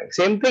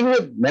 same thing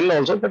with men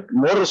also, but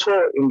more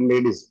so in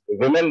ladies.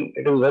 Women,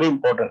 it is very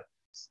important.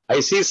 I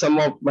see some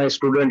of my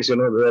students,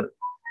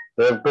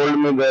 they have told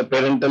me the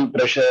parental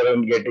pressure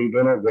and getting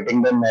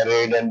them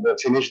married and they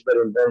finish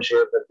their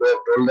internship. That they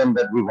have told them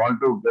that we want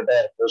to get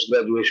a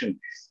post-graduation.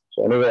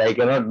 So anyway, I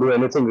cannot do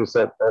anything. It's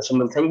a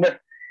personal thing,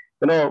 but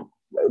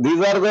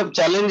these are the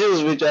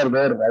challenges which are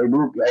there.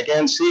 I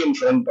can see in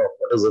front of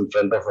what is in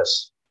front of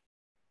us.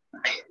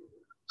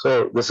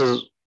 So this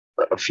is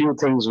a few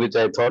things which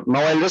I thought.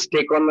 Now I'll just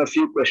take on a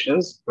few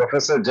questions.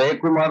 Professor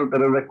Jayakumar,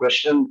 there is a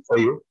question for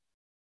you.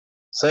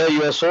 Sir,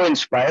 you are so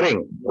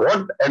inspiring.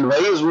 What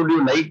advice would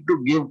you like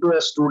to give to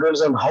our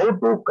students on how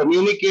to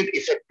communicate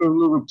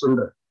effectively with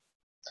children?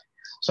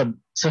 So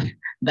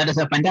that is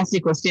a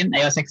fantastic question.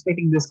 I was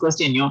expecting this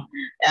question.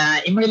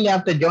 Immediately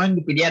after joining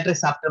the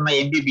pediatrics after my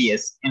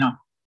MBBS,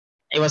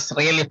 I was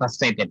really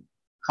frustrated.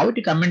 How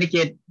to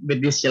communicate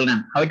with these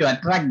children? How to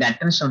attract the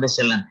attention of the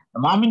children?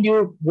 The moment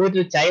you go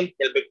to the child,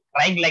 they'll be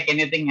crying like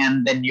anything,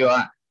 and then you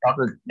are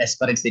total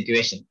desperate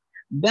situation.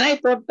 Then I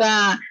thought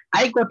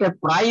I got a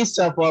prize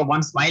for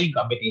one smiling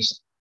competition.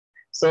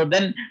 So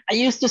then I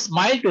used to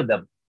smile to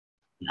them.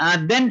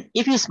 Then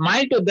if you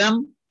smile to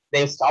them,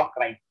 they stop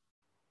crying.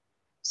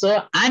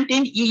 So, and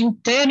in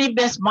turn, if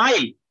they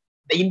smile,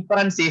 the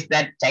inference is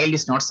that child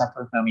is not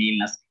suffering from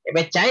illness. If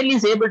a child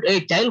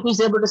who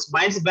is able to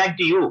smile back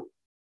to you,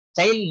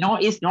 child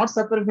is not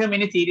suffering from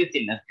any serious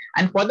illness.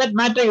 And for that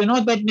matter,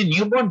 that in a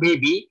newborn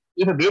baby,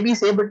 if a baby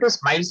is able to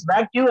smile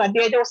back to you at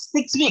the age of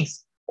 6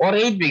 weeks or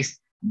 8 weeks,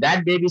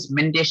 that baby's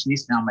mentation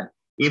is normal.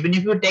 Even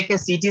if you take a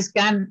CT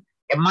scan,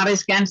 MRI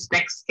scan,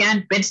 SPECT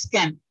scan, PET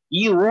scan,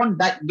 you won't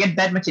get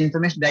that much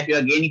information that you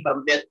are gaining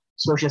from their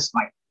social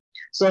smile.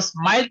 So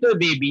smile to a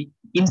baby,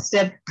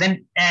 instead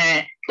then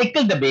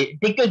tickle the baby,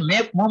 make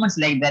moments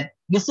like that,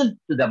 listen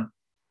to them.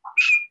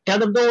 Tell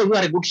them, though, you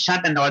are a good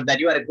shot and all that,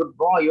 you are a good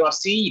boy, you are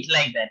seeing it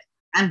like that.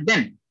 And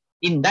then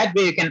in that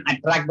way, you can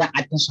attract the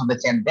attention of the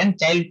child. Then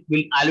child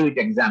will allow you to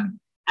examine.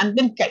 And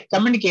then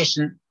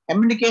communication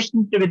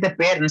with the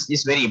parents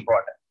is very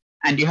important.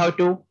 And you have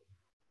to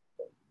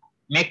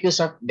make use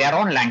of their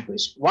own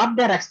language. What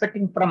they're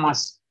expecting from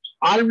us,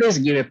 always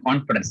give a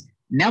confidence.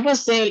 Never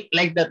say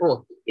like that,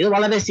 oh, it's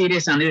very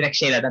serious. Never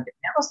say like that.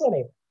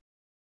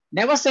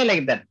 Never say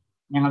like that.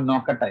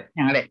 Maximum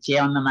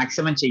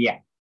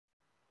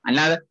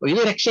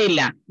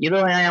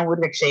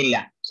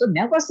so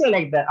never say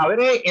like that.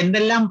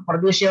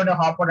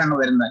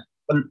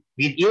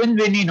 Even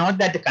when you know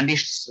that the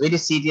condition is very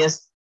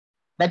serious,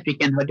 that we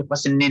can hurt a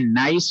person in a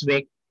nice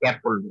way,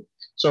 carefully.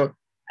 So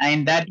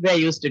in that way, I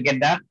used to get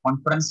the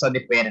confidence of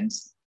the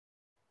parents.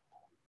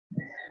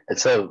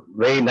 It's a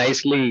very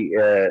nicely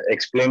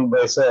explained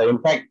by sir. In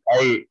fact,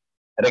 I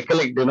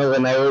recollect,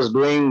 when I was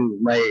doing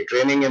my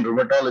training in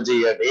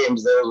rheumatology at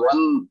AIIMS, there was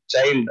one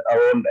child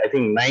around, I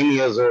think, 9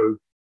 years old.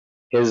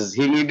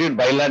 He needed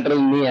bilateral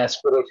knee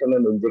aspiration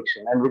and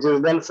injection, and which is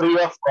done free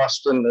of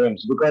cost in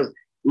AIIMS, because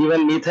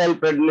even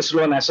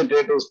methylprednisolone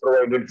acetate is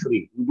provided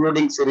free,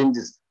 including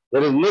syringes.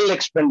 There is nil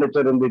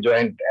expenditure in the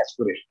joint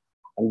aspiration.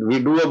 And we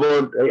do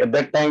about, at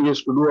that time, we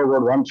used to do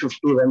about 150,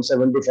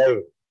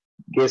 175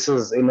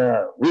 cases in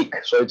a week.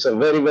 So it's a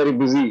very, very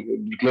busy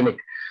clinic.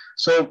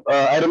 So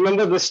I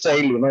remember this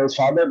child, his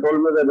father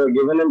told me that they had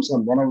given him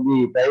one of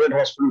the private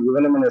hospitals,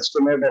 given him an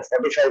estimate of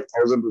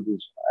 45,000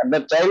 rupees. And the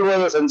child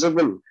was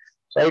sensible.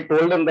 So I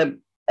told him that,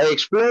 I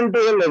explained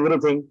to him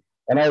everything,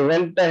 and I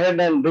went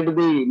ahead and did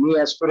the knee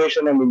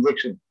aspiration and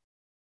injection.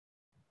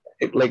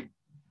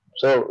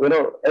 So,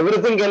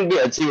 everything can be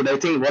achieved. I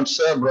think what's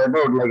brought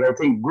out, I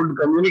think good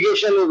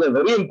communication is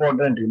very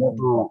important,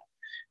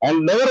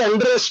 and never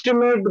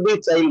underestimate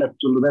the child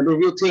actually. That if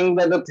you think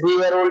that a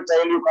 3-year-old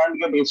child, you can't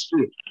get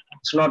history.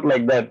 It's not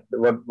like that.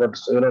 What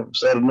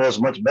sir knows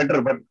much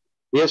better, but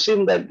we have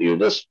seen that you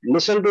just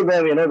listen to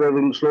them, they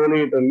will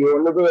slowly tell you,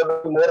 only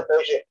to be more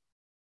patient.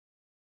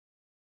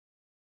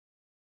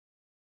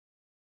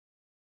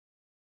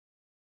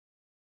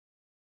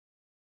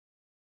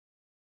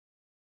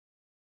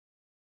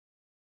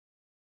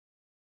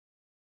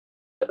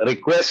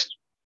 Request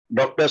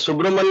Dr.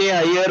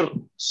 Subramania Iyer.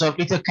 So,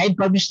 with your kind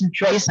permission,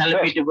 please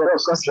allow me to go,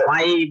 because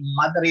my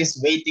mother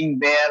is waiting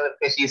there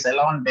because she's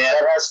alone there.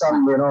 There are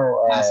some,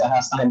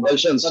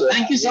 compulsions. So,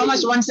 thank you so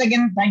much once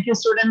again. Thank you,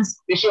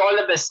 students. Wish you all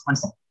the best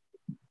once again.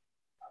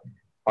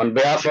 On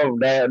behalf of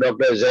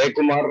Dr.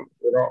 Jayakumar, I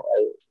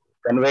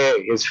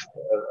convey his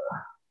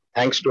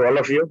thanks to all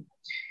of you.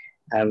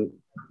 And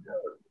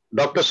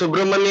Dr.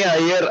 Subramania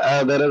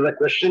Iyer, there is a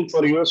question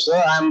for you,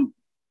 sir. I'm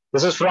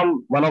This is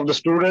from one of the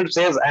students,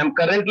 says, I am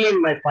currently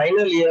in my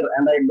final year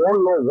and I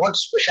don't know what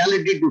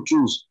specialty to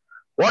choose.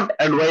 What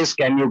advice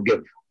can you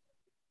give?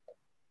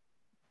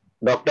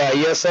 Dr.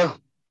 Iyer, sir?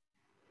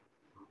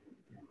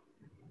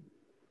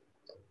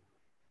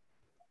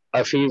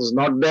 If he's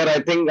not there, I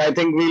think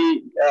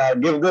we'll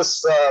give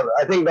this.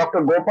 I think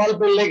Dr. Gopal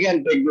Pillai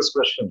can take this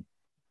question.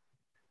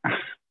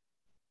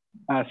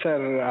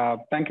 Sir,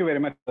 thank you very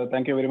much.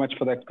 Thank you very much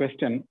for that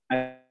question.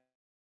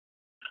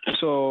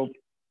 So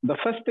the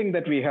first thing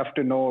that we have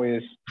to know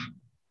is,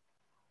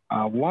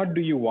 what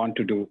do you want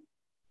to do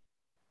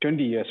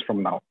 20 years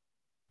from now?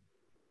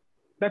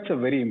 That's a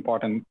very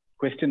important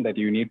question that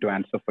you need to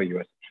answer for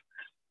yourself.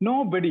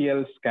 Nobody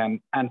else can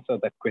answer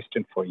that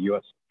question for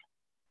yourself.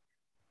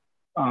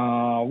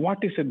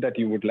 What is it that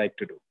you would like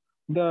to do?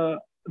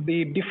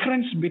 The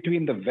difference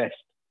between the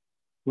West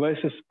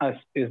versus us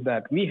is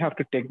that we have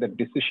to take that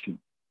decision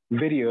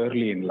very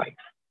early in life.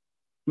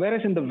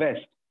 Whereas in the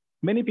West,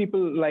 many people,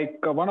 like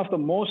one of the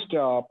most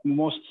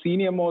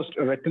senior-most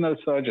retinal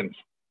surgeons,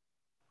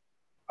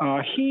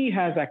 he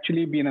has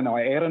actually been an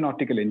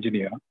aeronautical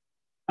engineer.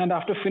 And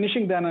after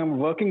finishing that and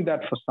working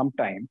that for some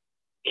time,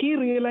 he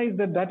realized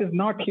that that is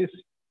not his,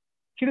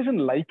 he doesn't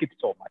like it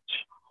so much.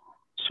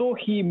 So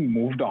he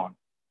moved on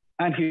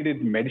and he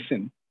did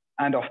medicine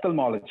and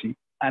ophthalmology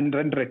and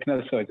then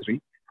retinal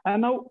surgery.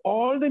 And now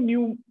all the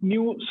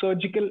new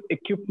surgical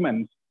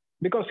equipment,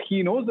 because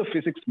he knows the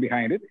physics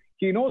behind it,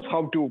 he knows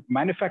how to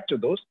manufacture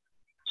those.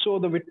 So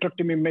the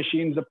vitrectomy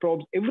machines, the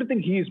probes, everything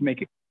he is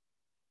making.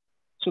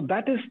 So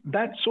that is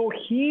that. So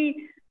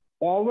he,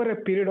 over a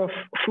period of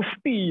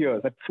 50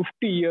 years, at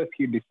 50 years,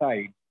 he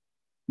decides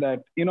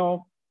that, you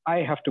know, I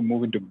have to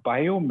move into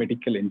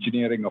biomedical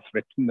engineering of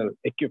retinal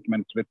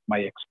equipment with my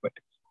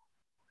expertise.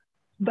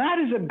 That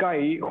is a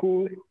guy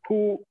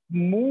who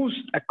moves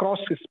across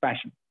his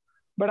passion.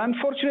 But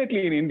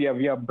unfortunately in India,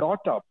 we are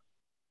brought up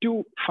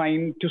to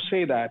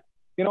say that,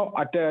 you know,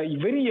 at a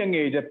very young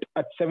age,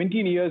 at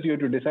 17 years, you have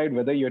to decide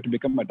whether you have to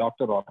become a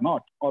doctor or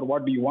not, or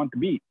what do you want to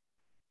be.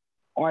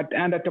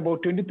 And at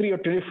about 23 or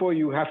 24,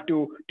 you have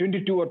to,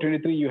 22 or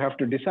 23, you have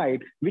to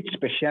decide which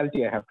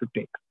specialty I have to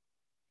take.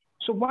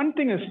 So one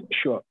thing is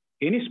sure,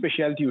 any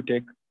specialty you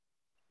take,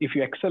 if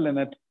you excel in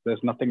it, there's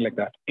nothing like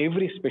that.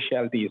 Every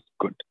specialty is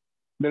good.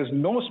 There's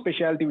no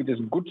specialty which is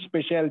good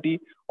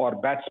specialty or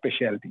bad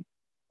specialty.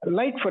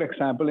 Like, for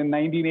example, in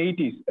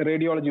 1980s,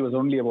 radiology was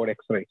only about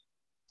X-rays.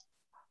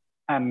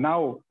 And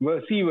now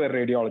see where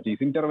radiology is,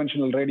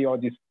 interventional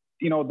radiology,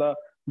 you know,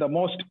 the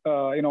most,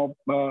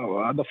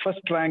 the first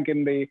rank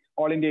in the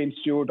All India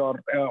Institute or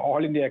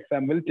All India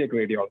exam will take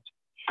radiology.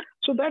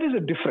 So that is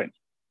a difference.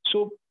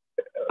 So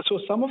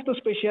some of the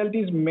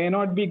specialties may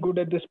not be good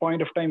at this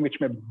point of time, which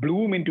may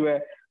bloom into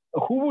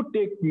who would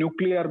take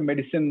nuclear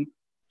medicine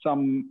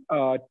some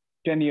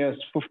 10 years,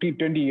 15,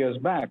 20 years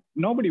back?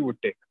 Nobody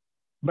would take.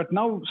 But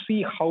now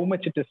see how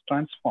much it is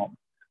transformed.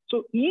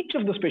 So each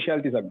of the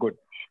specialties are good.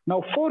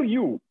 Now for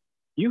you,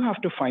 you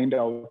have to find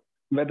out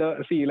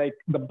whether, like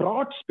the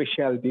broad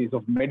specialties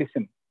of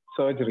medicine,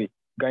 surgery,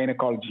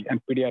 gynecology,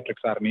 and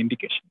pediatrics are an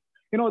indication.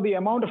 You know, the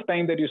amount of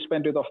time that you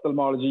spend with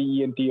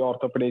ophthalmology, ENT,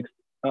 orthopedics,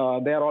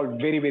 they are all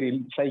very,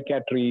 very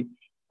psychiatry,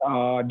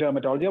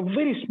 dermatology are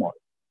very small.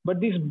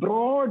 But these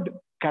broad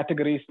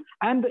categories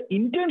and the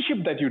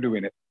internship that you do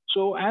in it.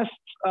 So as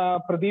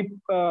Pradeep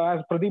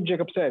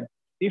Jacob said,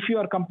 if you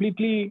are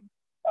completely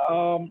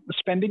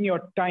spending your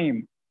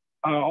time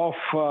of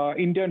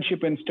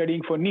internship and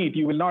studying for NEET,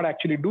 you will not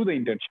actually do the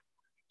internship.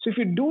 So if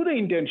you do the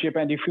internship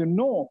and if you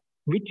know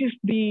which is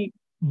the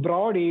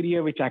broad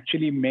area which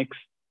actually makes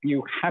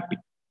you happy,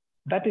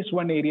 that is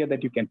one area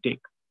that you can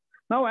take.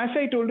 Now, as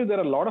I told you, there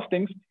are a lot of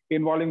things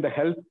involving the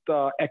health,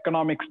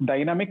 economics,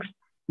 dynamics,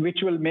 which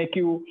will make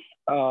you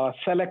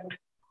select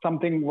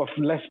something of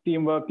less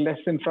teamwork, less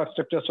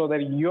infrastructure, so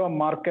that your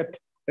market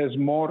is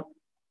more.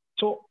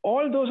 So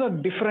all those are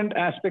different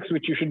aspects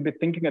which you should be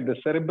thinking at the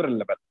cerebral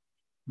level.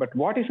 But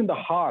what is in the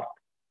heart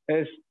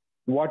is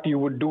what you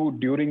would do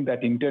during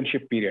that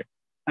internship period.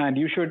 And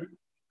you should,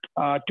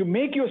 to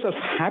make yourself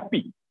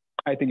happy,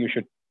 I think you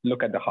should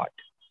look at the heart.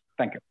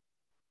 Thank you.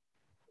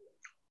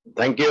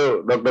 Thank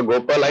you, Dr.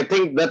 Gopal. I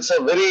think that's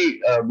a very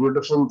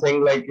beautiful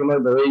thing, like, you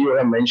know, the way you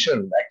have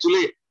mentioned.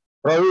 Actually,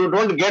 probably you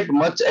don't get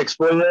much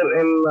exposure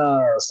in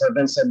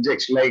certain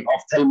subjects like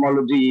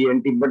ophthalmology,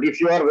 ENT, but if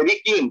you are very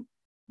keen,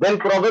 then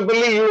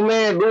probably you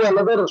may do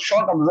another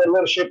short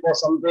observership or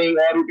something,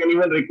 or you can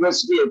even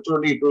request the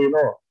HOD to, you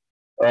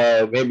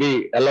know,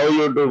 maybe allow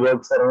you to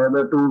work for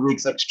another 2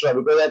 weeks extra,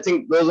 because I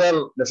think those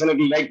are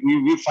definitely, like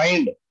we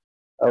find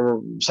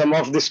some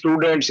of the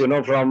students, you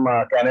know, from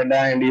Canada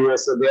and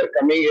US, they are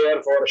coming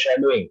here for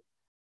shadowing.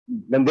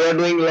 Then they are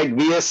doing like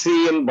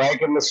BSc in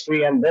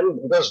biochemistry, and then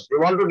because they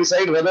want to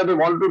decide whether they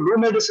want to do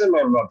medicine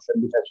or not for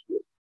the first year.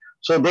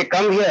 So they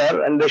come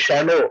here and they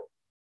shadow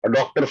a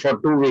doctor for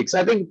 2 weeks.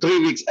 I think 3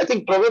 weeks. I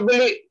think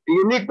probably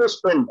you need to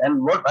spend.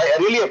 And what I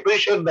really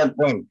appreciate that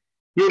point.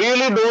 You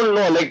really don't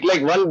know.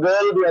 Like one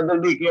girl the other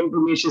day came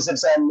to me. She said,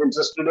 "I'm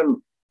interested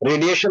in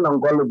radiation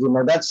oncology."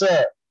 Now that's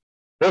a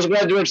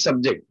postgraduate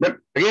subject. But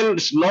again,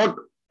 it's not,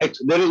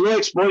 there is no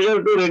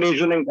exposure to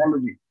radiation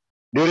oncology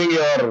during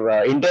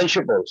your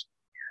internship also.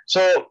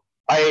 So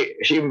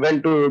she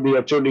went to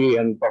the HOD,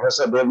 and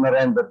Professor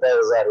Devnarayan Datta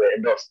is our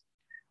head of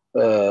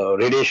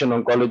radiation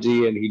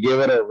oncology, and he gave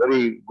her a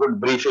very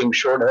good briefing,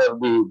 showed her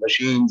the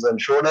machines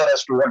and showed her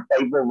as to what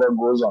type of work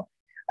goes on.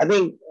 I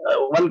think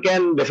one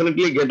can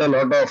definitely get a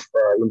lot of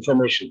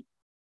information.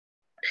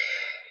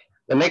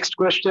 The next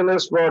question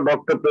is for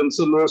Dr.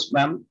 Princy Lewis,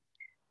 ma'am.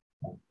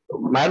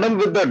 Madam,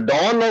 with the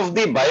dawn of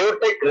the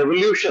biotech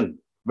revolution,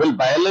 will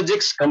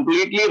biologics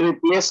completely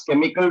replace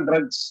chemical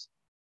drugs?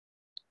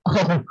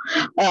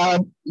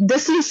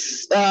 This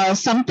is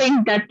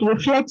something that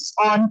reflects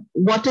on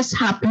what is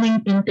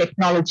happening in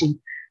technology.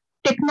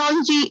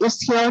 Technology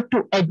is here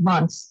to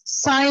advance.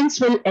 Science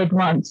will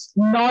advance.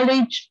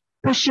 Knowledge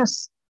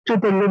pushes to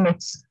the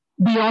limits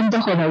beyond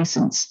the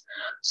horizons.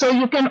 So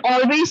you can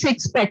always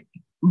expect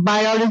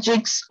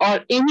biologics or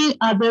any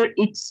other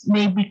X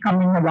may be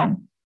coming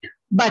along.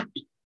 But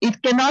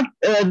it cannot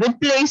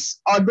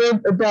replace or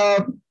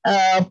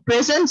the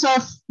presence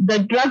of the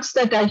drugs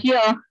that are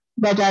here,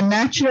 that are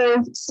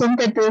natural,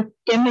 synthetic,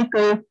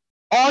 chemical,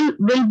 all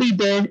will be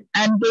there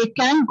and they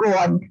can go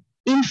on.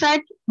 In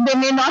fact, they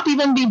may not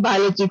even be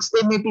biologics,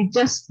 they may be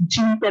just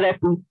gene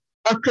therapy.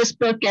 A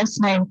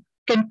CRISPR-Cas9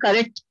 can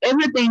correct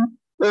everything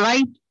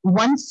right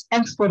once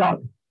and for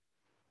all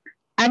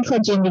and for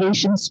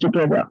generations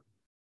together.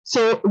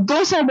 So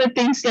those are the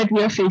things that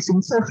we are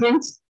facing. So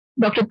friends,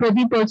 Dr.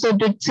 Pradeep also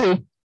did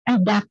say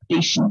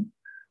adaptation.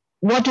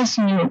 What is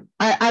new?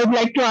 I would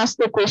like to ask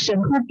the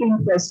question, who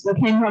came first, the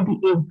hen or the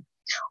egg?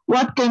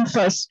 What came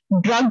first,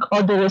 drug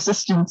or the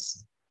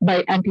resistance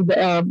by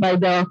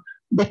the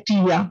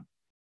bacteria?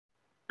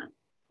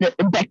 The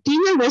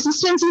bacterial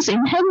resistance is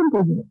inherent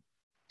in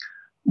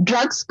it.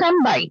 Drugs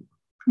come by,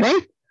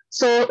 right?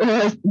 So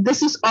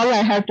this is all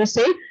I have to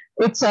say.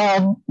 It's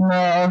a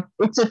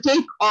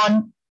take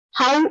on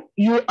how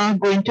you are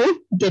going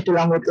to get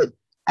along with it.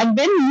 And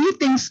when new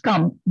things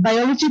come,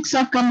 biologics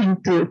are coming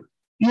through.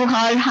 You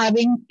are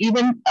having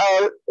even,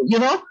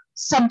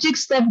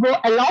 subjects that go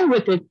along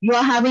with it. You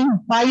are having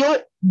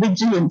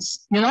biovigilance,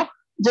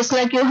 just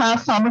like you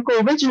have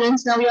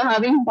pharmacovigilance, now you're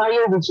having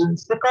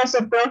biovigilance because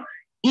of the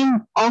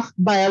in of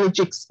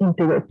biologics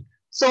into it.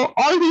 So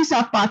all these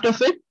are part of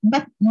it,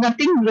 but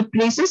nothing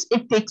replaces.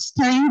 It takes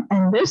time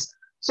and this.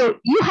 So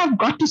you have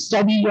got to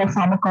study your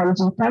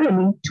pharmacology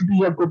thoroughly to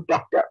be a good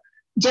doctor.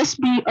 Just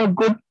be a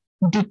good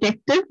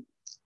detective.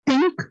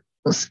 Think,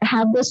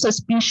 have the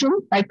suspicion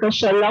like a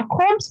Sherlock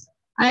Holmes,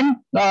 and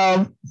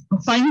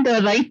find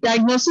the right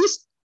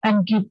diagnosis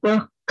and give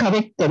the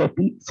correct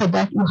therapy. For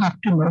that, you have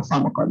to know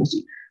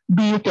pharmacology.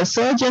 Be it a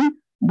surgeon,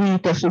 be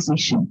it a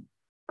physician.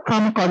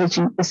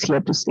 Pharmacology is here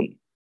to stay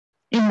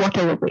in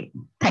whatever way.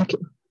 Thank you.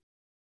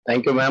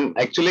 Thank you, ma'am.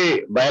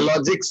 Actually,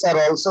 biologics are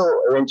also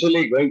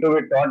eventually going to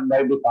be taught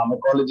by the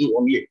pharmacology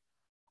only.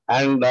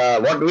 And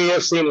what we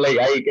have seen, like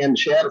I can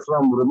share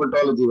from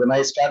rheumatology, when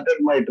I started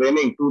my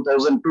training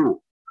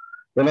 2002,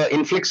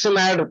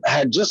 infliximab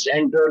had just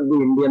entered the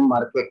Indian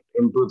market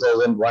in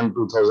 2001,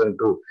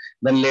 2002.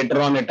 Then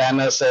later on,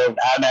 etanercept,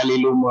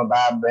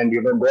 adalimumab, and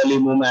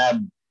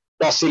golimumab,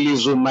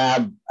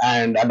 tocilizumab,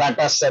 and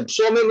abatacept.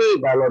 So many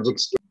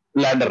biologics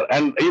ladder,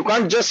 and you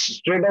can't just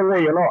straight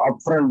away,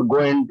 upfront go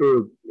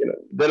into,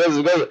 there is,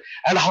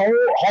 and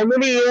how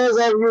many years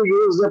have you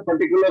used a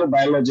particular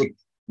biologic?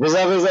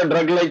 Vis-a-vis a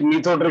drug like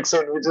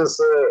methotrexate, which is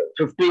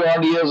 50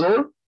 odd years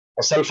old,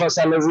 or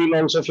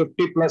sulfasalazine also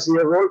 50 plus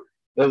years old.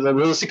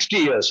 There's 60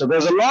 years. So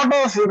there's a lot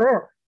of,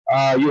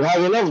 you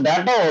have enough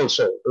data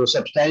also to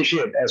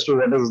substantiate as to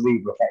what is the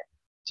profile.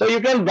 So you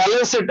can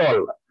balance it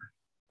all.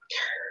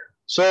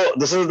 So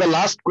this is the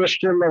last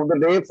question of the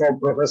day for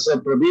Professor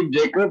Pradeep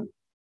Jacob.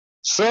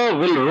 Sir,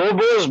 will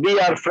robots be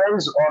our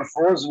friends or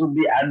foes with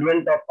the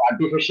advent of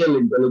artificial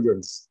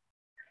intelligence?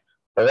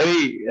 A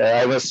very,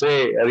 I must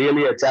say,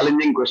 really a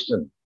challenging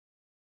question.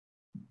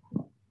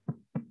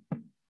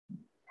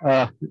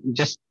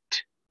 Just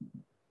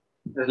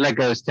like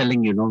I was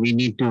telling you, we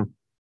need to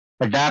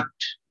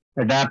adapt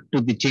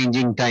to the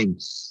changing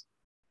times.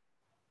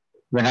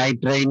 When I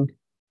trained,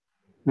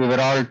 we were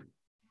all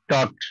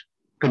taught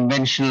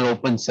conventional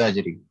open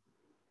surgery.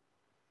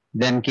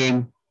 Then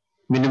came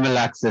minimal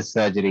access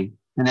surgery,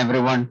 and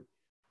everyone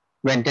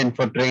went in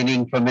for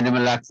training for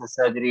minimal access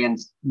surgery, and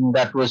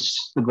that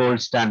was the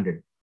gold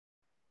standard.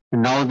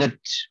 And now that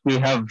we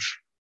have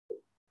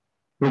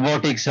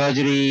robotic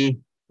surgery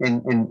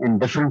in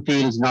different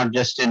fields, not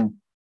just in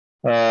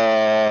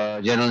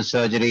general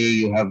surgery,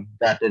 you have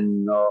that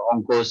in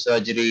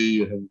onco-surgery,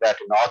 you have that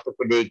in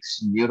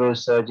orthopedics,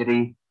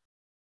 neurosurgery.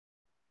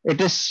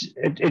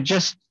 It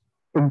just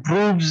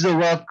improves the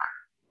work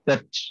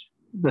that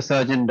the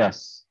surgeon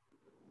does.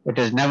 It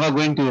is never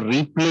going to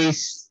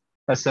replace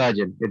a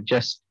surgeon. It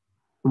just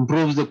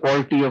improves the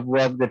quality of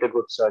work that a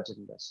good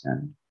surgeon does.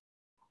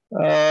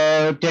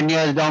 And 10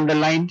 years down the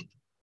line,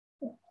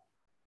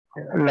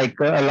 like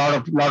a lot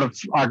of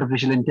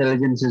artificial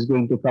intelligence is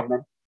going to come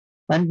in,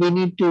 and we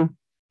need to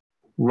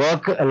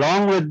work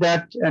along with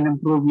that and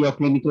improve your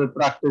clinical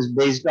practice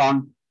based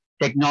on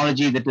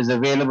technology that is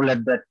available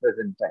at that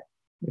present time.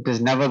 It is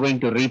never going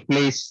to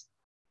replace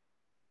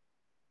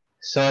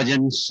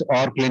surgeons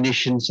or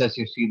clinicians as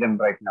you see them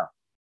right now.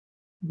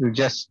 You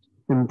just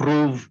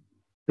improve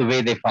the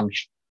way they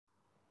function.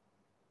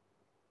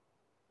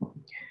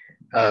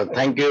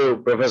 Thank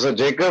you, Professor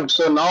Jacob.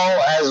 So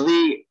now as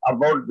we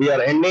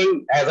are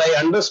ending, as I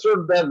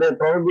understood that there are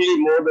probably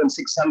more than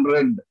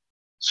 600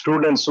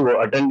 students who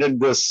attended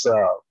this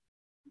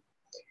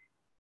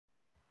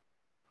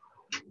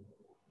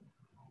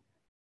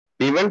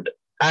event.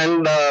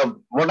 And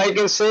what I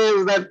can say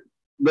is that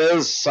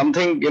there's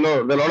something, there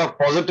are a lot of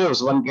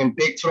positives one can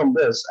take from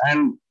this.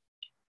 And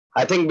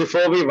I think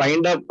before we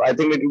wind up, I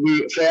think it will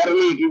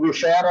be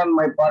fair on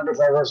my part if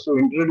I was to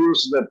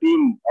introduce the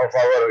team of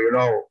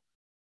our,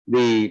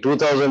 the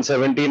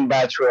 2017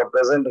 batch who are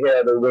present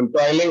here. They've been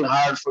toiling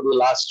hard for the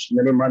last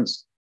many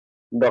months.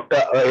 Can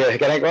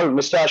I call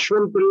Mr.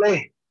 Ashwin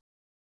Pillai?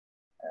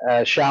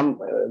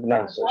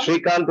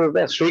 Shrikant is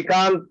there.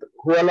 Shrikant,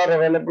 who all are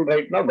available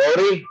right now?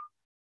 Gauri,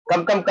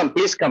 come,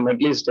 please come at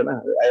least.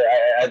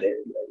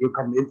 You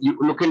come, you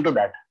look into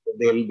that.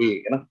 They'll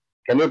be,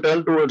 can you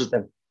turn towards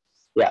them?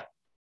 Yeah,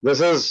 this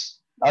is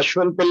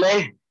Ashwin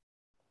Pillai.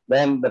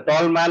 Then the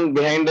tall man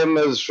behind him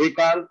is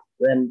Shrikant.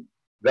 Then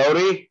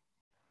Gauri.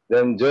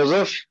 Then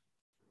Joseph.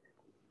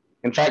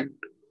 In fact,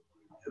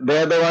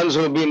 they're the ones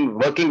who have been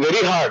working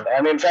very hard.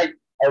 And in fact,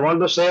 I want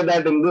to say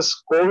that in this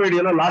COVID,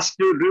 last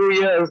 2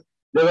 years,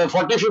 there were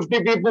 40,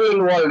 50 people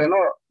involved,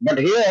 But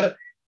here,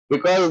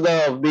 because of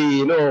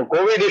the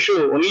COVID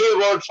issue, only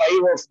about 5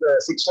 of the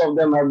 6 of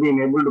them have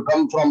been able to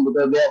come from,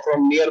 because they are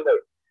from nearby.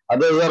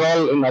 Others are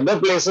all in other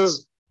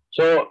places.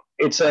 So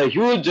it's a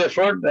huge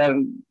effort.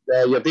 And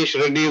Yatish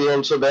Reddy is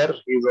also there.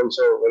 He's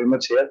also very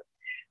much here.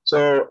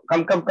 So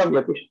come,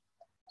 Yatish.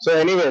 So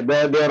anyway,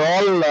 they're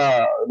all,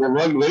 they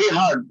worked very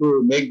hard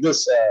to make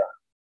this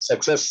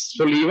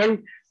successful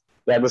event.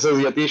 Yeah, this is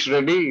Yatish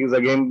Reddy. He's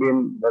again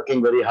been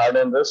working very hard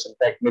on this. In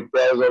fact,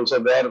 Nitya is also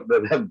there.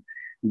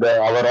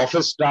 Our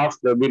office staff,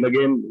 they've been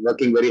again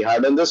working very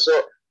hard on this. So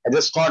I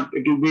just thought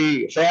it would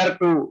be fair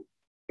to,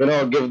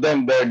 give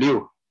them their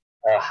due.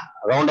 A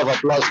round of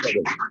applause for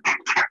them.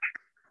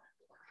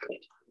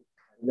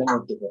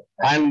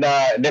 And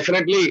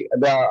definitely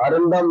the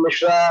Arundam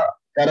Mishra,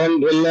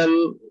 Karan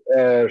Dhillon,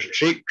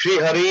 Sri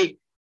Hari,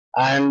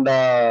 and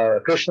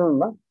Krishan,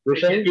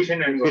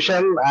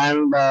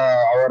 and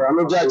our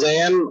Anuja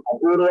Jayan,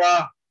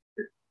 Apurva,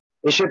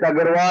 Ishit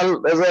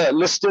Agarwal. There's a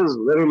list is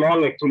very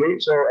long actually.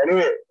 So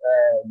anyway,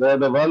 they're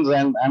the ones,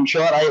 and I'm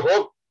sure, I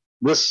hope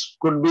this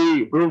could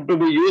be proved to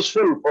be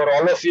useful for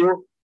all of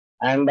you.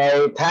 And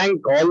I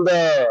thank all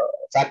the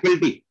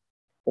faculty.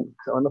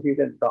 One of you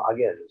can talk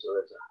again.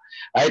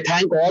 I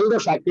thank all the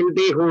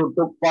faculty who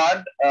took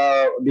part,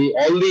 all the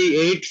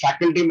 8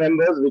 faculty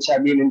members which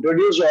have been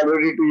introduced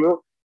already to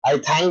you. I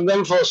thank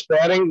them for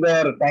sparing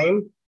their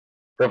time.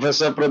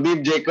 Professor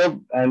Pradeep Jacob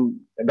and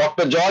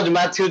Dr. George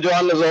Matthew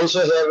John is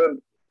also here.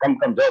 Come,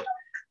 George.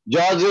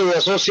 George is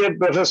associate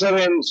professor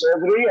in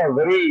surgery.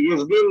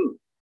 He's been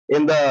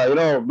in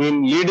the,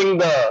 been leading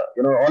the,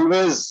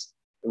 always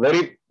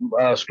very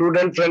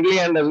student friendly,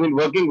 and has been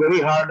working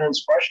very hard and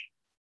Sparsh,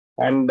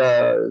 and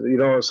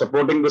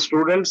supporting the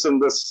students in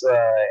this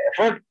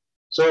effort.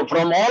 So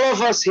from all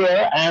of us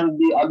here and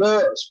the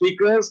other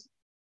speakers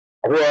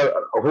who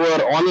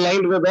are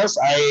online with us,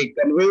 I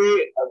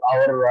convey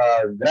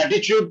our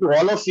gratitude to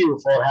all of you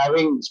for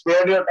having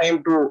spared your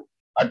time to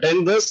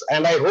attend this,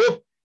 and I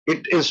hope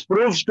it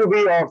proves to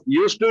be of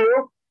use to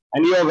you.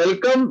 And you are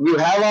welcome. We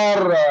have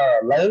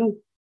our line.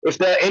 If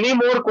there are any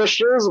more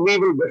questions, we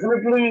will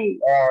definitely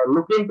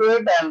look into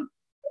it and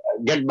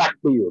get back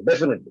to you.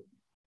 Definitely.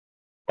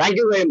 Thank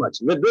you very much.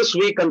 With this,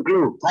 we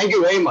conclude. Thank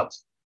you very much.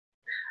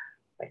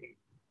 Thank you.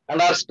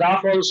 And our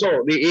staff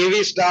also, the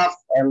AV staff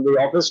and the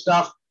office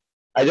staff,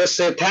 I just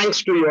say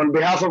thanks to you. On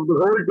behalf of the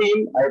whole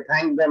team, I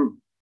thank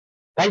them.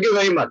 Thank you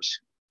very much.